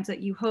several times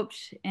that you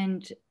hoped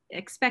and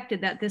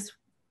expected that this,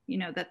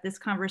 that this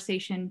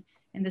conversation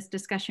and this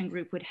discussion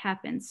group would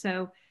happen.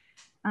 So,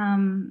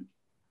 and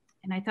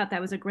I thought that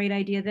was a great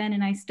idea then,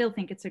 and I still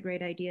think it's a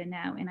great idea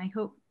now. And I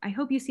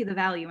hope you see the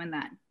value in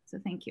that. So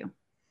thank you.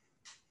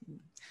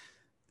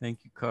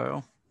 Thank you,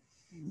 Kyle.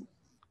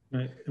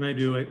 And I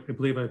do, I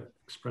believe I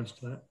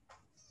expressed that.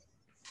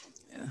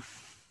 Yeah.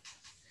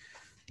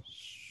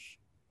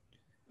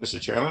 Mr.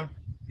 Chairman?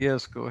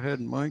 Yes, go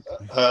ahead, Mike.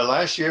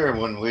 Last year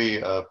when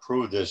we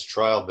approved this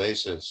trial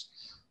basis,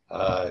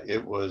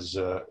 it was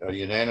a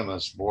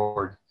unanimous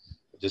board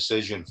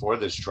decision for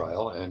this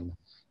trial, and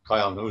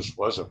Kyle Noose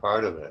was a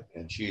part of it,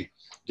 and she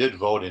did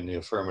vote in the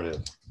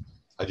affirmative.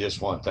 I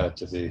just want that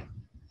to be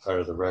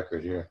part of the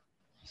record here.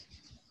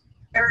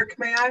 Eric,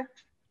 may I?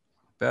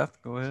 Beth,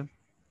 go ahead.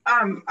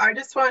 I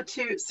just want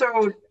to,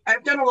 so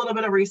I've done a little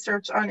bit of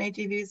research on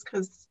ATVs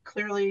because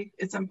clearly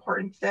it's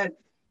important that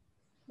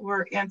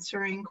we're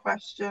answering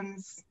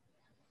questions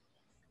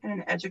in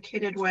an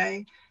educated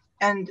way.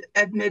 And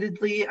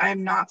admittedly,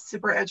 I'm not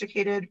super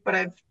educated, but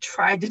I've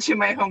tried to do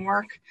my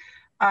homework.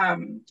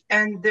 And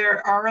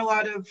there are a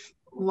lot of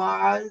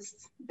laws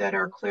that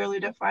are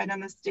clearly defined on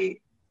the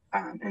state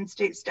and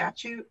state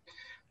statute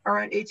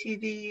around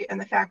ATV,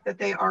 and the fact that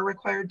they are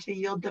required to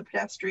yield to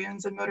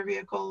pedestrians and motor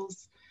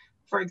vehicles,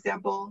 for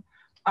example.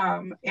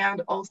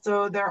 And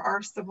also there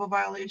are civil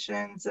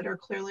violations that are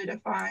clearly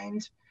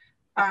defined.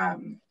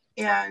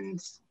 And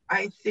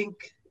I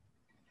think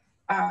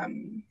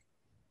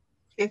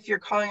if you're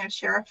calling a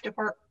sheriff's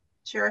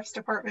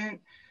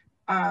department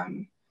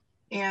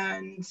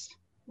and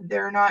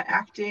they're not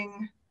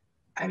acting,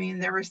 I mean,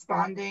 they're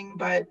responding,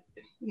 but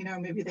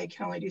maybe they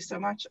can only do so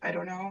much, I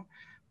don't know.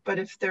 But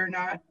if they're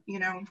not,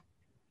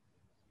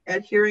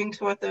 adhering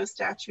to what those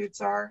statutes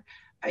are,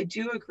 I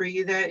do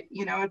agree that,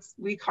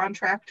 we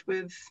contract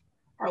with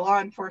our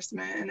law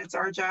enforcement, and it's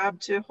our job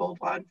to hold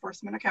law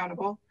enforcement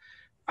accountable.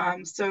 I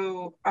just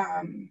want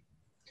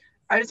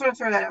to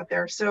throw that out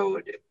there.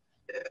 So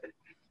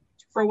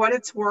for what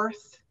it's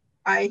worth,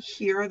 I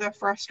hear the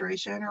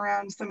frustration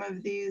around some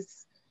of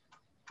these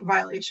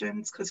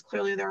violations, because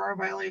clearly there are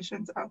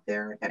violations out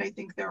there, and I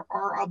think there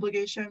are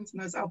obligations,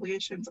 and those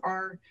obligations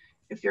are,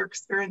 if you're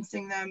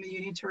experiencing them,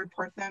 you need to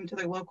report them to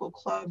the local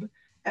club,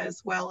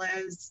 as well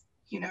as,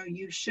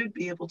 you should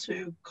be able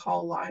to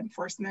call law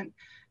enforcement.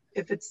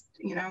 If it's,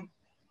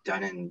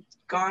 done and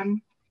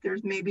gone,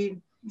 there's maybe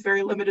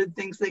very limited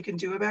things they can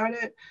do about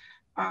it.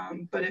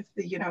 But if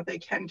they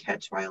can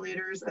catch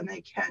violators and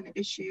they can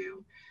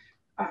issue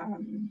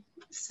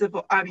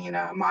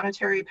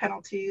monetary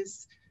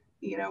penalties,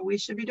 we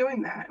should be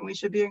doing that, and we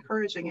should be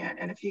encouraging it.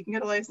 And if you can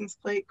get a license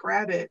plate,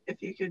 grab it.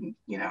 If you can,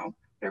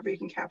 whatever you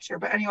can capture.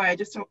 But anyway, I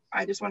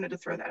just wanted to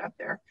throw that out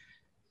there.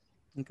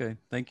 Okay,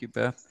 thank you,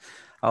 Beth.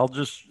 I'll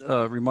just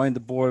remind the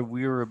board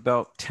we are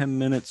about 10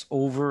 minutes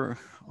over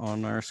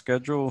on our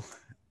schedule,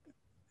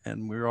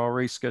 and we're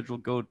already scheduled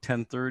to go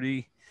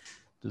 10:30.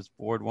 Does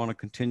board want to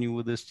continue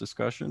with this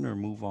discussion or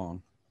move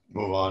on?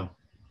 Move on.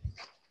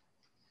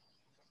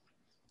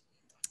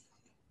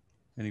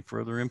 Any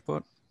further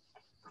input?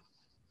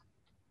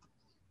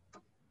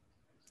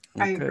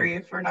 I agree.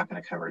 If we're not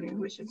going to cover any,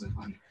 we should move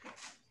on.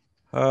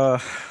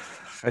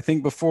 I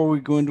think before we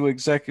go into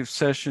executive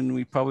session,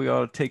 we probably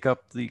ought to take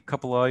up the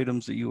couple of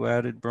items that you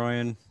added,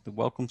 Brian, the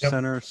Welcome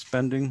Center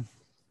spending.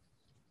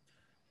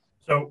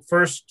 So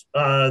first,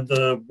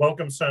 the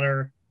Welcome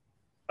Center,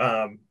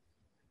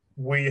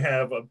 we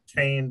have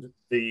obtained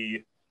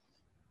the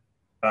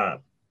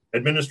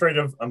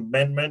administrative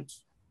amendment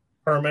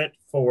permit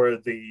for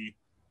the,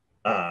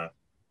 for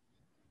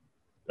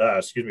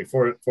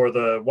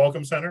the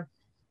Welcome Center.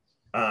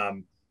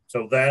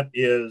 So that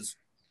is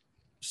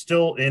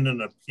still in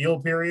an appeal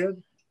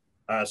period.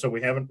 So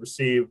we haven't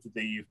received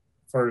the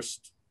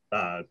first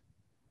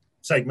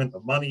segment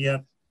of money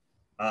yet.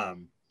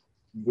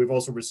 We've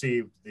also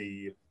received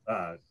the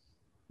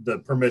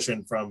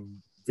permission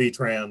from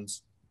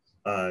VTrans,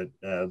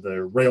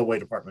 the railway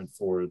department,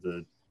 for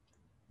the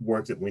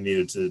work that we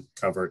needed to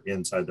cover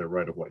inside their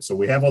right of way. So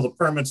we have all the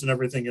permits and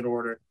everything in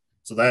order.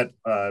 So that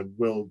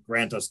will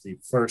grant us the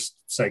first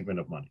segment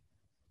of money.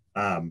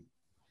 To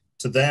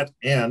that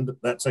end,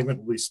 that segment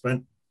will be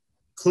spent,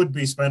 could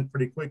be spent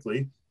pretty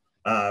quickly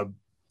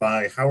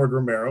by Howard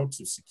Romero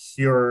to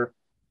secure,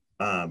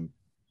 to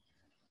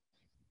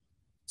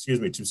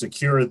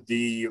secure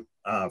the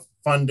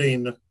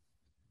funding,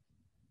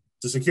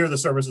 to secure the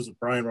services of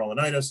Brian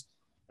Rolanitis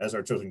as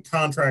our chosen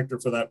contractor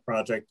for that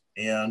project,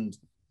 and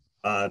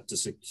to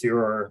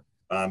secure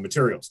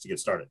materials to get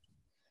started.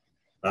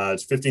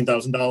 It's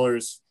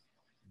 $15,000.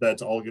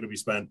 That's all going to be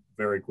spent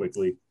very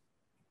quickly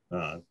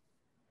on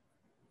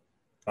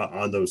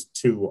those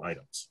two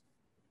items.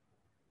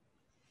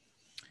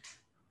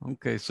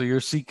 Okay, so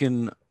you're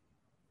seeking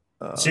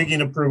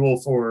seeking approval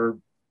for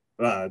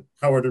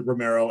Howard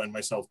Romero and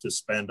myself to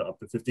spend up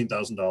to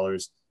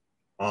 $15,000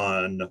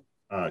 on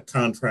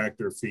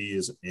contractor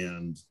fees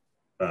and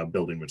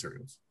building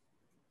materials.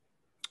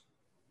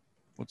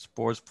 What's the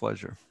board's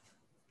pleasure?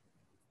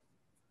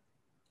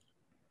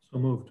 So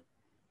moved.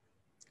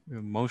 We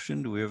have a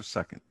motion. Do we have a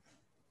second?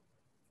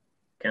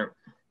 Yeah.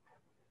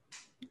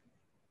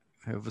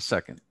 I have a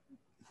second.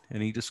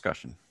 Any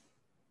discussion?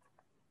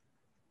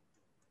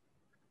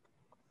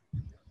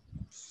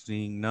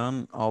 Seeing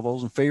none, all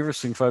those in favor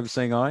signify by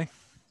saying aye.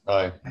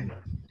 Aye.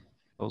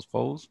 Those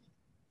opposed?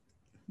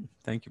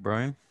 Thank you,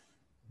 Brian.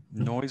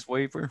 Noise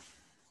waiver.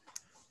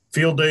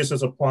 Field Days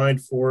has applied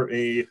for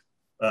a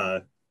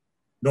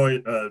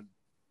noise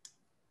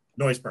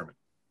permit.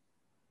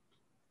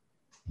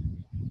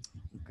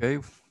 Okay.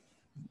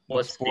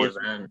 What's the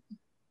event?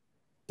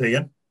 Say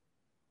again?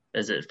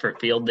 Is it for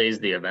Field Days,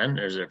 the event,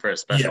 or is it for a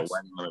special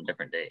wedding on a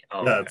different day?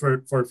 Oh, yeah,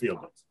 okay. for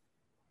Field Days.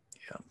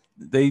 Yeah,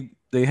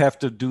 they have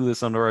to do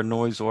this under our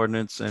noise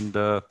ordinance, and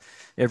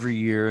every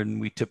year,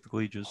 and we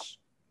typically just,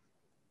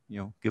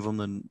 give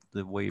them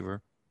the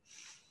waiver.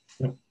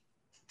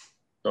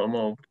 So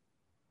moved.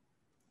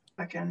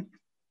 Second.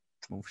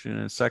 Motion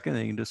and a second.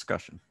 Any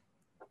discussion?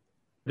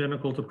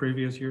 Identical to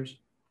previous years?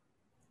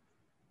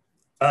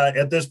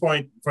 At this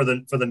point, for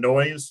the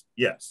noise,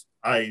 yes.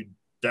 I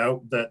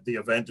doubt that the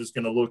event is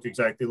going to look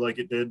exactly like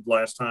it did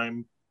last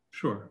time.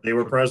 Sure. They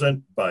were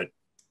present, but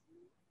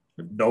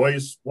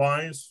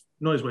noise-wise,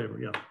 noise waiver,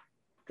 yeah.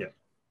 Yeah.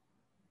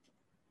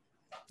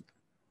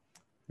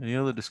 Any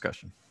other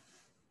discussion?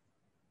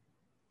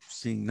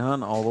 Seeing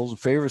none, all those in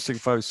favor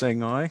signify by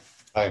saying aye.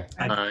 Aye.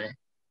 Aye.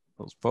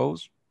 Those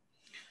opposed?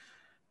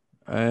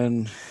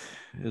 And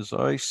as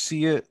I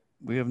see it,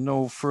 we have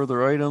no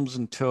further items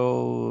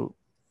until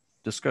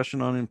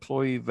discussion on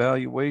employee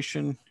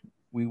evaluation.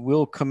 We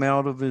will come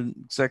out of an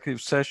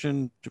executive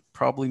session to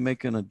probably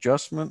make an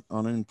adjustment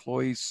on an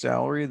employee's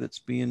salary that's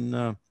being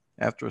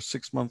after a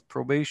 6-month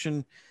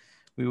probation.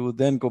 We will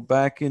then go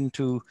back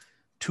into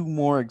 2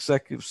 more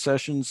executive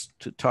sessions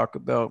to talk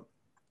about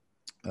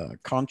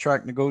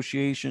contract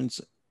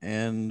negotiations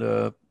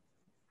and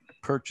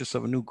purchase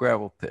of a new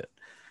gravel pit.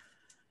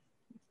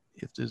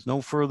 If there's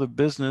no further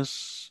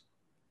business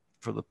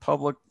for the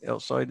public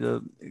outside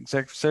the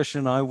executive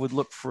session, I would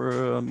look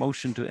for a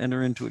motion to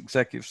enter into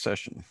executive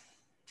session.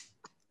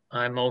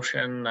 I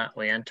motion that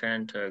we enter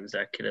into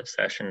executive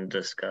session to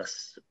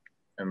discuss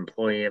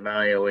employee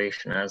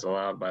evaluation as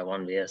allowed by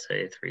 1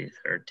 VSA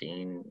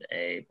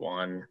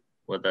 313A1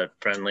 with a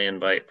friendly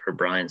invite for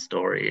Brian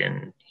Story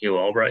and Hugh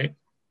Albright.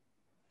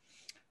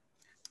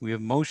 We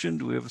have motion.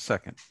 Do we have a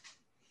second?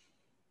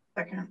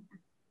 Second.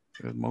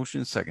 We have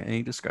motion, second.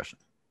 Any discussion?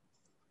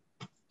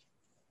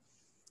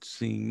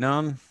 Seeing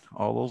none,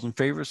 all those in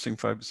favor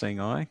signify by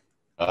saying aye.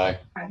 Aye.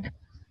 Aye.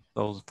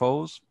 Those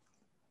opposed?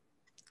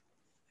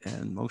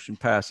 And motion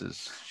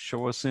passes.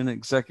 Show us in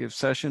executive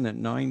session at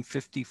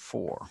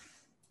 9:54.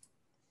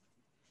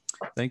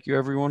 Thank you,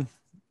 everyone.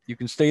 You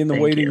can stay in the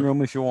waiting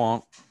room if you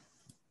want.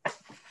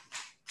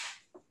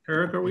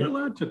 Eric, are we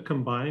allowed to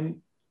combine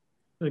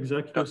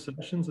executive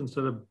sessions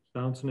instead of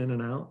bouncing in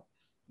and out?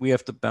 We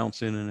have to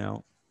bounce in and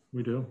out.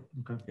 We do?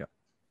 Okay.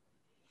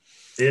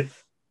 Yeah.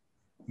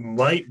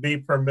 might be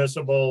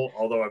permissible,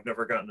 although I've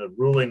never gotten a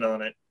ruling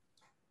on it.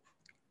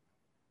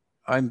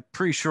 I'm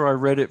pretty sure I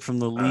read it from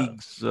the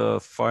league's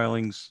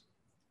filings,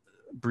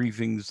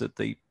 briefings that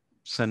they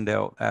send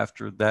out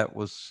after that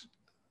was,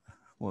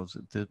 what was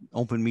it, the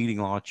open meeting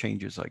law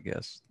changes, I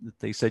guess, that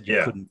they said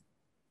you couldn't.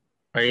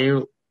 Are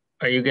you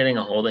getting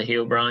a hold of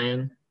Hugh,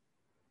 Brian?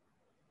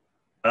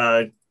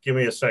 Give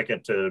me a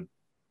second to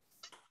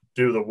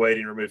do the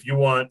waiting room. If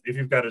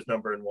you've got his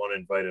number and want to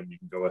invite him, you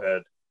can go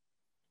ahead.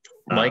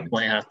 Mike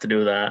might have to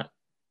do that.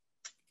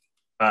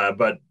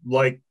 But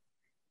like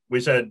we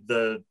said,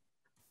 it's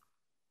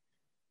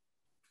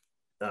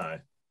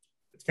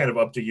kind of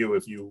up to you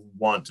if you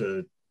want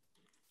to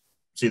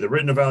see the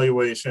written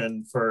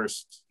evaluation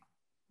first,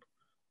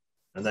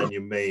 and then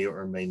you may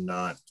or may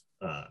not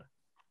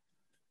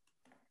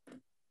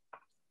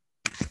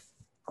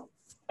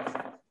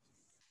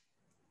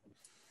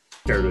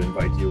care to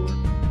invite you.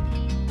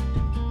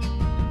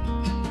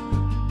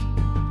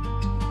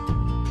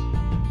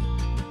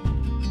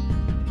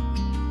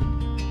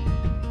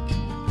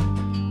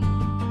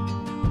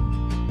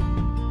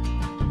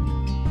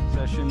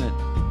 Session at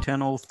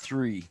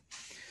 10:03.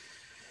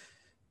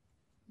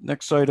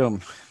 Next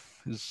item,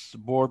 is the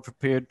board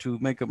prepared to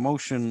make a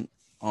motion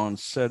on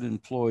said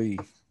employee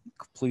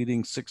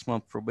completing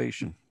 6-month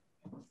probation?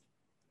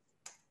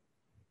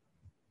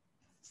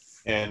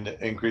 And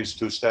increase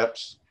 2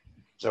 steps.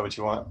 Is that what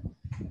you want?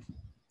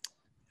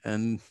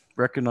 And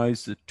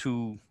recognize the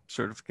 2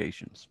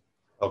 certifications.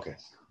 Okay.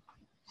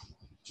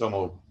 So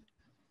moved.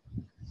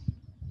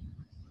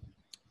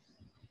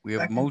 We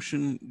have a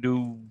motion.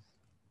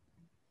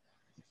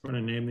 Want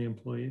to name the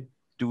employee?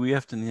 Do we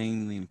have to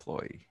name the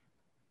employee?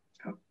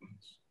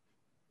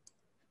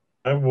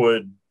 I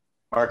would.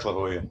 Mark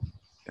LaHoya.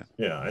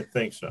 Yeah, I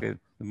think so. Okay.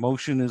 The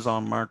motion is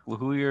on Mark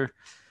LaHoya.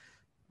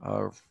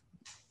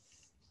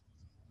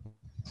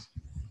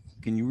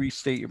 Can you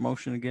restate your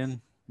motion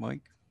again,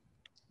 Mike?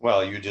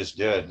 Well, you just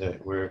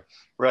did. We're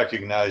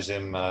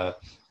recognizing him.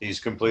 He's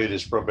completed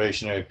his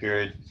probationary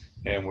period,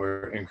 and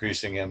we're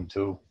increasing him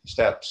 2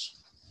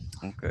 steps.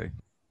 Okay.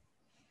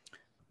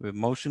 We have a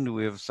motion. Do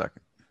we have a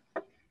second?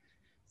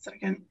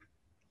 Second.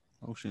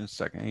 Motion is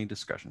second. Any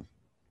discussion?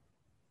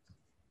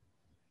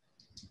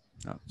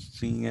 Not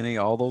seeing any.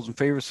 All those in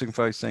favor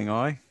signify by saying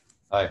aye.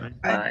 Aye.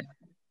 Aye.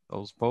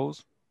 Those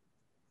opposed?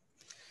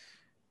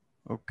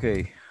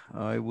 Okay.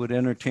 I would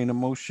entertain a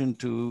motion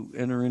to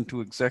enter into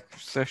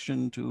executive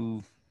session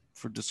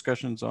for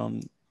discussions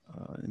on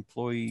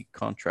employee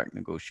contract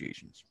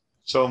negotiations.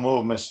 So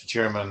move, Mr.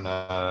 Chairman,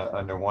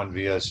 under 1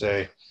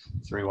 VSA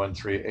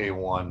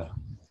 313A1.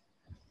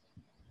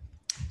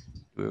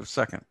 Do we have a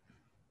second?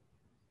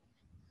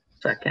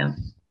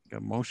 Second.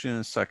 Got a motion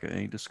and a second.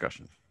 Any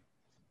discussion?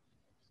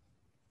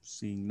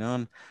 Seeing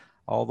none.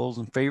 All those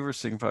in favor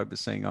signify by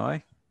saying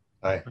aye.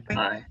 Aye.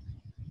 Aye.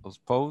 Those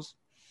opposed?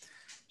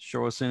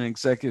 Show us in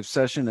executive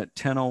session at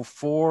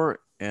 10:04.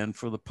 And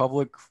for the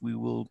public, we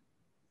will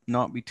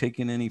not be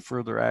taking any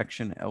further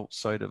action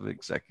outside of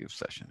executive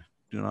session.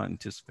 Do not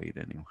anticipate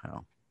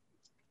anyhow.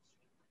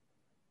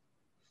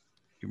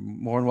 You're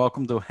more than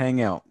welcome to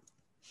hang out.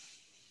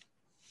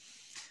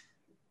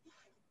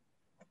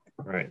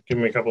 All right, give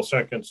me a couple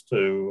seconds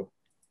to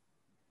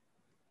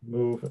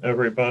move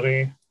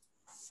everybody.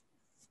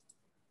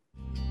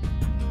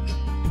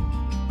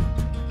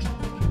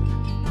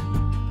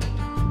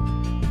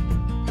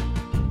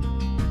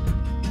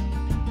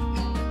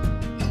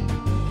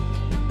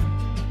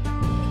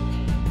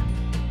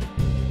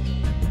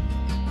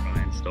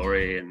 Brian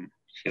Story and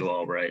Hugh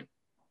Albright.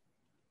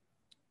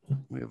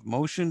 We have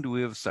motion. Do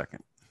we have a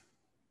second?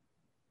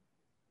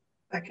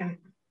 Second.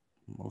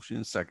 Motion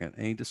and second.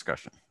 Any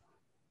discussion?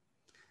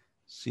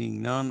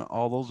 Seeing none.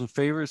 All those in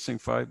favor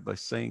signify by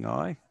saying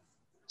aye.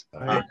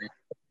 Aye.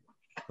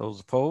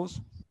 Those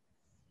opposed?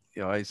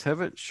 The ayes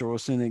have it. Show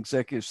us in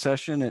executive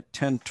session at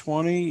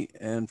 10:20.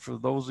 And for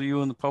those of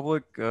you in the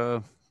public,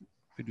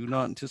 we do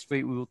not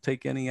anticipate we will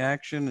take any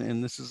action.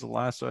 And this is the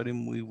last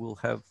item we will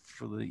have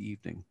for the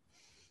evening.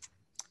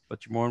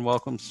 But you're more than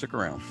welcome to stick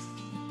around.